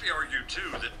think I it's actually argue too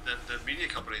that media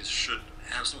companies should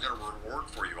have some kind of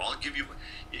reward for you. I'll give you,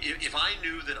 if I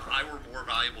knew that I were more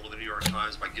valuable to the New York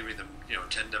Times by giving them 10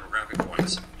 demographic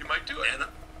points, You might do it. and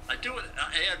I do it.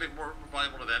 I'd make more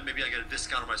valuable to them. Maybe I get a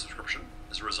discount on my subscription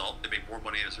as a result. They make more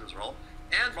money as a result.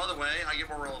 And by the way, I get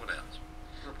more relevant ads.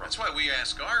 No problem. That's why we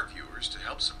ask our viewers to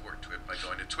help support TWIT by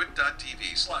going to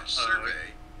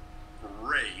twit.tv/survey.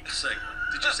 Great segment.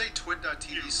 Did you say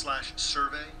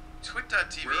twit.tv/survey?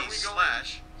 Where are we going?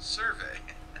 twit.tv/survey.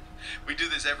 We do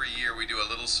this every year. We do a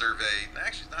little survey.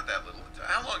 Actually, it's not that little.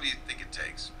 How long do you think it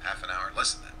takes? Half an hour?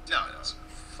 Less than that. 10 minutes.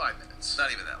 5 minutes.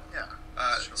 Not even that long. Yeah.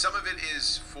 Sure. Some of it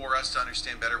is for us to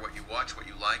understand better what you watch, what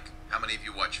you like, how many of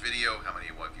you watch video, how many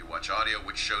of you watch audio,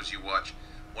 which shows you watch.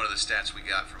 One of the stats we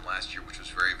got from last year, which was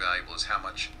very valuable, is how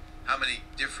many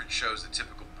different shows the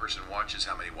typical person watches,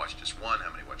 how many watch just one, how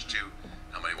many watch two,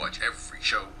 how many watch every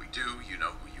show we do, you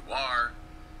know who you are.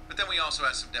 But then we also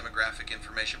have some demographic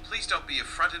information. Please don't be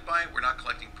affronted by it. We're not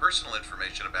collecting personal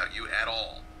information about you at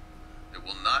all. It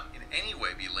will not in any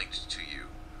way be linked to you.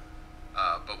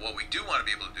 But what we do want to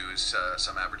be able to do is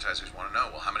some advertisers want to know,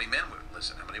 well, how many men would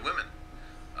listen, how many women,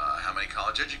 how many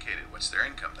college educated, what's their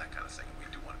income, that kind of thing. And we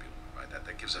do want to be able to provide that.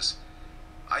 That gives us,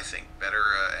 I think,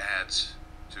 better ads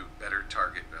to better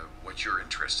target what you're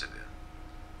interested in.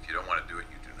 If you don't want to do it,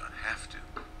 you do not have to.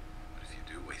 But if you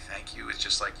do, we thank you. It's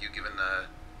just like you giving the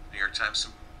New York Times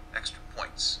some extra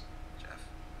points, Jeff.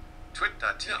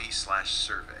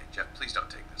 Twit.tv/survey. Jeff, please don't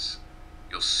take this.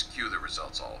 You'll skew the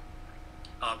results all.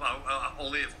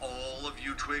 Only if all of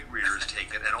you Twig readers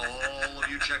take it, and all of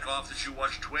you check off that you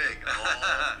watch Twig, and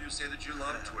all of you say that you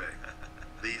love Twig.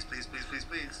 Please, please, please, please,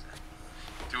 please.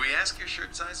 Do we ask your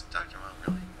shirt size, Dr.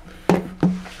 Mom? Really?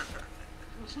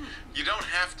 You don't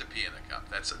have to pee in the cup.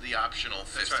 That's the optional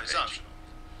fifth That's right, it's page. optional.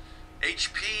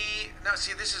 HP. Now,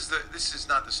 see, this is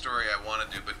not the story I want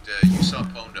to do, but you saw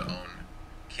Pwn to Own,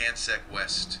 CanSec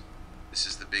West. This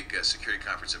is the big security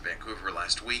conference in Vancouver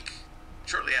last week.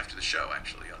 Shortly after the show,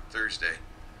 actually, on Thursday,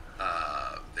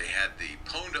 they had the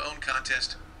Pwn to Own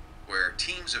contest, where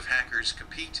teams of hackers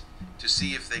compete to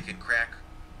see if they can crack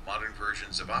modern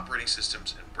versions of operating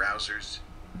systems and browsers.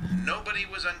 Nobody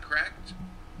was uncracked.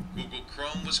 Google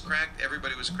Chrome was cracked.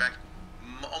 Everybody was cracked.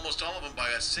 Almost all of them by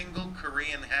a single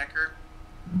Korean hacker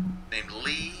named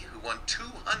Lee, who won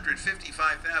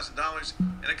 $255,000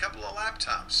 and a couple of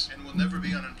laptops. And will never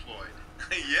be unemployed.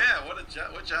 Yeah, what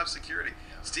job security.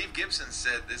 Steve Gibson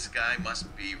said this guy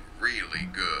must be really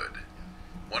good.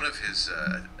 One of his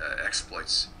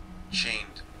exploits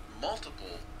chained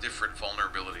multiple different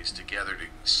vulnerabilities together to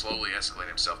slowly escalate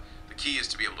himself. The key is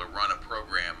to be able to run a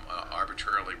program,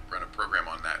 arbitrarily run a program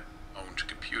on that owned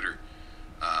computer.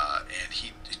 And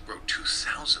he wrote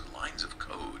 2,000 lines of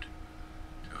code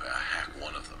to hack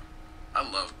one of them. I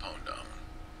love Pwn to Own.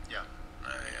 Yeah.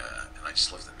 And I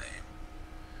just love the name.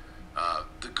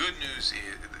 The good news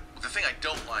is, the thing I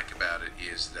don't like about it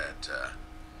is that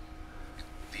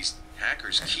these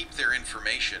hackers keep their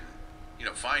information,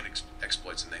 find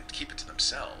exploits and then keep it to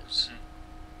themselves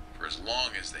for as long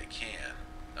as they can.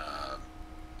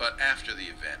 But after the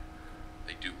event,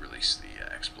 they do release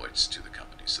the exploits to the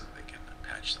company so that they can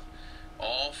patch them.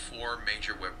 All 4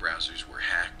 major web browsers were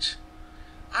hacked.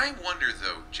 I wonder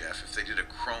though, Jeff, if they did a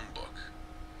Chromebook.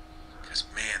 Because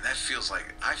man, that feels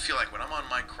like, I feel like when I'm on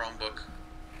my Chromebook,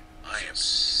 I am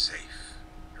safe.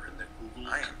 You're in the Google.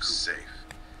 I am safe.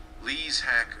 Lee's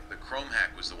hack, the Chrome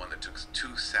hack, was the one that took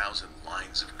 2,000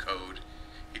 lines of code.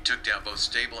 He took down both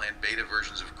stable and beta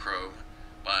versions of Chrome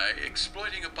by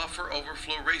exploiting a buffer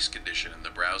overflow race condition in the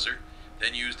browser,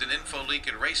 then used an info leak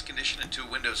and race condition into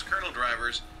Windows kernel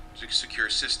drivers to secure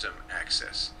system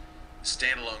access. The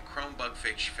standalone Chrome bug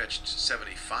fetched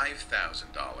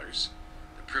 $75,000.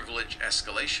 The privilege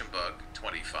escalation bug,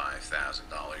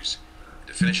 $25,000.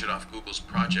 To finish it off, Google's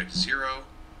Project Zero,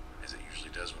 as it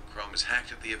usually does when Chrome is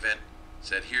hacked at the event,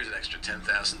 said, here's an extra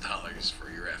 $10,000 for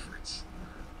your efforts.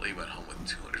 Lee went home with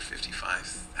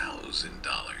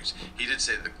 $255,000. He did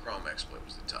say that the Chrome exploit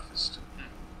was the toughest.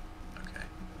 Okay.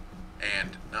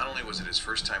 And not only was it his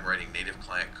first time writing native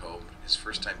client code, his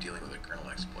first time dealing with a kernel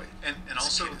exploit. And this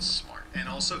also kid is smart. And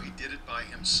also he did it by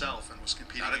himself and was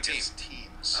competing against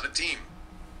teams. Not a team.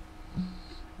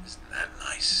 Isn't that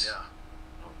nice? Yeah.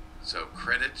 So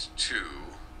credit to,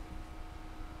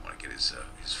 I want to get his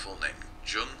full name,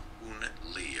 Jung-Hoon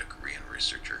Lee, a Korean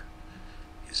researcher.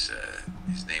 His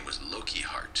name was Loki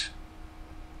Hart.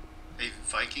 A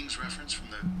Vikings reference from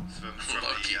the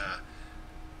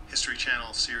History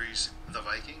Channel series The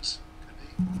Vikings?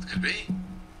 Could be.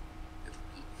 If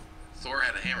Thor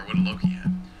had a hammer, what did Loki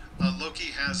have?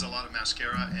 Loki has a lot of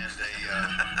mascara and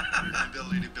an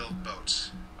ability to build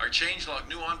boats. Our changelog,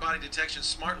 new on-body detection,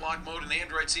 smart lock mode in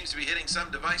Android seems to be hitting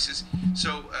some devices.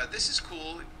 So this is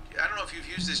cool. I don't know if you've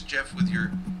used this, Jeff, with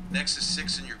your Nexus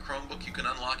 6 and your Chromebook. You can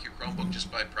unlock your Chromebook just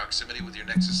by proximity with your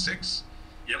Nexus 6.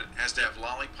 Yep. It has to have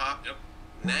Lollipop. Yep.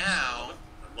 Now,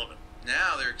 I love it.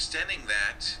 Now they're extending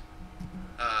that.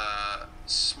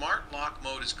 Smart lock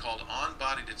mode is called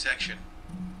on-body detection.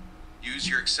 Use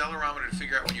your accelerometer to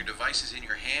figure out when your device is in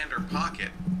your hand or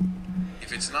pocket.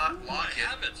 If it's not, lock it. I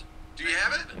have it. Do you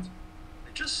have it? I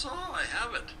just saw I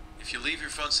have it. If you leave your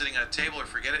phone sitting on a table or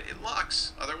forget it, it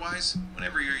locks. Otherwise,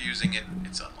 whenever you're using it,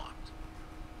 it's unlocked.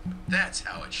 That's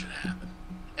how it should happen.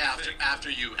 After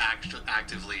you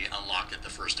actively unlock it the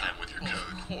first time with your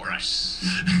code. Of course.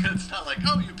 It's not like,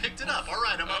 oh, you picked it up. All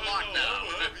right, I'm unlocked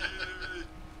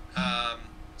now.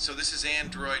 So this is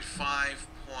Android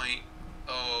 5.01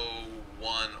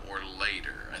 or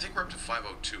later. I think we're up to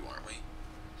 5.02, aren't we?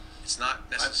 It's not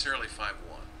necessarily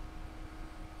 5.1.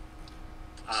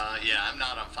 Yeah, I'm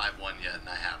not on 5.1 yet, and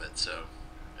I have it, so...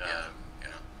 yeah.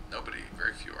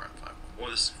 Very few are on 5.1.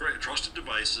 Well, this is great. Trusted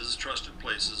devices, trusted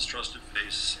places, trusted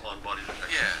face, on-body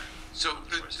detection. Yeah. So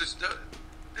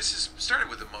this is started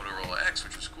with the Motorola X,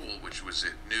 which was cool, which was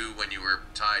it knew when you were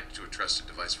tied to a trusted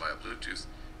device via Bluetooth,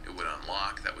 it would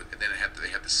unlock. And then they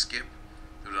had the skip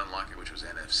that would unlock it, which was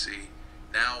NFC.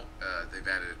 Now they've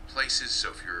added places, so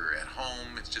if you're at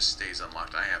home, it just stays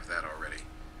unlocked. I have that already.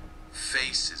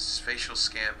 Face is facial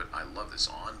scan, but I love this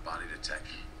on-body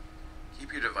detection.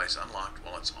 Keep your device unlocked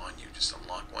while it's on you. Just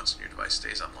unlock once and your device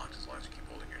stays unlocked as long as you keep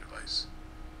holding your device.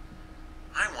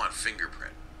 I want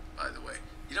fingerprint, by the way.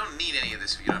 You don't need any of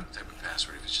this if you don't have to type a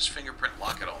password. If it's just fingerprint,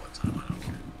 lock it all the time. I don't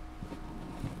care.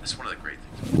 That's one of the great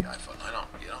things with the iPhone.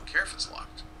 You don't care if it's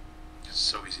locked. It's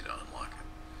so easy to unlock it.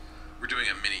 We're doing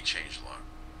a mini changelog.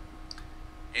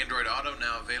 Android Auto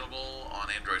now available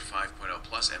on Android 5.0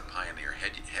 Plus and Pioneer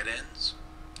head-ends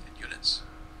and units.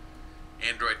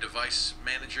 Android Device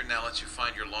Manager now lets you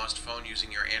find your lost phone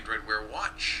using your Android Wear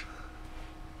watch.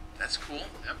 That's cool.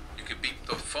 Yep. You can beep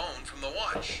the phone from the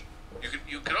watch.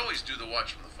 You could always do the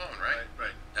watch from the phone, right?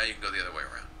 Right. Now you can go the other way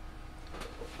around.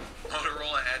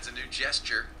 Motorola adds a new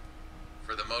gesture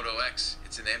for the Moto X.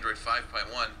 It's in Android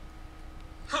 5.1.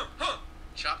 Huh, huh.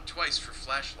 Chop twice for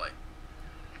flashlight.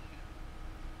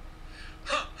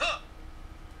 Huh, huh.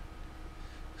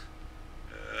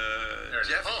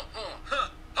 Jeff? Huh, huh, huh,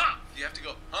 huh. You have to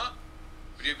go, huh?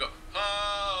 Or do you go, huh,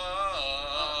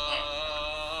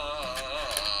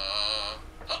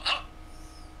 huh, huh, huh,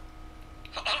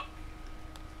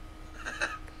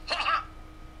 huh.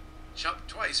 Chop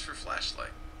twice for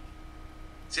flashlight.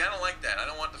 See, I don't like that. I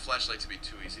don't want the flashlight to be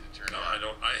too easy to turn on. I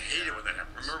don't. I hate it when that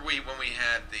happens. Remember when we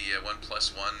had the 1+1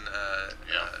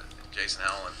 Jason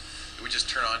Howell, and it would just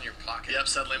turn on your pocket? Yep,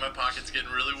 suddenly my pocket's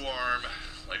getting really warm.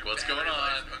 Like, what's going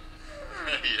on?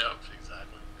 Yep,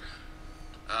 exactly.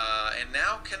 And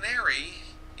now Canary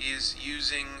is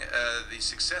using the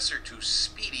successor to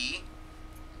Speedy.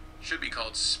 Should be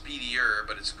called Speedier,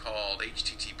 but it's called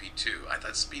HTTP2. I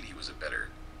thought Speedy was a better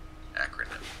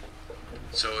acronym.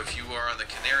 So if you are on the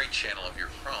Canary channel of your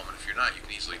Chrome, and if you're not, you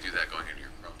can easily do that going into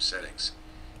your Chrome settings.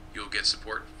 You'll get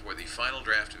support for the final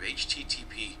draft of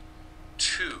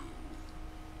HTTP2.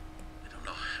 I don't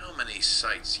know how how many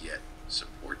sites yet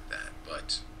support that,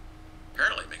 but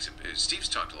apparently it makes it. Steve's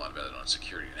talked a lot about it on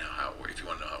security now. How, if you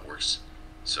want to know how it works,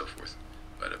 so forth.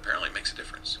 But apparently it makes a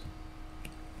difference.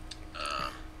 No,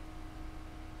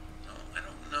 I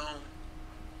don't know.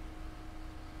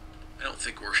 I don't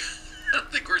think we're. I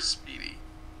don't think we're speedy.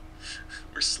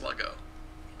 We're sluggo.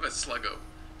 But sluggo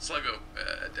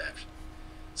adaption.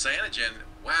 Cyanogen.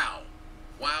 Wow.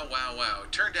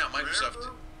 It turned out Microsoft.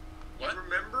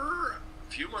 Remember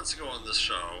a few months ago on this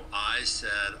show, I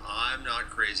said I'm not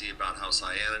crazy about how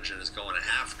Cyanogen is going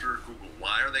after Google.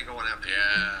 Why are they going after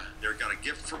Google? They got a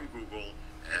gift from Google,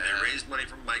 and they raised money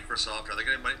from Microsoft. Are they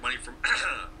getting money from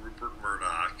Rupert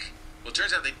Murdoch? Well, it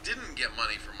turns out they didn't get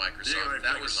money from Microsoft.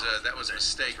 That was a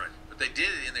mistake. Right. But they did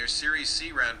in their Series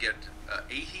C round get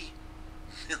 $80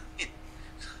 million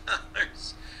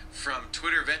from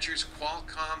Twitter Ventures,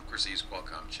 Qualcomm. Of course, they use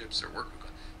Qualcomm chips or work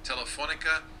with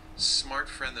Telefonica,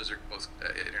 Smartfriend. Those are both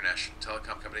international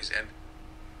telecom companies, and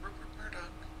Rupert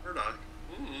Murdoch.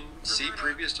 See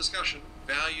previous discussion.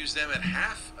 Values them at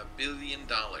 $500 million.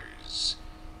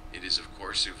 It is, of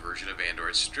course, a version of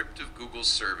Android stripped of Google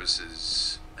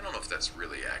services. I don't know if that's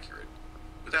really accurate.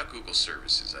 Without Google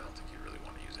services, I don't think you really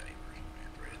want to use any version of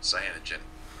Android. And Cyanogen,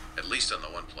 at least on the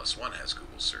OnePlus One, has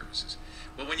Google services.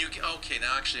 Well, when you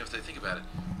now actually, if I think about it,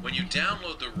 when you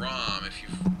download the ROM, if you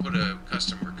put a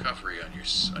custom recovery on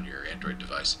your Android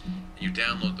device, and you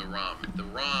download the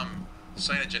ROM,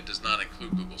 Cyanogen does not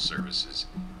include Google services,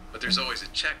 but there's always a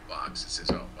checkbox that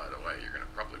says, oh, by the way, you're going to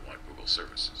probably want Google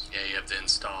services. Yeah, you have to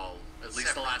install. At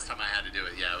least the last time I had to do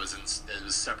it, yeah, it was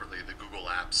separately the Google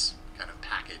Apps kind of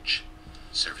package.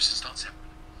 Service installed separately.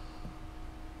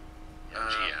 Yeah,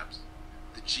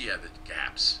 G apps. The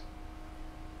apps.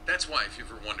 That's why, if you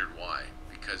ever wondered why,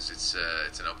 because it's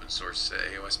an open source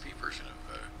AOSP version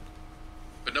of,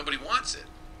 but nobody wants it.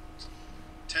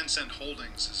 Tencent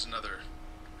Holdings is another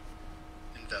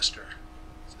investor.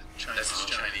 It's a Chinese. That's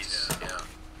Chinese. Yeah.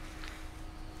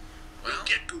 Well, go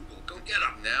get Google. Go get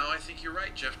them. Now I think you're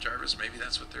right, Jeff Jarvis. Maybe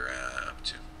that's what they're up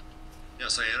to. Yeah,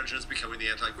 Cyanogen is becoming the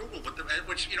anti-Google,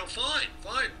 which,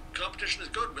 fine. Competition is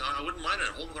good. I wouldn't mind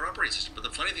a whole other operating system. But the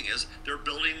funny thing is, they're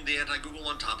building the anti-Google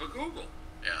on top of Google.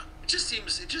 Yeah. It just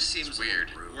seems it's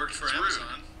weird. Rude. Worked for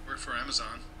Amazon. Worked for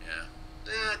Amazon. Yeah.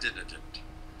 Yeah, it didn't.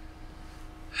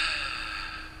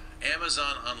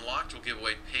 Amazon Unlocked will give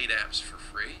away paid apps for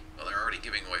free. Well, they're already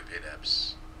giving away paid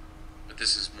apps, but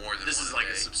this is more than. This is like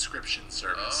a subscription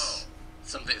service. Oh.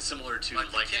 Something similar to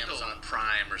like Amazon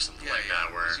Prime or something like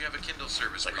that, where you have a Kindle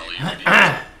service like where all you you need,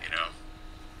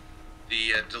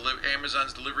 The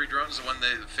Amazon's delivery drones, the one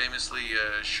they famously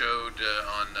showed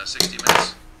on 60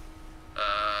 Minutes.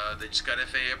 They just got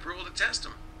FAA approval to test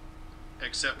them.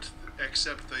 Except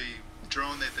the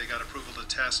drone that they got approval to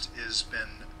test has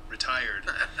been retired,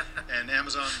 and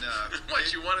Amazon.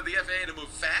 What, you wanted the FAA to move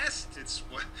fast? It's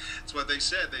what they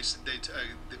said.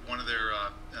 One of their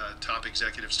top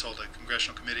executives told a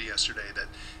congressional committee yesterday that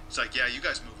it's like, yeah, you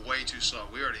guys move way too slow.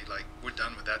 We're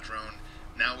done with that drone.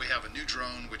 Now we have a new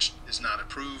drone which is not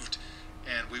approved,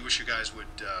 and we wish you guys would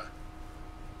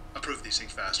approve these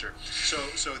things faster. So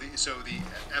the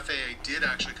FAA did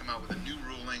actually come out with a new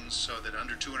ruling so that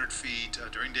under 200 feet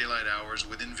during daylight hours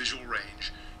within visual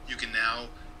range, you can now,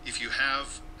 if you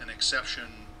have an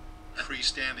exception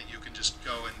freestanding, you can just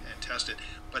go and test it.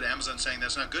 But Amazon's saying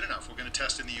that's not good enough. We're going to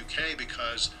test in the UK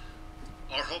because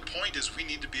our whole point is we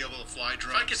need to be able to fly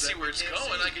drones. If I could see where it's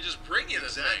going, I could just bring you the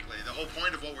thing. Exactly. The whole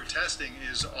point of what we're testing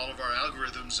is all of our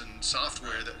algorithms and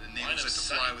software that enables it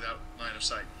to fly without line of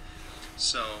sight.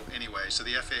 So anyway,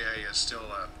 the FAA is still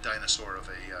a dinosaur of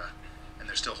and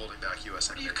they're still holding back U.S.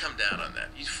 Where do you come down on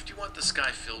that? Do you want the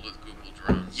sky filled with Google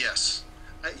drones? Yes.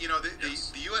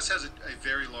 The U.S. has a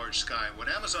very large sky. What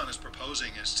Amazon is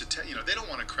proposing is to, they don't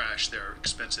want to crash their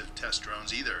expensive test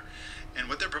drones either. And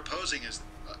what they're proposing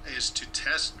is to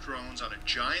test drones on a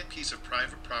giant piece of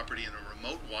private property in the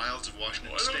remote wilds of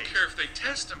Washington State. I don't care if they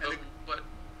test them, but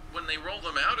when they roll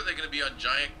them out, are they going to be on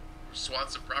giant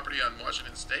swaths of property on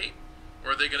Washington State?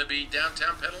 Or are they going to be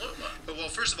downtown Petaluma? Well,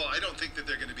 first of all, I don't think that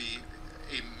they're going to be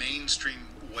a mainstream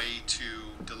way to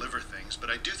deliver things,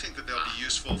 but I do think that they'll be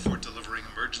useful for delivering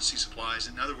emergency supplies.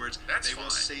 In other words,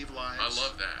 will save lives. I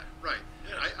love that. Right.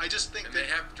 Yeah. I just think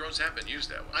drones have been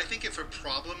used that way. I think if a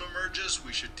problem emerges,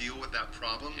 we should deal with that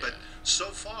problem. Yeah. But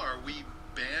so far, we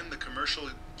ban the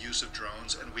commercial use of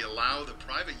drones and we allow the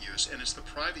private use, and it's the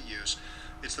private use.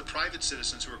 It's the private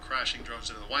citizens who are crashing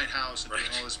drones into the White House and doing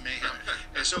all this mayhem.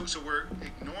 And so we're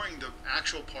ignoring the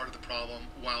actual part of the problem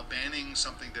while banning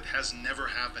something that has never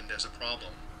happened as a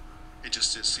problem. It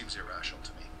just seems irrational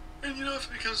to me. And if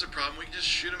it becomes a problem, we can just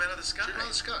shoot them out of the sky. Shoot them out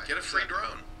of the sky. Get a free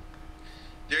drone.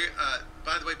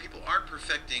 By the way, people are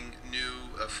perfecting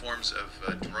new forms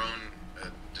of drone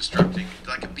disrupting,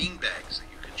 like a beanbags that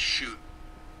you can shoot.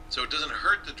 So it doesn't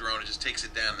hurt the drone; it just takes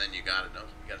it down. And then you got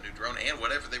a new drone and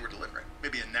whatever they were delivering.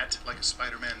 Maybe a net, like a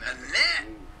Spider-Man net. A net.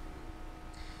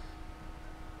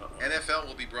 NFL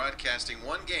will be broadcasting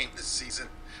one game this season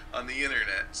on the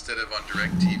internet instead of on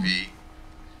DirecTV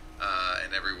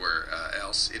and everywhere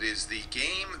else. It is the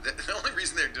game that the only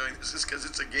reason they're doing this is because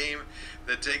it's a game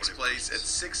that takes place at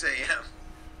 6 a.m.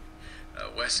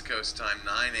 West Coast time,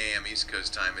 9 a.m. East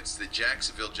Coast time. It's the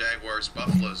Jacksonville Jaguars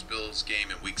Buffalo's Bills game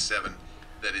in Week 7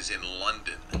 that is in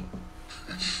London.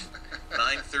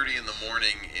 9:30 in the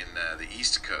morning in the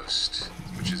East Coast,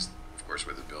 which is, of course,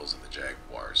 where the Bills and the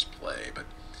Jaguars play. But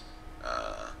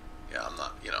yeah, I'm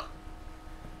not,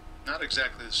 Not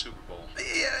exactly the Super Bowl.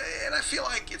 Yeah, and I feel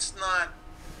like it's not.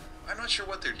 I'm not sure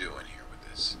what they're doing here with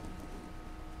this.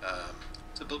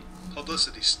 It's a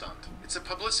publicity stunt. It's a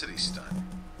publicity stunt.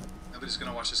 Nobody's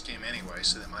going to watch this game anyway,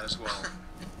 so they might as well.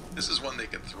 This is one they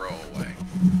could throw away.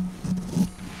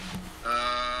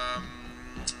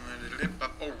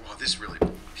 This really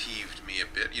peeved me a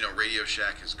bit. Radio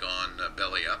Shack has gone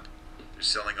belly up. They're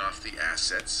selling off the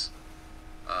assets.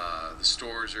 The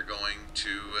stores are going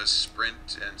to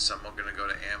Sprint, and some are going to go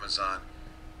to Amazon.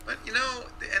 But,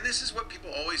 and this is what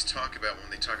people always talk about when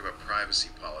they talk about privacy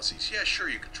policies. Yeah, sure,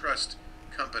 you can trust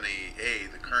company A,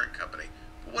 the current company.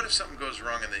 But what if something goes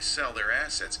wrong and they sell their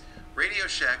assets? Radio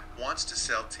Shack wants to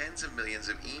sell tens of millions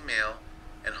of email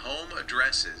and home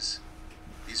addresses.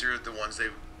 These are the ones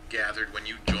they've gathered when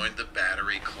you joined the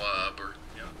Battery Club. Or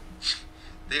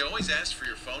They always asked for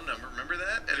your phone number. Remember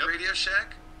that at Radio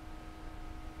Shack?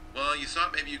 Well, you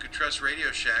thought maybe you could trust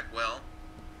Radio Shack. Well,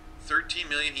 13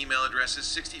 million email addresses,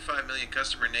 65 million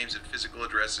customer names and physical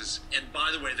addresses. And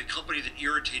by the way, the company that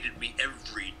irritated me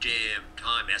every damn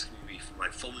time asking me for my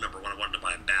phone number when I wanted to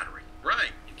buy a battery.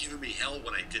 Right. And giving me hell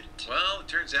when I didn't. Well, it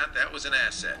turns out that was an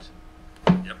asset.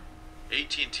 Yep.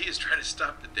 AT&T is trying to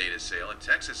stop the data sale. In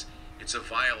Texas, it's a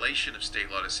violation of state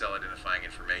law to sell identifying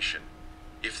information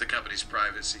if the company's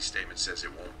privacy statement says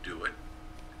it won't do it.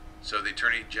 So the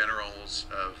attorneys general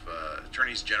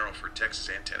for Texas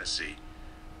and Tennessee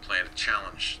plan to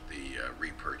challenge the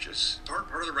repurchase. Part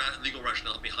of the legal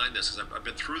rationale behind this is I've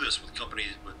been through this with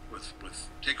companies with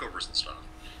takeovers and stuff.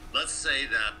 Let's say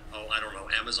that,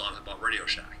 Amazon had bought Radio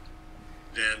Shack.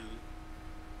 Then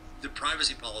the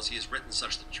privacy policy is written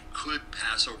such that you could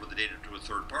pass over the data to a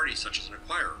third party, such as an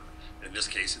acquirer. In this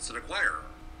case, it's an acquirer,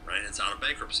 right? It's out of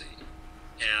bankruptcy.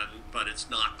 But it's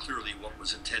not clearly what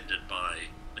was intended by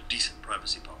a decent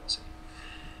privacy policy.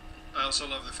 I also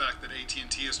love the fact that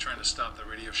AT&T is trying to stop the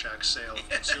Radio Shack sale of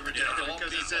consumer data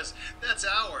because it says that's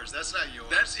ours, that's not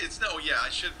yours. I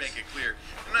should make it clear.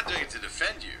 I'm not doing it to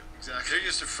defend you. Exactly. They're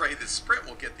just afraid that Sprint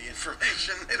will get the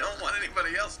information. They don't want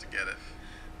anybody else to get it.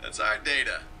 That's our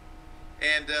data.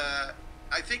 And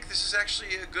I think this is actually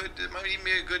it might even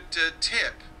be a good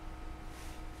tip.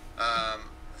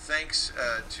 Thanks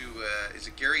to, is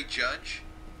it Gary Judge?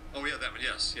 Oh, yeah, that one,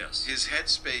 yes. His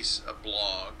Headspace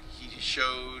blog, he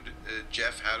showed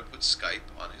Jeff how to put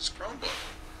Skype on his Chromebook.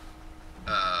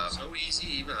 So easy,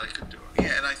 even I could do it.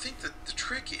 Yeah, and I think that the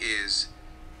trick is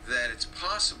that it's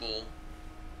possible,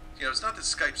 it's not that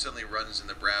Skype suddenly runs in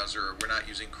the browser, or we're not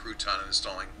using Crouton and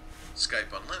installing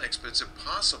Skype on Linux, but it's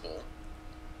possible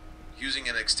using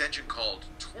an extension called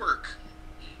Twerk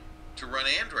to run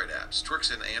Android apps.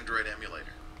 Twerk's an Android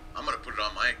emulator. I'm going to put it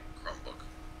on my Chromebook.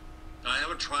 I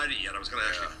haven't tried it yet. I was going to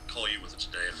actually call you with it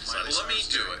today. Well, let me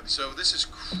do it. So this is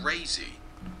crazy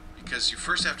because you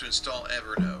first have to install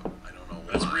Evernote. I don't know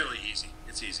why. That's really easy.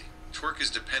 It's easy. Twerk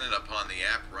is dependent upon the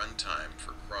app runtime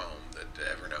for Chrome that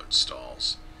Evernote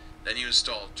installs. Then you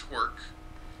install Twerk.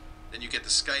 Then you get the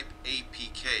Skype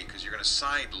APK because you're going to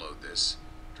sideload this.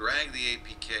 Drag the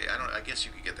APK. I guess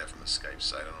you could get that from the Skype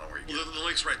site. I don't know where you get it. The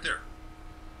link's right there.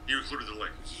 You included the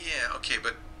link. Yeah, okay,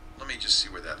 but let me just see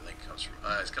where that link comes from.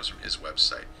 It comes from his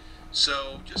website.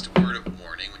 So, just a word of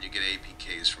warning, when you get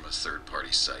APKs from a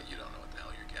third-party site, you don't know what the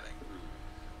hell you're getting.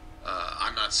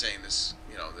 I'm not saying this,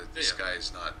 that this guy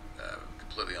is not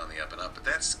completely on the up and up, but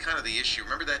that's kind of the issue.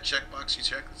 Remember that checkbox you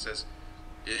check that says,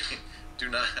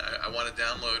 I want to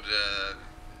download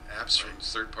apps from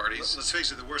third parties? Let's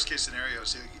face it, the worst-case scenario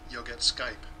is you'll get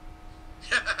Skype.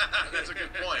 That's a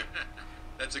good point.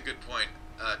 That's a good point.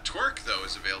 Twerk, though,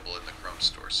 is available in the Chrome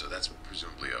store, so that's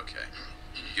presumably okay.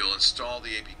 You'll install the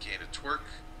APK into Twerk.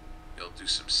 You'll do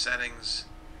some settings.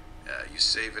 You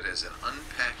save it as an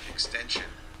unpacked extension,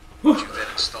 which you then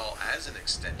install as an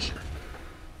extension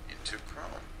into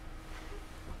Chrome.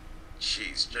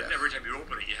 Jeez, Jeff. Every time you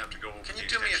open it, you have to go over. Can you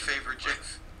do me a favor,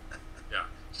 Jeff? Yeah.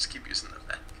 Just keep using the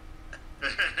Mac.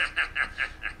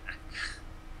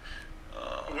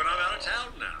 When I'm out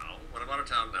of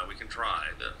town now, we can try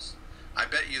this. I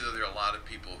bet you that there are a lot of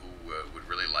people who would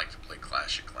really like to play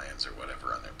Clash of Clans or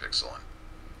whatever on their Pixel. And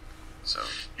so,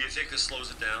 do you think this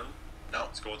slows it down? No.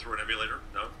 It's going through an emulator?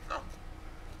 No? No.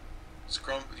 It's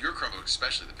your Chromebook,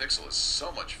 especially the Pixel, is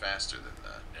so much faster than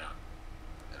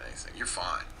anything. You're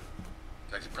fine.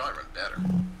 In fact, it probably run better.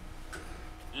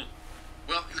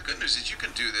 Well, the good news is you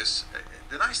can do this.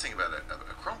 The nice thing about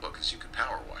a Chromebook is you can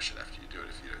power wash it after you do it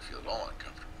if you don't feel at all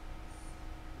uncomfortable.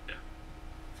 Yeah.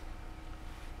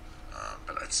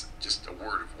 But that's just a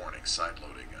word of warning.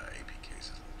 Side-loading APKs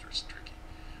is a little tricky.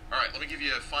 All right, let me give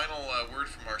you a final word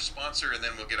from our sponsor, and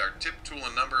then we'll get our tip, tool,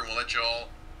 and number, and we'll let you all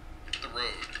hit the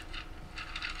road.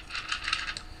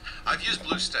 I've used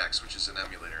BlueStacks, which is an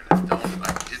emulator, and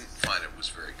I didn't find it was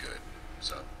very good.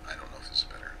 So I don't know if this is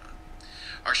better or not.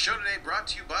 Our show today brought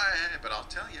to you by, but I'll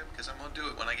tell you because I'm going to do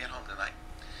it when I get home tonight.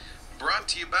 Brought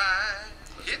to you by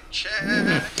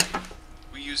HipChat.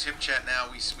 We use HipChat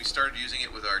now. We started using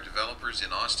it with our developers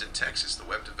in Austin, Texas, the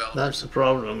web developers. That's the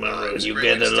problem. You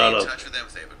get a lot of touch with them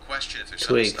if they have a question, if there's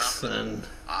tweaks. And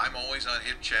I'm always on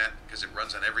HipChat because it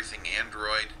runs on everything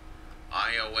Android,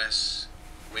 iOS,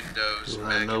 Windows,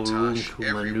 Macintosh,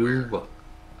 everywhere.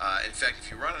 In fact, if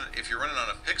you're running on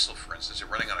a Pixel, for instance, you're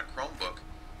running on a Chromebook,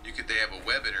 they have a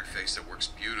web interface that works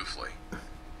beautifully.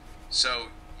 So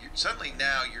suddenly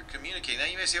now you're communicating. Now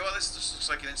you may say, "Well, this looks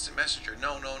like an instant messenger."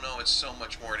 No, it's so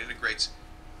much more. It integrates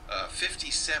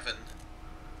 57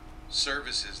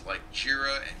 services like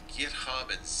Jira and GitHub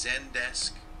and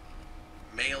Zendesk,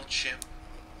 MailChimp,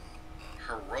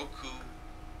 Heroku,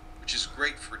 which is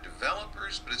great for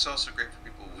developers, but it's also great for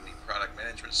people who need product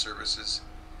management services.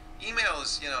 Email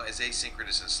is, is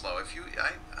asynchronous and slow. If a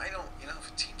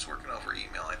team's working over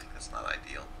email, I think that's not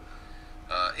ideal.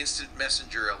 Instant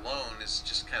Messenger alone is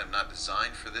just kind of not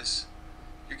designed for this.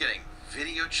 You're getting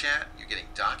video chat, you're getting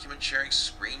document sharing,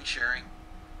 screen sharing,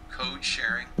 code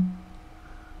sharing.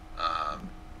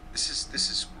 This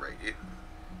is great.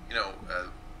 The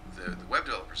web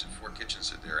developers at Four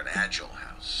Kitchens, they're an agile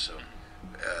house. So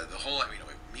the whole, we have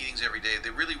meetings every day. They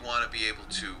really want to be able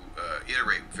to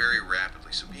iterate very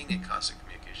rapidly. So being in constant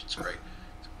communication is great.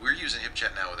 We're using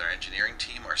HipChat now with our engineering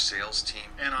team, our sales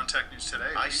team, and on Tech News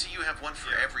Today. I see you have one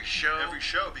for every show. Every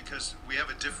show, because we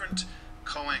have a different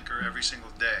co-anchor every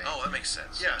single day. Oh, that makes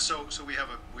sense. Yeah, so we have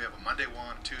a Monday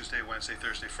one, Tuesday, Wednesday,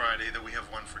 Thursday, Friday. Then we have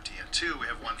one for TN2. We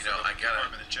have one for the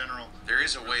department in general. There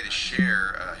is a way to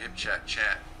share HipChat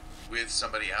chat with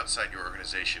somebody outside your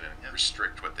organization and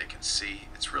restrict what they can see.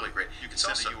 It's really great. You can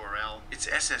send a URL. It's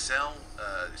SSL.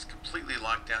 It's completely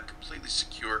locked down, completely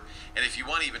secure. And if you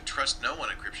want to even trust no one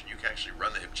encryption, you can actually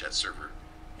run the HipChat server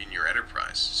in your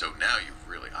enterprise. So now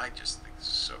I just think this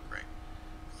is so great.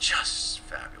 Just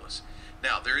fabulous.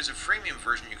 Now, there is a freemium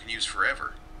version you can use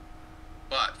forever.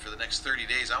 But for the next 30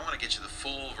 days, I want to get you the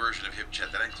full version of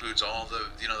HipChat. That includes all the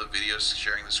videos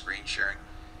sharing, the screen sharing.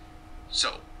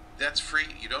 So that's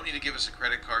free. You don't need to give us a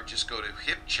credit card. Just go to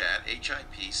HipChat,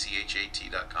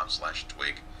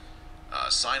 HIPCHAT.com/twig.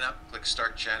 Sign up, click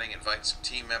Start Chatting, invite some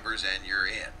team members, and you're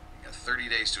in. You got 30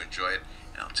 days to enjoy it.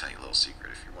 And I'll tell you a little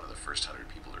secret. If you're one of the first 100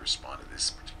 people to respond to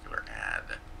this particular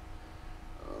ad,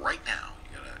 right now,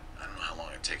 I don't know how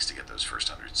long it takes to get those first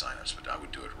 100 signups, but I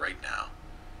would do it right now.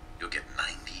 You'll get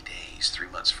 90 days, 3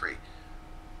 months free.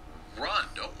 Run,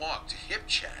 don't walk, to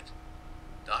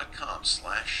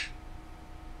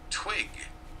HipChat.com/twig.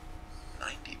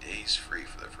 90 days free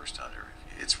for the first 100.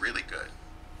 It's really good.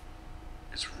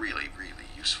 It's really, really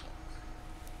useful.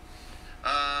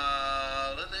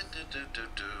 I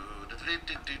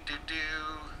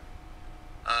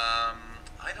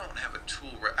don't have a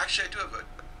tool. Actually,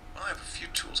 I have a few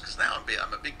tools because now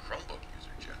I'm a big Chromebook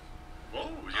user, Jeff.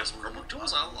 Whoa, you got some Chromebook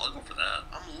tools? I'll go for that.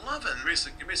 I'm loving.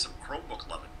 Give me some Chromebook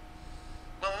loving.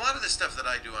 Well, a lot of the stuff that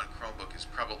I do on Chromebook is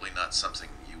probably not something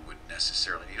you would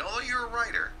necessarily need, although you're a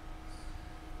writer.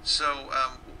 So,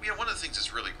 one of the things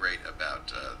that's really great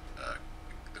about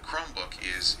the Chromebook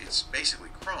is it's basically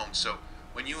Chrome. So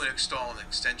when you install an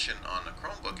extension on a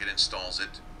Chromebook, it installs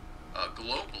it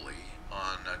globally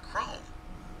on Chrome,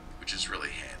 which is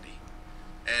really handy.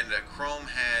 And Chrome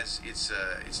has its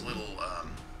little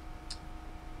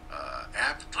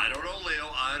app. I don't know,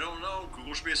 Leo. I don't know.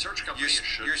 Google should be a search company.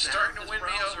 You're starting to win me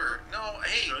over. No,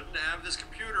 hey. Shouldn't have this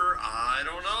computer. I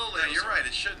don't know, Leo. No, you're right.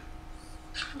 It shouldn't.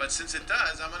 But since it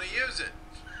does, I'm going to use it.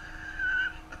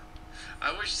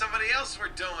 I wish somebody else were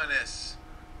doing this.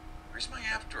 Where's my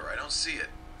app drawer? I don't see it.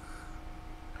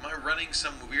 Am I running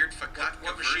some weird fakakka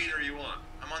What machine are you on?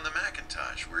 I'm on the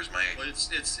Macintosh. Where's my... Well, it's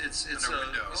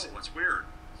Windows. Oh, what's weird?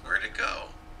 Where'd it go?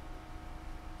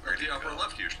 the upper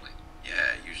left usually.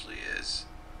 Yeah, it usually is.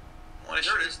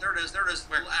 There it is.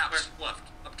 Where? Apps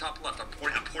left, up top left. I'm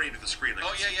pointing to the screen.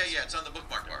 Oh yeah. It's on the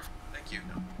bookmark bar. Thank you.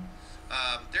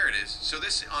 There it is. So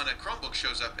this on a Chromebook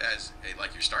shows up as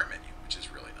like your start menu, which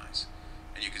is really nice.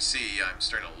 And you can see I'm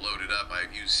starting to load it up.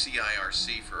 I've used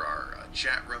CIRC for our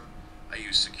chat room. I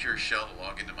use Secure Shell to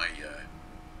log into my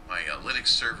Linux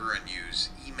server and use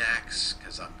Emacs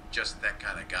because I'm just that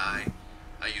kind of guy.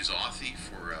 I use Authy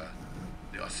for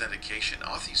the authentication.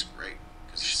 Authy's great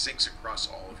because it syncs across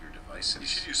all of your devices. You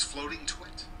should use Floating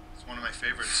Twit. It's one of my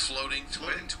favorites. Floating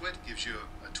Twit gives you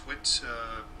a Twit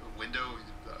window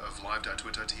of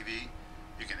live.twit.tv.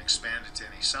 You can expand it to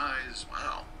any size.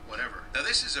 Wow. Whatever. Now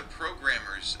this is a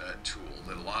programmer's tool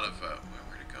that a lot of where'd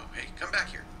it go? Hey, come back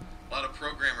here. A lot of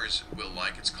programmers will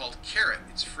like. It's called Carrot.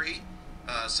 It's free.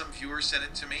 Some viewers sent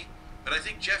it to me, but I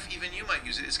think Jeff, even you might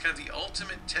use it. It's kind of the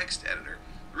ultimate text editor.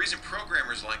 The reason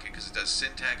programmers like it because it does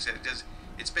syntax.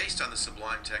 It's based on the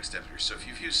Sublime text editor. So if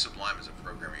you've used Sublime as a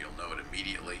programmer, you'll know it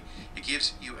immediately. It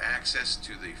gives you access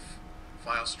to the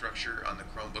file structure on the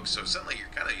Chromebook. So suddenly you're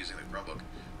kind of using the Chromebook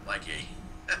like a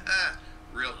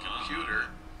real computer.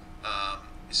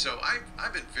 So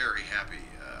I've been very happy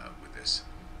with this.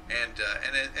 And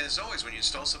as always, when you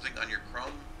install something on your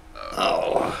Chrome,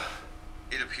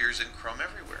 it appears in Chrome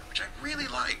everywhere, which I really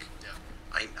like. Yeah.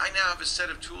 I now have a set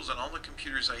of tools on all the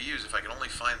computers I use, if I can only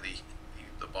find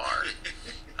the bar.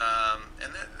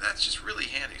 And that's just really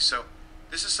handy. So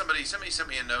this is somebody sent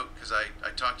me a note because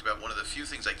I talked about one of the few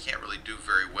things I can't really do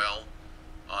very well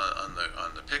on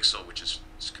the Pixel, which is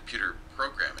computer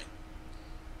programming.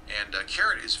 And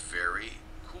Carrot is very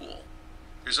cool.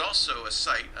 There's also a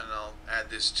site, and I'll add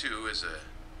this too as a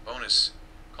bonus,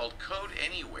 called Code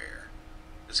Anywhere.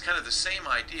 It's kind of the same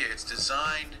idea. It's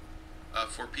designed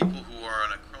for people who are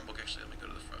on a Chromebook. Actually, let me go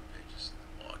to the front page. This is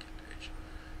the login page.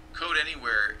 Code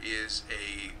Anywhere is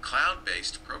a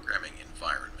cloud-based programming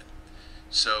environment.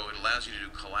 So it allows you to do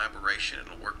collaboration.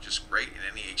 It'll work just great in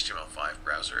any HTML5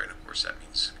 browser, and of course that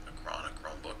means on a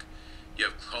Chromebook. You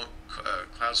have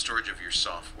cloud storage of your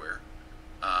software.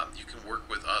 You can work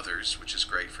with others, which is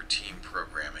great for team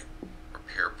programming or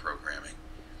pair programming.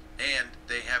 And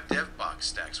they have DevBox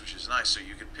stacks, which is nice. So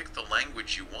you can pick the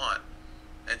language you want,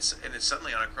 and it's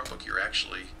suddenly on a Chromebook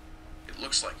it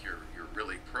looks like you're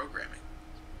really programming.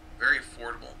 Very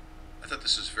affordable. I thought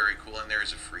this was very cool, and there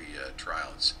is a free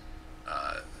trial. It's,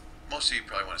 most of you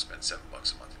probably want to spend $7 a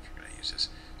month if you're going to use this.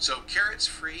 So Carrot's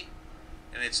free,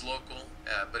 and it's local.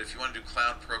 But if you want to do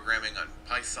cloud programming on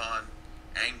Python,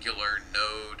 Angular,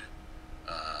 Node,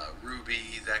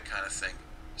 Ruby, that kind of thing,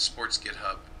 Sports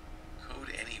GitHub,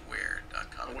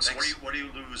 codeanywhere.com. So what do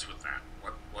you lose with that?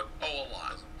 What? Oh, a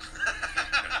lot.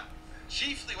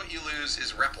 Chiefly, what you lose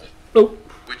is REPL,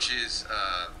 which is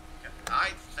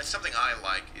that's something I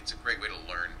like. It's a great way to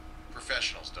learn.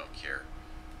 Professionals don't care,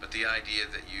 but the idea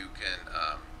that you can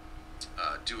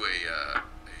do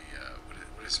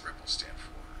what does REPL stand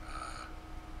for?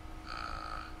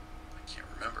 I can't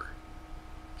remember.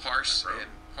 Parse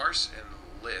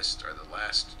and list are the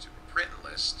last two. Print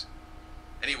and list.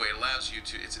 Anyway, it allows you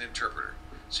to. It's an interpreter,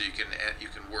 so you can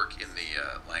work in the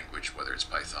language, whether it's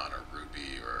Python or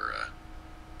Ruby or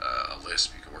a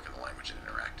Lisp. You can work in the language in an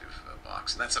interactive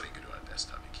box, and that's something you can do on a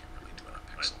desktop. You can't really do it on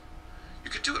Pixel. You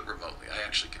could do it remotely. I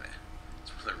actually can. It's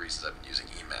one of the reasons I've been using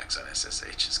Emacs on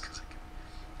SSH is because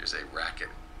there's a racket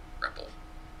REPL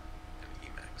in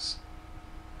Emacs.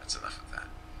 That's enough of that.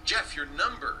 Jeff, your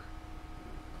number.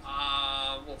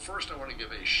 Well, first I want to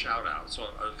give a shout out.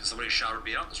 So somebody shouted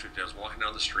me out in the street. I was walking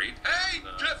down the street. Hey,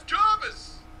 Jeff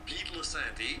Jarvis! Pete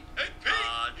Lasanti. Hey,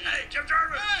 Pete! Hey, Jeff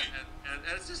Jarvis! Hey! And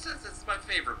it's just it's my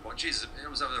favorite one. Jesus, it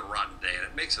was a rotten day, and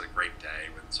it makes it a great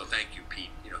day. So thank you, Pete.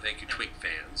 Thank you, Twink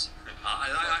fans. I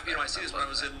see this when I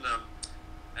was in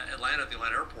Atlanta at the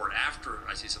Atlanta airport. After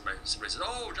I see somebody said,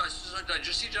 "Oh, did I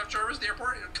just see Jeff Jarvis at the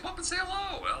airport? Come up and say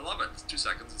hello." I love it. It's 2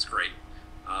 seconds. It's great.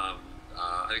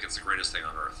 I think it's the greatest thing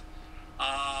on earth.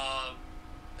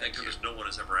 Thank goodness no one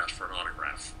has ever asked for an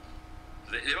autograph.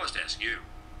 They must ask you.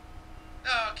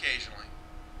 Occasionally.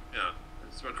 Yeah.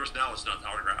 So of course now it's not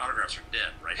autographs are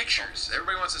dead, right? Pictures.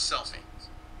 Everybody wants a selfie.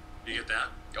 You get that?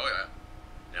 Oh yeah.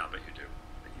 Yeah, I bet you do.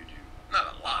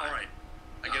 Not a lot. All right.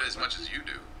 I get as much as you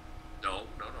do. No,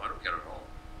 I don't get it at all.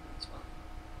 It's fine.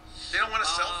 They don't want a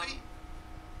selfie?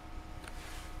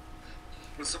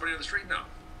 With somebody on the street? No.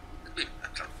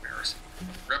 That's embarrassing.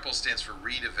 REPL stands for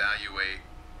Read Eval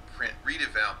Print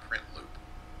Loop.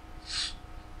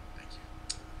 Thank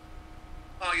you.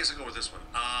 I guess I'll go with this one.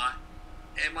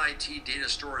 MIT data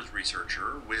storage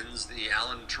researcher wins the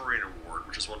Alan Turing Award,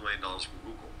 which is $1 million from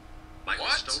Google. Michael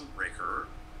What? Stonebreaker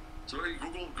So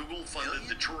Google funded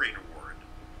the Turing Award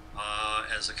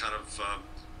as a kind of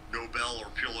Nobel or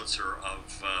Pulitzer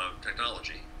of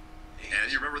technology.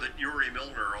 And you remember that Yuri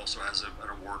Milner also has an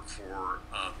award for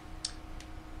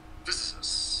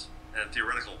physicists and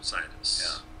theoretical scientists.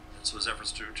 Yeah. And so his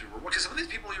efforts to because some of these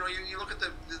people, you look at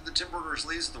the Tim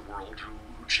Berners-Lees of the world who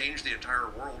changed the entire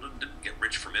world and didn't get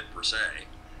rich from it per se. I mean,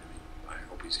 I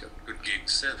hope he's got good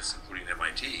gigs since, including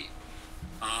MIT.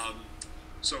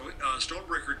 So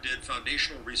Stonebreaker did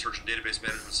foundational research in database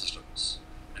management systems,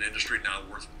 an industry now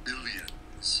worth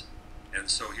billions. And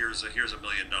so here's a $1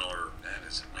 million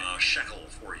shekel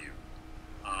for you.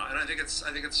 And I think it's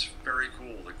very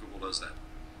cool that Google does that.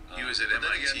 He was at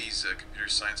MIT's Computer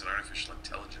Science and Artificial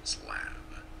Intelligence Lab.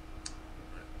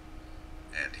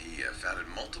 And he founded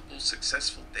multiple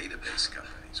successful database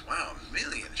companies. Wow, $1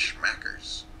 million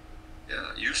schmackers.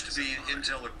 Yeah, it used to be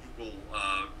Intel and Google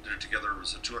did it together. It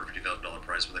was a $250,000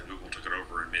 prize, but then Google took it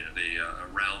over and made it a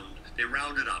round. They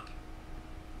rounded up.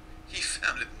 He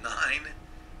founded 9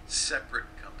 separate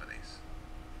companies.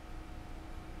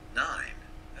 9.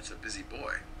 That's a busy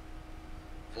boy.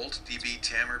 VoltDB,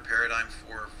 Tammer, Paradigm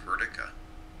 4, Vertica.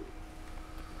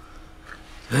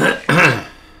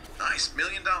 Nice. $1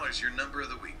 million, your number of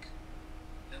the week.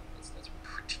 Yeah, that's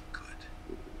pretty good.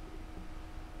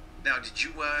 Now, did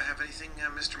you have anything,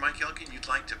 Mr. Mike Elgin, you'd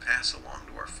like to pass along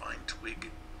to our fine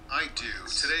twig? I do.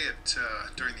 Today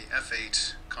during the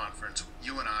F8 conference,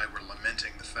 you and I were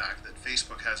lamenting the fact that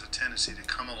Facebook has a tendency to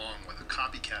come along with a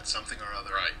copycat something or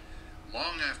other. Right.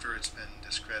 Long after it's been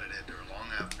discredited or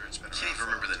long after it's been around. I can't even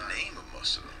remember the name of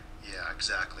most of them. Yeah,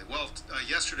 exactly. Well,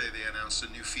 yesterday they announced a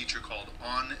new feature called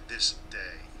On This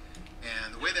Day.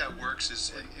 And the way that works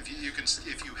is, if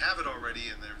you have it already,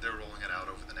 and they're rolling it out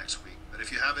over the next week, but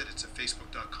if you have it, it's at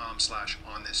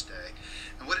facebook.com/onthisday.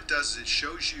 And what it does is it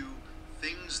shows you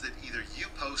things that either you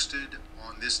posted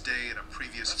on this day in a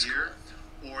previous year,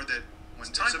 cool. Or that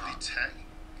when somebody tagged.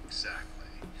 Exactly.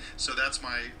 So that's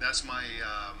my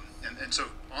and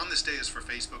so On This Day is for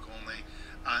Facebook only.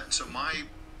 So my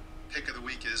pick of the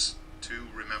week is to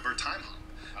remember Time Hop.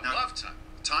 I love Time.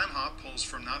 Time Hop pulls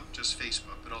from not just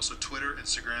Facebook, but also Twitter,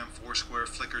 Instagram, Foursquare,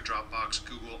 Flickr, Dropbox,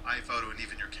 Google, iPhoto, and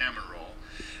even your camera roll.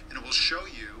 And it will show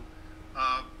you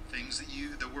things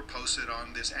that were posted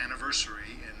on this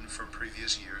anniversary and from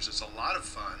previous years. It's a lot of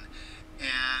fun,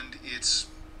 and it's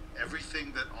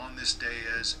everything that On This Day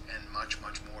is, and much,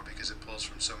 much more, because it pulls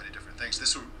from so many different things.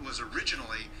 This was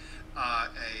originally a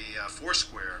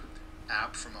Foursquare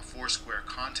app from a Foursquare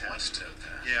contest.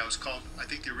 Yeah, it was called, I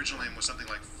think the original name was something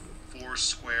like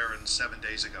Foursquare and 7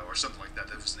 days ago, or something like that.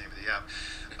 That was the name of the app.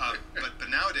 But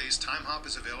nowadays, Time Hop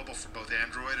is available for both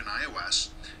Android and iOS.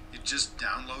 You just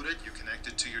download it, you connect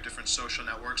it to your different social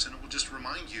networks, and it will just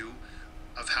remind you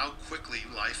of how quickly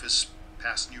life is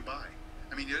passing you by.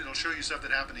 I mean, it'll show you stuff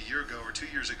that happened a year ago or 2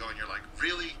 years ago, and you're like,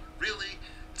 really? Really?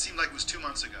 It seemed like it was 2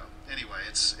 months ago. Anyway,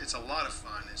 it's a lot of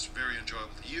fun. It's very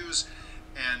enjoyable to use,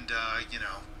 and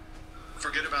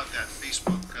forget about that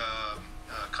Facebook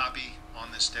copy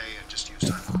On This Day and just use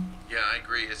Time Hop. Yeah, I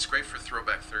agree. It's great for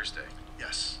Throwback Thursday.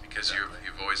 Yes, because exactly.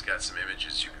 you've always got some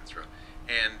images you can throw.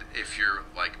 And if you're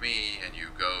like me and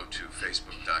you go to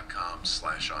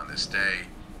facebook.com/onthisday,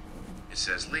 it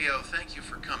says, Leo, thank you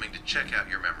for coming to check out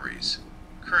your memories.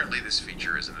 Currently, this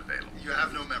feature isn't available. You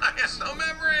have no memories. I have no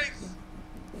memories!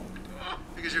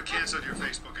 Because you've canceled your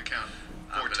Facebook account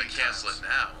 14 I'm going to cancel it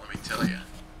now, let me tell you.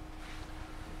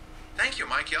 Thank you,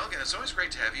 Mike Elgin. It's always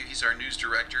great to have you. He's our news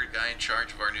director, guy in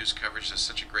charge of our news coverage. Does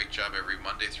such a great job every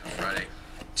Monday through Friday,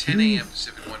 10 a.m.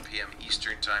 Pacific, 1 p.m.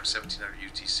 Eastern Time, 1700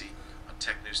 UTC on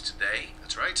Tech News Today.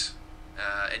 That's right.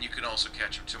 And you can also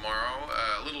catch him tomorrow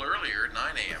a little earlier, 9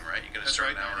 a.m., right? You're going to That's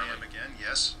start right, 9 an hour a.m. again,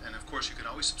 yes. And of course, you can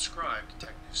always subscribe to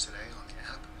Tech News Today on the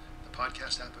app, the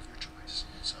podcast app of your choice.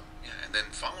 So. Yeah, and then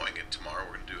following it tomorrow,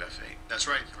 we're going to do F8. That's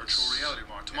right, virtual reality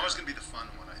tomorrow. Tomorrow's going to be the fun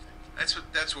one, I think.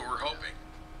 That's what we're hoping.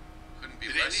 Couldn't be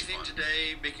Did less anything fun.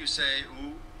 today make you say,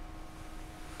 ooh?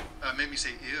 Made me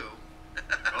say, ew. Does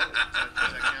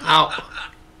that count? Ow.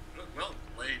 Well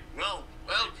played. Well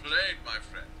played, my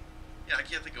friend. Yeah, I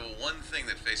can't think of one thing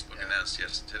that Facebook announced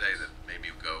today that made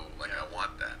me go, I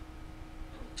want that.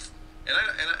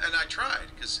 And I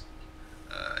tried, because,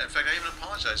 in fact, I even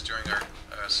apologized during our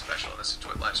special. That's a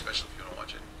Twit Live special if you want to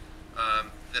watch it.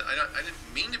 That I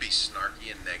didn't mean to be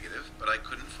snarky and negative, but I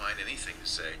couldn't find anything to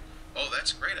say, oh,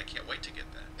 that's great, I can't wait to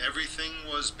get that. Everything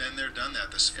was been there, done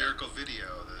that. The spherical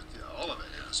video, all of it.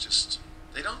 It was just...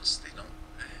 They don't seem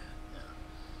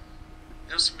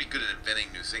to be good at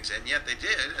inventing new things, and yet they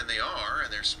did, and they are,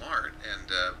 and they're smart,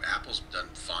 and Apple's done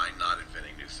fine not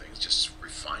inventing new things, just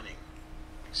refining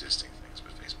existing things,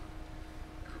 but Facebook,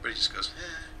 everybody just goes,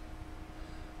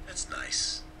 That's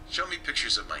nice. Show me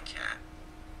pictures of my cat.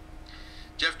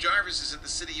 Jeff Jarvis is at the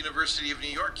City University of New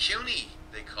York, CUNY,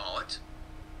 they call it.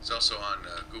 He's also on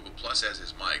Google Plus, as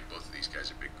is Mike. Both of these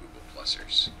guys are big Google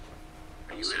Plusers.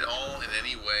 Are you at all in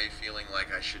any way feeling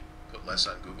like I should put less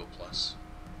on Google Plus?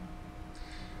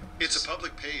 It's a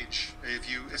public page. If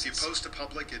you post to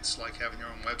public, it's like having your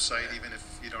own website, even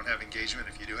if you don't have engagement.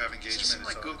 If you do have engagement, it doesn't seem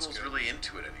like Google's really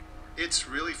into it anymore. It's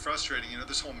really frustrating. You know,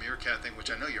 this whole Meerkat thing, which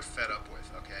I know you're fed up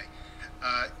with, okay?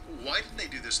 Why didn't they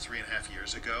do this 3.5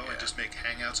 years ago and just make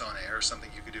Hangouts on air something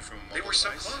you could do from a mobile They were so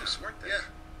device? close, weren't they? Yeah.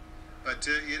 But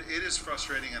it is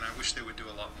frustrating, and I wish they would do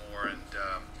a lot more. And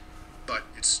but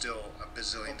it's still a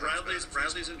bazillion. Well,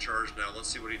 Bradley's in charge now. Let's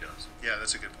see what he does. Yeah,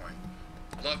 that's a good point.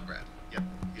 Love Brad. Yep,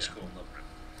 he's cool. Love Brad.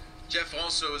 Jeff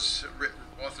also has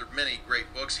authored many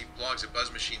great books. He blogs at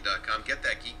buzzmachine.com. Get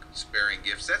that geek-sparing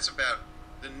gifts. That's about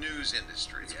the news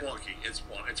industry. It's wonky. It's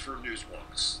for news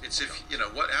wonks. It's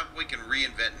how we can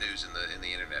reinvent news in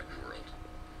the internet world.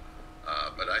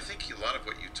 But I think a lot of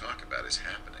what you talk about is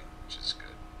happening, which is good.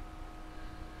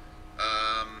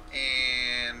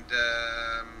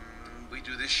 We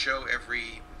do this show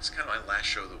it's kind of my last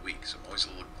show of the week, so I'm always a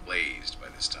little glazed by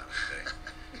this time of the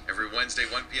day. Every Wednesday,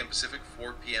 1 p.m. Pacific,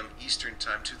 4 p.m. Eastern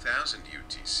Time, 2000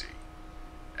 UTC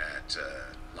at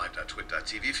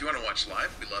live.twit.tv. If you want to watch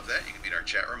live, we love that. You can be in our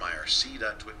chat room,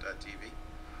 irc.twit.tv.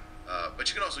 But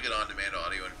you can also get on-demand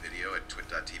audio and video at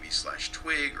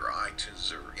twit.tv/twig or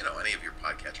iTunes or, any of your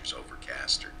podcatchers,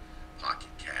 Overcast or Pocket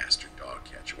Cast or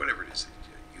Dogcatcher, whatever it is that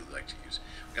you like to use.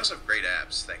 We also have great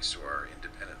apps thanks to our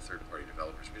independent third-party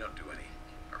developers. We don't do any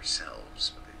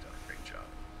ourselves, but they've done a great job.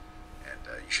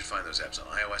 And you should find those apps on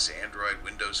iOS, Android,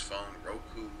 Windows Phone,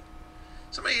 Roku.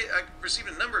 I received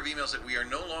a number of emails that we are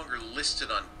no longer listed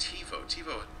on TiVo.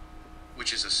 TiVo,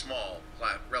 which is a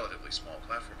relatively small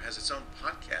platform, has its own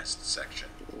podcast section.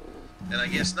 And I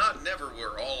guess never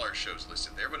were all our shows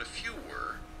listed there, but a few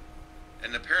were.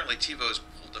 And apparently TiVo's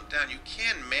pulled them down. You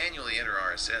can manually enter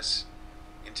RSS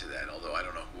into that, although I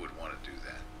don't know who would want to do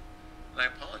that. And I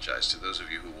apologize to those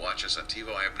of you who watch us on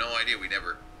TiVo. I have no idea.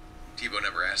 TiVo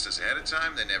never asked us ahead of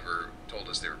time. They never told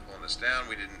us they were pulling us down.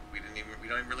 We don't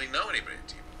even really know anybody at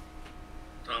TiVo.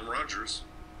 Tom Rogers.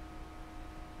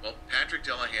 Well, Patrick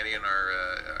Delahanty in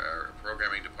our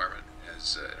programming department,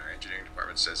 our engineering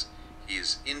department, says he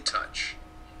is in touch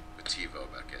with TiVo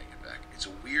about getting it back. It's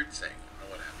a weird thing. I don't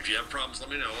know what happened. If you have problems, let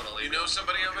me know. And I'll you know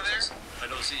somebody over there? I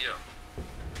know the CEO.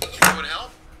 That would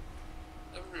help?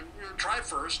 Try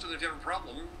first, and if you have a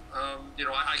problem,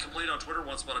 I complained on Twitter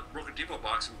once about a broken TiVo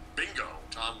box, and bingo,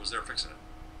 Tom was there fixing it.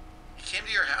 He came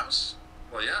to your house?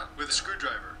 Well, yeah. With a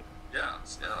screwdriver. Yeah,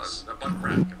 a butt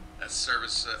crack. That's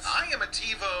service. I am a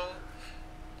TiVo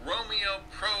Romeo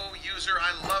Pro user.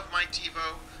 I love my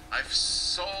TiVo. I've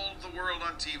sold the world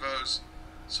on TiVos,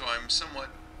 so I'm somewhat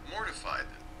mortified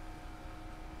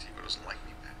that TiVo doesn't like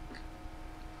me back.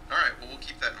 All right, well, we'll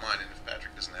keep that in mind, and if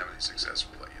Patrick doesn't have any success,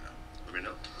 we'll let you know. Let me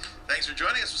know. Thanks for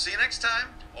joining us. We'll see you next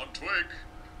time on Twig.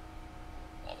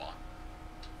 Bye-bye.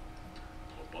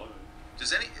 Bye-bye.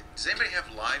 Does anybody have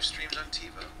live streams on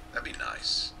TiVo? That'd be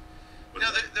nice.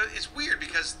 It's weird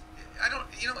because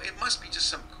it must be just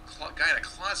some guy in a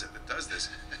closet that does this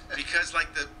because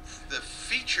the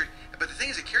feature, but the thing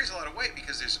is it carries a lot of weight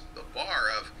because there's the bar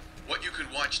of what you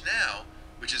could watch now,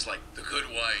 which is like The Good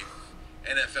Wife,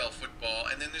 NFL football,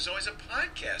 and then there's always a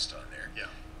podcast on there. Yeah.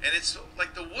 And it's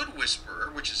like The Wood Whisperer,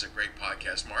 which is a great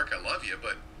podcast. Mark, I love you,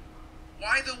 but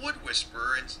why The Wood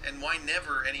Whisperer and why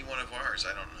never any one of ours?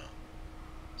 I don't know.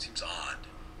 Seems odd.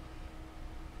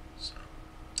 So,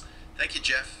 thank you,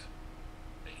 Jeff.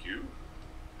 Thank you.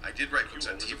 I did write books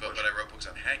on TiVo, but I wrote books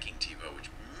on hacking TiVo, which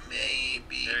may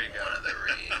be one of the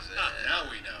reasons. Now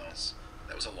we know.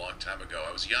 That was a long time ago.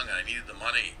 I was young and I needed the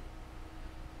money.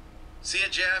 See ya,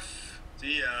 Jeff.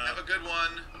 See ya. Have a good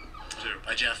one.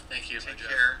 Bye, Jeff. Thank you. Take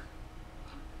care.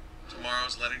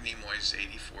 Tomorrow's Leonard Nimoy's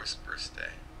 84th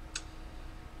birthday.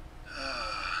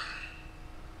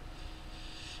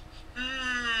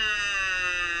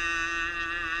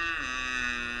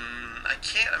 I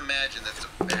can't imagine that's a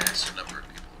vast number of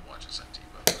people who watch us on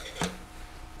TiVo.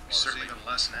 Certainly even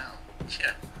less now.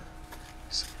 Yeah.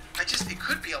 It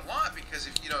could be a lot because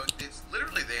it's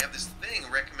literally they have this thing,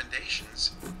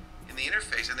 recommendations in the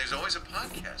interface, and there's always a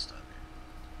podcast on there.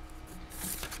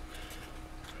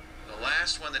 The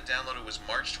last one that downloaded was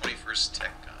March 21st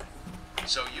Tech Guy.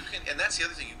 So you can, and that's the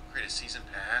other thing, you can create a season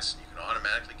pass, and you can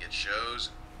automatically get shows.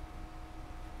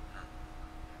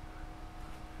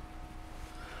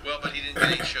 Well, but he didn't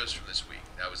get any shows from this week.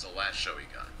 That was the last show he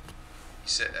got. He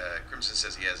said, Crimson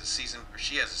says she has a season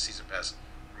pass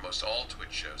for most all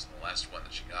Twitch shows, and the last one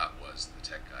that she got was the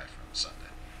Tech Guy from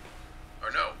Sunday.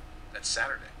 Or no, that's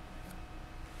Saturday.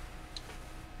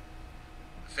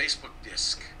 The Facebook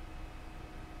disc.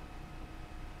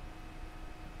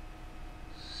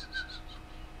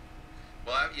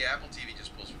 Well, yeah, Apple TV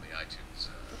just pulls from the iTunes.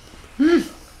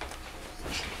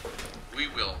 We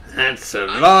will. That's a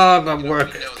lot of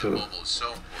work to mobile is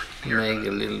so important. make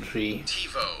a little tree.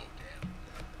 TiVo.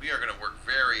 We are going to work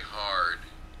very hard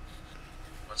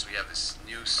once we have this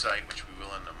new site, which we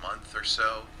will in a month or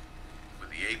so, with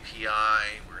the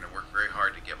API. We're going to work very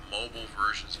hard to get mobile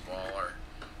versions of all our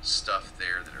stuff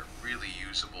there that are really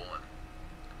usable, and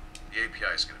the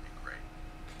API is going to be great.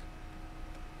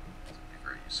 It's going to be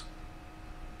very useful.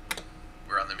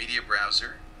 We're on the media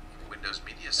browser for Windows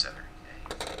Media Center.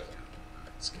 Okay.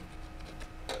 Let's go.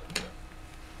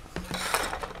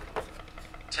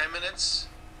 10 minutes,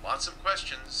 lots of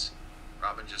questions.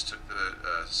 Robin just took the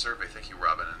survey. Thank you,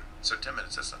 Robin. And so 10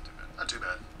 minutes, that's not too bad. Not too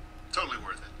bad. Totally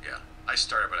worth it. Yeah. I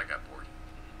started, but I got bored.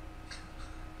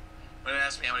 When it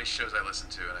asked me how many shows I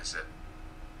listened to, and I said,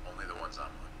 only the ones I'm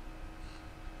on.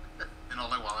 And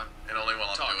only while I'm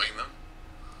talking. Doing them.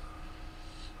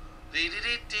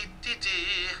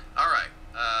 All right.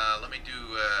 Let me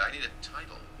do. I need a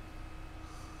title.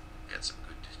 Get some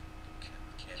good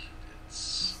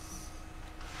candidates.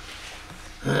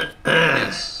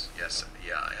 Yes,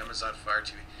 yeah. Amazon Fire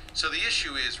TV. So the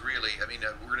issue is really, I mean,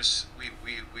 we're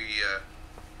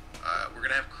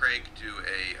gonna have Craig do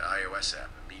a iOS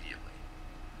app immediately,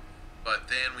 but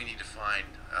then we need to find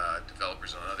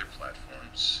developers on other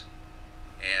platforms,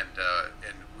 and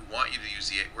we want you to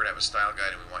use we're gonna have a style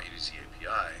guide, and we want you to use the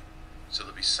API, so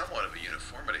there'll be somewhat of a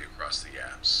uniformity across the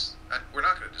apps. We're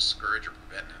not going to discourage or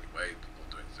prevent in any way people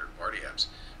doing third-party apps,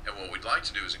 and what we'd like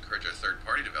to do is encourage our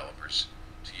third-party developers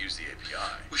to use the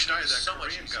API. We should hire that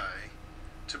Korean guy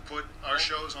to put our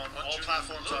shows on all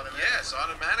platforms automatically. Yes,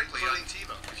 automatically. Including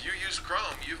TiVo. If you use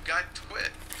Chrome, you've got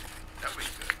Twit. That would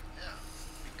be good. Yeah.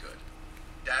 Be good.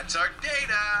 That's our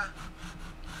data.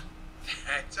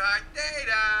 That's our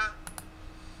data.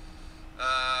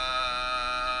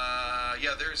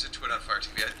 Yeah, there's a Twit on Fire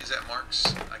TV. Is that Mark's?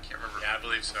 I can't remember. Yeah, I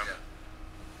believe so. Yeah.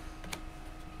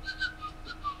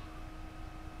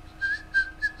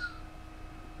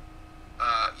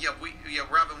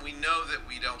 Robin, we know that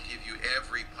we don't give you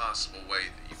every possible way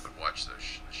that you could watch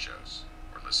those shows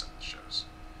or listen to the shows.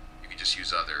 You can just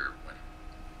use other.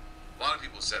 A lot of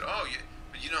people said, "Oh,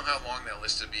 but you know how long that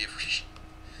list would be if we."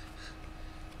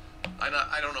 I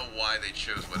don't know why they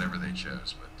chose whatever they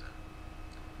chose, but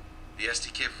the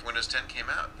SDK for Windows 10 came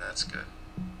out. That's good.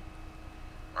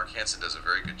 Mark Hansen does a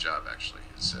very good job, actually.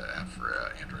 His app for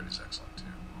Android is excellent too.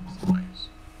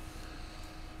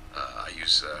 I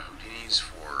use Houdini's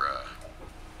for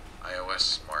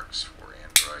iOS, Mark's for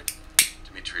Android,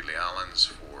 Dimitri Lealin's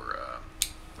for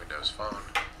Windows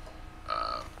Phone,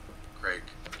 Craig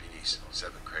Houdini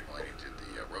 7, Craig Mulaney did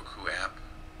the Roku app.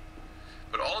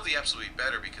 But all of the apps will be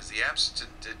better because the apps to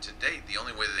date, the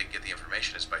only way that they get the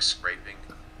information is by scraping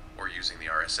or using the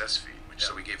RSS feed, which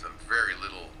so we gave them very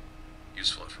little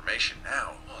useful information.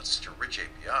 Now, it's such a rich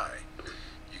API.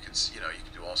 You can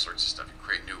do all sorts of stuff. You can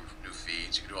create new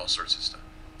feeds. You can do all sorts of stuff.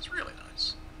 It's really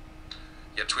nice.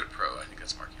 Yeah, Twit Pro. I think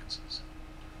that's Mark Hansen's.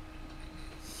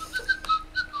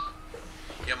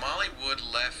 Yeah, Molly Wood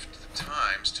left the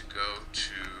Times to go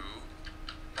to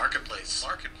Marketplace,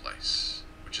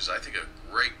 which is, I think, a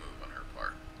great move on her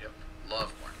part. Yep.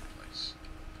 Love Marketplace.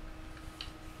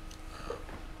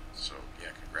 So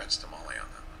yeah, congrats to Molly on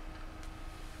that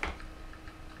one.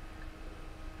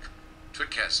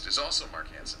 Twitcast is also Mark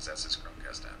Hansen's. That's his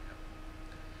Chromecast app. Yeah.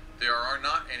 There are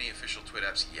not any official Twit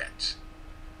apps yet.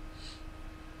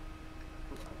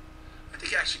 I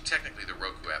think actually technically the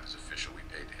Roku app is official. We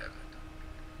paid to have that done.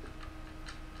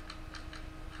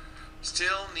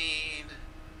 Still need...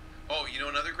 Oh, you know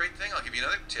another great thing? I'll give you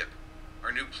another tip.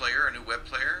 Our new player, our new web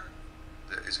player,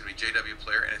 is going to be JW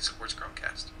Player, and it supports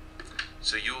Chromecast.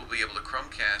 So you will be able to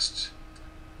Chromecast...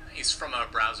 He's from a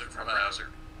browser.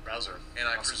 Browser. And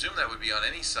I presume that would be on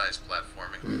any size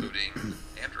platform, including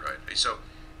Android. So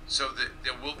the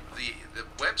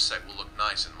website will look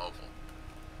nice in mobile.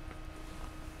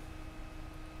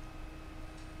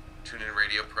 TuneIn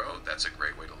Radio Pro, that's a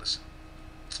great way to listen.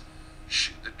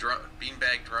 The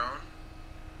beanbag drone,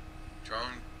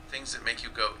 things that make you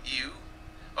go ew.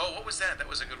 Oh, what was that? That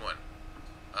was a good one.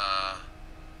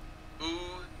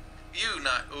 Ooh, ew,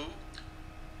 not ooh.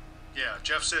 Yeah,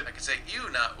 Jeff said. I could say ew,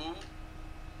 not ooh.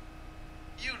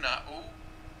 You not ooh.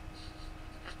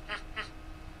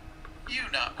 You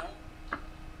not ooh.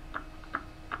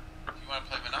 You want to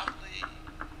play Monopoly?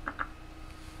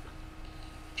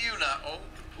 You not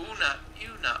ooh. Ooh not. You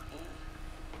not ooh.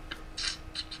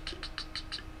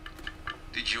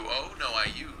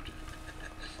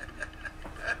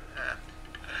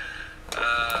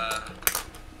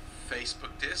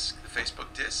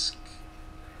 disc.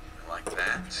 I like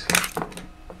that.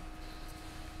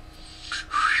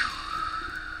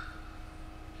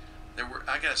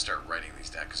 I gotta start writing these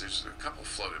down because there's a couple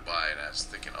floated by and I was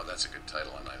thinking, oh, that's a good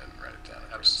title, and I didn't write it down.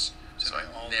 So I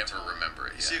never remember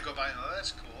it. You see it go by, and oh,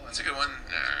 that's cool. It's a good one.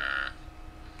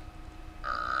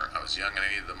 I was young and I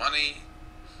needed the money.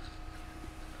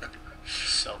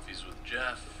 Selfies with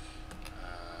Jeff.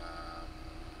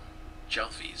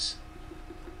 Jelfies.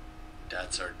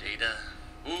 That's our data.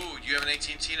 Ooh, you have an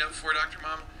AT&T Note 4, Dr.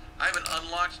 Mom? I have an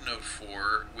unlocked Note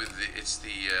 4 with it's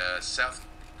the South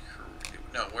Korea.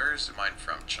 No, where is mine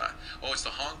from? China. Oh, it's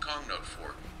the Hong Kong Note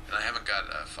 4, and I haven't got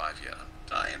a 5 yet. I'm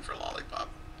dying for lollipop.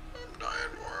 I'm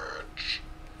dying for it.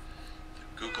 The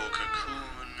Google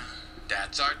Cocoon.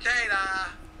 That's our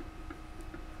data.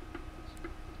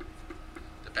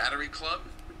 The Battery Club.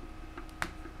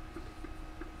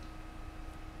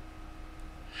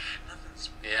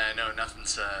 Yeah, I know,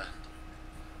 nothing's,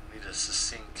 need a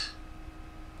succinct.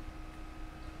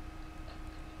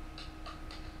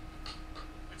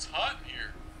 It's hot in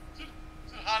here. Is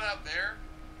it hot out there?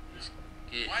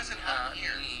 Why is it hot in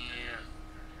here?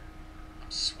 I'm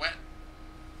sweating.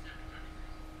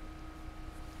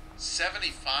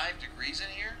 75 degrees in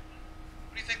here?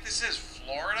 What do you think this is,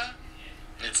 Florida?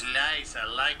 It's nice, I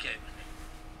like it.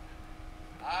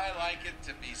 I like it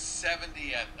to be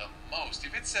 70 at the most.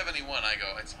 If it's 71, I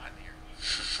go, it's hot in here.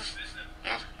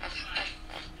 I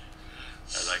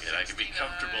like it. I can be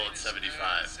comfortable at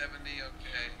 75. 70,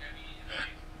 okay.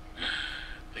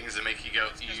 Things that make you go,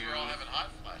 It's because we're all having hot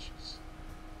flashes.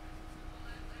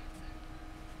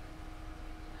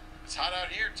 It's hot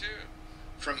out here, too.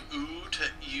 From ooh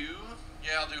to you?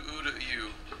 Yeah, I'll do ooh to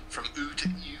you. From ooh to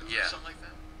you? Yeah. Something like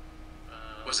that?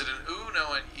 Was it an ooh?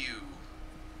 No, an ew.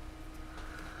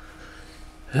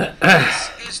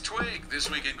 This is Twig, This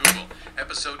Week in Google,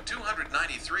 episode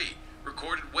 293,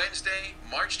 recorded Wednesday,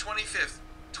 March 25th,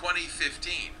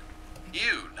 2015.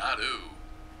 You, not ooh.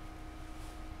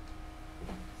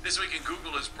 This Week in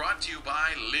Google is brought to you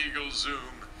by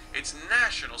LegalZoom. It's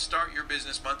National Start Your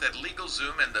Business Month at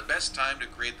LegalZoom, and the best time to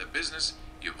create the business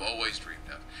you've always dreamed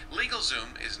of.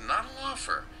 LegalZoom is not a law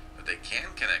firm, but they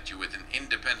can connect you with an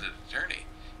independent attorney.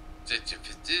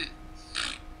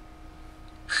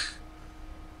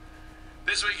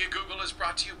 This Week in Google is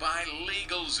brought to you by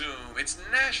LegalZoom. It's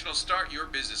National Start Your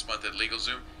Business Month at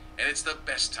LegalZoom, and it's the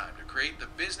best time to create the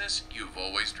business you've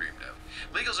always dreamed of.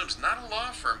 LegalZoom's not a law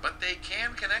firm, but they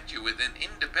can connect you with an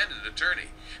independent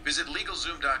attorney. Visit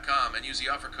LegalZoom.com and use the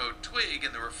offer code TWIG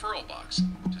in the referral box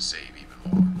to save even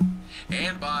more.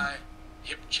 And by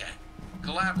HipChat.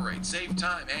 Collaborate, save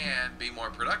time, and be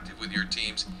more productive with your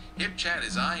teams. HipChat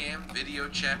is IM video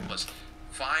chat plus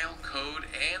file, code,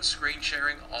 and screen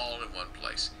sharing all in one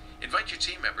place. Invite your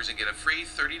team members and get a free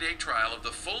 30-day trial of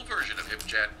the full version of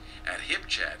HipChat at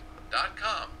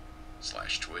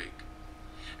hipchat.com/twig.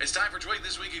 It's time for Twig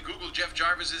This Week at Google. Jeff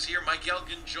Jarvis is here. Mike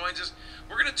Elgin joins us.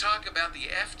 We're going to talk about the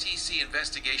FTC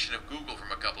investigation of Google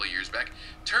from a couple of years back.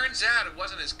 Turns out it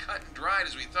wasn't as cut and dried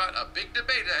as we thought. A big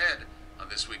debate ahead on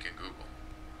This Week in Google.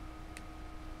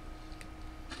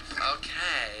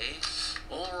 Okay.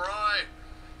 All right.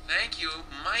 Thank you,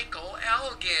 Michael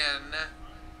Elgin.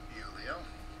 Julio.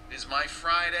 It is my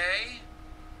Friday.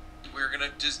 We're going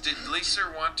to did Lisa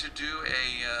want to do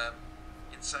a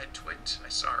inside twit? I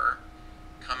saw her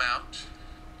come out.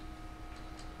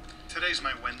 Today's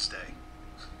my Wednesday.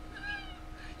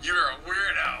 You're a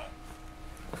weirdo.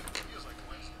 Feels like a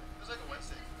Wednesday. Feels like a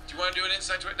Wednesday. Do you want to do an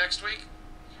inside twit next week?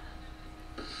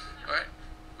 All right.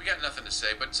 We got nothing to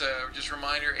say, but just a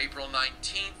reminder, April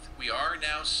 19th, we are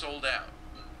now sold out.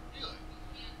 Really?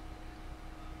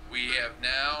 We have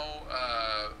now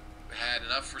had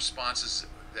enough responses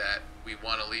that we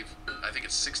want to leave, I think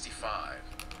it's 65.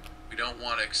 We don't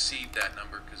want to exceed that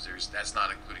number because that's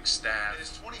not including staff. And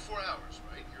it's 24 hours,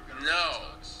 right? You're gonna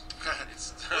No.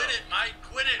 It's, no. Quit it, Mike,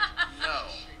 quit it!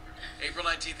 No. April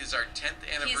 19th is our 10th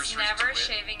anniversary. He's never twit.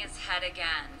 shaving his head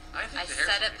again. I think I the hair's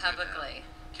said it looking good now. publicly.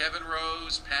 Kevin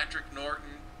Rose, Patrick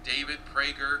Norton, David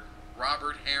Prager,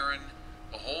 Robert Heron,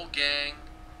 a whole gang.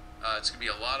 It's going to be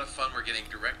a lot of fun. We're getting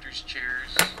director's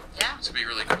chairs. Yeah. It's going to be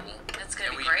really cool. It's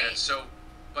going to be And great.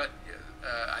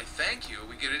 I thank you.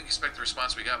 We didn't expect the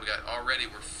response we got.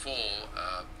 We're full.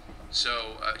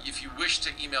 So if you wish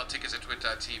to email tickets at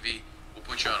twit.tv, we'll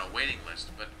put you on a waiting list.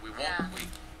 But we won't.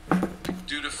 Yeah.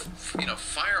 Due to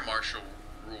fire marshal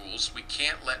rules, we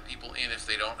can't let people in if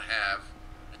they don't have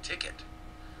a ticket.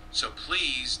 So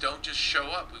please don't just show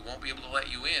up. We won't be able to let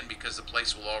you in because the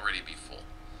place will already be full.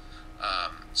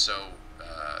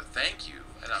 Thank you,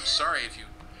 and I'm sorry if you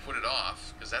put it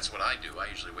off because that's what I do. I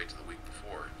usually wait till the week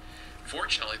before.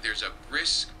 Fortunately, there's a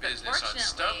brisk business on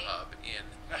StubHub in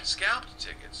scalped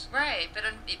tickets. Right, but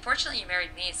unfortunately you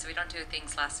married me, so we don't do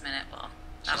things last minute. Well,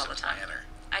 not all the time. Planner.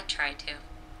 I try to.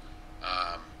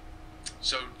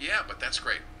 So yeah, but that's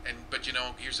great. But you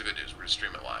know, here's the good news: we're gonna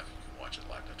stream it live. You can watch it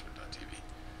live.twit.tv.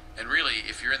 And really,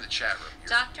 if you're in the chat room,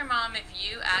 Dr. Mom, if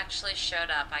you actually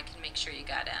showed up, I can make sure you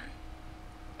got in.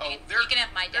 Oh, you can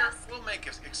have my desk. We'll make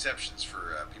exceptions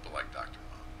for people like Dr.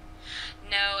 Mom.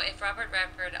 No, if Robert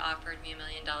Redford offered me $1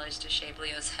 million to shave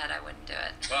Leo's head, I wouldn't do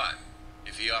it. But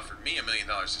if he offered me $1 million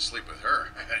to sleep with her,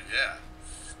 yeah.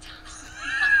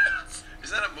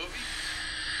 Is that a movie?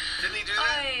 Didn't he do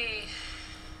that?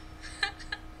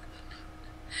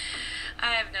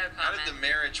 I have no comment. How did the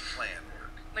marriage plan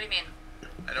work? What do you mean?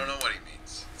 I don't know what he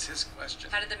means. It's his question.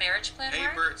 How did the marriage plan work?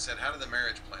 Hey, Bert said, how did the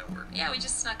marriage plan work? Yeah, we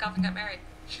just snuck off and got married.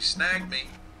 She snagged me.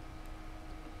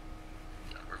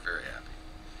 We're very happy.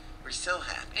 We're so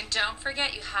happy. And don't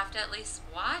forget, you have to at least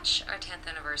watch our 10th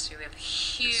anniversary. We have a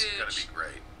huge, it's going to be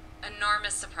great,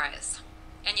 enormous surprise.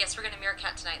 And yes, we're going to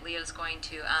Meerkat tonight. Leo's going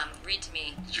to read to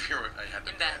me. Did you hear what I had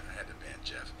to ban? I had to ban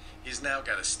Jeff. He's now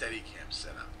got a Steadicam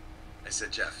set up. I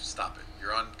said, Jeff, stop it.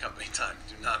 You're on company time.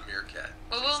 Do not Meerkat.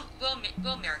 Well,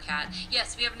 we'll Meerkat.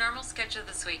 Yes, we have normal schedule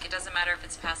this week. It doesn't matter if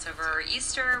it's Passover or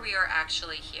Easter. We are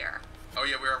actually here. Oh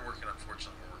yeah, we are working.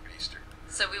 Unfortunately, we're working Easter.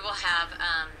 So we will have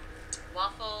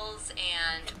waffles,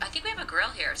 and I think we have a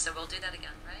grill here. So we'll do that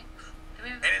again, right?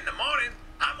 And in the morning,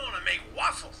 I'm gonna make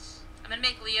waffles. I'm gonna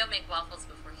make Leo make waffles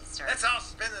before he starts. Let's all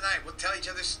spend the night. We'll tell each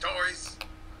other stories.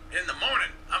 And in the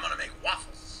morning, I'm gonna make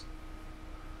waffles.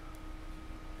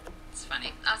 It's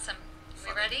funny. Awesome.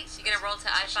 We ready? You gonna roll to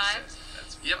I-5?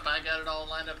 Yep, I got it all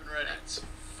lined up and ready. That's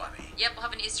funny. Yep, we'll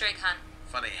have an Easter egg hunt.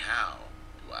 Funny how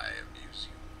do I amuse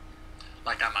you?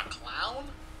 Like I'm a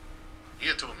clown? You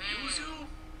get to amuse you?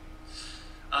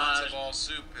 Matzo ball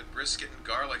soup and brisket and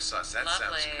garlic sauce. That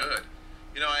sounds good.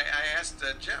 You know, I asked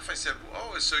Jeff, I said,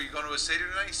 oh, so you're going to a Seder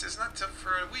tonight? He says, not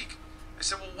for a week. I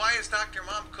said, well, why is Dr.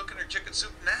 Mom cooking her chicken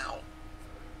soup now?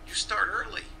 You start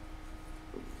early.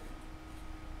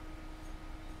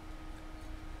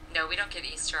 No, we don't get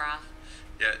Easter off.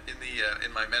 Yeah,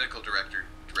 in my medical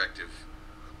directive,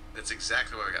 that's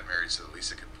exactly why I got married, so that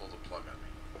Lisa could pull the plug on me.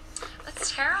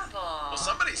 That's terrible. Well,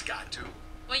 somebody's got to.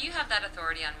 Well, you have that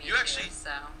authority on me too, actually,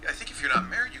 so. I think if you're not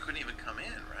married, you couldn't even come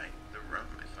in, right? The room,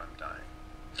 if I'm dying.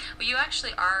 Well, you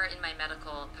actually are in my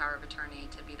medical power of attorney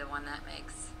to be the one that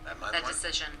makes that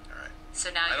decision. All right. So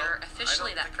now you're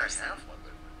officially that person.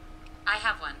 I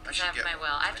have one because I have my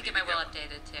will. I have to get my will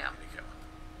updated too.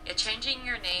 Yeah, changing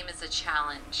your name is a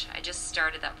challenge. I just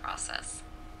started that process.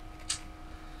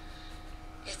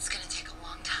 It's gonna take a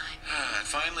long time. And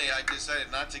finally, I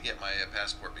decided not to get my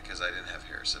passport because I didn't have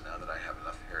hair. So now that I have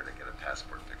enough hair to get a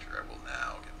passport picture, I will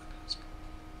now get my passport.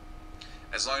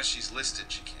 As long as she's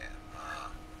listed, she can.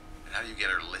 And how do you get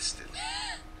her listed?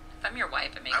 If I'm your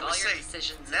wife, I make all your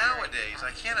decisions. Nowadays,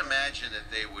 I can't imagine that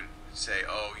they would say,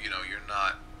 "Oh, you know, you're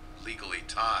not legally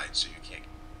tied, so you can't."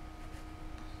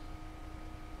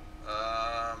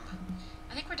 I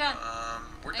think we're done.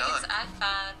 We're done. It's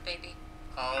I-5, baby.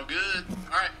 All good.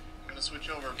 All right, I'm gonna switch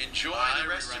over. Enjoy the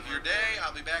rest of your day.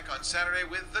 I'll be back on Saturday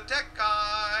with the tech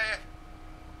guy.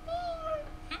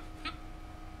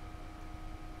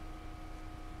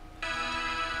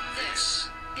 This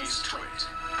is Twit.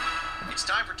 It's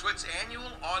time for Twit's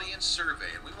annual audience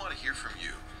survey, and we want to hear from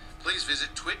you. Please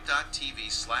visit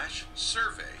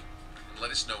twit.tv/survey and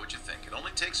let us know what you think. It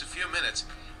only takes a few minutes,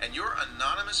 and your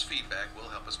anonymous feedback will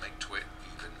help us make Twit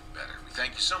even better. We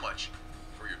thank you so much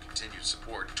for your continued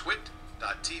support.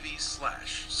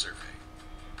 Twit.tv/survey.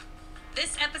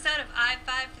 This episode of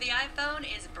i5 for the iPhone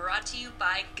is brought to you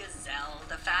by Gazelle,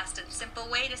 the fast and simple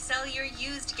way to sell your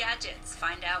used gadgets.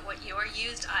 Find out what your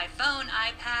used iPhone,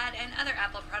 iPad, and other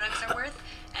Apple products are worth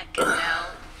at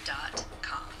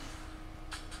gazelle.com.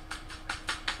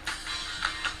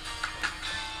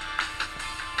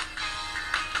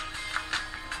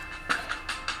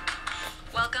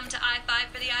 Welcome to i5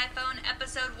 for the iPhone,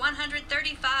 episode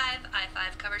 135.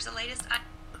 i5 covers the latest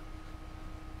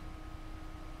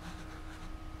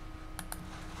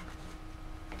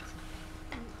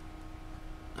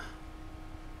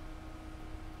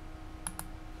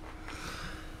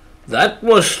That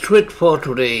was Twit for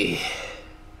today.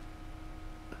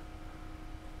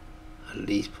 At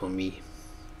least for me.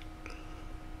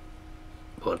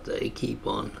 But they keep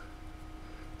on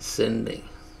sending.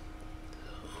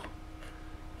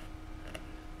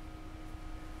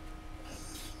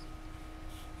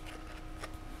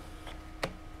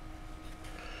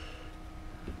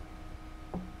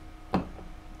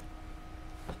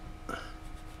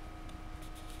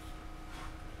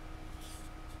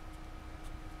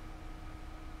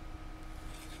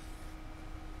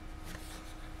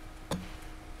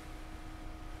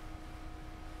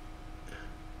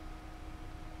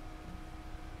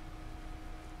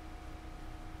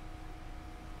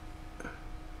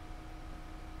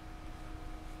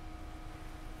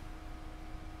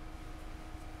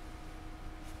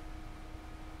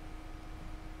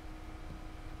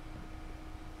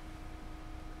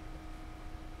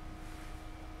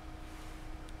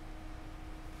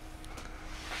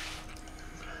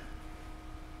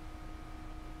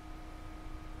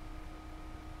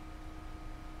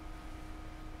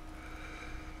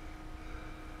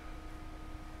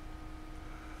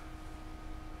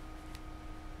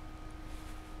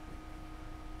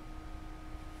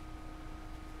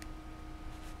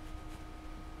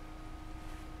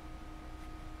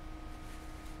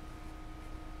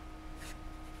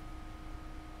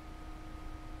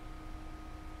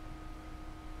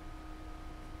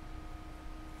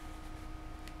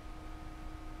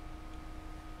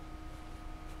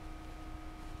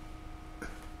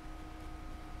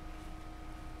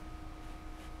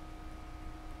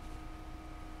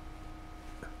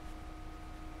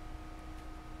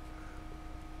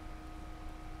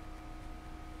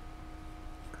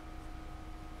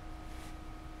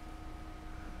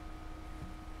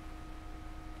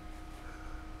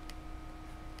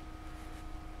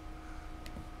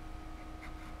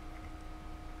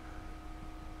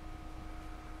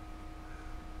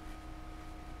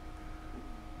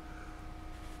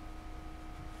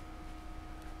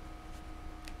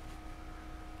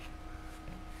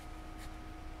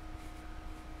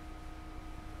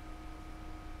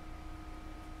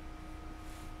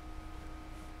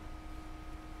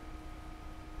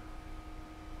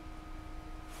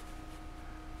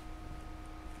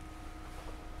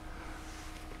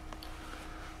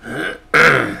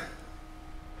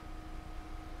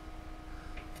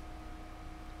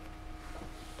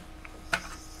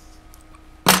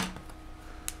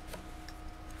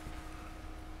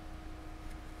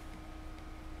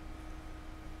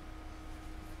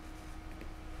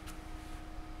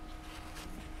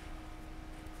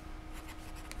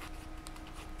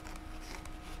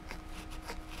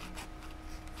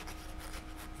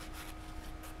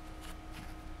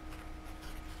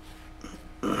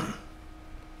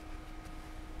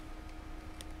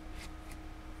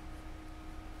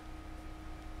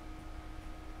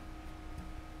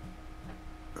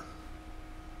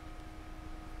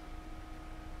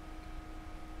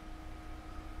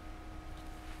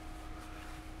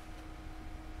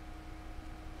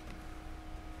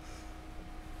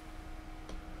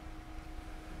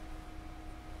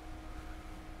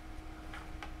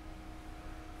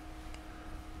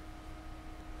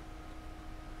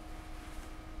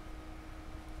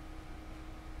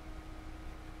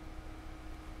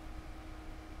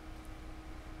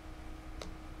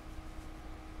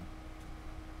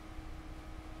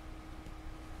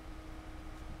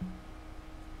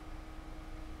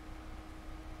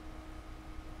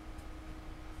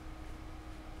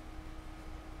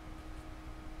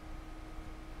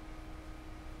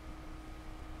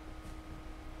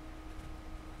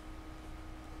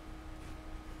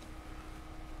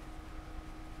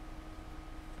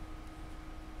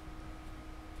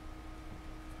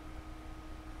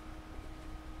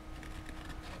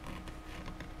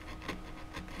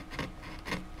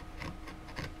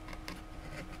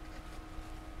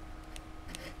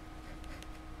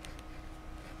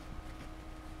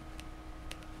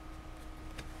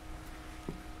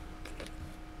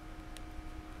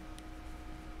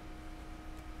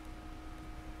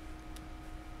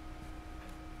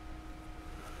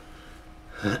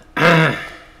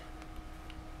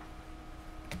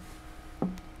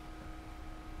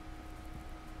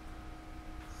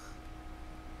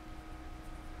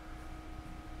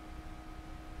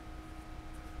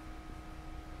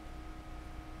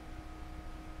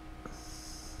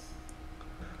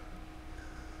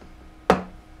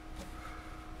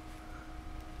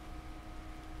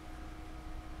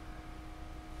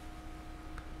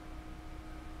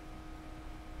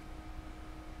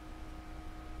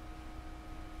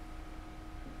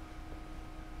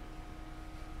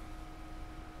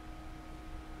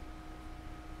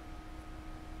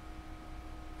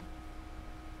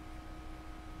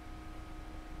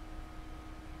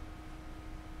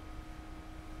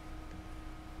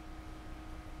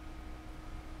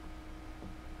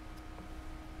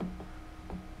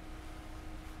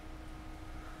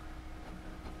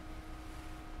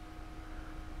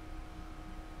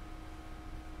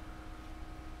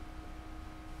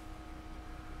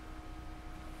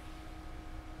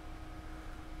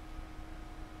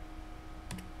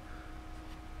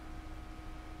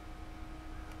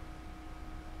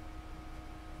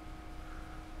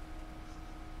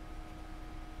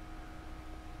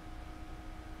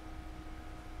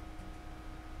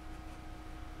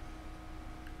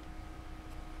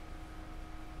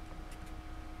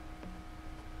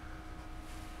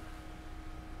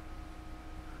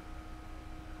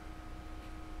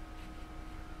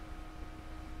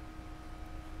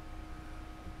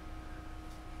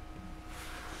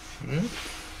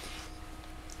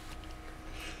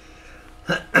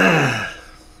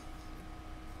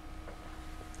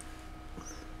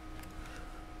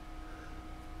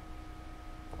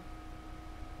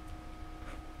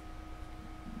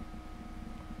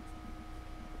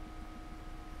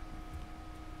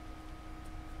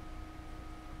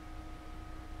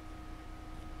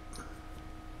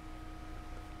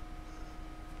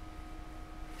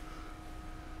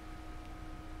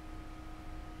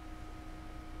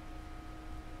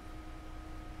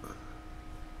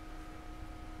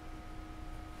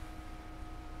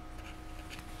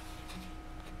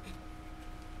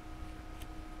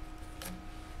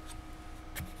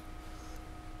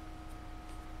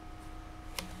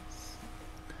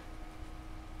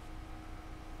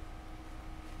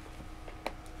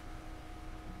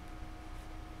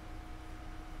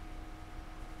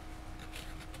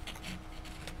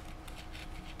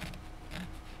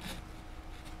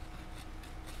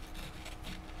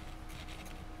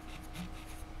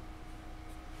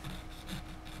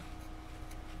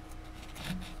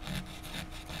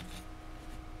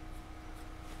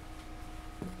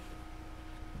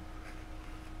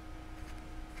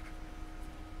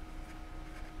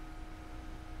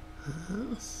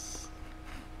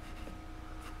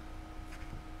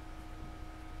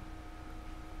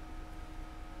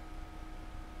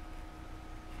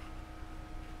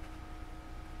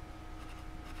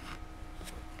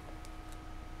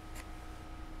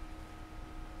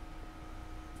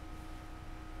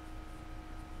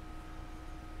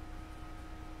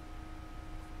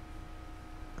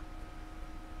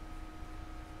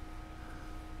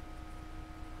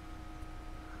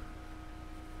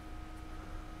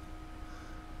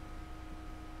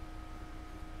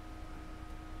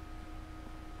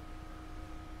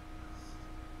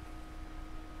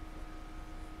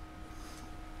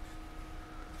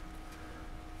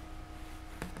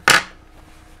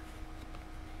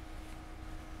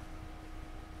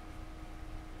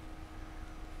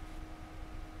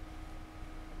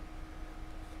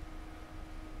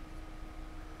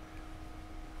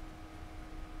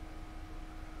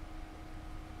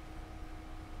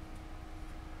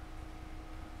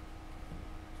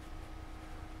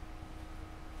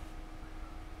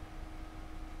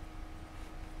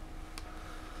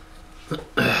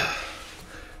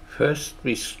 First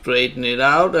we straighten it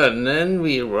out and then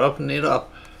we roughen it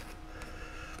up.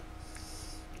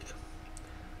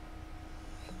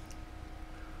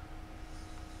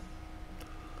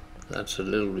 That's a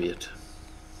little weird,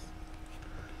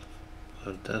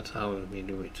 but that's how we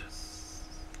do it.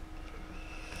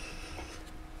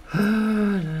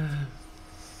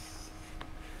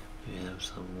 We have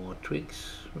some more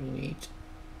tricks we need.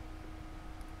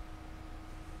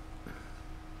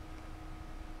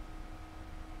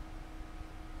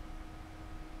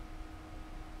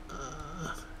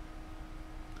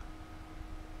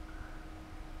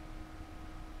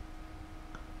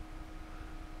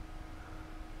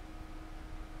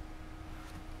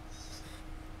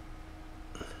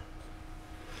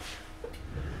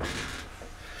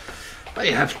 I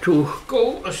have to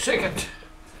go a second.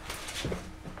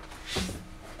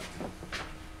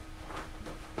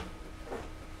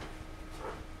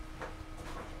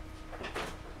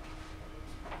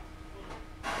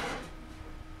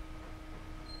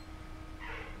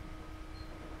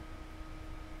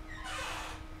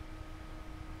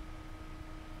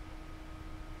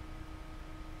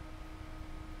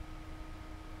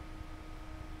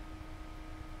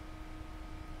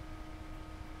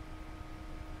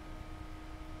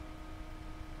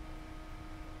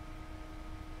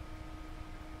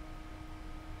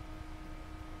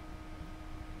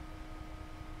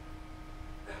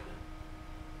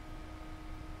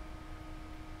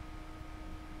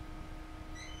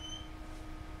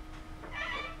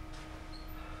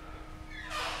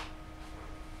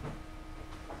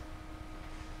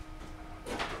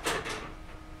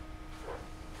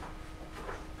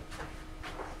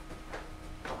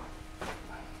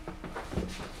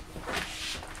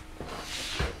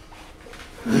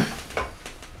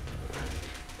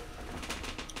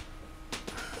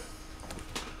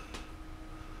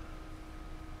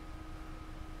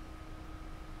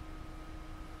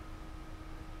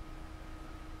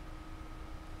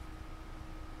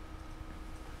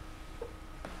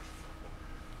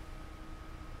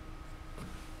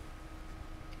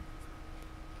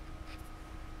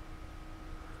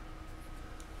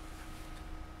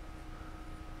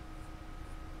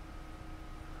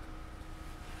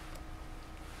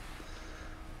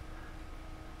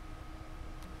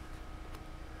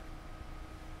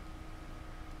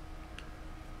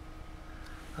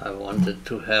 I wanted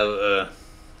to have a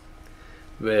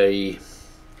very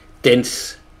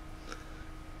dense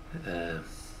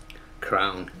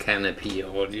crown canopy,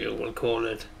 or what you will call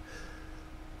it,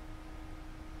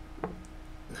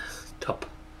 top.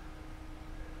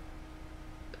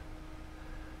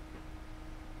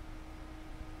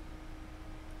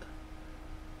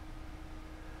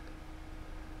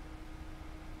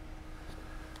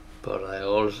 But I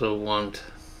also want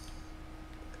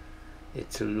it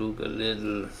to look a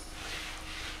little,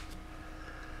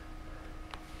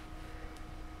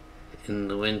 in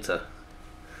the winter,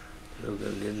 look a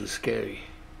little scary.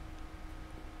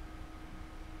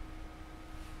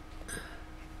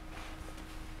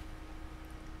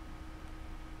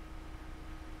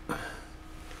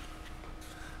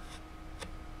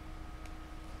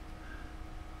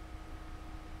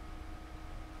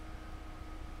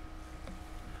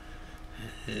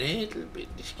 A little bit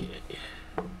scary.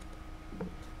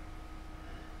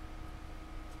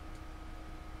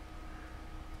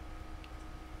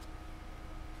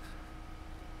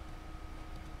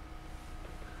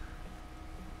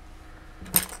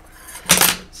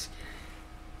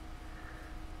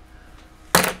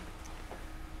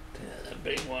 The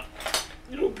big one.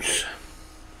 Oops.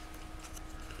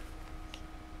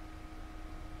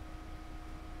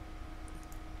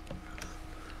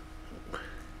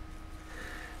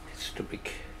 It's too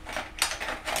big.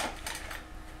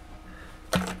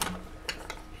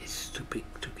 It's too big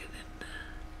to get in.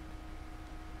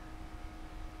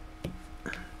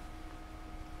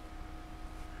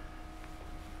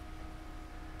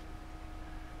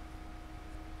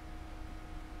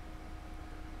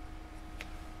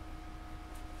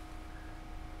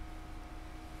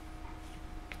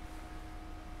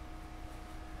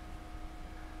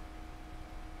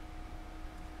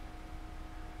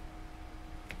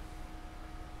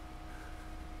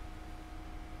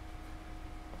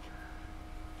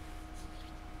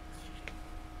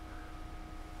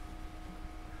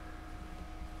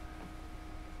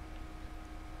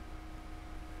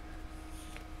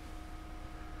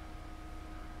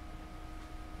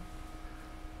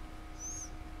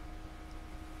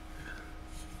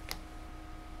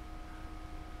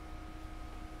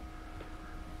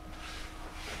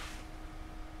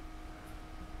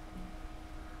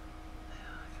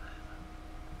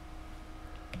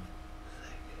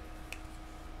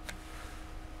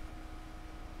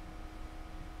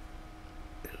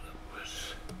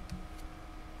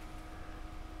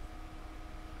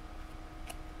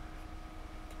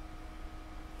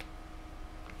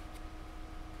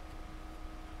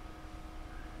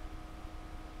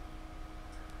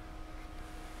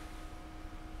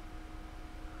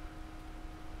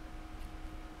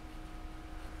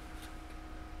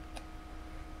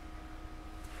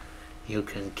 You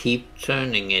can keep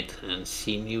turning it and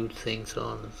see new things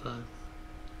all the time.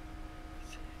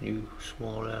 New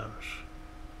small errors.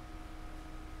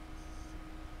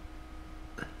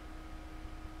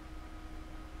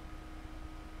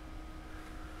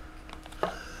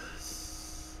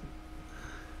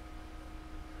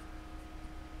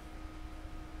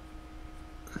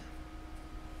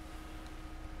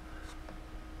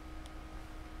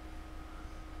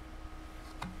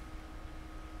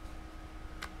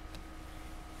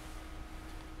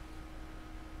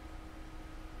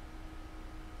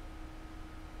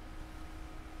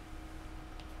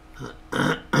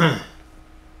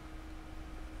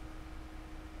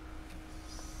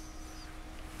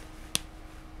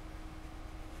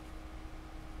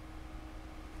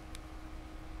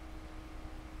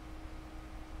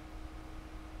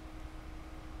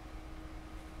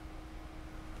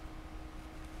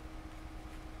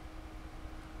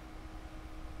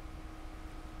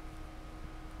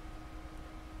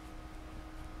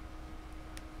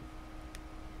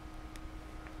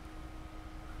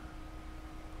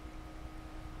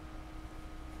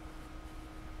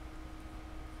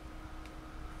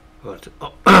 But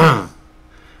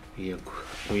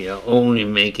we are only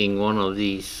making one of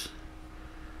these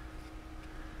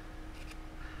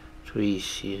trees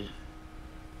here.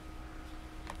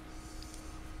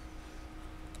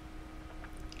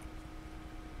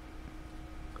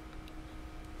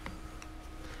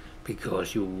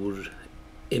 Because you would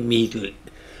immediately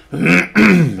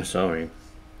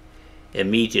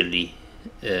immediately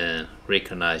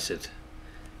recognize it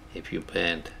if you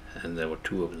panned, and there were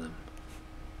two of them.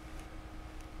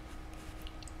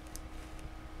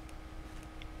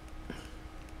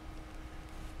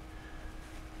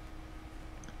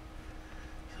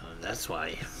 So that's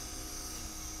why.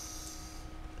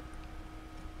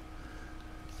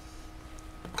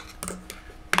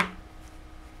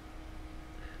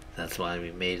 That's why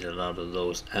we made a lot of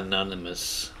those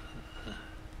anonymous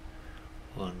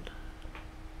one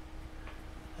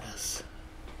as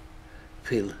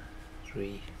pill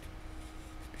 3.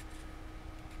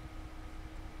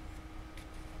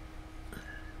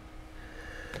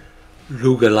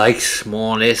 Lookalikes,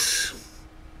 more or less.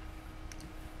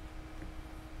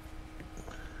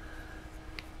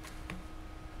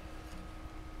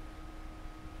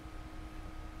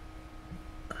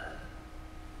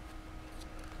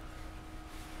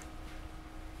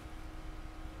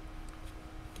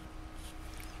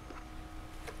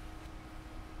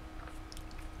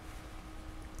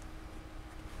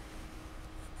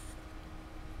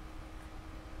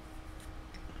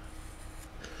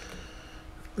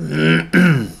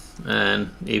 And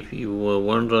if you were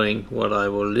wondering what I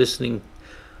was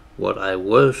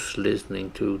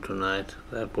listening to tonight,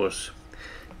 that was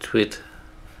Twit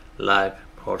Live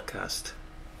podcast,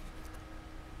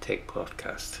 tech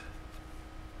podcast,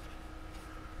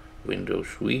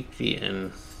 Windows Weekly,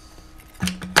 and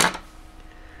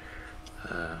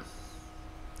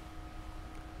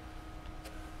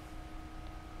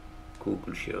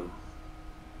Google Show.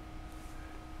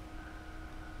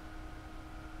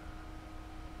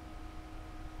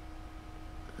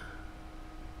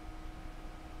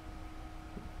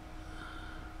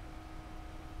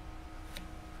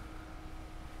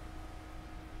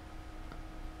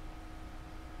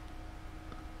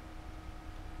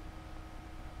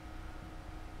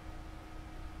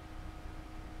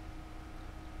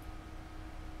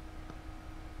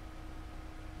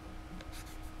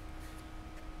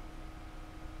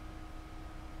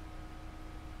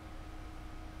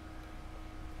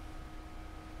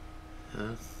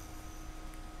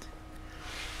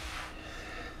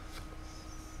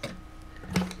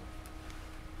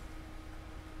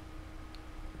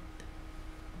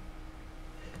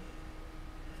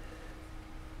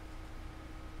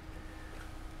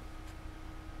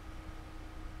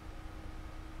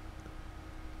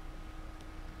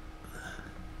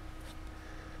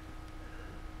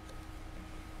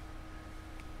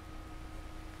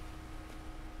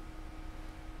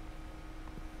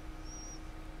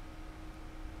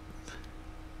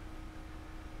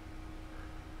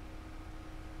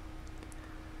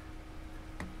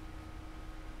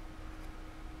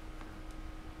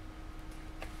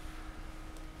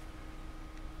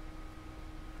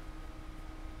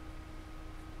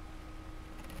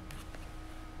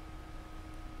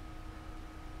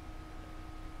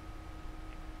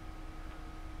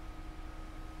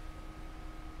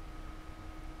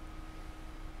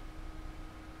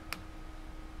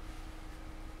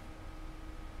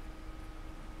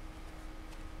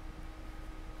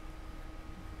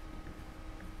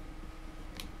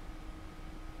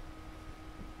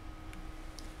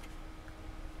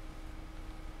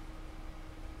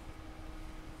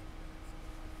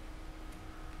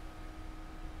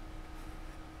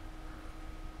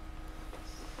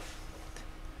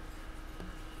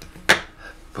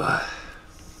 But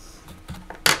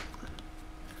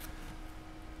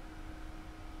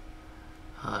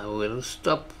I will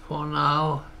stop for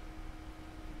now,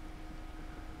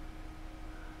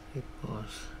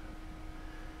 because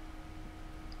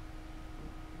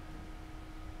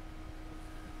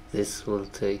this will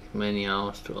take many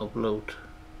hours to upload,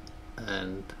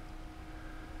 and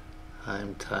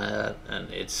I'm tired, and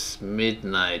it's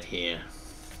midnight here.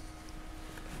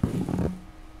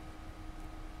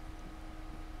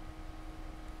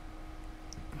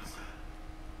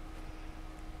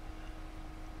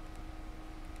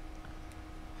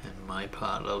 My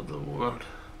part of the world.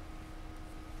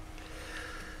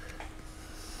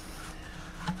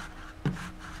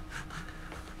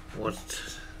 What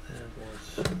that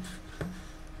was.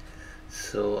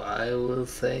 So I will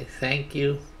say thank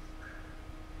you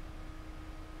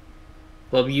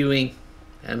for viewing,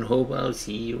 and hope I'll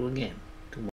see you again.